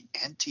 the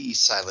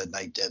anti-Silent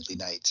Night, Deadly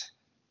Night.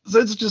 So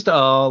it's just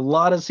a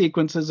lot of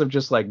sequences of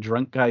just like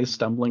drunk guys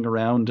stumbling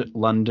around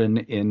London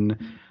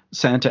in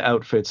Santa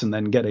outfits and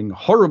then getting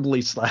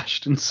horribly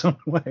slashed in some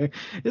way.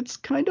 It's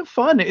kind of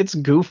fun. It's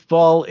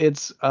goofball.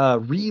 It's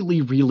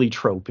really, really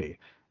tropey.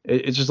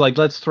 It's just like,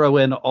 let's throw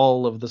in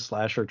all of the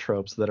slasher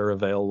tropes that are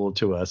available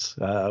to us.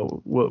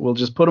 We'll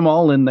just put them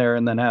all in there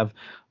and then have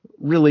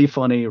really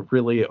funny,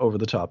 really over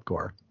the top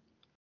gore.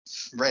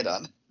 Right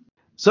on.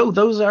 So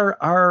those are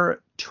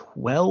our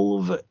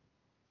 12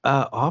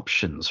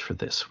 options for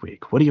this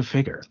week. What do you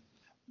figure?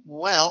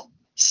 Well,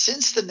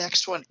 since the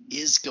next one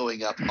is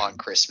going up on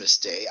Christmas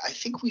Day, I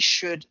think we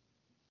should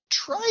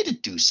try to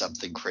do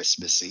something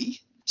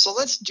Christmassy. So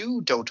let's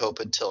do Don't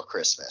Open Till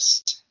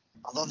Christmas.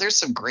 Although there's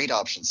some great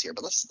options here,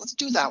 but let's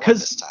do that one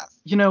this time.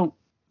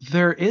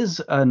 There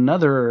is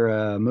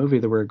another movie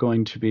that we're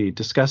going to be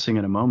discussing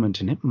in a moment,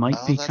 and it might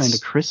be kind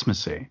of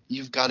Christmassy.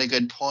 You've got a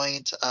good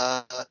point.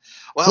 Well,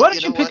 so why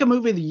don't you pick a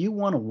movie that you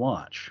want to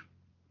watch?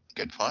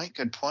 Good point.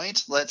 Good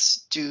point.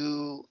 Let's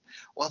do.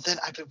 Well, then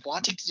I've been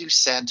wanting to do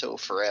Santo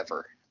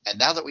forever, and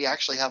now that we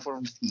actually have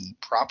one with the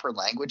proper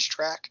language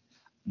track,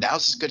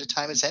 now's as good a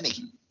time as any.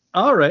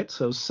 All right,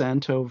 so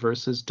Santo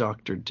versus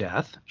Dr.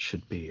 Death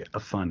should be a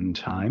fun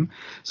time.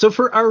 So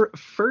for our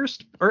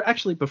first, or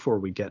actually before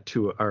we get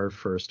to our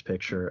first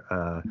picture,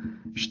 I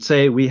should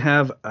say we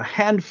have a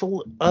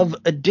handful of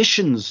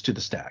additions to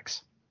the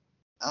stacks.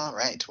 All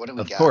right, what do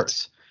we got? Of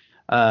course.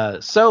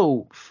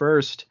 So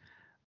first,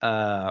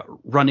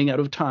 Running Out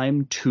of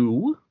Time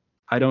 2.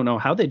 I don't know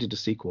how they did a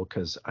sequel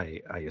because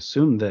I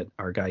assume that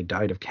our guy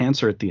died of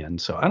cancer at the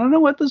end. So I don't know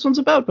what this one's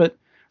about, but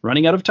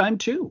Running Out of Time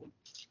 2.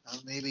 Well,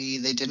 maybe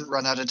they didn't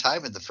run out of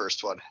time in the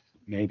first one.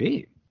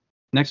 Maybe.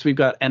 Next, we've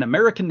got An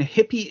American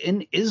Hippie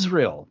in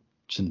Israel.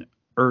 It's an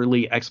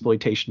early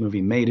exploitation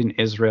movie made in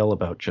Israel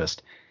about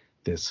just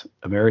this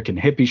American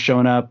hippie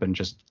showing up and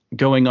just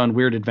going on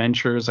weird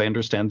adventures. I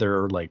understand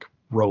there are like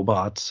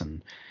robots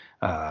and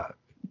robot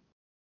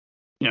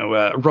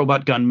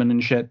gunmen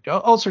and shit.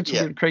 All sorts of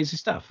weird, crazy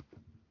stuff.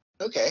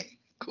 Okay,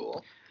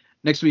 cool.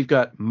 Next, we've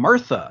got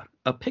Martha,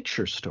 A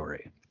Picture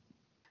Story.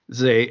 This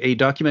is a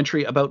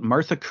documentary about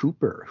Martha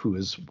Cooper, who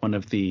is one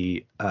of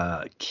the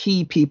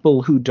key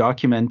people who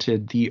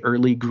documented the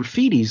early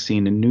graffiti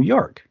scene in New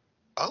York.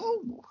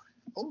 Oh,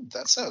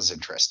 that sounds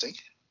interesting.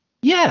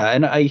 Yeah,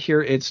 and I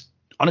hear it's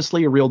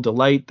honestly a real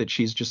delight that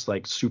she's just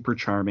like super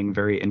charming,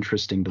 very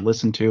interesting to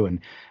listen to, and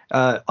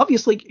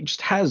obviously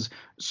just has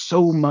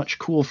so much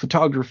cool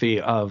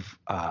photography of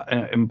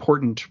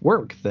important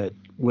work that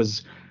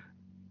was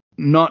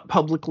not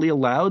publicly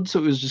allowed, so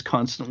it was just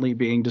constantly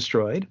being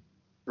destroyed.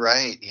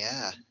 Right,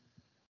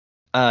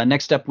 yeah.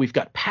 Next up, we've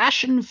got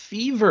Passion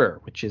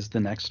Fever, which is the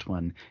next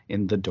one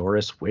in the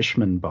Doris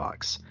Wishman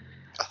box.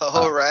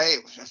 Oh, right.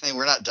 I think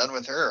we're not done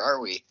with her,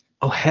 are we?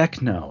 Oh,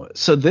 heck no.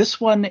 So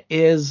this one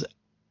is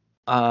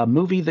a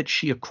movie that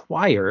she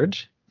acquired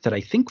that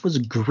I think was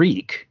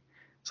Greek.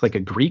 It's like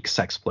a Greek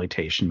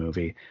sexploitation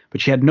movie,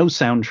 but she had no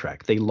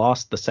soundtrack. They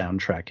lost the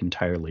soundtrack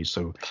entirely,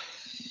 so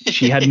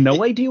she had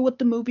no idea what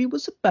the movie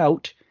was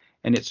about.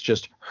 And it's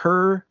just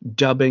her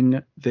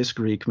dubbing this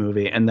Greek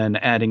movie and then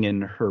adding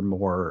in her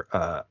more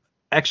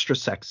extra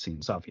sex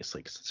scenes,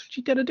 obviously, because that's what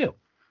you got to do.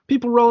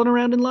 People rolling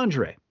around in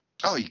lingerie.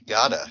 Oh, you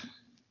gotta.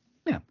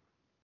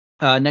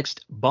 Yeah.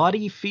 Next,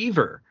 Body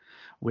Fever,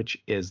 which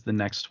is the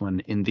next one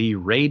in the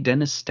Ray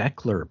Dennis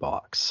Steckler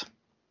box.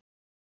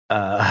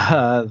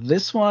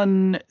 This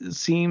one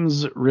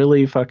seems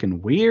really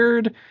fucking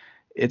weird.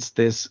 It's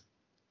this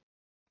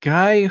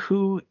guy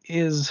who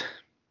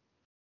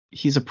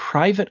he's a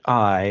private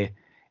eye,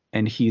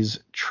 and he's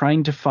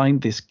trying to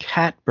find this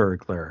cat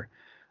burglar,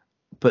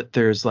 but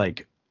there's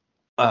like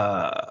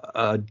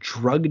a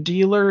drug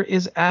dealer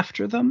is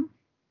after them.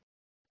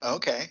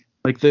 Okay.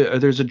 Like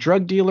there's a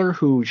drug dealer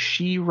who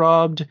she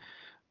robbed,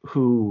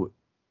 who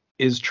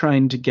is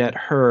trying to get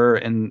her,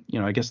 and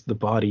I guess the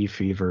body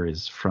fever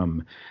is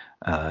from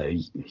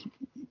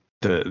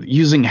the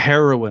using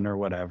heroin or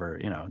whatever.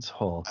 It's a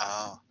whole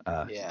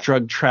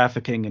drug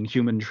trafficking and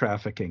human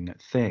trafficking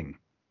thing.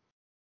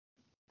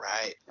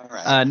 Right. All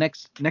right.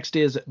 Next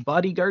is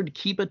Bodyguard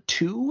Kiba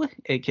 2,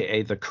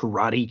 aka the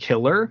Karate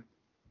Killer.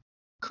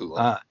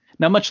 Cool.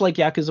 Now, much like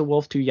Yakuza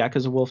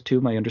Wolf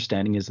 2, my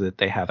understanding is that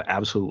they have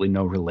absolutely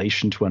no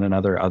relation to one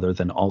another other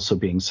than also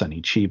being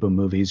Sonny Chiba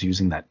movies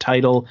using that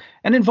title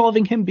and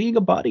involving him being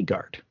a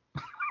bodyguard.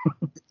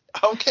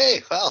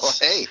 Okay, well,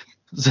 hey.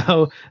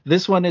 So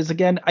this one is,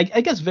 again,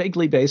 I guess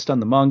vaguely based on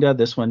the manga.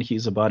 This one,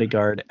 he's a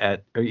bodyguard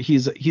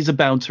he's a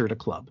bouncer at a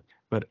club,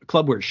 but a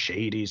club where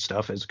shady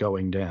stuff is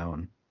going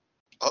down.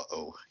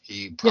 Uh-oh.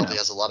 He probably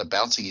has a lot of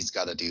bouncing he's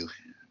got to do.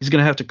 He's going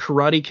to have to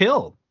karate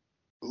kill.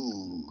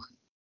 Ooh.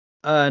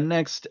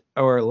 Next,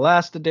 our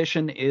last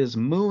edition is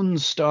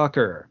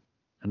Moonstalker.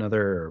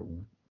 another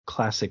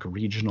classic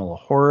regional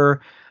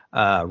horror,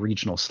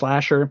 regional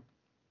slasher.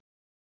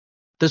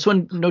 This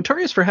one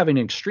notorious for having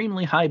an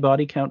extremely high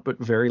body count but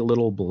very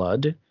little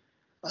blood.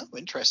 Oh,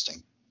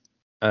 interesting.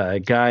 A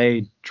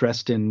guy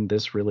dressed in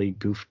this really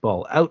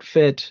goofball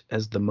outfit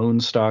as the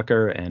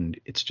Moonstalker, and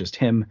it's just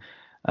him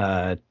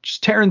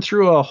just tearing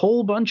through a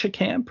whole bunch of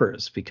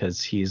campers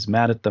because he's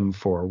mad at them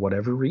for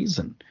whatever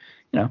reason.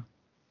 You know,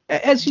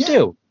 as you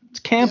do. It's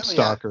a camp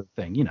stalker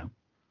thing, you know.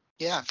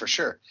 Yeah, for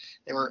sure.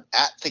 They were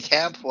at the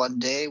camp one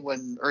day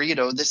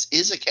this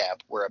is a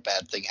camp where a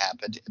bad thing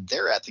happened.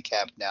 They're at the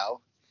camp now,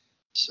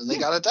 so they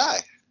gotta die.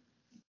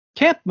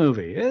 Camp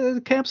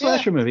movie, camp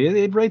slasher movie.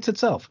 It rates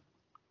itself.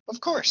 Of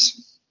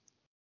course.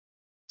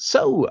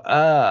 So,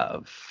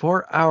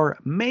 for our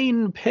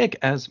main pick,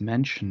 as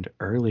mentioned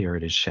earlier,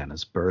 it is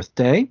Shanna's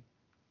birthday.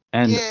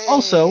 And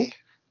also,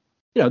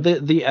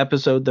 the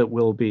episode that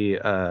we'll be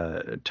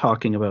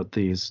talking about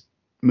these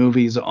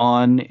movies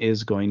on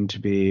is going to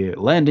be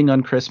landing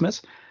on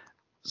Christmas.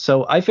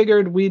 So I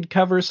figured we'd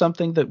cover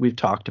something that we've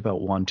talked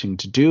about wanting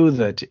to do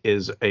that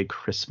is a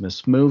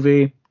Christmas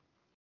movie.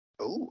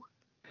 Oh.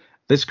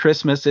 This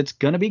Christmas, it's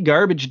going to be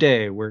Garbage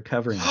Day. We're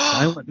covering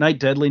Silent Night,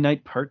 Deadly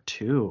Night Part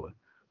 2.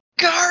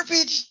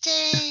 Garbage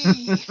Day!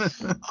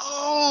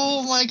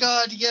 Oh my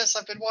god, yes,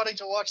 I've been wanting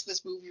to watch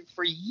this movie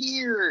for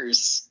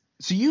years.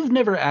 So you've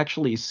never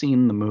actually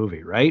seen the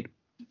movie, right?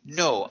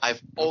 No,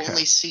 I've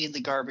only seen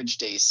the Garbage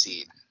Day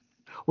scene.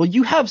 Well,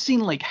 you have seen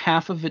like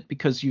half of it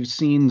because you've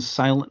seen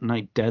Silent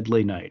Night,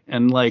 Deadly Night.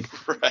 And like,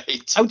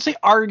 right. I would say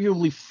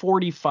arguably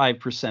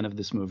 45% of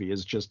this movie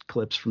is just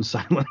clips from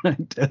Silent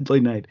Night,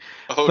 Deadly Night.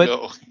 Oh, but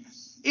no.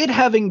 It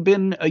having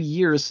been a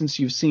year since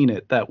you've seen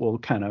it, that will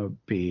kind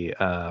of be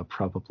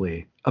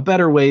probably a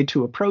better way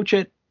to approach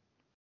it.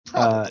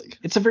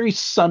 It's a very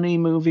sunny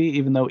movie,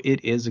 even though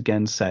it is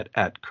again set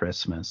at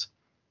Christmas.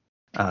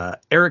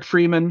 Eric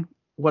Freeman,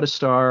 what a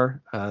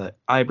star.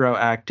 Eyebrow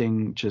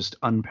acting, just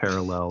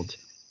unparalleled.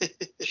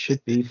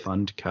 Should be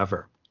fun to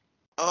cover.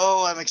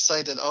 Oh, I'm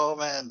excited. Oh,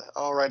 man.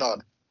 Oh, right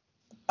on.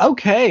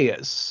 Okay,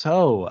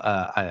 so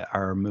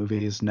our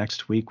movies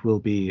next week will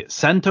be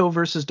Santo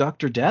versus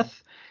Dr.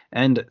 Death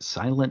and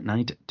Silent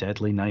Night,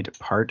 Deadly Night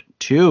Part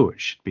 2.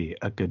 Should be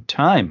a good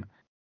time.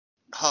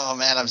 Oh,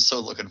 man, I'm so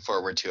looking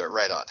forward to it.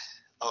 Right on.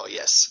 Oh,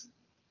 yes.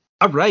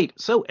 All right,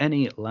 so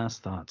any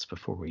last thoughts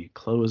before we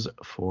close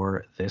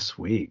for this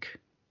week?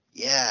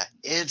 Yeah,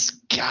 it's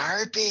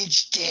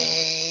Garbage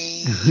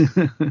Day.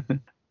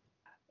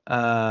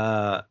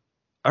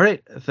 All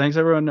right, thanks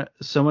everyone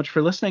so much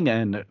for listening,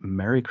 and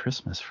Merry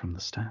Christmas from the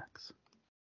Stacks.